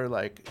perception, or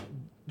like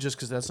just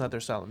because that's not their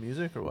style of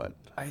music, or what?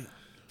 I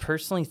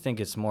personally think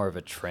it's more of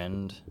a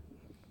trend,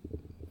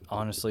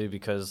 honestly,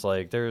 because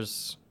like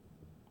there's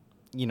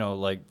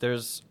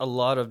a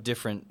lot of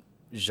different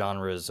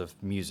genres of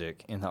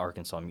music in the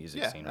Arkansas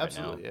music scene right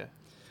absolutely, now. yeah.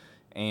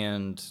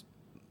 And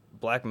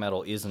black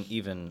metal isn't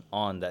even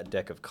on that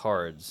deck of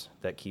cards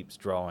that keeps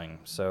drawing.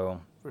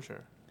 So, For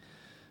sure.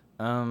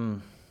 how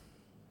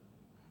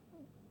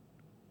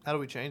do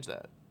we change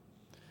that?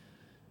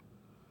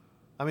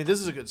 I mean, this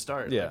is a good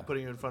start. Yeah. Like,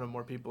 putting you in front of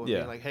more people and Yeah.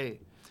 being like, hey,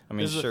 I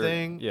mean, this is sure, a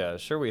thing. yeah,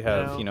 sure we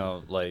have,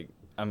 like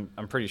I'm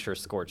pretty sure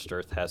Scorched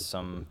Earth has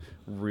some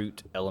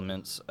root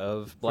elements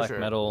of black sure.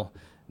 metal.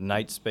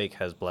 Nightspake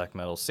has black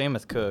metal.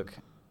 Samuth Cook,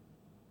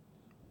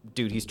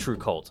 dude, he's true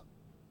cult.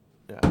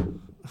 Yeah.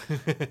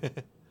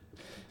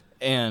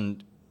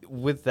 And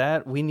with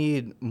that, we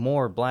need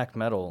more black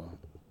metal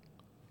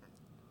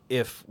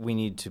if we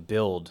need to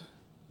build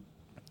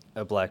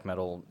a black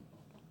metal,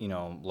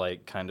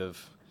 like kind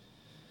of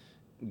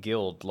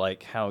guild,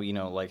 like how you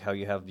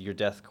have your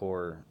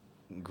deathcore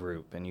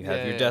group and you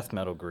have your death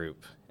metal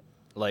group.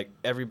 Like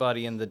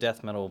everybody in the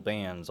death metal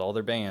bands, all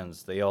their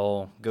bands, they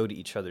all go to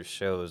each other's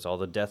shows. All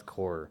the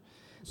deathcore,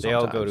 they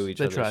all go to each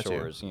other's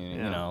shows. You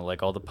know,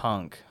 like all the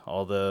punk,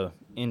 all the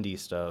indie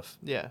stuff.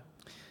 Yeah.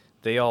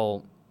 They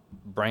all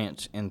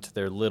branch into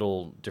their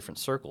little different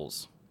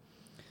circles.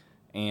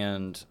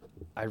 And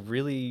I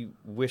really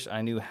wish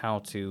I knew how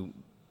to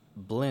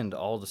blend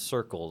all the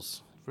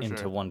circles For into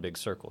sure. one big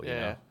circle, you Yeah.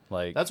 know?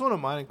 Like That's one of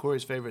mine and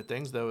Corey's favorite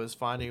things, though, is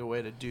finding a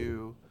way to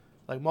do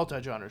like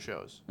multi-genre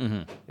shows.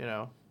 Mhm.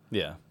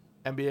 Yeah.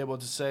 And be able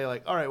to say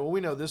like, all right, well, we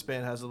know this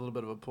band has a little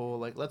bit of a pull.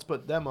 Like, let's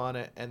put them on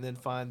it, and then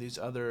find these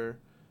other,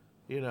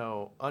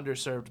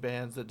 underserved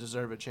bands that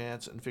deserve a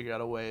chance, and figure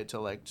out a way to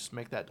like just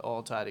make that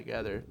all tie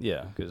together.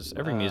 Yeah, because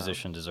every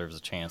musician deserves a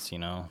chance,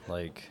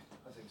 Like,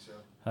 I think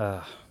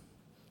so.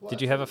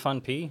 did you have a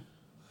fun pee?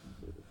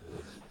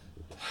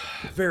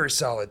 Very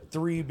solid.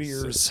 3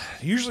 beers.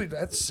 Usually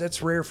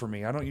that's rare for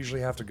me. I don't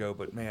usually have to go,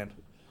 but man,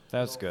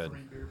 That's good.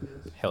 3 beer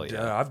pits. Hell yeah.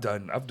 yeah, I've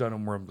done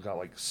them where I've got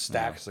like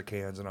stacks of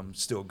cans and I'm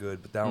still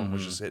good. But that one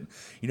was just hitting.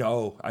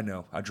 I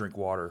know. I drink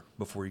water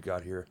before you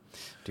got here.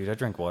 Dude, I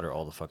drink water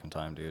all the fucking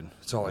time, dude.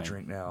 That's all I Like,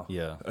 drink now.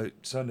 Yeah.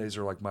 Sundays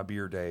are like my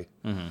beer day.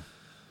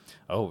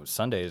 Oh,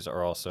 Sundays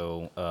are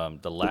also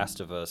The Last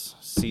of Us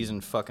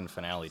season fucking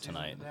finale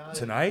tonight.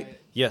 Tonight?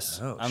 Yes.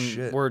 Oh,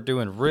 shit. We're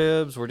doing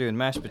ribs, we're doing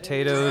mashed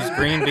potatoes,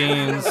 green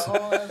beans.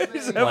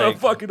 He's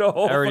having a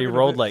whole I already fucking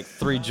rolled like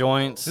 3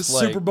 joints. This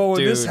like, Super Bowl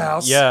in this dude,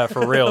 house. Yeah,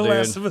 for real, The dude.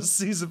 Last of Us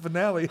season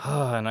finale.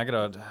 And I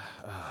gotta,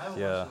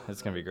 yeah,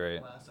 it's gonna be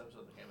great. Last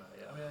episode that came out.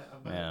 Yeah, I mean,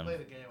 I've Man. played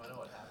the game. I know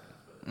what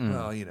happened. But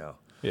Well,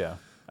 Yeah.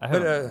 I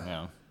But,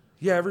 haven't,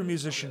 yeah, every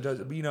musician does.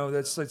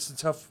 That's a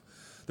tough.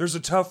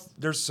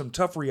 There's some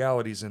tough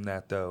realities in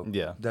that though.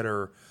 Yeah. That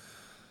are,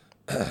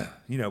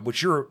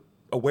 which you're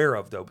aware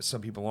of though, but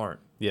some people aren't.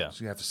 Yeah.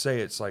 So you have to say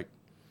it's like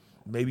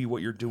maybe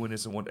what you're doing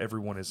isn't what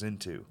everyone is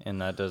into.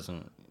 And that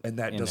doesn't. And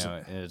that you doesn't.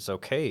 know, it's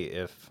okay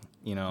if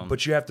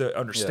But you have to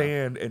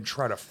understand and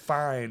try to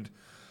find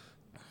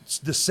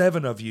the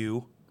 7 of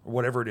you or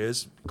whatever it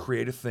is,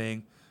 create a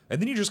thing, and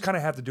then you just kind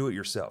of have to do it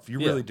yourself. You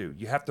really do.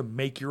 You have to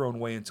make your own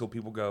way until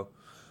people go,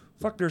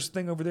 fuck, there's a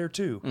thing over there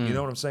too. You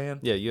know what I'm saying?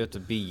 Yeah, you have to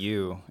be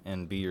you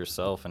and be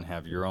yourself and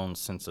have your own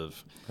sense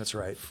of That's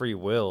right. free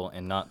will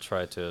and not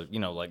try to,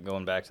 like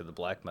going back to the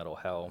black metal,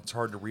 how It's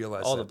hard to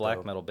realize all that, the black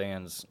though. metal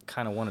bands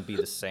kind of want to be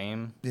the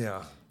same.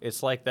 Yeah.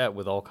 It's like that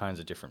with all kinds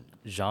of different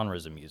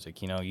genres of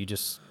music. You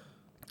just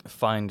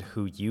find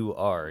who you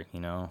are.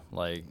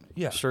 Like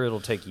sure it'll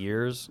take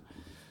years,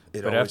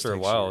 but always after a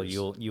takes while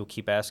years. you'll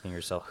keep asking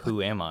yourself,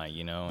 who am I?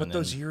 But and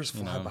those then, years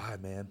fly by,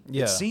 man.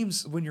 Yeah. It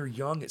seems when you're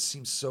young, it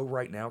seems so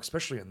right now,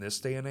 especially in this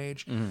day and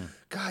age. Mm-hmm.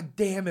 God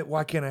damn it,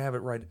 why can't I have it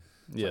right?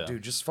 It's like, Yeah.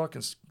 dude,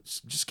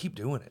 just keep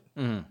doing it.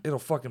 Mhm. It'll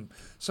fucking.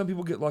 Some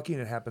people get lucky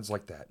and it happens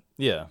like that.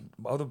 Yeah,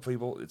 Other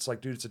people, it's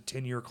like, dude, it's a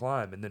 10-year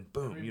climb, and then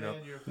boom, every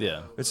band you're a fan Yeah.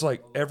 of It's will-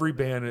 like every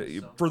band,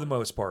 will for the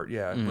most part,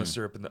 yeah, Mm-hmm. unless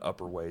they're up in the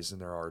upper ways,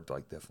 and there are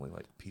like definitely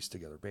like pieced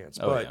together bands.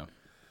 Oh, but yeah.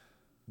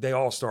 they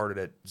all started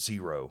at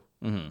 0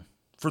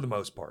 for the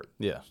most part.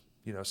 Yeah.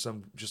 You know,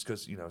 some just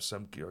because, you know,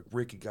 some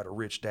Ricky got a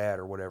rich dad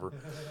or whatever.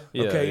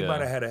 Yeah, Okay, he yeah. might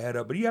have had a head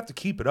up, but you have to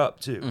keep it up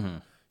too.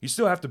 You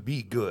still have to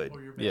be good.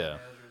 Or your band Yeah.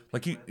 managers,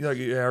 Like you, Pete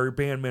Wentz. our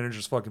band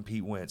manager's fucking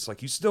Pete Wentz.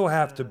 Like you still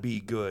have to be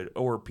good,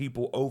 or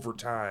people over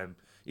time,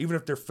 even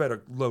if they're fed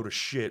a load of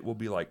shit, will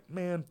be like,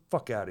 man,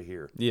 fuck out of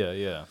here. Yeah,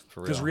 yeah,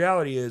 for real. Because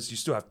reality is, you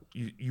still have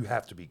you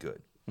have to be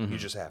good. You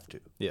just have to,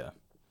 Yeah.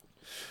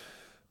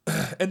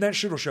 and that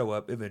shit will show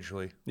up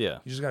eventually. Yeah.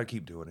 You just got to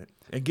keep doing it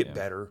and get Yeah.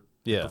 better.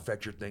 Yeah.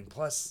 Perfect your thing.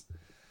 Plus,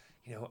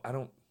 you know, I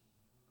don't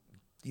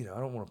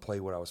want to play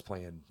what I was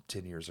playing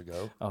 10 years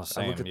ago. Oh, I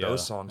same, look at yeah,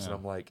 those songs and yeah.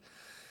 I'm like,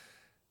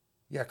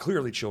 yeah,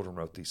 clearly children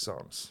wrote these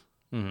songs.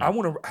 Mm-hmm. I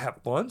want to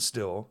have fun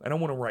still, and I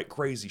want to write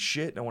crazy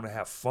shit, and I want to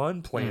have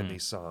fun playing Mm-hmm.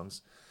 these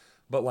songs.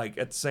 But like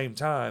at the same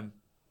time,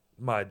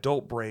 my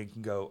adult brain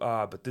can go,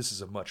 but this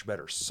is a much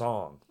better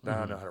song. Now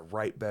Mm-hmm. I know how to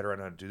write better, I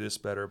know how to do this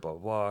better, blah, blah,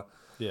 blah.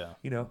 Yeah.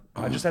 You know,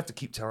 I just have to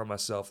keep telling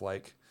myself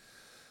like,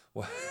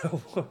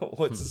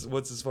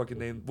 what's his fucking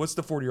name? What's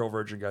the 40-year-old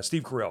virgin guy?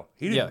 Steve Carell.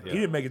 He didn't Yeah. he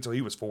didn't make it until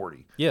he was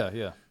 40. Yeah,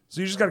 yeah.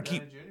 So you just got to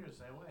keep Downey Jr. the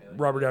same way. Like,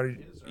 Robert Downey.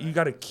 kids, You right?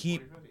 got to 40,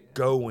 keep 50, yeah.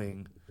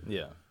 going,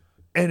 Yeah.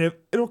 and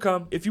it'll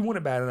come if you want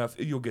it bad enough.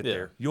 You'll get Yeah.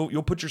 there.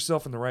 You'll put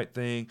yourself in the right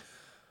thing.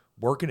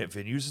 Working at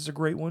venues is a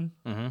great one.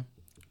 Mm-hmm.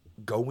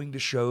 Going to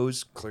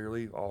shows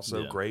clearly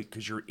also Yeah. great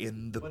because you're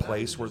in the But not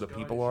place even where the just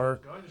going people to are.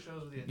 shows, going to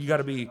shows with the You got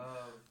to intention be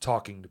of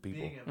talking to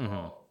people. being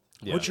involved.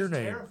 Yeah. What's your It's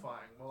name? terrifying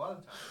a lot of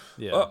times.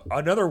 Yeah.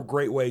 Another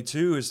great way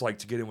too is like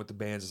to get in with the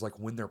bands is like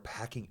when they're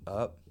packing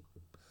up.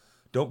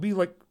 Don't be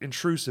like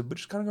intrusive, but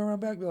just kind of go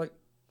around back and be like,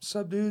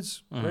 "Sup,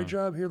 dudes? Great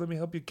job. Here, let me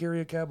help you carry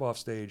a cab off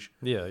stage."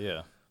 Yeah,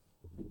 yeah.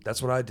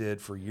 That's what I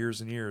did for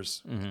years and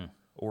years. Mm-hmm.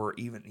 Or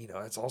even, you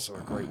know, that's also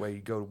a great way.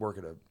 You go to work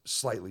at a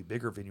slightly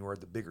bigger venue or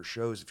at the bigger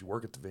shows. If you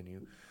work at the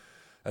venue,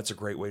 that's a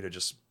great way to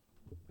just,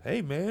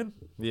 hey man,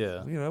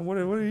 Yeah. you know, what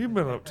have you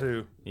been up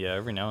to? Yeah,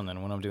 every now and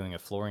then when I'm doing a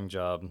flooring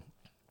job,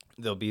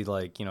 there'll be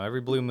like, you know,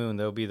 every blue moon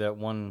there'll be that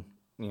one,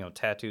 you know,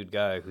 tattooed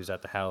guy who's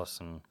at the house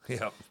and,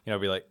 Yeah. you know,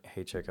 be like,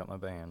 hey, check out my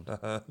band.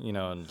 You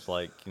know, and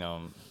like, you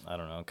know, I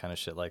don't know, kind of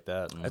shit like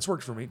that. And That's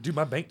worked for me. Dude,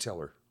 my bank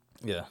teller,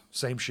 yeah.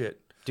 same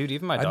shit. Dude,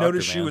 even my I doctor,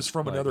 noticed she man, was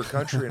from like- another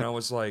country, and I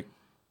was like,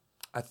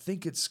 I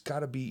think it's got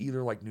to be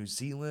either like New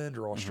Zealand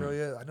or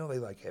Australia. I know they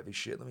like heavy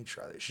shit. Let me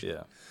try this shit.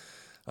 Yeah.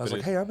 I was But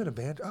like, hey, I'm in a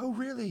band. Oh,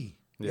 really?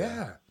 Yeah.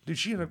 Yeah. Dude,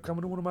 she ended up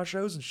coming to one of my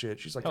shows and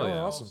shit. She's like, Oh, oh, yeah.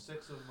 All awesome.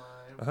 6 of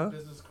my Uh-huh.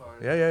 business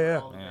cards. Yeah, yeah, yeah.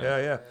 all the Yeah.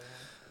 bands.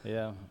 Yeah.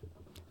 Yeah.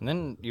 And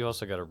then you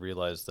also got to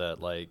realize that,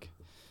 like,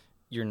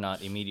 you're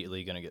not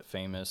immediately going to get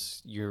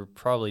famous. You're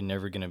probably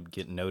never going to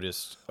get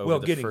noticed over Well,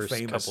 the getting first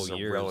famous couple is a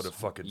years. relative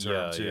fucking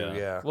term, too,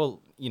 yeah.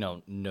 Well, you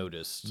know,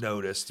 noticed.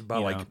 Noticed by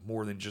You like know.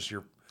 more than just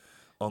your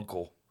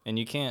uncle. And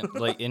you can't,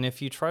 like, and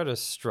if you try to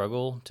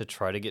struggle to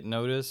try to get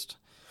noticed,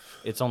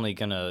 it's only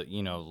going to,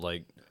 you know,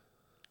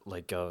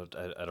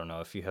 I don't know,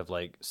 if you have,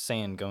 like,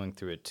 sand going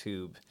through a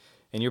tube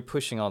and you're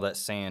pushing all that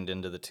sand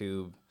into the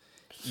tube,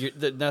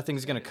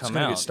 nothing's going to It's come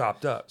going to out. get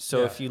stopped up. So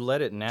Yeah. if you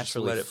let it Just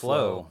naturally let it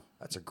flow,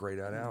 That's a great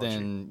analogy.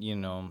 then, you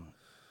know,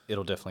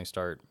 it'll definitely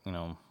start, you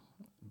know,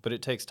 but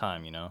it takes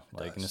time, you know,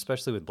 like, and does.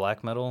 especially with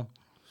black metal,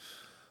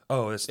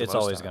 it's it's most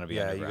always time. gonna be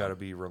Yeah, you underground. got to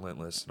be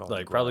relentless. and on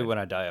like, the probably grind. when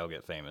I die, I'll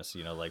get famous,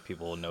 you know, like,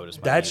 people will notice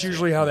my That's music,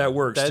 usually how you that know.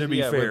 works, to be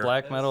yeah, fair. with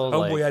black metal,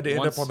 Homeboy like, had to end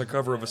once- up on the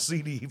cover of a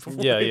CD before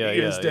Yeah, yeah,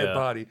 his yeah, dead yeah.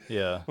 body.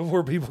 Yeah.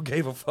 Before people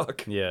gave a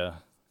fuck. Yeah.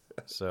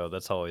 So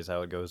that's always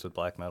how it goes with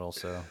black metal,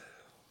 so.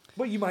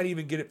 But you might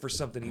even get it for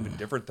something even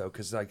different though,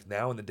 because like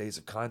now in the days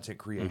of content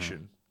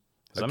creation,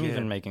 'Cause I'm even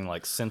again, making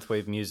like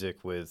synthwave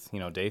music with, you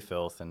know,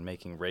 Filth and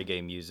making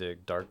reggae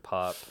music, dark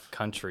pop,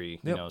 country,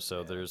 you Yep. know,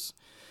 so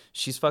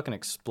she's fucking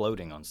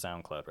exploding on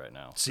SoundCloud right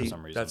now See, for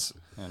some reason. that's-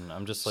 and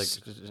I'm just like,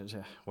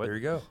 what? there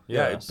you go.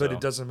 Yeah, Yeah, but so- it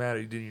doesn't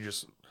matter. Then you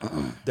just,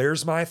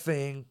 there's my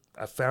thing.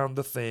 I found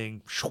the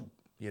thing.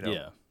 You know,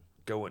 Yeah.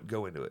 go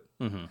into it.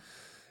 Mm-hmm.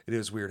 It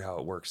is weird how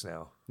it works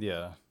now.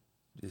 Yeah.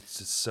 It's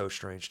just so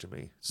strange to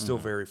me. Still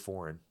Mm-hmm. very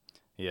foreign.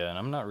 Yeah, and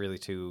I'm not really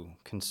too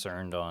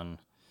concerned on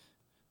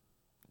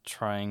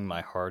trying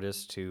my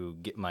hardest to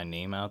get my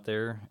name out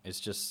there. It's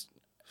just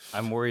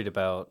I'm worried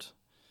about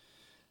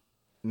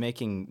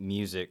making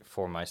music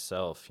for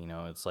myself, you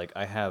know. It's like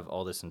I have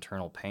all this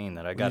internal pain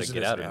that I got to Use it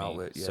get as out an of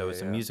outlet. me. Yeah, So yeah,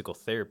 it's a yeah. musical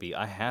therapy.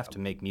 I have to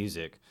make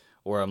music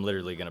or I'm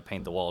literally going to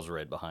paint the walls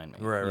red behind me,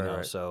 Right, you right, know.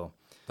 right. So,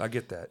 I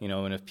get that. you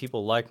know, and if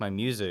people like my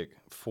music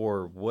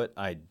for what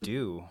I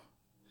do,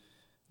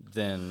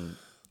 then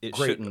it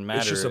Great. shouldn't It's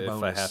matter just a if I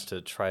bonus. have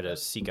to try to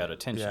seek out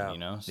attention, Yeah. you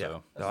know. Yeah.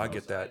 So No, I the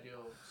get most that. ideal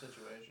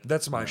situation.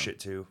 That's my shit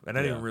too. And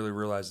I didn't Yeah. really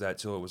realize that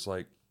till it was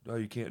like, oh,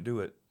 you can't do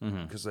it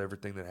Mhm. because of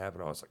everything that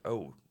happened. I was like,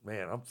 oh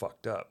man, I'm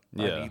fucked up.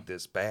 Yeah. I need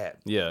this bad.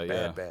 Yeah, bad,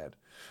 yeah. bad.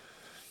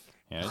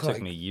 yeah, it Like-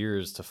 took me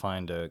years to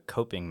find a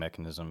coping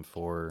mechanism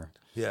for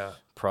Yeah,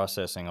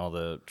 processing all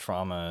the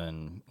trauma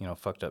and, you know,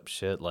 fucked up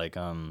shit. Like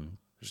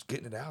just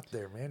getting it out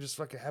there, man. Just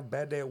fucking have a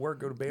bad day at work,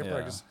 go to band Yeah.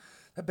 practice.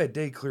 That bad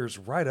day clears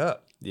right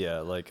up, yeah,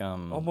 like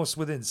almost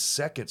within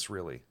seconds,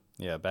 really.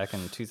 yeah, back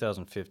in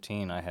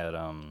 2015 I had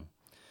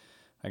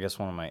I guess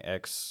one of my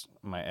ex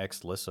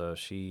Lissa,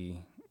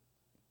 she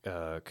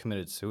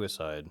committed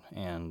suicide,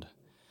 and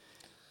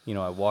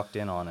I walked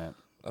in on it.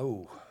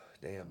 Oh,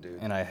 damn, dude.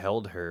 And I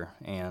held her,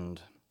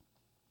 and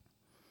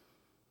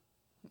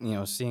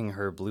seeing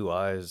her blue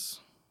eyes,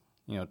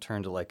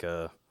 turn to like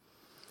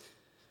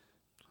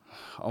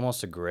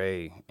almost a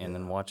gray, and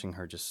then watching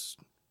her just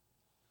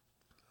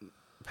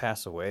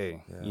pass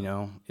away.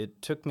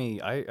 It took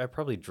me. I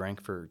probably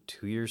drank for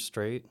 2 years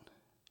straight,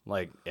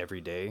 like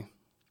every day.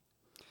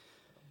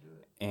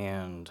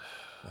 And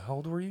how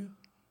old were you?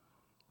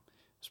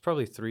 It's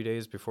probably 3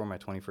 days before my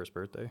 21st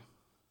birthday.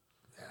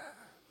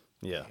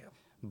 Yeah. Damn.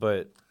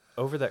 But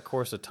over that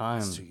course of time,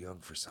 That's too young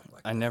for something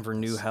like that. I never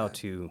knew how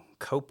to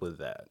cope with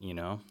that, Yeah,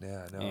 no.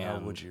 And, how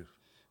would you?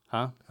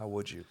 Huh? How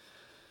would you?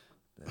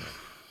 Yeah.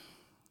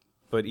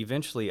 But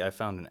eventually I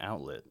found an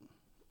outlet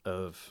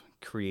of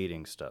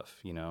creating stuff,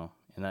 and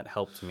that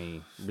helped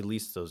me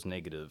release those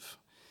negative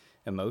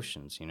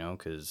emotions,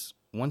 because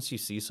once you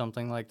see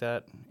something like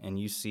that and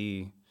you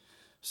see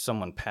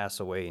someone pass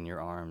away in your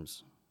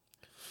arms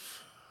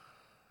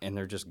and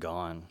they're just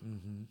gone,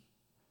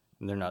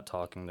 and they're not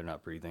talking, they're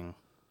not breathing,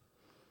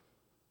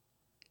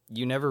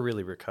 you never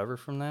really recover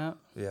from that.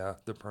 Yeah,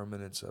 the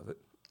permanence of it.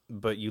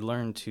 But you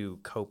learn to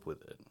cope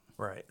with it.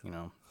 Right.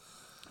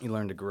 You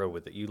learn to grow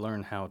with it. You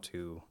learn how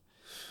to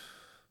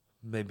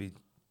maybe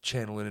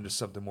channel it into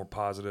something more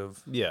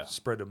positive. Yeah.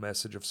 Spread a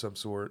message of some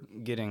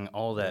sort. Getting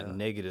all that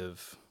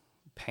negative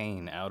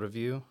pain out of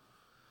you.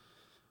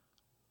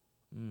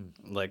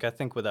 Like, I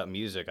think without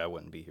music, I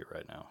wouldn't be here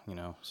right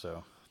now,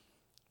 so.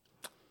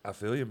 I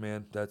feel you,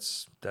 man.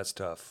 That's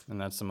tough. And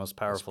that's the most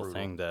powerful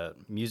thing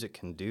that music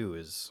can do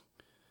is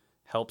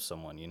help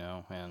someone,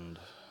 and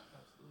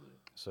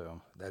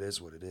so. That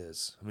is what it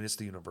is. I mean, it's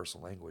the universal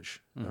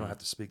language. You don't have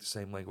to speak the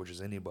same language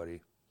as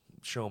anybody.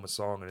 Show them a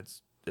song, and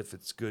if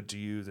it's good to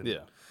you, then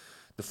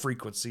the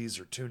frequencies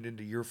are tuned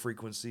into your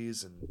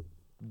frequencies, and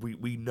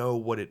we know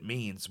what it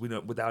means. We know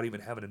without even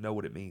having to know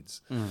what it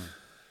means.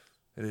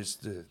 It is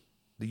the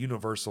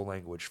universal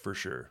language for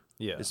sure.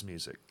 Yeah, is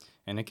music,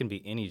 and it can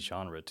be any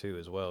genre too,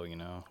 as well.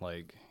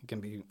 Like it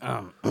can be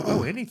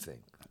anything,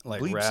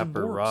 like Bleeps rap and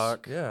or borks.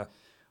 rock, yeah,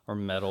 or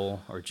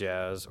metal or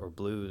jazz or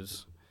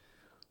blues,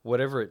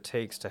 whatever it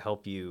takes to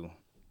help you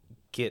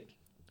get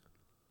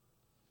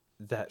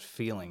that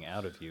feeling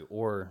out of you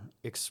or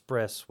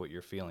express what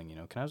you're feeling.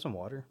 Can I have some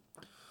water?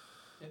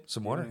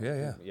 Some water?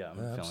 Yeah. Yeah,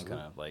 I'm feeling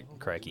kind of like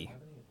cracky.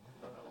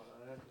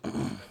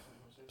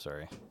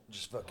 Sorry.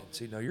 Just fucking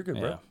see. No, you're good,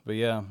 Yeah, bro. but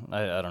yeah,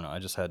 I don't know. I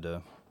just had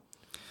to.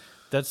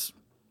 That's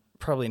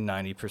probably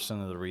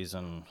 90% of the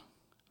reason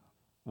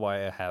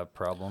why I have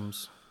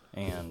problems,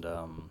 and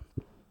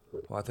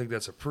Well, I think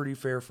that's a pretty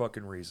fair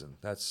fucking reason.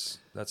 That's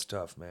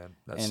tough, man.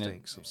 That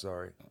stinks. I'm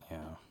sorry.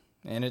 Yeah.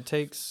 And it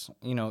takes,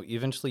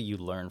 eventually you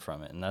learn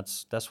from it, and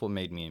that's what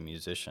made me a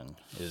musician,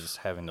 is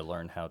having to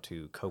learn how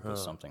to cope with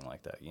something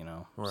like that,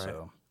 Right.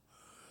 So.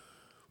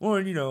 Well,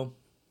 and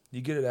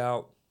you get it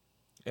out,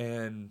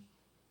 and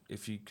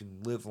if you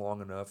can live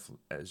long enough,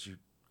 as you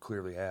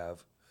clearly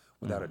have,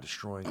 without it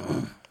destroying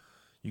you,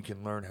 you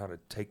can learn how to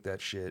take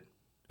that shit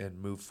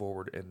and move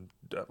forward, and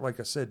like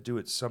I said, do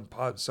it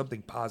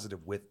something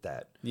positive with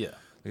that. Yeah.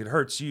 It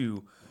hurts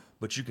you,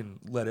 but you can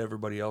let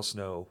everybody else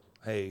know,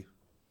 hey,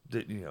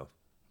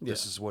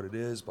 this is what it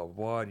is, blah, blah,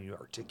 blah, and you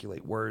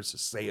articulate words to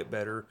say it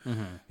better.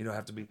 You don't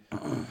have to be...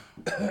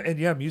 And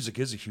yeah, music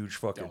is a huge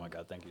fucking... Oh my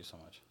God, thank you so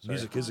much. Sorry.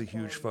 Music is a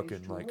huge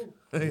fucking, like...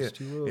 in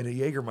a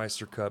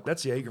Jägermeister cup.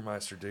 That's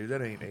Jägermeister, dude.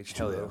 That ain't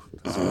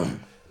H2O.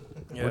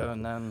 Yeah,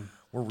 and then...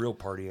 We're real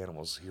party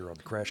animals here on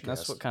the Crash Cast.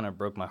 That's what kind of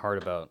broke my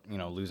heart about,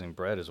 losing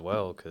Brett as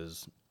well,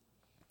 because,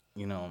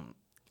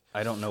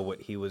 I don't know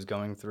what he was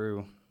going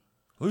through.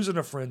 Losing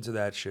a friend to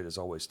that shit is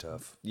always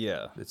tough.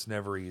 Yeah. It's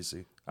never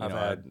easy.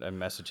 I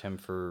message him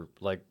for,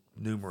 like,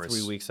 numerous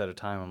 3 weeks at a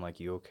time. I'm like,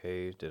 you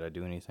okay? Did I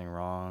do anything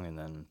wrong? And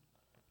then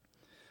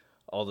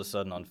all of a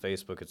sudden on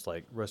Facebook, it's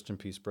like, rest in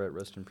peace, Brett,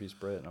 rest in peace,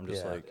 Brett. And I'm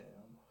just like...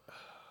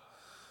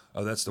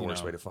 Oh, that's the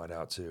worst way to find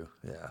out, too.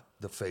 Yeah,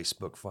 the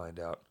Facebook find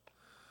out.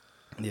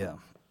 Yeah.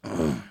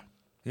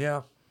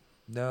 Yeah.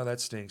 No, that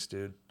stinks,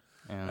 dude.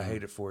 And I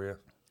hate it for you.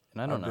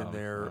 And I don't know. I've been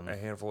there a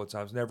handful of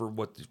times. Never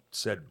what you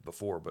said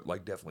before, but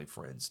like definitely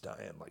friends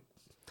dying. Like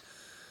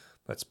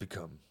that's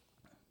become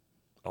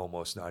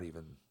almost not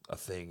even a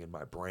thing in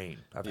my brain.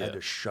 I've had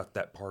to shut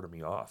that part of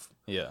me off.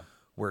 Yeah.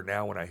 Where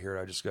now when I hear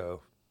it, I just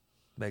go,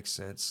 makes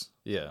sense.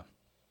 Yeah.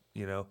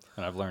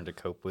 And I've learned to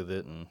cope with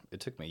it, and it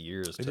took me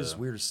years. It is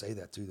weird to say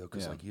that too, though,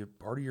 because like you're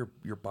part of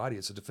your body.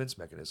 It's a defense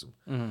mechanism.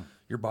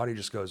 Your body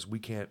just goes, we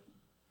can't.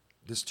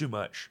 This is too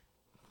much.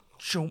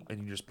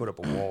 And you just put up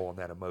a wall on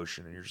that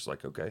emotion, and you're just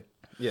like, okay.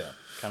 Yeah,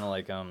 kind of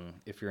like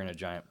if you're in a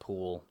giant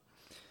pool,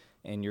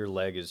 and your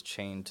leg is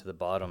chained to the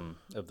bottom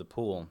of the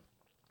pool,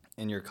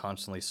 and you're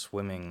constantly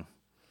swimming,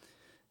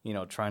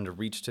 trying to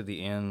reach to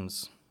the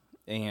ends,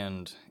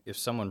 and if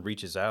someone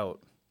reaches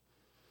out,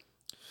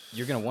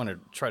 you're going to want to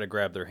try to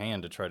grab their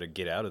hand to try to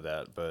get out of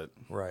that, but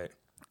right,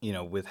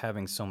 with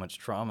having so much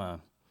trauma,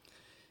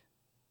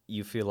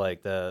 you feel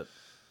like that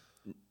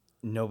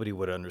nobody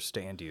would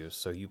understand you,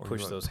 so you Or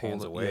push you those pull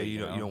hands them- away.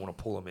 Yeah, know? you don't want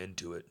to pull them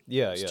into it.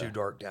 Yeah, it's yeah. too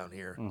dark down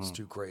here. It's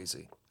too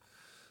crazy.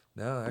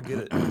 No, I get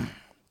it.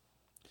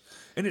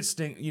 And it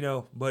stinks,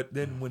 but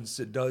then when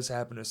it does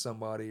happen to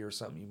somebody or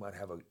something, you might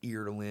have an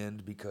ear to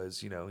lend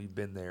because, you've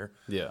been there.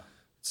 Yeah.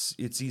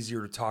 It's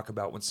easier to talk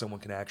about when someone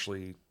can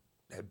actually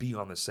be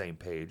on the same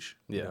page.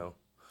 Yeah.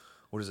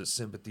 What is it?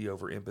 Sympathy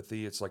over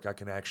empathy. It's like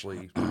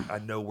I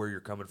know where you're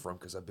coming from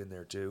because I've been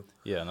there too.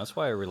 Yeah, and that's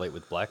why I relate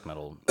with black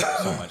metal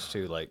so much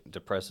too, like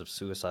depressive,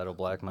 suicidal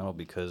black metal,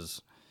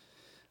 because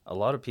a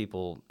lot of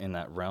people in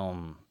that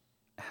realm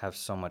have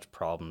so much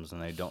problems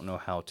and they don't know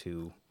how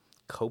to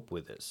cope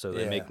with it, so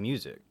they make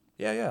music.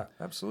 Yeah,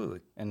 absolutely.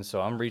 And so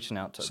I'm reaching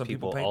out to Some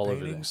people paint all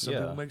paintings, over the some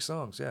people make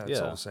songs. Yeah, it's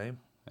all the same.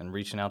 And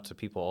reaching out to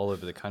people all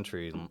over the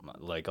country,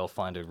 like I'll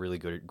find a really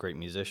great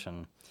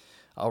musician,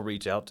 I'll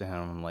reach out to him.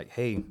 I'm like,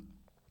 hey,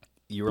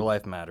 your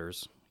life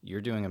matters.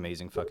 You're doing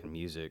amazing fucking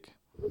music.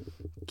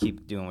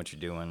 Keep doing what you're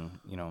doing,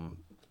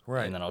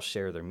 Right. And then I'll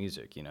share their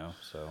music,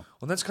 So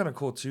Well, that's kind of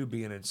cool too,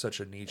 being in such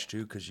a niche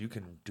too, because you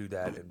can do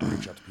that and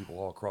reach out to people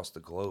all across the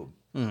globe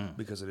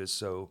because it is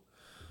so,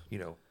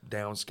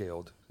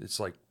 downscaled. It's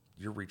like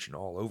you're reaching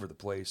all over the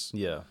place.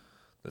 yeah,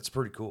 That's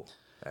pretty cool,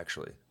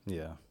 actually.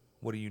 yeah,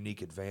 What a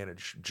unique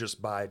advantage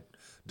just by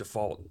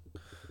default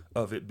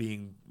of it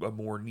being a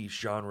more niche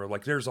genre.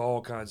 Like there's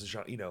all kinds of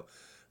genre,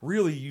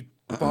 really you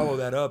follow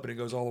that up and it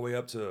goes all the way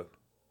up to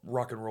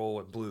rock and roll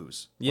and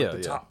blues. Yeah, the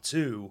yeah. top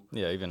two.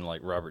 yeah. Even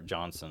like Robert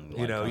Johnson,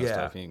 You know, kind of yeah.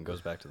 stuff. He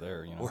goes back to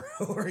there,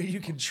 Or you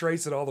can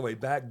trace it all the way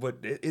back, but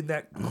isn't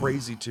that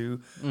crazy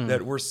too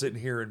that we're sitting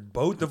here and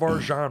both of our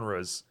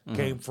genres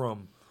came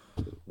from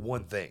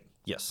one thing.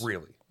 Yes.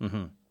 Really.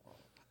 And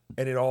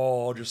it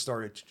all just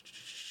started,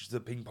 the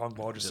ping pong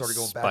ball just started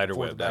going back and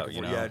forth, spiderwebbed out,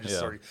 Yeah, it just Yeah.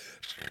 started.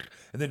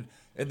 And then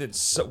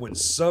when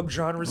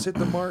subgenres hit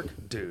the mark,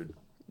 dude,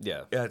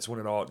 Yeah. that's when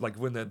it all, like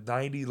when the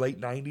late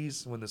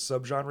 90s, when the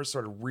subgenres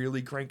started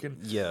really cranking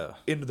Yeah.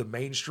 into the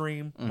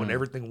mainstream, when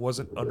everything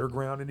wasn't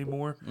underground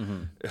anymore.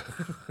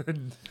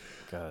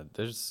 God,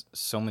 there's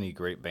so many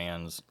great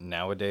bands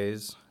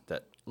nowadays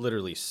that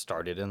literally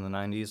started in the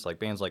 90s, like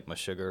bands like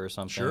Meshuggah or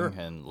something, Sure.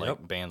 and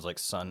like bands like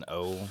Sun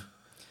O.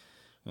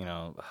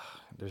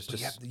 There's But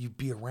just you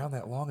be around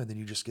that long, and then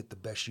you just get the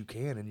best you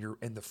can,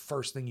 and the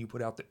first thing you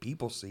put out that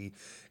people see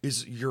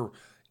is your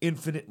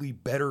infinitely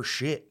better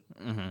shit.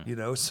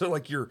 So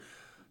like your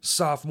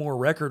sophomore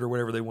record or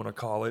whatever they want to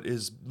call it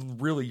is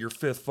really your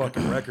fifth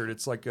fucking record.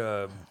 It's like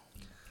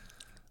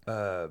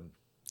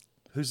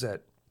who's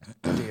that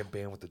damn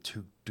band with the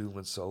two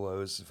dueling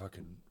solos?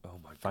 Fucking oh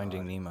my god,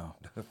 Finding Nemo.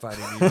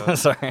 Finding Nemo.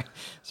 Sorry.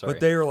 But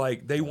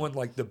they won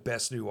like the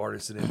best new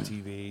artist at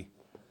MTV,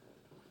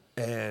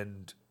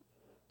 and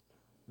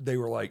they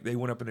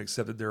went up and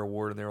accepted their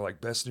award, and they were like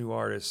best new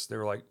artist. They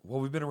were like, well,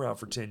 we've been around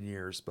for 10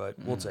 years, but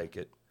we'll take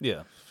it.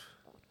 Yeah.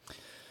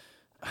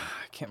 I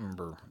can't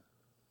remember.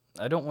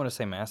 I don't want to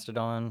say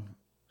Mastodon,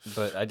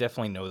 but I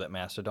definitely know that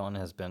Mastodon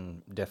has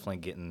been definitely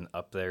getting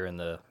up there in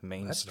the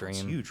mainstream.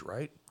 Mastodon's huge,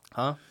 right?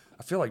 Huh?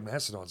 I feel like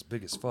Mastodon's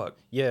big as fuck.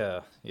 Yeah,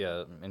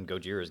 and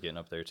Gojira's getting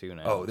up there too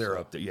now. Oh, they're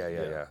so, up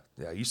there.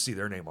 Yeah. You see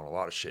their name on a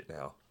lot of shit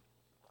now.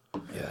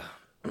 Yeah.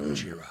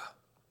 Gojira.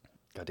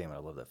 God damn it, I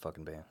love that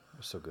fucking band.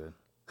 They're so good.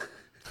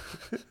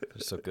 They're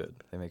so good.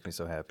 They make me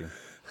so happy.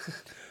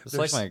 It's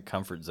like my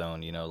comfort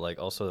zone, like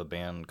also a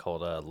band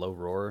called Low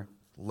Roar.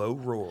 Low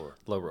Roar.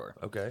 Low Roar.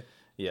 Okay.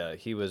 Yeah,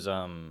 he was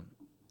a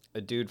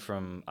dude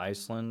from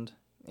Iceland,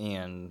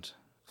 and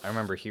I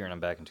remember hearing him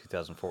back in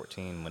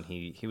 2014 when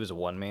he was a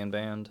one-man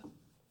band.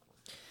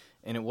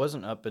 And it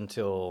wasn't up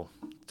until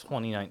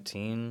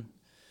 2019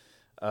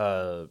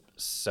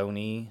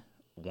 Sony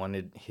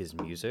wanted his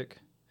music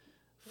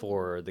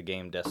for the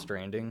game Death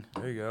Stranding.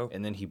 There you go.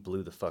 And then he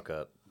blew the fuck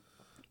up.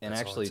 And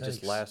That's all it actually, just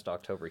takes. last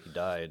October, he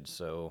died,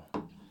 so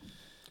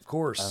Of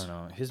course. I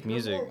don't know. His Good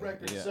music... Lord,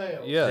 record yeah.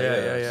 sales.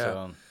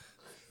 Yeah.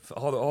 So,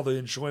 All the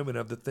enjoyment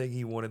of the thing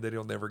he wanted that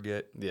he'll never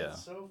get. yeah.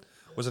 So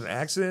Was it an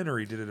accident or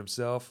he did it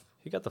himself?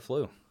 He got the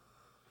flu.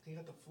 he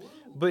got the flu.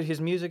 But his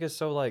music is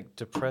so, like,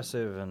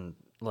 depressive and,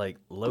 like,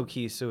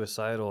 low-key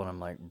suicidal, and I'm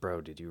like,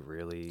 bro, did you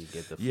really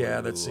get the flu? Yeah,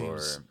 that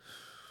seems.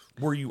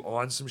 Were you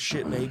on some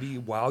shit maybe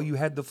while you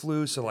had the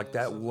flu? So like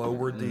that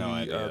lowered the No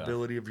idea.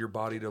 ability of your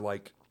body to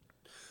like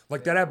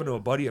that happened to a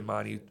buddy of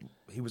mine.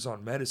 He was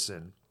on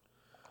medicine.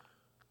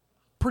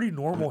 Pretty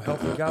normal,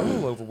 healthy guy, a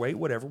little overweight,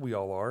 whatever we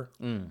all are.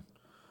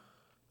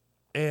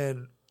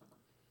 And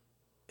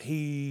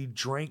he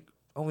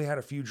only had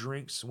a few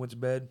drinks, went to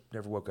bed,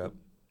 never woke up.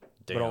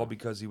 Damn. But all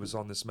because he was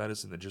on this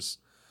medicine that just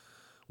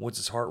once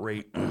his heart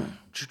rate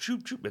choop,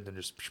 choop, choop, and then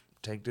just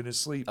tanked in his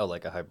sleep. Oh,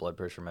 like a high blood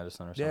pressure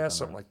medicine or something? Yeah,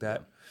 something like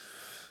that.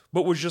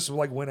 But was just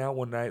like went out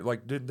one night,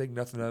 like didn't think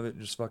nothing of it,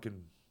 and just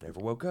fucking never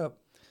woke up.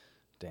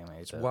 Damn, I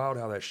hate It's that. wild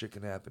how that shit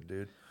can happen,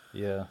 dude.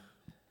 Yeah.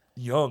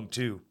 Young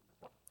too.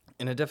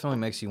 And it definitely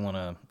makes you want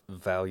to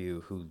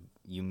value who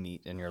you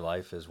meet in your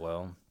life as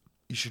well.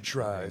 You should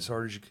try as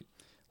hard as you can.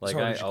 Like,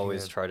 I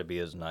always try to be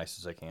as nice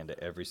as I can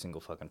to every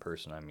single fucking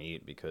person I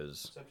meet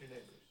because, Except your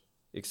neighbors.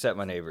 except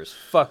my neighbors.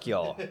 Fuck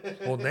y'all.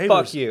 Well, neighbors.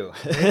 Fuck you.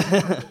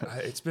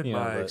 It's been You know,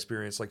 my but-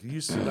 experience. Like,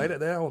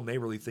 that whole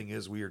neighborly thing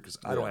is weird because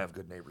I don't have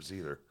good neighbors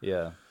either.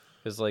 Yeah.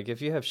 Because, like,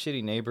 if you have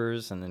shitty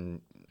neighbors and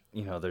then,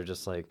 you know, they're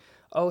just like,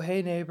 oh,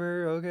 hey,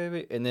 neighbor,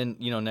 okay. And then,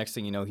 you know, next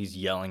thing you know, he's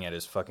yelling at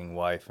his fucking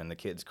wife and the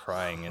kid's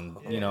crying. And,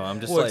 you know,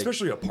 I'm just Well, like.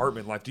 especially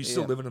apartment life. Do you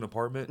still live in an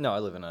apartment? No, I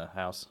live in a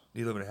house. Do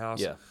you live in a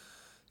house? Yeah.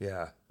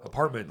 Yeah.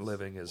 Apartment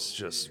living is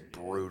just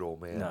brutal,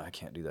 man. No, I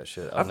can't do that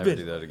shit. I've I'll never been-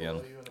 do that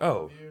again.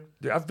 Oh,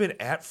 dude, I've been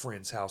at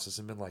friends' houses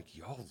and been like,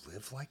 y'all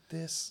live like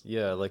this?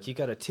 Yeah, like you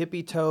got a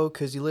tippy toe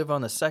because you live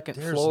on the second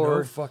There's floor.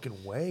 no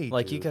fucking way.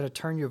 Like dude. you got to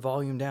turn your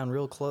volume down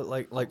real close.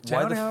 Like why the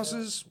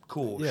Townhouses,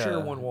 cool. Yeah, Share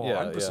one wall. yeah,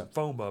 I can put yeah. some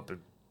foam up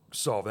and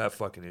solve that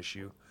fucking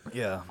issue.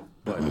 Yeah.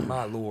 But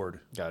my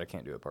lord, God, I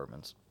can't do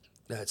apartments.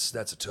 that's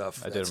a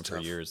tough. I did that's them for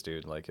tough. years,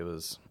 dude. Like it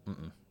was.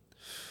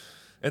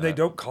 And they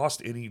don't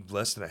cost any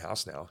less than a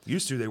house now.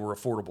 Used to, they were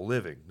affordable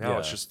living. Now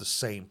it's Yeah. just the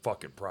same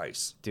fucking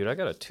price. Dude, I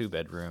got a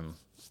 2-bedroom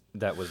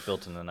that was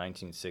built in the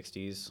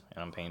 1960s,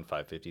 and I'm paying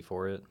 $550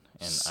 for it.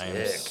 And I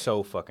am Sick.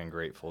 so fucking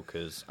grateful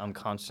because I'm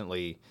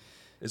constantly.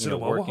 Is you it know, a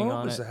mobile working home?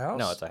 on Is it. it a house?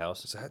 No, it's a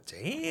house. Is that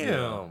Yeah.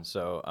 damn?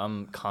 So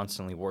I'm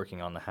constantly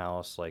working on the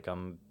house. Like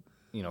I'm,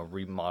 you know,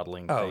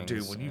 remodeling Oh, things.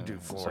 dude, when you and do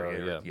so,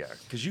 flooring, yeah. yeah,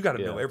 because you got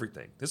to know Yeah.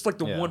 everything. It's like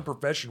the Yeah. one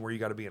profession where you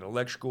got to be an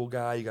electrical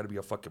guy, you got to be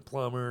a fucking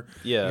plumber,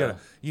 Yeah. you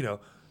got to,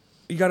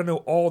 you got to know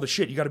all the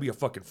shit. You got to be a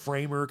fucking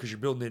framer because you're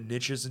building in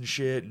niches and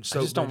shit and I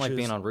soap just don't like benches.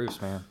 being on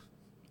roofs, man.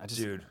 I just,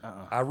 Dude,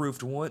 uh-uh. I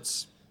roofed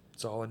once.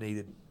 That's all I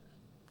needed.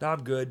 Now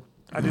I'm good.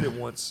 I did it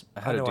once. I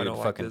had a know I dude don't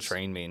like fucking this.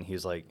 train me, and he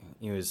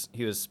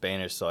was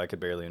Spanish, so I could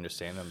barely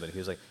understand him. But he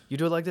was like, "You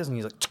do it like this," and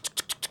he's like,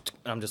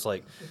 and I'm just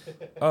like,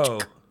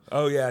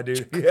 Oh yeah,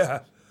 dude. Yeah.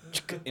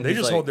 and They he's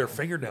just like, hold their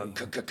finger down.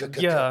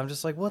 Yeah, I'm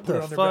just like, what Put it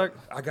the on their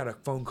fuck? back. I got a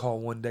phone call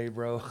one day,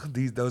 bro.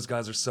 Those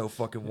guys are so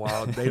fucking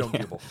wild. They don't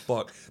give a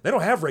fuck. They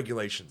don't have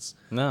regulations.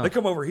 No. They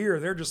come over here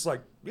and they're just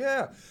like,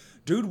 yeah.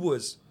 Dude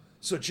was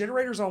so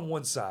generator's on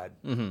one side.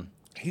 Mm-hmm.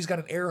 He's got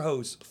an air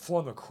hose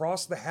flung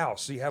across the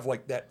house, so you have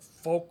like that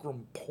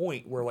fulcrum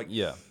point where like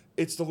Yeah.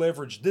 it's the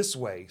leverage this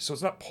way, so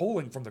it's not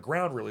pulling from the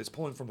ground really. It's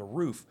pulling from the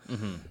roof,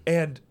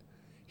 and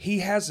he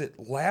has it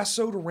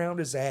lassoed around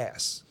his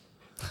ass.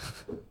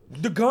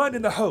 The gun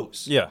and the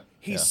hose. Yeah,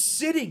 He's yeah.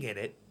 sitting in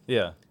it.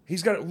 Yeah.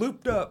 He's got it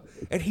looped up,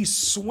 and he's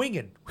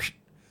swinging.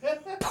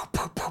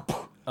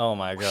 Oh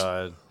my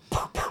god.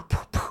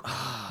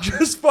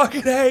 Just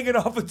fucking hanging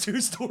off a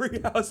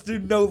 2-story house,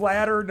 dude. No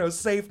ladder, no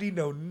safety,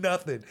 no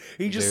nothing.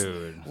 He just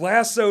Dude.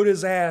 lassoed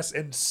his ass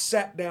and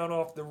sat down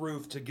off the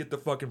roof to get the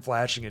fucking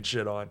flashing and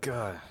shit on.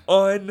 God.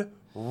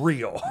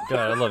 Unreal.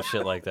 God, I love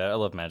shit like that. I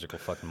love magical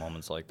fucking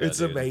moments like that. It's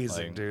dude.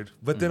 amazing, Like, dude.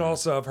 But then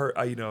also I've heard,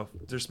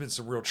 there's been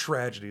some real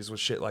tragedies with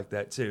shit like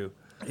that too.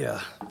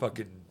 Yeah.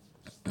 Fucking,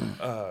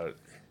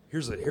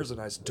 here's a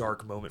nice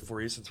dark moment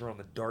for you since we're on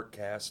the dark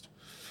cast.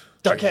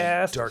 Dark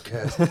cast. Dark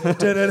cast. Dark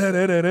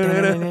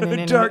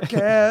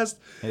cast.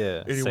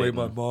 Yeah. Anyway, Satan.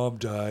 my mom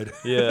died.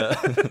 Yeah.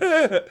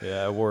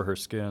 Yeah, I wore her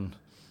skin.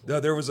 No,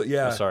 there was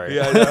yeah. sorry.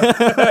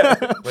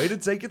 Yeah. Way to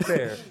take it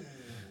there.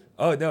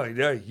 Oh no,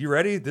 you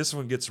ready? This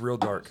one gets real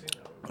dark.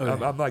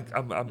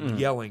 I'm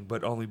yelling,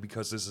 but only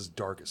because this is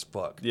dark as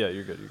fuck. Yeah,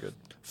 you're good. You're good.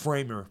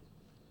 Framer.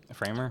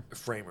 Framer?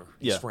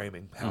 He's Yeah.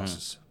 framing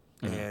houses,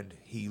 and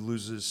he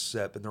loses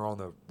step, and they're on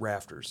the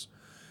rafters.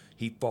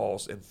 He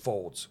falls and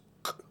folds,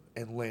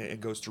 and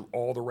goes through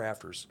all the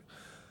rafters,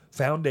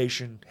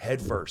 foundation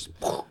head first,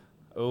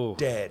 Oh.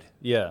 dead.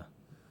 Yeah.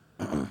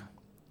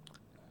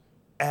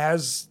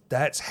 As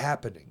that's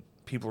happening,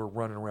 people are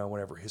running around.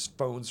 Whatever. His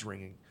phone's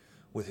ringing,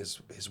 with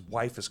his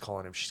wife is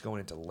calling him. She's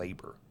going into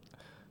labor.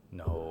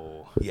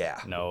 No.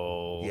 Yeah.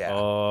 No. Yeah.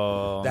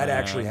 Oh, That man.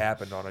 actually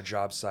happened on a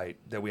job site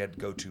that we had to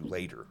go to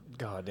later.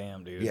 God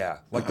damn, dude. Yeah,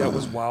 like that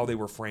was while they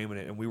were framing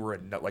it, and we were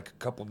in like a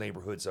couple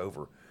neighborhoods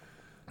over.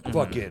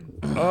 Fucking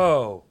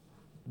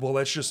well,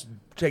 let's just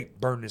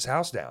burn this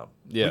house down.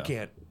 Yeah.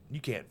 You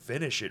can't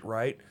finish it,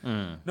 right?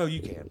 No,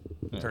 you can.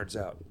 Turns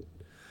out.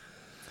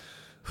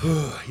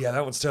 Yeah,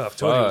 that one's tough.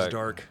 Told you it was Fuck.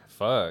 dark.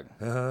 Fuck.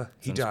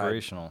 He It's died.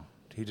 inspirational.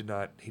 He did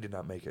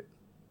not make it.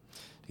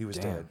 He was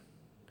Damn. dead.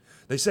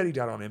 They said he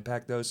died on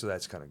impact though, so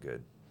that's kind of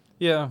good.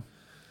 Yeah.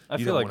 I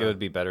You feel don't like it wanna- would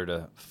be better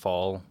to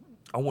fall.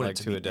 I want Like it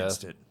to to be a death.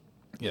 instant.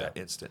 Yeah.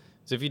 Instant.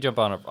 So if you jump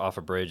off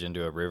a bridge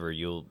into a river,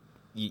 you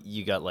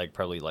got like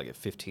probably like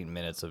 15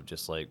 minutes of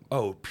just like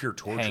Oh, pure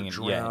torture, Hanging-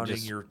 drowning. yeah,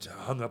 just You're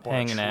hung up on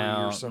hanging a tree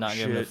or out, some not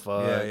shit. giving a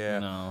fuck. Yeah, yeah.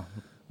 You know.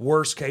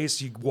 Worst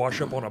case, you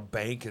wash up on a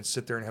bank and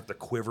sit there and have to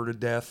quiver to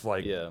death.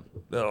 Like, Yeah.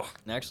 ugh.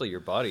 And actually, your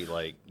body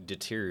like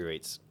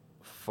deteriorates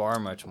far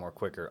much more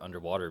quicker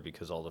underwater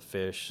because all the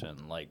fish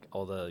and like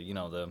all the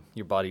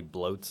your body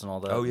bloats and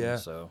all that. Oh, yeah.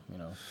 So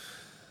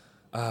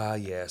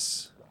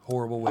Yes.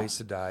 Horrible ways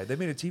to die. They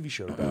made a TV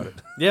show about it.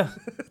 Yeah.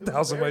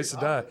 1,000 Ways to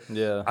Die.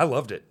 Yeah. I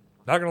loved it.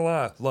 Not gonna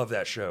lie, love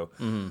that show.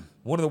 Mm-hmm.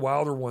 One of the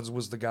wilder ones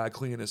was the guy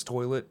cleaning his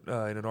toilet in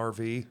an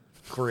RV,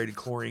 created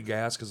chlorine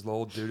gas because of the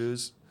old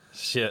doo-doos.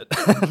 Shit.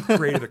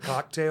 Created a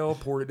cocktail,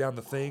 poured it down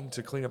the thing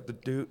to clean up the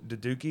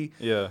dookie.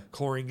 Yeah.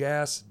 Chlorine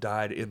gas,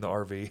 died in the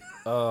RV.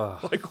 Oh,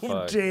 like,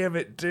 fuck. damn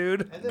it,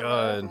 dude. And then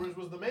God. afterwards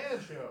was the man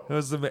show. That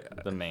was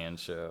The Man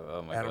Show.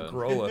 Oh my Adam god.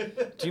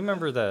 Carolla. Do you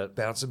remember that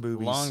Bouncing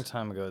boobies. long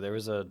time ago? There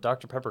was a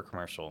Dr. Pepper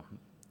commercial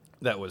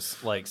that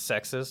was like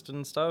sexist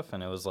and stuff,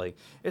 and it was like,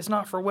 it's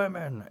not for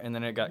women, and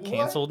then it got What?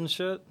 canceled and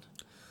shit.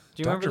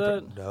 Do you remember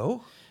that?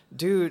 No.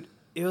 Dude,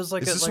 it was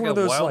like Is this like one a of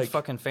those, wild like-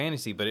 fucking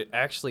fantasy, but it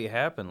actually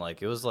happened.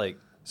 Like, it was like,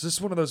 Is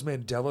this one of those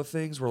Mandela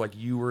things where, like,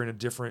 you were in a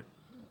different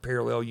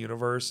parallel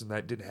universe and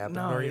that didn't happen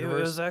in no, our it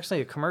universe? was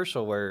actually a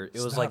commercial where it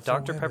It's was not like for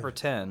Dr. women. Pepper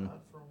 10,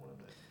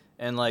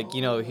 and like,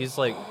 you know, he's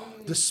like,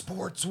 The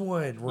sports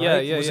one, right? Yeah,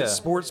 yeah, Was yeah. it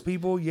sports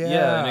people? Yeah.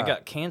 yeah, and it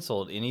got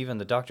canceled, and even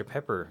the Dr.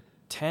 Pepper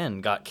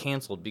 10 got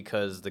canceled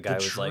because the guy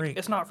was like, drink.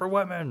 it's not for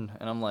women,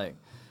 and I'm like,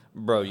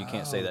 bro, you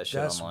can't say Oh, that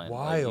shit that's online.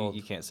 Like, wild.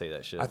 you can't say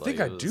that shit. I Like, think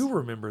it I was- do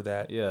remember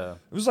that. Yeah.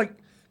 It was like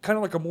kind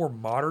of like a more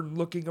modern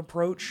looking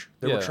approach.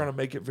 They were Yeah. trying to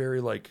make it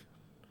very like,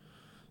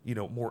 you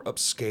know, more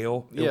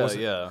upscale. It Yeah,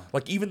 wasn't- yeah.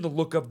 Like even the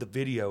look of the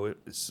video,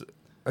 it's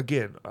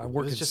again, I It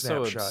work was in just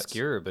so snapshots.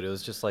 obscure, but it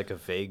was just like a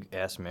vague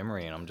ass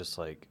memory, and I'm just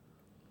like,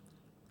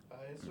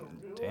 It's a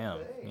real damn,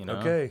 thing. you know?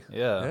 Okay.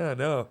 Yeah. Yeah,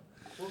 no.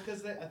 Well,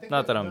 because I think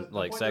Not that the I'm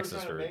like point they were sexist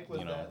trying to or make was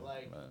you know. that,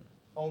 like, but-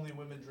 only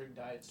women drink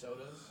diet sodas.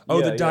 Oh,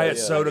 Yeah, the yeah, diet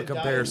yeah. soda Like a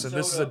diet comparison.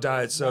 This is a but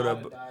diet it's soda. not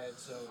a but- diet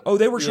soda. Oh,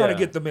 they were trying to Yeah.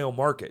 get the male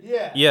market.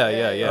 Yeah.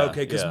 Yeah.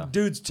 Okay, because yeah.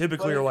 dudes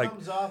typically But are it like,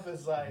 comes off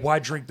as like, why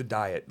drink the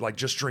diet? Like,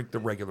 just drink the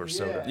regular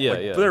soda. Yeah,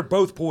 Like, yeah. They're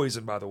both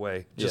poison, by the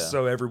way, just Yeah.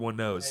 so everyone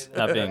knows.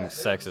 Not being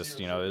sexist,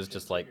 you know, it was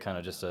just like kind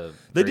of just a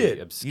They very did.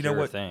 obscure You know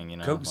what? thing, you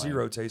know. Coke like-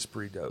 Zero tastes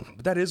pretty dope.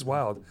 But that is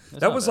wild.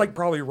 That not was bad. like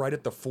probably right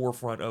at the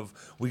forefront of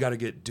we got to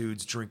get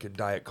dudes drinking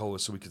Diet Cola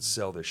so we can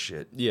sell this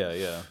shit.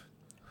 Yeah.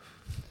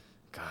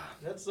 God,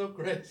 That's so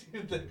crazy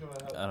to think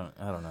about. I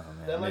don't know,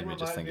 man. That It like made me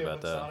just reminded think me about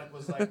of when that. Sonic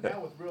was like,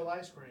 now with real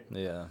ice cream.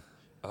 Yeah.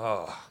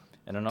 Oh.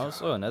 And then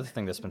also another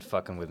thing that's been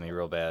fucking with me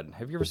real bad.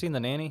 Have you ever seen The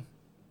Nanny?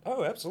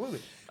 Oh,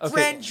 absolutely.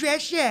 Okay.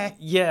 Drescher.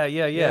 Yeah.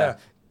 Yeah.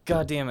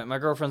 God damn it. My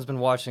girlfriend's been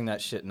watching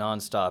that shit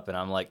nonstop, and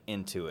I'm like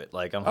into it.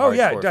 Like, I'm a Oh,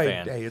 yeah. hardcore Hey,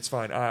 fan. hey, it's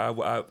fine.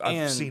 I've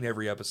And- seen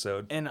every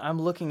episode. And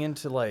I'm looking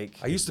into like,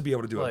 I used to be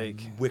able to do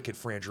like, a wicked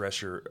Fran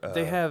Drescher.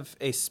 they have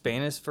a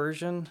Spanish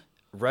version,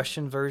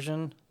 Russian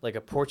version, like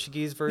a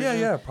Portuguese version.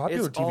 Yeah,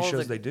 popular It's TV all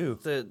shows they do.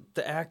 The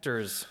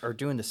actors are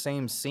doing the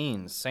same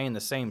scenes, saying the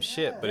same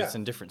shit, but it's Yeah.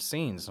 in different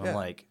scenes. And Yeah. I'm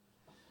like,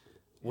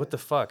 what the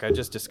fuck? I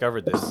just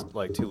discovered this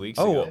like 2 weeks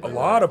Oh, ago. a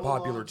lot of Full-on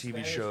popular TV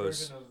Spanish shows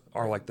version of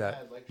are like Breaking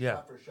that. Bad, like Yeah.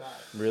 shot for shot,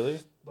 Really?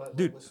 but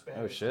Dude. with Oh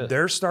Spanish. shit.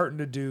 They're starting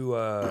to do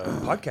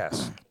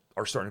podcasts.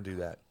 Are starting to do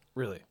that.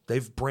 Really?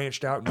 They've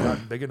branched out and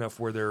gotten big enough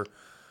where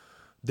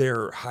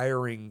they're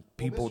hiring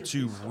people Mr.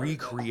 to Beast started that.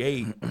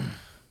 recreate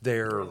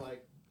their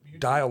Like, YouTube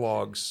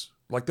dialogues.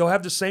 Like they'll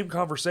have the same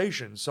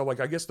conversation. So like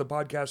I guess the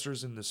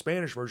podcasters in the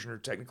Spanish version are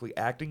technically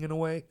acting in a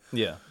way,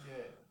 Yeah. shit.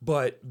 Yeah.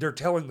 but they're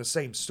telling the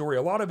same story.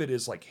 A lot of it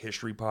is like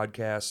history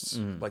podcasts,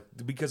 Mm. like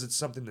because it's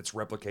something that's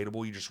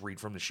replicatable. You just read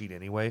from the sheet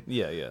anyway,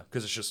 Yeah.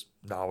 because it's just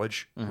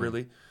knowledge, Mm-hmm.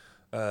 really.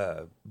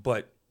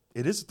 But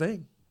it is a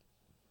thing.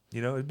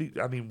 You know,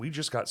 I mean, we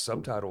just got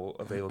subtitle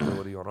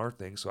availability on our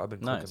thing, so I've been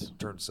clicking Nice.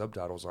 turn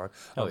subtitles on. I Oh,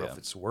 don't know yeah. if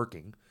it's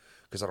working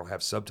because I don't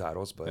have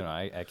subtitles, but You know,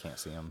 I can't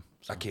see them.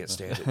 I can't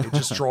stand it. It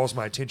just draws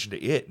my attention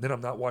to it. And then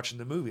I'm not watching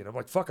the movie, and I'm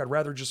like, fuck, I'd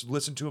rather just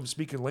listen to him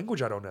speak in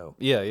language I don't know.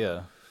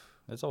 Yeah.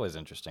 It's always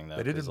interesting though.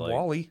 They did 'cause, in like,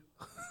 Wall-E.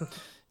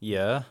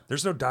 Yeah.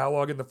 There's no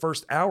dialogue in the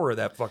first hour of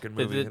that fucking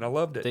They movie, did- and I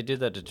loved it. They did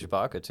that to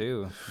Chewbacca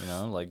too. You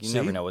know, like you See?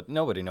 never know what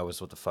nobody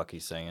knows what the fuck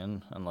he's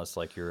saying unless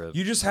like you're a.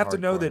 You just have to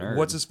know hardcore that nerd.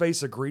 what's his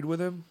face agreed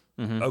with him.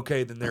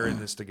 Okay, then they're in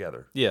this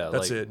together. Yeah,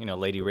 that's like it. you know,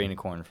 Lady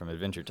Rainicorn from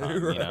Adventure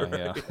Time. You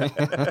know,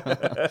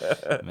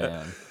 yeah.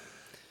 Man.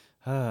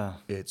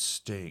 It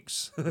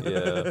stinks.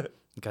 Yeah.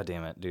 God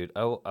damn it, dude.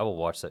 I will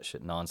watch that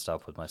shit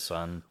nonstop with my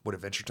son. What,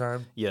 Adventure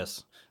Time?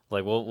 Yes.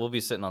 Like we'll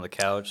be sitting on the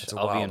couch. It's a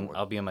wild one.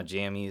 I'll be in my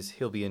jammies.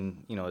 He'll be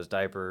in, you know, his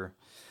diaper.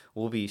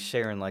 We'll be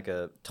sharing like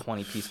a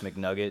 20-piece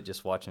McNugget,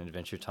 just watching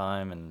Adventure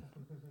Time, and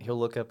he'll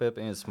look up at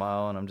me and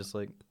smile, and I'm just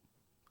like,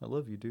 I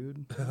love you,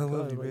 dude. I love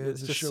God, you, like, man. It's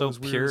This just show so is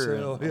weird as pure.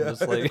 hell. And I'm Yeah.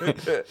 just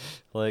like,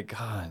 like,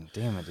 God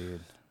damn it,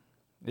 dude.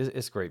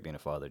 It's great being a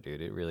father,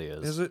 dude. It really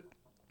is. Is it?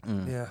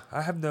 Mm. Yeah,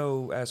 I have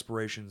no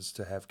aspirations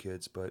to have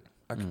kids, but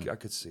I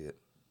could see it.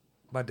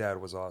 My dad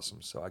was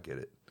awesome, so I get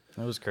it.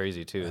 It was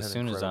crazy too. I As had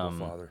soon an as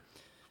incredible father.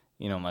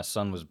 you know, my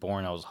son was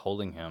born, I was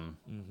holding him.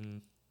 Mm-hmm.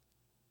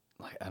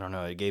 Like, I don't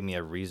know, it gave me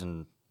a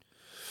reason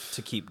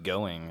to keep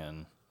going.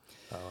 And,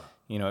 Oh.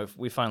 you know, if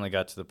we finally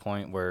got to the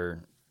point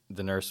where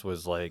the nurse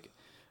was like,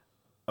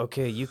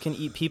 okay, you can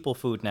eat people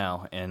food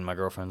now. And my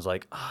girlfriend's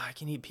like, I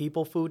can eat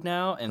people food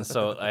now. And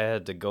so I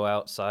had to go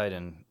outside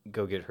and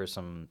go get her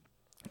some,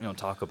 you know,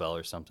 Taco Bell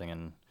or something.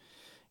 And,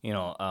 you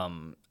know,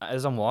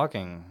 as I'm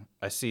walking,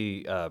 I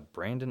see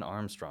Brandon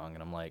Armstrong,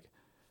 and I'm like,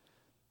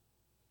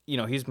 you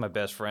know, he's my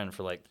best friend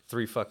for like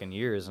 3 fucking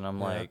years, and I'm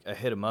Yeah. like, I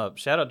hit him up.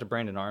 Shout out to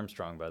Brandon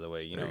Armstrong, by the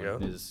way. You There know,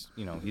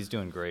 you go. he's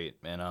doing great,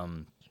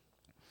 and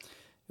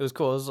it was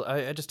cool.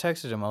 I just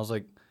texted him. I was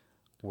like,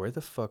 where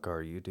the fuck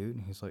are you, dude?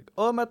 And he's like,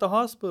 oh, I'm at the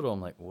hospital.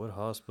 I'm like, what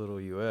hospital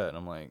are you at? And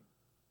I'm like,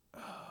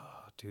 oh,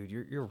 dude,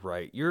 you're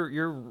right.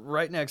 You're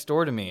right next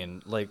door to me.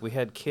 And, like, we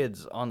had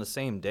kids on the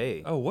same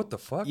day. Oh, what the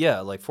fuck? Yeah,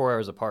 like 4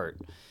 hours apart.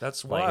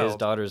 That's like wild. his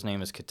daughter's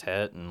name is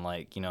Catet, and,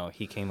 like, you know,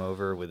 he came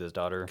over with his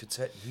daughter.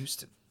 Cadet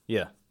Houston.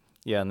 Yeah.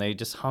 Yeah, and they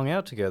just hung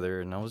out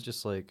together, and I was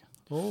just like,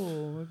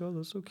 oh, my God,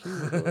 that's so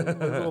cute. Like,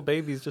 little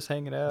babies just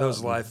hanging out.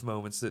 Those life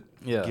moments that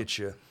get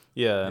you.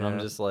 Yeah, and I'm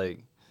Yeah. just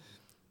like,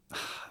 I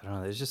don't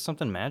know, there's just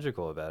something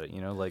magical about it, you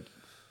know, like,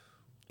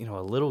 you know,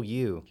 a little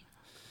you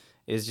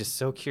is just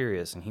so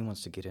curious, and he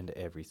wants to get into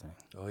everything.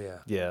 Oh, yeah.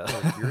 Yeah.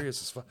 Oh,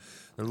 curious as fuck.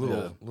 Their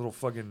little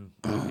fucking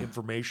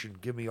information.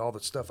 Give me all the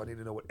stuff. I need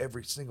to know what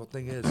every single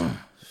thing is.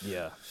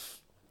 Yeah.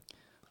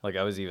 Like,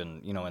 I was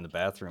even, you know, in the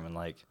bathroom, and,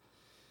 like,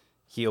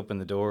 he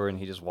opened the door, and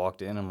he just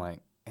walked in. I'm like,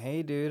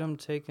 hey, dude, I'm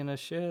taking a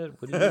shit.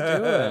 What are you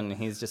doing? And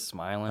he's just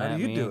smiling at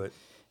me. How do you do it?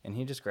 And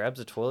he just grabs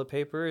the toilet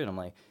paper, and I'm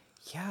like,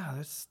 yeah,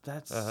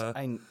 that's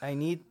I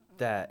need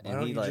that. Why And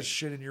don't he you like, just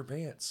shit in your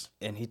pants?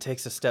 and he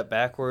takes a step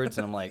backwards,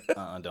 and I'm like,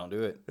 don't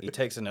do it. He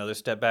takes another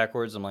step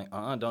backwards, I'm like,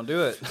 don't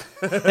do it.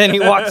 And he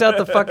walks out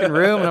the fucking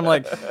room, and I'm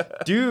like,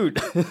 dude.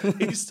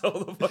 He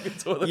stole the fucking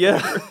toilet Yeah.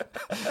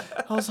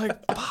 paper. I was like,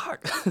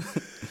 fuck.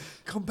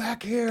 Come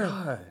back here.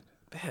 God,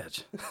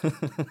 bitch.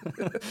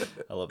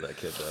 I love that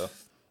kid, though.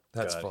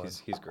 That's God, fun.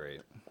 He's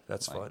great.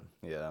 That's Like, fun.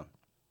 Yeah.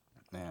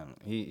 Man,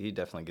 he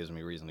definitely gives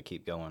me reason to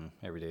keep going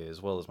every day,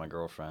 as well as my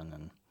girlfriend,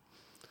 and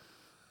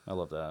I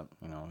love that.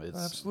 You know, it's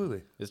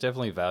Absolutely. It's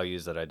definitely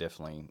values that I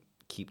definitely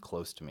keep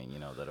close to me. You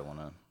know, that I want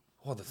to.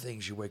 Well, the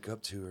things you wake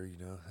up to are,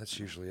 that's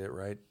usually it,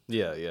 right?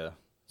 Yeah, yeah,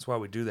 That's why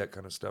we do that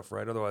kind of stuff,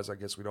 right? Otherwise, I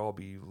guess we'd all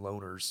be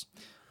loners.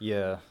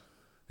 yeah.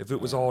 If it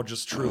was all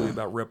just truly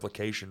about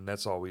replication,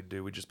 that's all we'd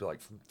do. We'd just be like,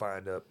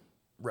 find up,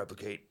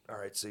 replicate. All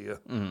right, see ya.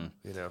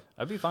 Mm-hmm.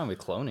 I'd be fine with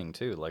cloning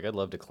too. Like, I'd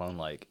love to clone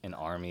like an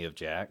army of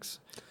Jacks,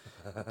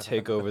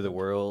 take over the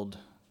world,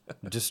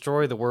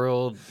 destroy the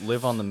world,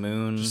 live on the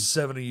moon. Just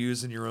 7 of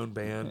yous in your own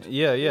band.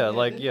 Yeah, yeah,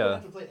 like Then you don't yeah.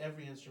 have to play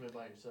every instrument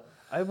by yourself.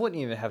 I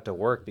wouldn't even have to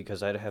work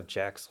because I'd have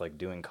Jacks like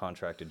doing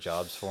contracted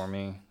jobs for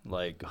me.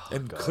 Like, oh,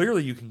 And God.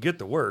 clearly you can get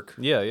the work.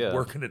 Yeah, yeah.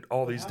 Working at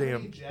all But these how many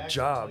damn Jacks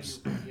jobs.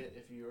 until you forget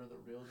if you're the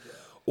real Jack?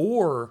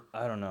 Or,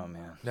 I don't know,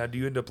 man. now do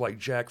you end up like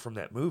Jack from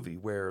that movie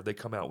where they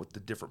come out with the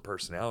different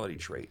personality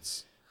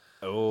traits?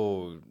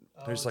 Oh,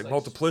 There's it's like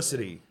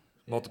multiplicity.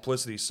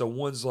 Multiplicity. So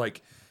one's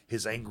like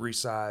his angry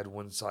side,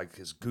 one's like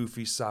his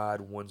goofy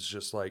side, one's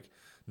just like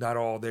not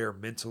all there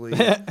mentally.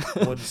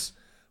 One's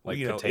Like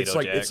it's Potato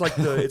like Jack.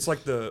 it's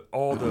like the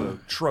all the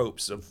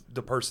tropes of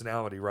the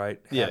personality, right?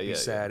 Yeah, Happy, yeah,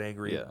 sad, yeah.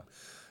 angry. Yeah.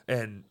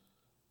 And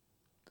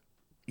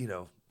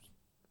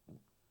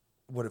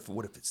what if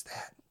it's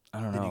that? I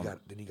don't Then know.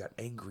 you got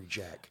angry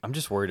Jack. I'm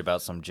just worried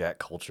about some Jack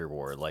culture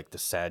war. Like the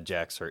sad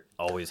Jacks are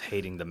always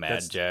hating the mad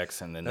That's-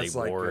 Jacks, and then they that's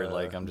like, war.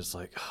 Like I'm just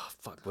like, oh,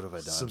 fuck, what have I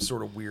done? Some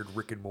sort of weird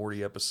Rick and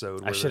Morty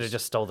episode. I where should have there's-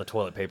 just stole the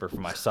toilet paper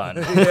from my son.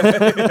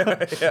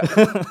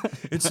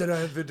 Instead,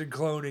 I invented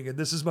cloning, and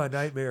this is my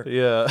nightmare.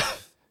 Yeah.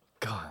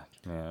 God,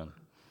 man.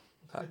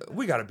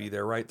 We got to be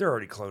there, right? They're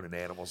already cloning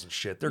animals and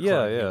shit. They're Yeah,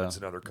 cloning yeah. humans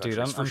in other countries.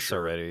 Dude, I'm for so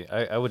sure. ready.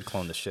 I would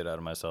clone the shit out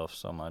of myself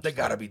so much. They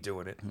got to be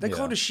doing it. They Yeah.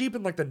 cloned a sheep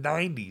in like the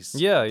 90s.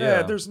 Yeah,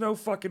 yeah. There's no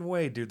fucking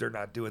way, dude. They're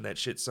not doing that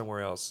shit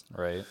somewhere else.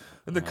 Right.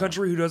 In the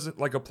country who doesn't,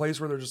 like a place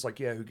where they're just like,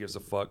 yeah, who gives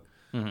a fuck?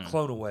 Mm-hmm.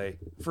 Clone away.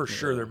 For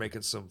sure, they're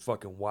making some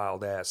fucking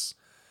wild ass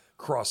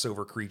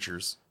crossover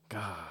creatures.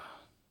 God.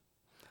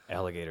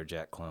 Alligator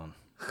Jack clone.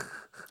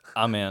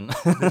 I'm in.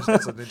 That's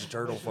a Ninja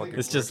Turtle fucking.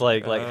 It's just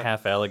like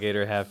half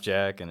alligator, half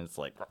Jack, and it's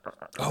like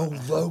Oh,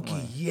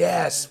 Loki.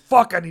 Yes.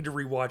 Fuck, I need to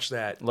rewatch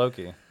that.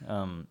 Loki.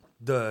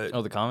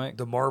 The Comic.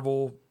 the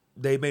Marvel,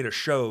 they made a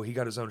show. He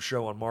got his own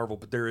show on Marvel,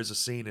 but there is a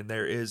scene and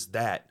there is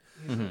that.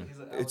 He's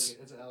It's-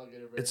 it's an alligator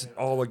variant. It's an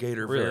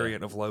alligator Really?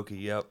 variant of Loki.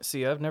 Yep.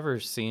 See, I've never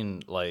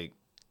seen like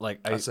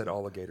I said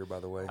alligator, by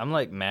the way. I'm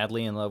like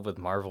madly in love with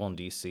Marvel and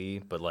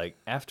DC, but like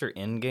after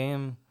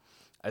Endgame,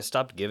 I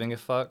stopped giving a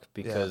fuck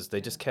because they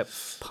just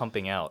kept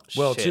pumping out.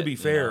 Well, shit, to be you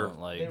fair, know,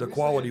 like They the recently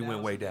quality went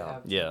announced way that they down.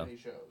 have too Yeah. many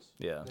shows.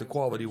 yeah. The They're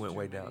quality producing went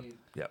way too down. many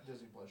Yep.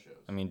 Disney Plus shows.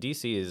 I mean,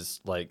 DC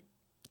is like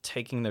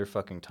taking their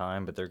fucking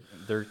time, but they're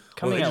Well,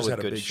 coming they out just with had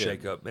a good big shit.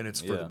 shake-up, and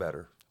it's for the Yeah.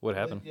 better. What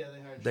happened? Yeah,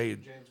 they hired They-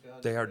 James Gunn.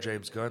 They hired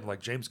James Gunn.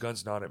 Like, James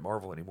Gunn's not at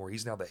Marvel anymore.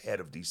 He's now the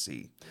head of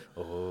DC.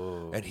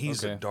 Oh, And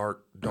he's a okay.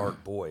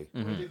 dark boy.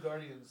 He did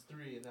Guardians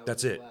 3, and that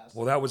That's was his it. last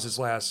Well, that was his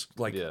last,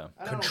 like, Yeah. I don't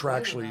blame him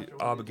contractually after what he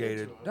did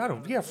obligated. to him. I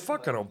don't, yeah,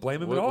 fuck, I don't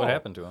blame him at all. What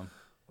happened to him?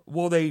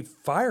 Well, they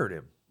fired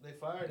him. They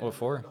fired him. What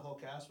for? and The whole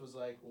cast was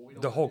like, well, we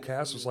don't The wanna whole do this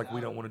cast movie was like, we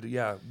without don't him. want to do,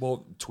 yeah.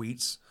 Well,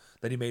 tweets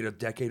that he made a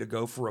decade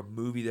ago for a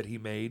movie that he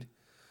made.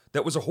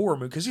 That was a horror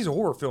movie, because he's a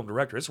horror film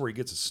director. That's where he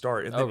gets his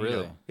start. And Oh, then,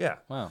 really? Yeah.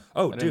 Wow.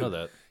 Oh, I dude. didn't know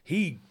that.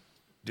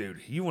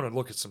 Dude, you want to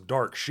look at some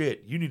dark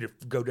shit, you need to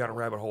go down a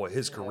rabbit hole of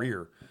his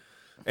career.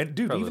 And,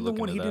 dude, Probably even the look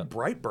one he into did, that.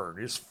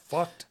 Brightburn, is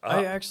fucked up.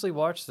 I actually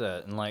watched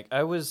that, and like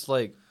I was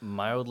like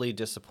mildly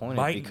disappointed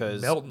Might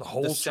because melting the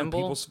holes through symbol,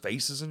 people's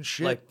faces and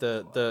shit. like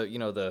the you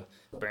know the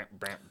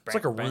it's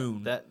like a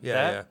rune. that yeah,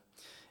 that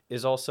yeah.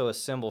 is also a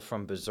symbol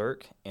from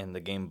Berserk in the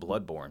game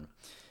Bloodborne.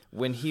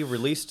 When he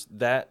released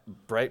that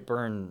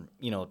Brightburn,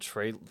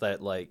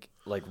 that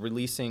like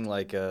releasing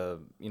like a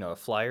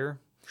flyer.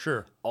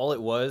 Sure. All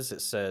it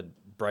said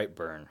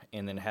Brightburn,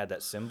 and then had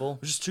that symbol.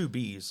 Just two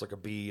B's, like a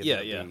B and Yeah,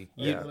 a yeah. B.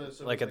 Yeah.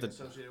 So Like it at was,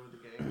 the- associated with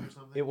the game or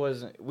something. It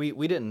wasn't.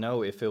 We didn't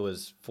know if it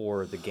was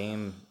for the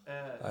game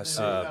I see.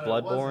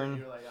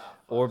 Bloodborne Like,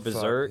 or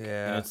Berserk,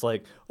 yeah. and it's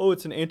like, oh,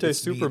 it's an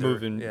anti-super neither,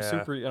 move and yeah.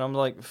 super, and I'm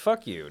like,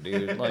 fuck you,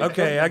 dude. Like,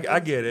 Okay,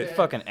 I get it.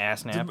 fucking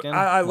ass napkin.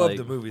 I love Like-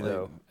 the movie, like,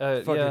 though.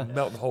 yeah, Fucking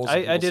melting holes in I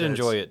people's did heads.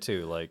 enjoy it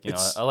too. Like,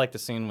 It's- I like the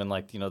scene when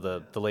like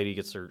the lady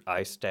gets her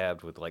eye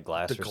stabbed with like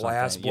glass The or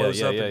glass something.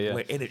 blows yeah, up yeah, yeah.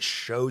 and it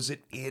shows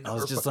it in I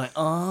was her just fu- like,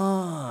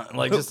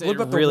 like just What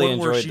it about really the one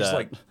where enjoyed she's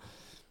that.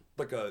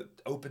 like a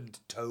opened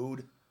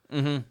toad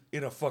Mm-hmm.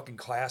 in a fucking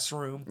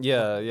classroom?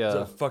 Yeah, It's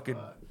yeah. a fucking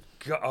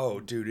oh,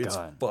 dude, it's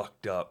God.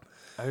 fucked up.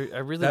 I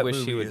really That wish he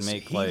movie would is,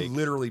 make he like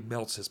literally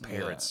melts his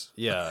parents.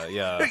 Yeah,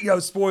 yeah. Yo,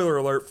 spoiler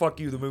alert! Fuck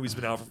you. The movie's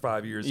been out for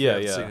 5 years. If you Yeah,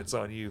 haven't yeah. seen it, it's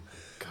on you.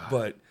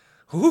 But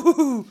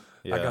whoo, I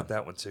Yeah. got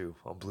that one too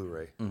on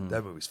Blu-ray.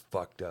 That movie's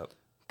fucked up.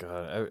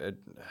 God,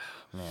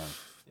 man.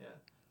 Yeah.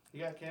 He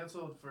got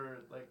canceled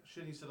for like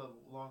shit he said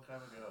a long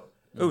time ago.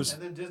 It was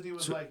And then Disney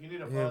was so- like, "You need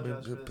to yeah,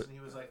 apologize but- for this," and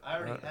he was like, "I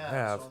already I have,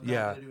 have, so I'm yeah.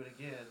 not gonna do it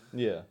again."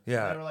 Yeah. And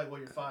yeah. they were like, "Well,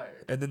 you're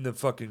fired." And then the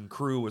fucking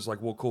crew was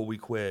like, "Well, cool, we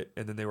quit."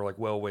 And then they were like,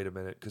 "Well, wait a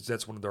minute, because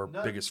that's one of their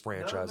biggest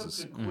franchises."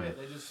 None of them could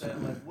quit. They just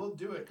said like, "We'll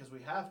do it because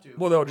we have to."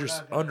 Well, they'll We're just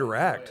not gonna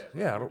underact. enjoy it.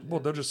 Yeah, well,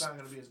 they'll It's just- not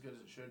gonna be as good as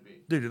it should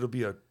be. Dude, it'll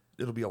be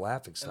a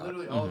laughing And stock.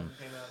 literally all of them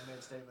came out and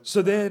made statements. So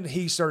about then it.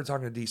 he started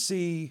talking to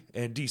DC,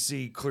 and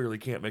DC clearly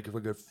can't make a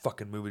good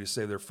fucking movie to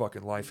save their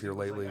fucking life here He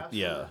was like, lately. "Absolutely,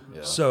 Yeah, we yeah.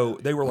 will." So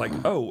they were like,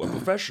 "Oh, a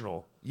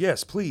professional,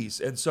 yes, please."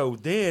 And so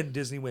then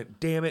Disney went,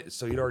 "Damn it!"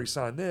 So he'd already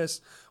signed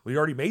this. We'd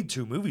already made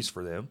 2 movies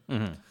for them,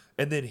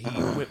 and then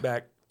he went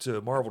back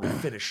to Marvel to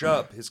finish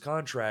up his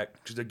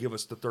contract to give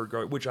us the third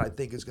guard, which I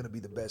think is going to be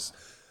the best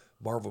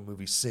Marvel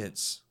movie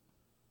since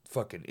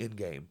fucking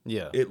Endgame.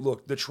 Yeah.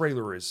 The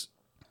trailer is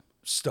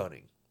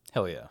stunning.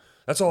 Hell yeah.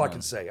 That's all I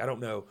can say. I don't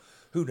know.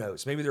 Who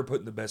knows? Maybe they're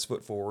putting the best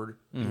foot forward,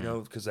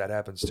 because that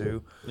happens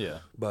too. Yeah.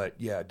 But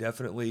yeah,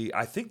 definitely.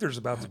 I think there's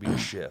about to be a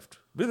shift.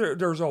 But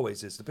there's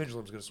always is. The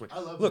pendulum's going to swing. I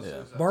love Look, this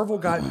Suicide Marvel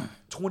Squad. got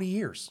 20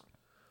 years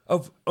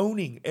of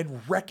owning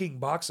and wrecking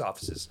box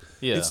offices.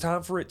 Yeah. It's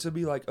time for it to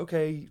be like,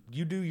 okay,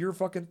 you do your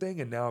fucking thing,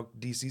 and now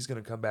DC's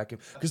going to come back in.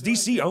 Because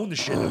DC owned the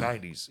shit in the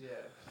 90s. Yeah.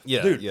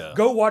 Yeah. Dude, yeah.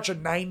 go watch a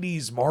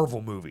 90s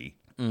Marvel movie.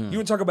 You want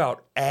to talk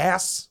about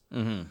ass?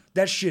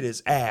 That shit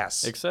is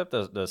ass. Except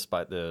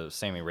the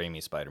Sammy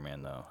Raimi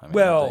Spider-Man though. I mean,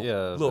 Well,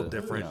 yeah, a little but,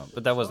 different.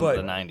 but that wasn't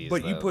the '90s.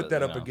 But you though, put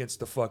that up you know. against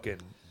the fucking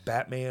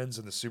Batmans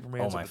and the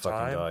Supermans Oh my of the fucking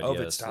time god! of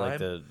yes. its time. Like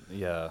the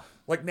yeah.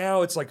 Like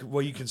now, it's like,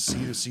 well, you can see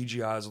the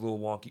CGI is a little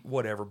wonky,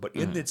 whatever. But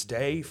in its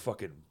day,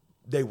 fucking,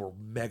 they were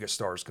mega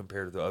stars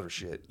compared to the other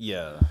shit.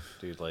 Yeah,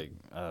 dude. Like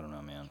I don't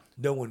know, man.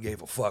 No one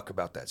gave a fuck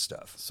about that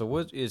stuff. So,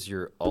 what is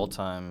your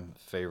all-time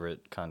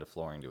favorite kind of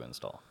flooring to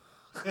install?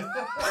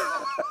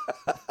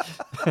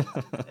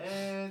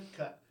 And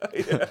cut.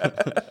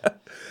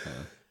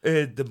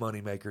 The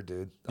moneymaker,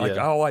 dude. Like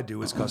Yeah. all I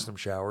do is custom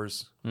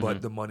showers,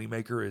 but the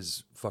moneymaker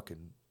is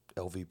fucking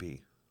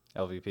LVP.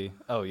 LVP?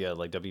 Oh yeah,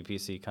 like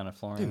WPC kind of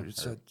flooring. Dude,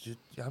 it's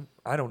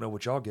I don't know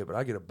what y'all get, but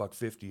I get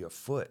 $150 a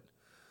foot,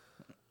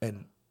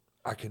 and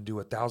I can do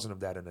 1,000 of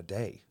that in a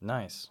day.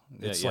 Nice.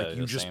 It's yeah, like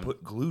you the just same.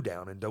 put glue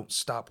down and don't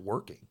stop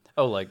working.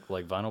 Oh, like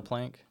vinyl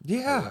plank.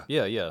 Yeah,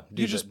 Yeah, yeah. you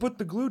Dude, just put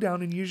the glue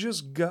down and you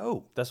just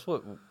go. That's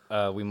what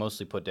we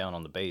mostly put down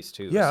on the base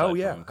too. Yeah, oh, aside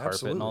yeah, from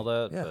carpet and all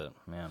that. absolutely, yeah.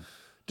 But man,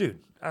 Dude,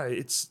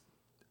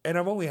 and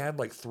I've only had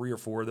like 3 or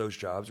 4 of those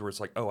jobs where it's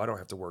like, oh, I don't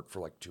have to work for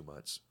like 2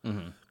 months.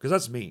 Because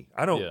that's me.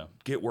 I don't Yeah.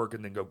 get work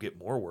and then go get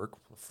more work.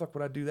 The fuck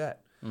would I do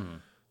that?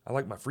 I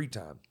like my free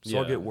time. So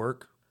I'll Yeah. get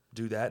work,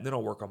 do that, and then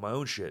I'll work on my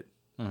own shit.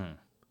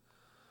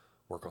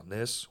 Work on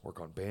this, work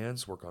on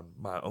bands, work on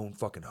my own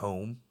fucking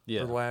home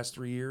Yeah. for the last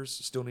 3 years.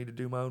 Still need to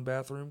do my own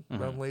bathroom.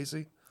 But I'm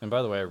lazy. and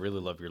by the way, I really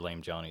love your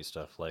Lame Johnny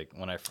stuff. Like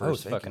when I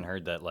first thank fucking you.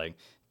 heard that like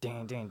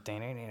dang, dang, dang,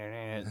 dang,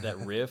 dang, dang, that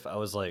riff, I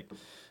was like,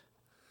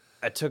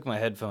 I took my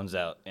headphones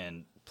out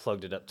and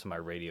plugged it up to my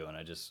radio, and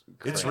I just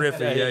It's cranked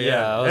riffy, that.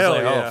 yeah. I was Hell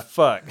like, yeah. oh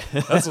fuck.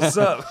 That's what's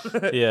up.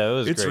 Yeah, it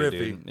was It's great, riffy.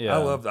 dude. Yeah,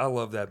 I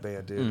love that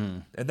band,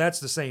 dude. And that's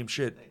the same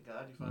shit. Thank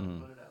God you finally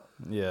put it out.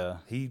 Yeah,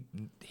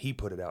 He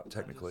put it out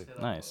technically.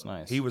 nice,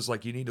 nice. He was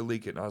like, "You need to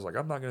leak it," and I was like,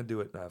 "I'm not gonna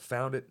do it." And I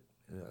found it,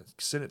 and I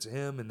sent it to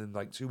him, and then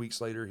like 2 weeks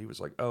later, he was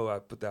like, "Oh, I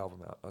put the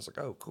album out." I was like,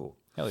 "Oh, cool,"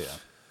 Hell yeah.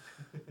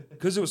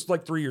 because it was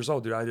like 3 years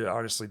old, dude. I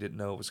honestly didn't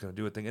know it was gonna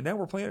do a thing, and now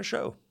we're playing a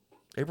show,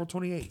 April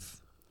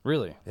 28th.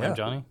 Really, Yeah. Lame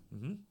Johnny.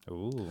 Mm-hmm.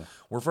 Ooh,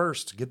 We're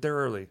first. Get there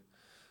early.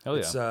 hell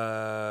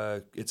yeah.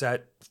 It's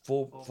at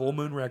Full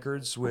Moon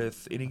Records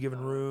with Any Given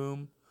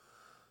Room.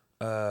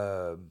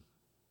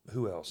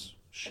 Who else?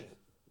 Shit,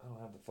 I don't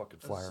have the fucking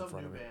flyer in Some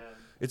front new of me. band.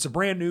 It's a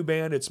brand new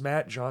band. It's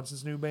Matt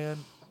Johnson's new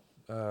band.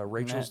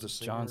 Rachel's Matt the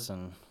singer.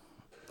 Johnson.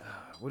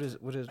 What is? Oh,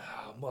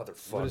 What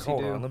motherfucker. does he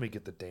Hold do? on.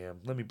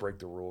 Let me break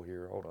the rule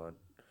here. Hold on.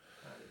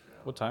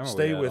 What time are we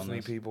Stay at with on me,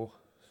 this? people.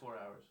 4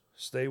 hours.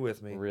 Stay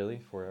with me. Really?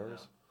 4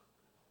 hours?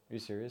 Are you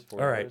serious? 4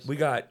 All right, hours? we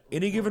got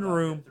any given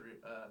room. 3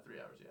 hours,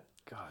 yeah.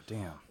 God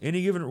damn.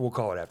 Any given, we'll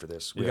call it after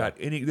this. We got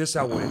any. This is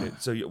how we'll end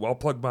it. So I'll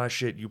plug my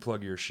shit. You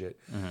plug your shit.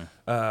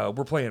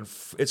 We're playing.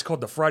 It's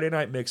called the Friday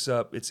Night Mix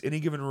Up. It's any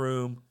given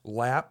room,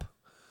 Lap,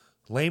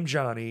 Lame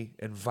Johnny,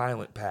 and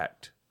Violent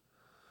Pact.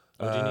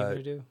 What do you need me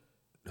to do?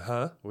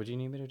 Huh? What do you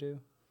need me to do?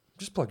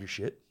 Just plug your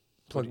shit.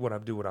 Plug what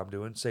I'm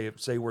doing.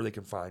 Say where they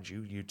can find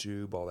you.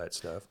 YouTube, all that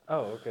stuff.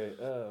 Oh, okay.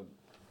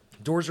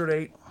 Doors are at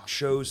 8.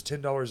 Shows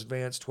 $10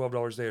 advance,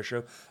 $12 a day a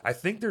show. I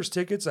think there's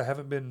tickets. I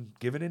haven't been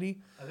given any.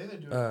 I think they're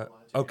doing it online.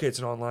 Okay, it's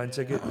an online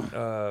ticket.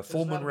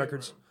 Full not Moon a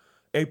Records,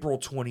 big April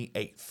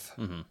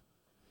 28th.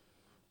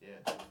 Yeah.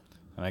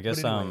 And I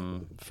guess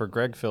anyway. for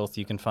Greg Filth,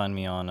 you can find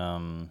me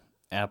on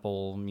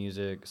Apple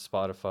Music,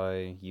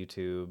 Spotify,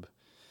 YouTube,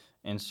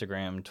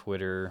 Instagram,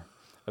 Twitter.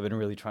 I've been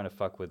really trying to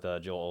fuck with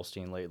Joel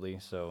Osteen lately,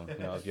 so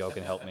if y'all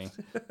can help me,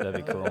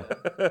 that'd be cool. Very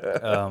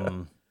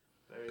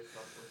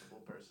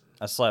comfortable person.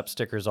 I slap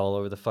stickers all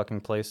over the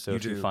fucking place, so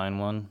if you do. find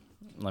one,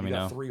 let me We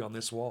know. got 3 on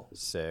this wall.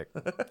 Sick.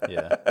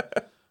 Yeah.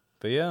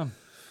 But yeah,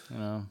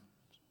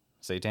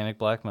 satanic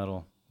black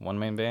metal, one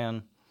main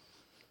band.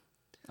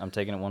 I'm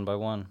taking it one by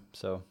one.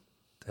 So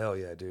Hell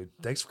yeah, dude.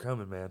 Thanks for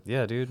coming, man.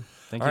 yeah, dude.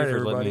 Thank All you right, for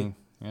everybody. letting me.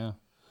 Yeah.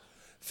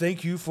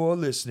 Thank you for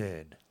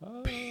listening.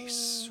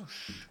 Peace.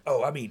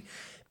 Oh, I mean,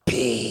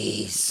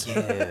 peace.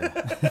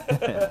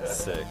 Yeah.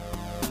 Sick.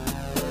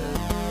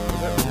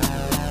 Was that really